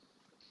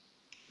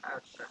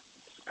আচ্ছা,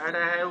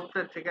 এটা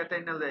উপরে থেকে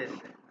টেনে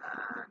লইছে।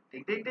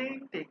 Tick tick tick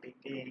tick tick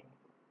tick.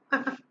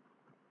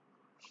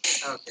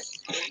 ওকে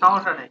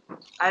সমস্যা নেই।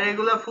 আর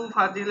এগুলা ফুল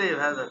দিলেই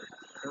হয়ে যাবে,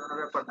 কোনো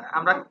ব্যাপার না।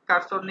 আমরা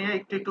কার্সর নিয়ে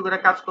একটু একটু করে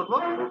কাজ করব।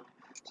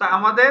 তো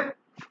আমাদের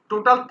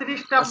টোটাল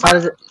 30 নাম্বার স্যার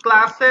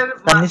ক্লাসের,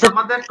 তার নিচে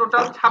আমাদের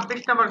টোটাল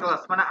 26 নাম্বার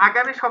ক্লাস, মানে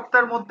আগামী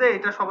সপ্তাহের মধ্যে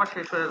এটা সবার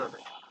শেষ হয়ে যাবে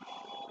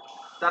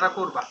যারা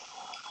করবা।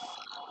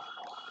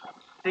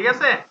 ঠিক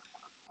আছে?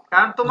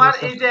 কারণ তোমার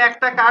এই যে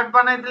একটা কার্ড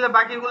বানাই দিলে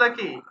বাকিগুলা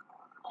কি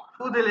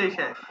ফু দিলেই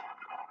শেষ,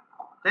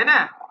 তাই না?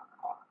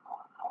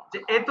 যে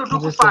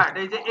এতটুকু পার্ট,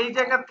 এই যে এই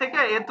জায়গা থেকে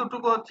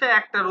এতটুকু হচ্ছে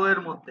একটা রো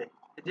এর মধ্যে,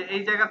 এই যে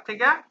এই জায়গা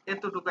থেকে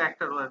এতটুকু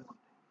একটা রো এর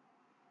মধ্যে।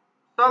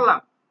 চললাম।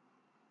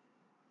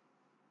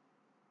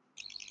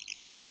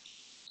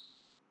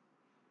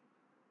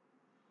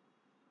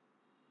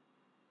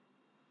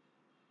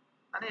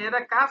 মানে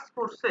এরা কাজ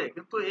করছে,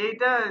 কিন্তু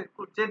এইটা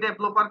যে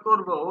ডেভেলপার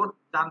করবে ওর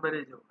জান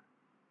বেড়ে যাবে।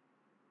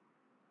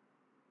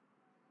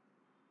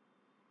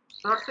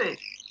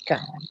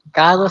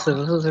 কাজ আছে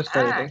বুঝছো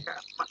স্যার হ্যাঁ, এটা?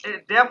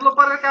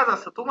 ডেভেলপারের কাজ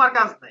আছে, তোমার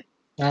কাজ নাই।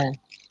 হ্যাঁ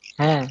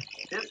হ্যাঁ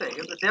ঠিক আছে,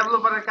 কিন্তু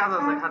ডেভেলপারের কাজ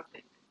আছে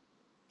খাটনি।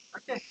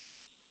 ওকে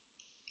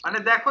মানে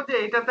দেখো যে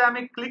এটাতে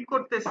আমি ক্লিক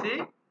করতেছি,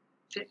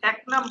 যে এক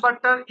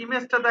নাম্বারটার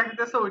ইমেজটা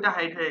দেখাইতেছে ওইটা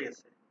হাইড হয়ে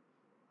গেছে।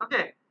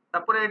 ওকে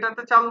তারপরে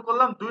এটাতে চালু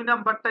করলাম, 2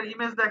 নাম্বারটার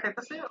ইমেজ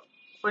দেখাইতেছে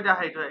ওইটা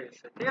হাইড হয়ে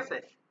গেছে। ঠিক আছে,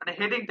 মানে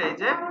হেডিংটা এই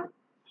যে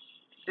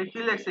কি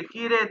লেখছে,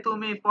 কি রে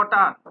তুমি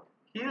পটান,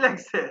 কি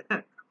লেখছে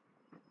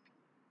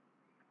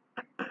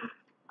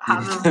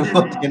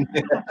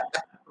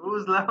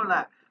বুঝলাম না,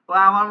 ও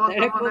আমার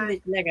মতো মনে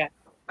লেখা।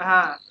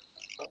 হ্যাঁ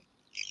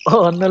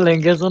অন্য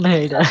ল্যাঙ্গুয়েজও না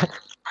এটা।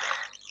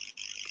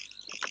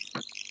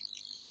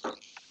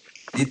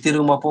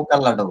 Ditiru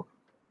pokallado.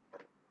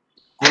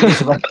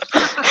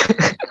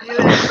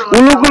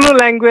 উলুগুলু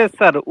language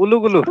sir,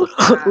 উলুগুলু।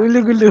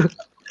 উলুগুলু।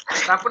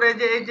 তারপরে এই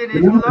যে এই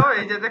জিনিসগুলো,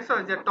 এই যে দেখছো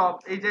যে টপ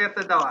এই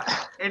জায়গাতে দেওয়া,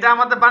 এটা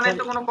আমাদের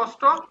বানাইতে কোনো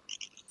কষ্ট?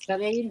 স্যার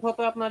এই ইনফো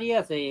তো আপনার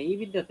আছে, এই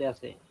বিদ্যাতে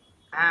আছে।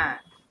 হ্যাঁ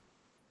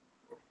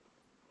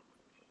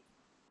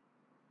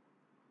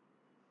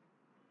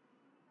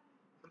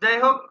যাই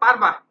হোক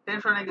পারবা,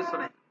 টেনশনে কিছু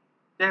নাই।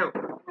 যাই হোক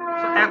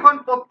এখন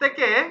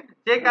প্রত্যেকে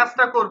যে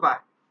কাজটা করবা,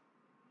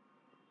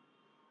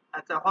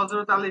 আচ্ছা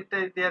হযরত আলীটা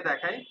দিয়ে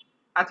দেখাই।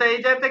 আচ্ছা এই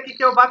জায়গাতে কি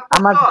কেউ বাদ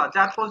পড়ছো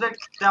যার প্রজেক্ট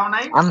দেওয়া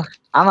নাই?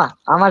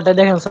 আমারটা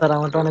দেখেন স্যার,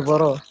 আমারটা অনেক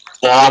বড়।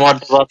 আমার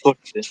বাদ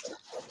করছে।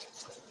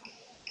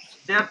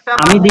 যেটা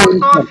আমি দিই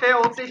পারছো সে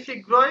অতি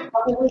শীঘ্রই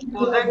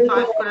প্রজেক্ট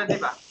চয়েস করে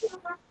দিবা।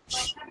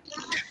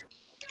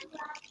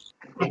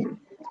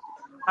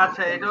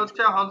 আচ্ছা এটা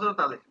হচ্ছে হযরত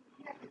আলী।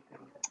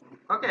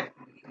 ওকে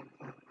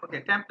ওকে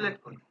টেমপ্লেট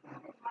কই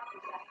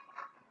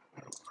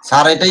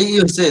স্যার এটাই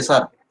হইছে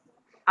স্যার,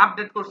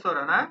 আপডেট করছো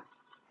না?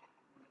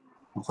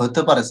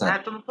 হতে পারে স্যার।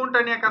 হ্যাঁ তুমি কোনটা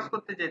নিয়ে কাজ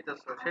করতে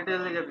চাইতেছো সেটার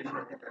লাগা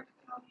বিষয় এটা।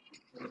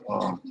 ও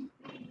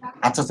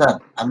আচ্ছা স্যার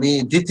আমি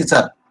দিচ্ছি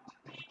স্যার।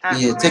 হ্যাঁ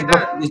ইয়ে তুমি এটা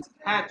চেকবক্স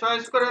হ্যাঁ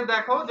চয়েস করে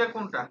দেখো যে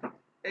কোনটা।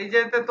 এই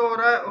যেতে তো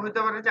ওরা হইতে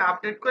পারে যে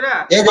আপডেট করে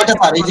এই যেটা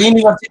স্যার, এই যে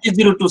ইউনিভার্সিটি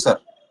 02 স্যার,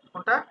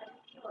 কোনটা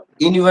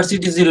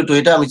ইউনিভার্সিটি 02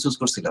 এটা আমি চুজ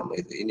করছিলাম।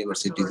 এই যে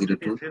ইউনিভার্সিটি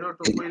 02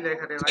 02 কই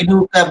লেখা রে ভাই?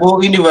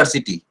 ইউনিভার্সিটি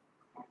ইউনিভার্সিটি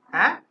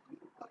হ্যাঁ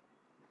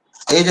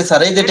এই যে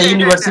স্যার, এই যেটা এটা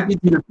ইউনিভার্সিটি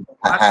 02,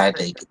 হ্যাঁ আচ্ছা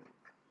এটাই।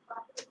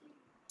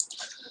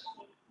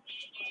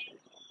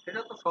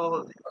 এটা তো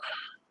সহজ।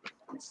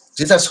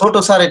 জি স্যার ছোট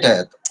স্যার এটা,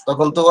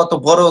 তখন তো অত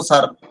বড়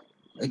স্যার,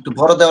 একটু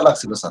বড় দেওয়া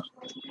লাগছিল স্যার।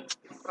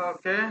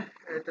 ওকে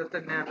এটাতে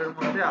ন্যাবের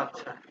মধ্যে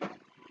আচ্ছা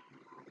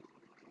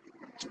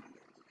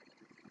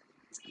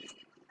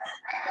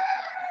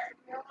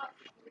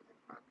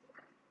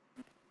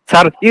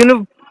স্যার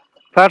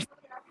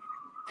ইউনিভার্সিটির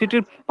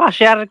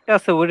পাশে আরেকটা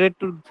আছে, ওইটা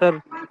একটু স্যার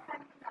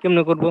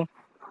কেমনে করব?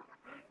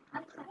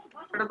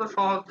 এটা তো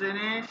সহজ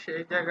জিনিস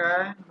এই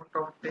জায়গায়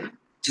মোটামুটি।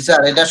 জি স্যার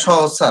এটা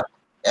সহজ স্যার,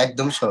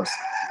 একদম সহজ।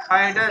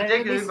 হ্যাঁ এটা যে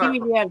কেউ পারবে।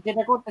 সিমিলার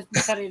যেটা করতেছি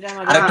স্যার এটা আর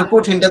আমাদের একটু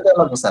কঠিনটা দেওয়া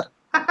লাগবে স্যার।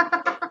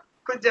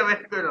 খুঁজে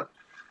বের করো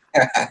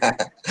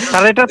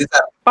স্যার এটা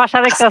পাশে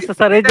আরেকটা আছে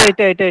স্যার, এই যে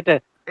এটা এটা এটা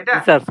এটা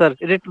স্যার স্যার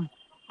এটা একটু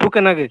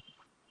ঢুকেন আগে।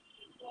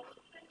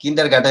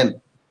 কিন্ডারগার্টেন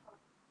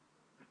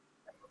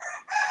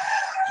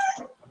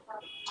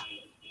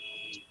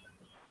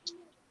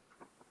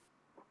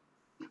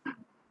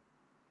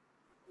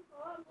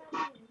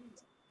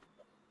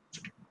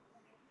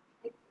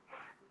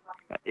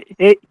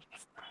এই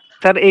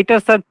স্যার এইটা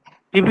স্যার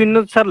বিভিন্ন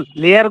স্যার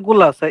লেয়ার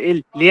গুলা স্যার, এই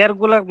লেয়ার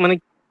গুলা মানে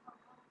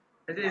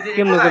এই যে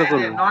কেমনে করে এই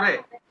করব? যে নরে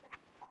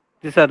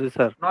জি স্যার জি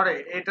স্যার। নরে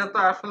এটা তো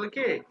আসলে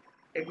কি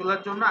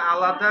এগুলোর জন্য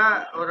আলাদা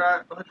ওরা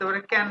হতে পারে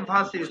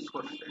ক্যানভাস ইউজ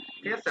করছে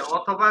ঠিক আছে,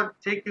 অথবা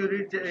jQuery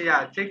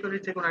jQuery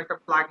যে কোনো একটা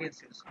প্লাগইন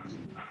ইউজ করছে।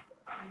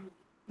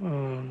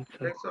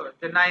 দেখছো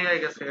যে নাই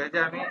হয়ে গেছে, এই যে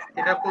আমি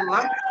এটা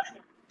করলাম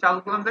চালু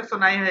করলাম দেখছো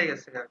নাই হয়ে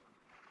গেছে।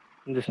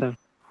 জি স্যার।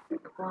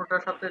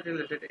 কোনটার সাথে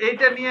রিলেটেড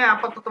এইটা নিয়ে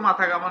আপাতত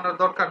মাথা ঘামানোর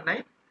দরকার নাই,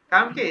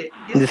 কারণ কি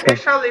জি স্যার।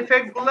 স্পেশাল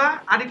ইফেক্ট গুলা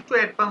আরেকটু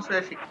অ্যাডভান্স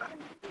হয়ে শিখবা।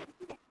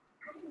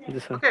 জি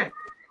স্যার। ওকে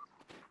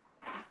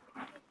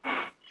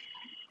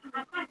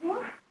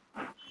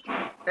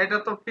এটা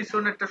তো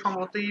পিছনে একটা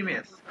সম্ভবত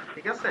ইমেজ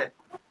ঠিক আছে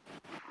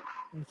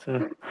স্যার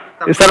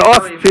স্যার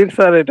অস্থির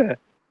স্যার এটা,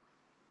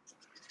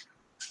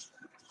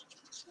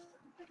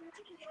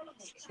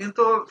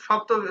 কিন্তু সব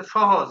তো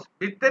সহজ,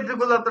 বৃত্তের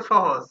যেগুলো তো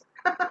সহজ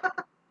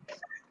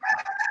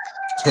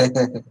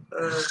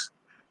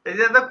এই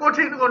যে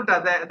কঠিন কোনটা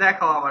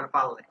দেখাও আমার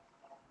পারলে।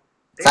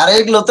 স্যার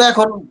এগুলো তো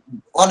এখন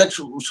অনেক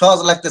সহজ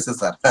লাগতেছে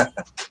স্যার,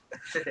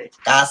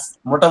 কাজ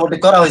মোটামুটি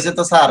করা হয়েছে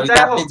তো স্যার। ওই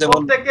যে আপনি যেমন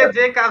প্রত্যেকে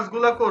যে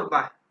কাজগুলো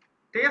করবা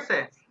ঠিক আছে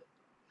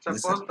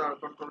সাপোজ তার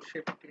কন্ট্রোল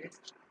শিফট টি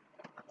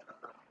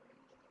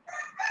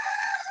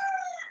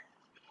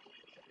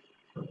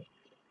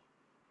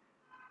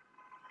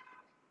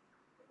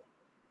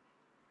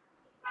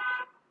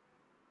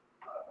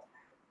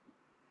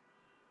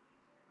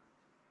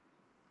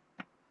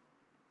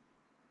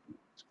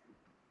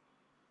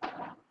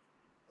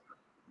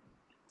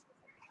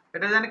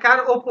এটা জানি কার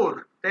ওপর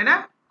তাই না?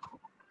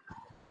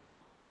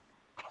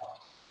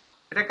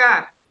 এটা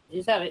কার? জি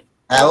স্যার।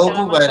 হ্যাঁ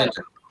ওপো বাইরে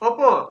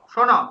ওপো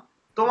শোনো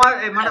তোমার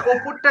মানে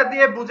ওপরটা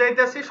দিয়ে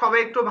বুঝাইতেছি,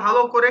 সবাই একটু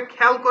ভালো করে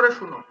খেয়াল করে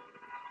শুনো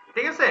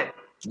ঠিক আছে?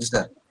 জি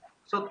স্যার।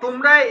 সো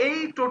তোমরা এই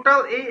টোটাল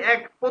এই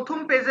এক প্রথম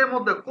পেজের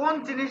মধ্যে কোন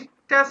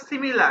জিনিসটা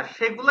সিমিলার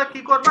সেগুলা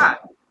কি করবা,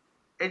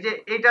 এই যে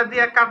এটা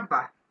দিয়ে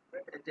কাটবা,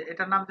 এই যে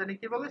এটার নাম জানি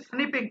কি বলে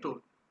স্নিপিং টুল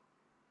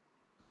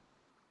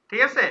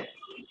ঠিক আছে?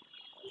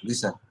 জি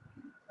স্যার।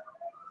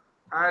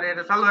 আর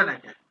এটা চালু হয়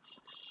নাকি?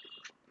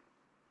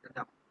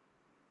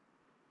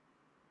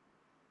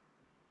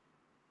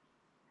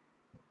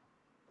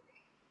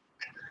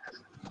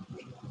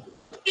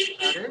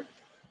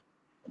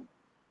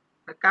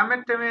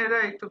 কামেন্ট টাইমে এরা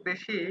একটু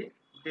বেশি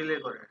ডিলে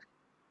করে,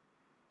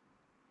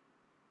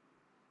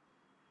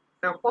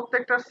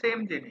 প্রত্যেকটা সেম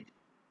জিনিস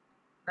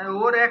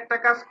ওর একটা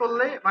কাজ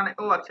করলে মানে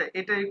ও আচ্ছা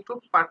এটা একটু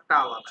পার্টটা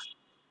আলাদা।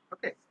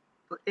 ওকে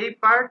তো এই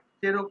পার্ট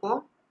যেরকম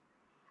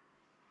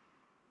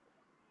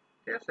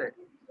ঠিক আছে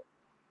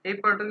এই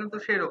পার্টও কিন্তু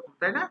সেরকম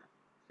তাই না,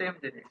 সেম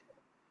জিনিস।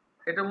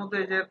 এটার মধ্যে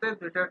এই যেতে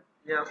দুইটা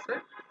ইয়ে আছে,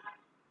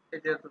 এই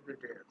যেতে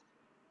দুইটাই আছে।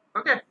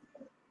 ওকে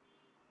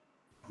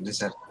জি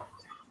স্যার।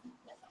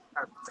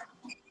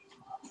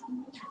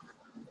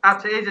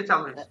 আচ্ছা এই যে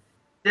চালু হয়েছে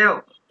যাই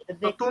হোক,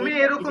 তো তুমি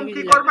এরকম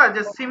কি করবা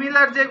যে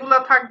সিমিলার যেগুলা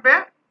থাকবে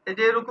এই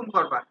যে এরকম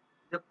করবা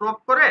যে ক্রপ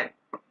করে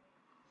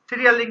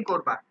সিরিয়াল লিংক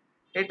করবা।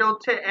 এটা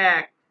হচ্ছে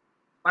 1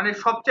 মানে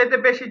সবচেয়ে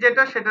বেশি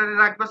যেটা সেটা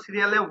রাখবা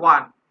সিরিয়ালে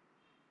 1,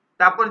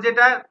 তারপর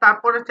যেটা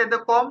তারপরে চেয়ে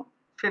কম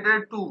সেটা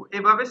 2,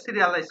 এভাবে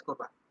সিরিয়ালাইজ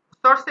করবা।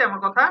 বুঝতে পারছি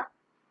আমার কথা?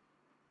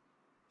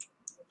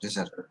 জি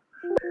স্যার।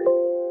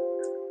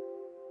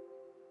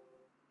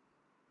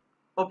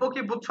 অপু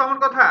কি বুঝছো আমার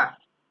কথা?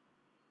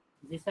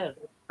 জি স্যার।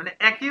 মানে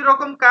একই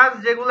রকম কাজ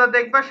যেগুলা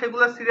দেখবা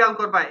সেগুলা সিরিয়াল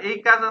করবা। এই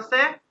কাজ আছে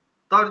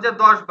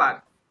 10 বার।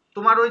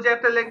 তোমার ওই যে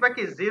একটা লিখবা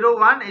কি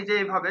 01, এই যে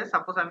এইভাবে,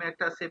 সাপোজ আমি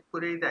একটা সেভ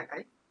করেই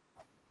দেখাই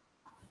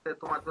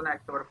তোমার জন্য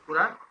একেবারে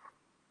পুরা।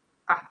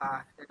 আহা,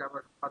 এটা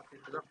আবার বাদ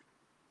দিয়ে দিলাম।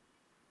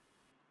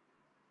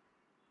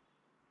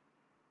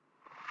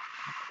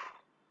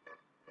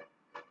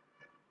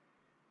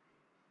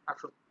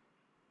 আসো,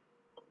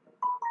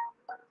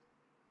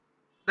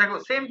 দেখো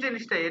সেম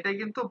জিনিসটাই, এটা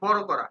কিন্তু বড়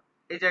করা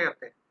এই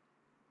জায়গাতে,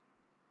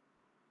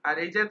 আর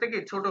এই জায়গাতে কি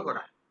ছোট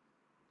করা।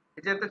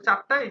 এই জায়গাতে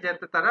 4টা, এই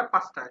জায়গাতে তারা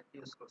 5টা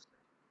ইউজ করছে।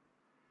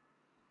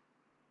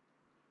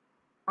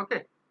 ওকে,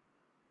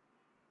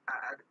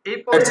 আর এই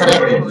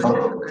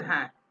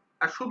হ্যাঁ,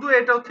 আর শুধু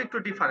এটা হচ্ছে একটু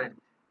ডিফারেন্ট।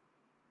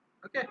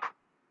 ওকে,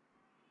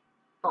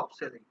 টপ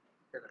সেলিং।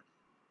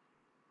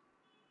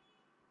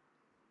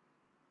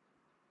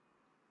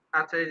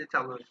 আচ্ছা, এই যে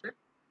চালু হচ্ছে।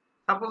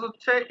 সাপোজ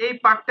হচ্ছে এই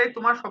পার্টটাই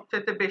তোমার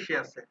সবচেয়ে বেশি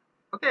আছে।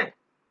 ওকে,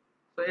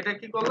 তো এটা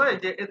কি করলো, এই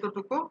যে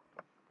এতটুকু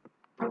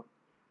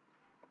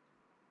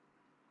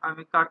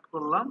আমি কাট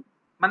করলাম,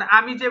 মানে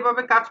আমি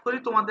যেভাবে কাজ করি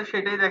তোমাদের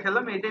সেটাই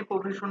দেখালাম, এটাই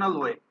প্রফেশনাল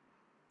ওয়ে।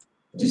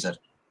 জি স্যার।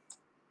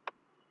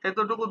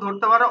 এতটুকু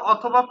ধরতে পারো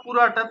অথবা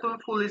পুরাটা তুমি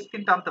ফুল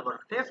স্ক্রিন টানতে পারো।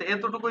 ঠিক আছে,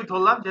 এতটুকুই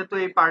ধরলাম যেহেতু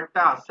এই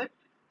পার্টটা আছে।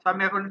 তো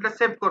আমি এখন এটা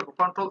সেভ করব,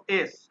 কন্ট্রোল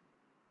এস।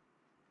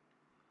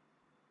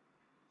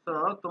 তো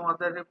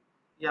তোমাদের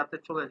ইয়াতে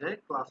চলে যাই,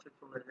 ক্লাসে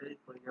চলে যাই,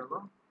 হয়ে গেল।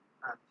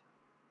 আচ্ছা,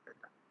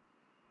 এটা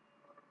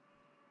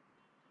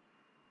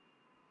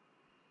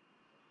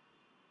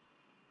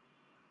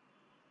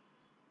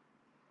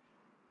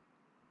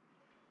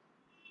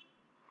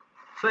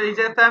তো এই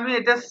যেটা আমি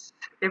এটা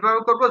এভাবে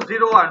করব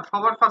 01,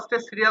 সবার ফার্স্টে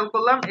সিরিয়াল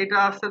করলাম। এটা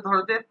আছে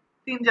ধরো যে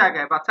 3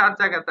 জায়গায় বা 4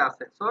 জায়গাতে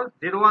আছে। সো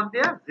 01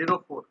 দিয়ে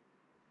 04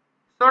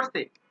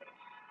 সরছি,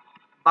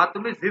 বা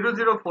তুমি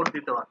 004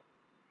 দিতে পারো।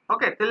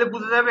 ওকে, তাহলে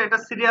বুঝে যাবে এটা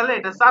সিরিয়ালে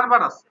এটা 4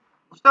 বার আছে।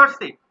 বুঝতে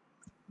পারছি?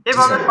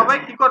 এভাবে সবাই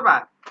কি করবা,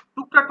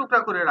 টুকরা টুকরা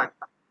করে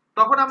রাখবা।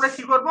 তখন আমরা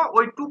কি করব,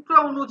 ওই টুকরা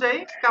অনুযায়ী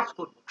কাজ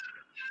করব।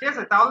 ঠিক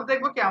আছে, তাহলে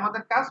দেখবো কি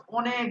আমাদের কাজ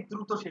অনেক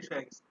দ্রুত শেষ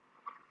হয়ে গেছে।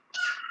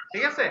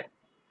 ঠিক আছে,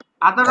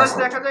 আদারওয়াইজ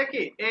দেখা যায়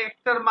কি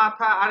একটার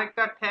মাথা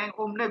আরেকটা ঠ্যাং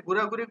ওমনে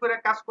ঘোরাঘুরি করে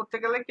কাজ করতে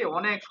গেলে কি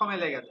অনেক সময়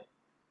লেগে যায়।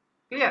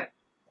 ক্লিয়ার?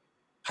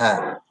 হ্যাঁ।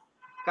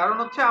 কারণ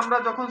হচ্ছে আমরা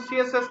যখন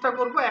সিএসএস টা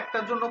করব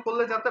একটার জন্য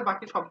করলে যাতে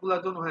বাকি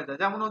সবগুলোর জন্য হয়ে যায়।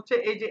 যেমন হচ্ছে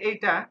এই যে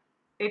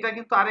এইটা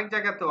কিন্তু আরেক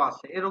জায়গাতেও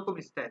আছে এরকম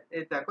স্টাইল।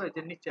 এই দেখো, এই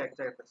যে নিচে এক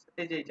জায়গাতে আছে,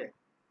 এই যে এই জায়গা,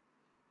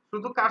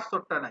 শুধু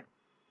কার্সরটা নাই।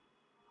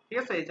 ঠিক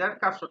আছে, এই জায়গার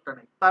কার্সরটা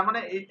নেই। তার মানে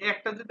এই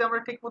একটা যদি আমরা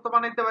ঠিকমতো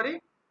বানাইতে পারি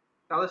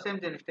তাহলে সেম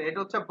জিনিসটা, এটা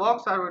হচ্ছে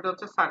বক্স আর এটা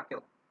হচ্ছে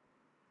সার্কেল।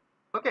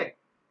 ওকে,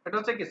 এটা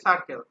হচ্ছে কি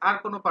সার্কেল, আর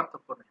কোনো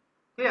পার্থক্য নেই।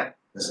 ক্লিয়ার?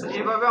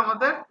 এইভাবে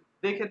আমাদের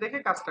দেখে দেখে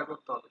কাজটা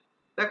করতে হবে।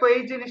 দেখো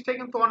এই জিনিসটা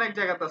কিন্তু অনেক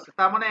জায়গাতে আছে,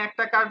 তার মানে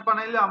একটা কার্ড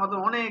বানাইলে আমাদের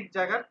অনেক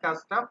জায়গার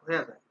কাজটা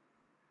হয়ে যায়।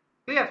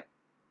 ক্লিয়ার?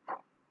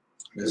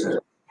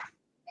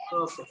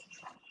 ওকে,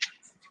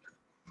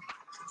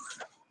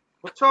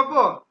 বুঝছো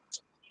আপু?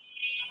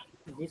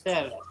 জি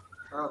স্যার।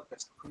 ওকে,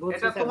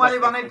 এটা তোমারই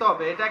বানাইতে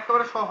হবে, এটা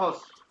একেবারে সহজ।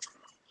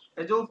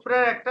 এই যে উপরে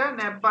একটা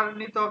ন্যাপবার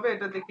নিতে হবে,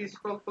 এটা দেখি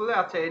স্ক্রল করলে,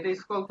 আচ্ছা এটা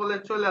স্ক্রল করলে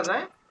চলে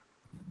যায়।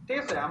 ঠিক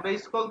আছে, আমরা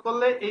স্ক্রল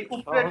করলে এই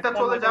উপরেরটা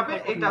চলে যাবে,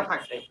 এটা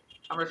থাকবে,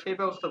 আমরা সেই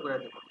ব্যবস্থা করে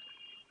দেব।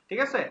 ঠিক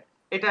আছে,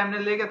 এটা এমনি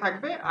লেগে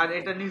থাকবে আর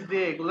এটা নিচ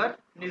দিয়ে এগুলার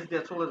নিচ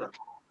দিয়ে চলে যাবে।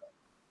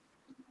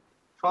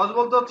 সহজ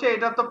বলতে হচ্ছে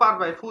এটা তো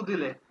পারবাই ফু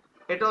দিলে।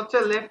 এটা হচ্ছে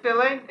লেফট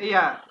অ্যালাইন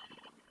ইয়া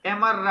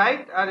এমআর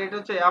রাইট, আর এটা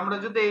হচ্ছে আমরা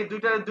যদি এই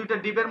দুইটা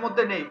ডিবের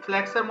মধ্যে নেই,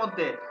 ফ্ল্যাক্স এর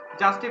মধ্যে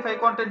জাস্টিফাই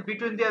কন্টেন্ট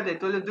বিটুইন দিয়ে দেই,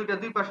 তাহলে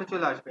দুই পাশে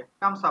চলে আসবে,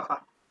 কাম সাফা।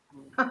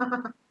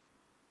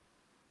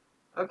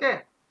 ওকে,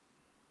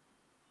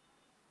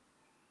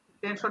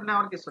 টেনশন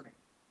নেওয়ার কিছু নেই।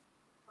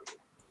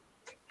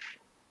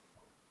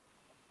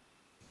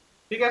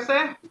 ঠিক আছে?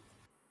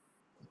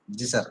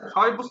 জি স্যার।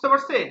 সবাই বুঝতে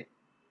পারছি?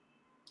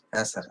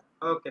 হ্যাঁ স্যার।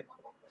 ওকে,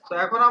 তো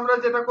এখন আমরা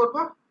যেটা করব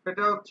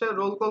সেটা হচ্ছে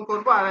রোল কল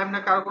করব, আর এমনি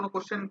কারো কোনো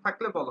কোশ্চেন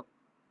থাকলে বলো।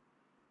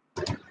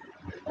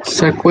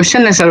 স্যার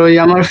কোশ্চেন না স্যার, ওই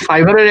আমার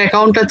ফাইবারের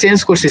অ্যাকাউন্টটা চেঞ্জ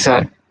করছি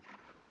স্যার।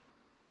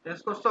 চেঞ্জ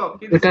করছো?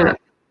 কি দিছো?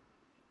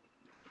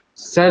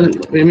 স্যার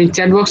আমি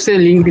চ্যাট বক্সে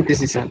লিংক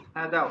দিতেছি স্যার।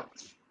 হ্যাঁ দাও।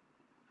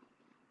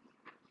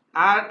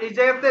 আর এই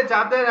জায়গাতে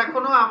যাদের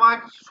এখনো আমার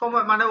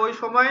সময় মানে ওই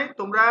সময়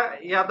তোমরা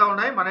ইয়া দাও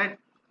নাই, মানে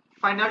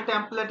ফাইনাল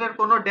টেমপ্লেটের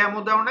কোনো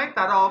ডেমো দাও নাই,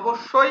 তারা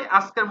অবশ্যই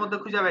আজকের মধ্যে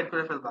খুঁজে বের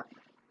করে ফেলবা।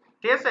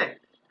 ঠিক আছে,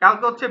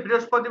 কালকে হচ্ছে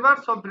বৃহস্পতিবার,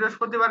 সব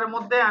বৃহস্পতিবারের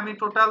মধ্যে আমি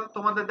টোটাল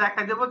তোমাদের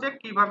দেখাই দেবো যে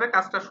কিভাবে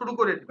কাজটা শুরু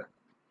করে দিবা।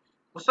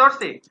 বুঝতে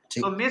পারছি?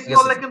 তো মিস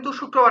করলে কিন্তু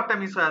শুক্রবারটা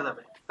মিস হয়ে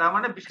যাবে, তার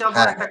মানে বিশাল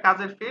বড় একটা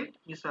কাজের ফিল্ড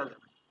মিস হয়ে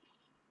যাবে।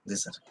 জি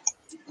স্যার।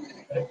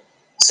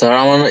 স্যার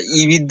আমার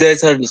ই বিদ্যায়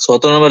স্যার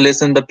 17 নম্বর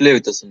লেসনটা প্লে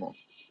হইতেছে না।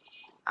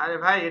 আরে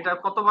ভাই এটা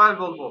কতবার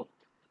বলবো,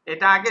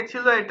 এটা আগে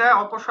ছিল, এটা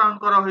অপসারণ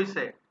করা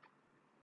হয়েছে।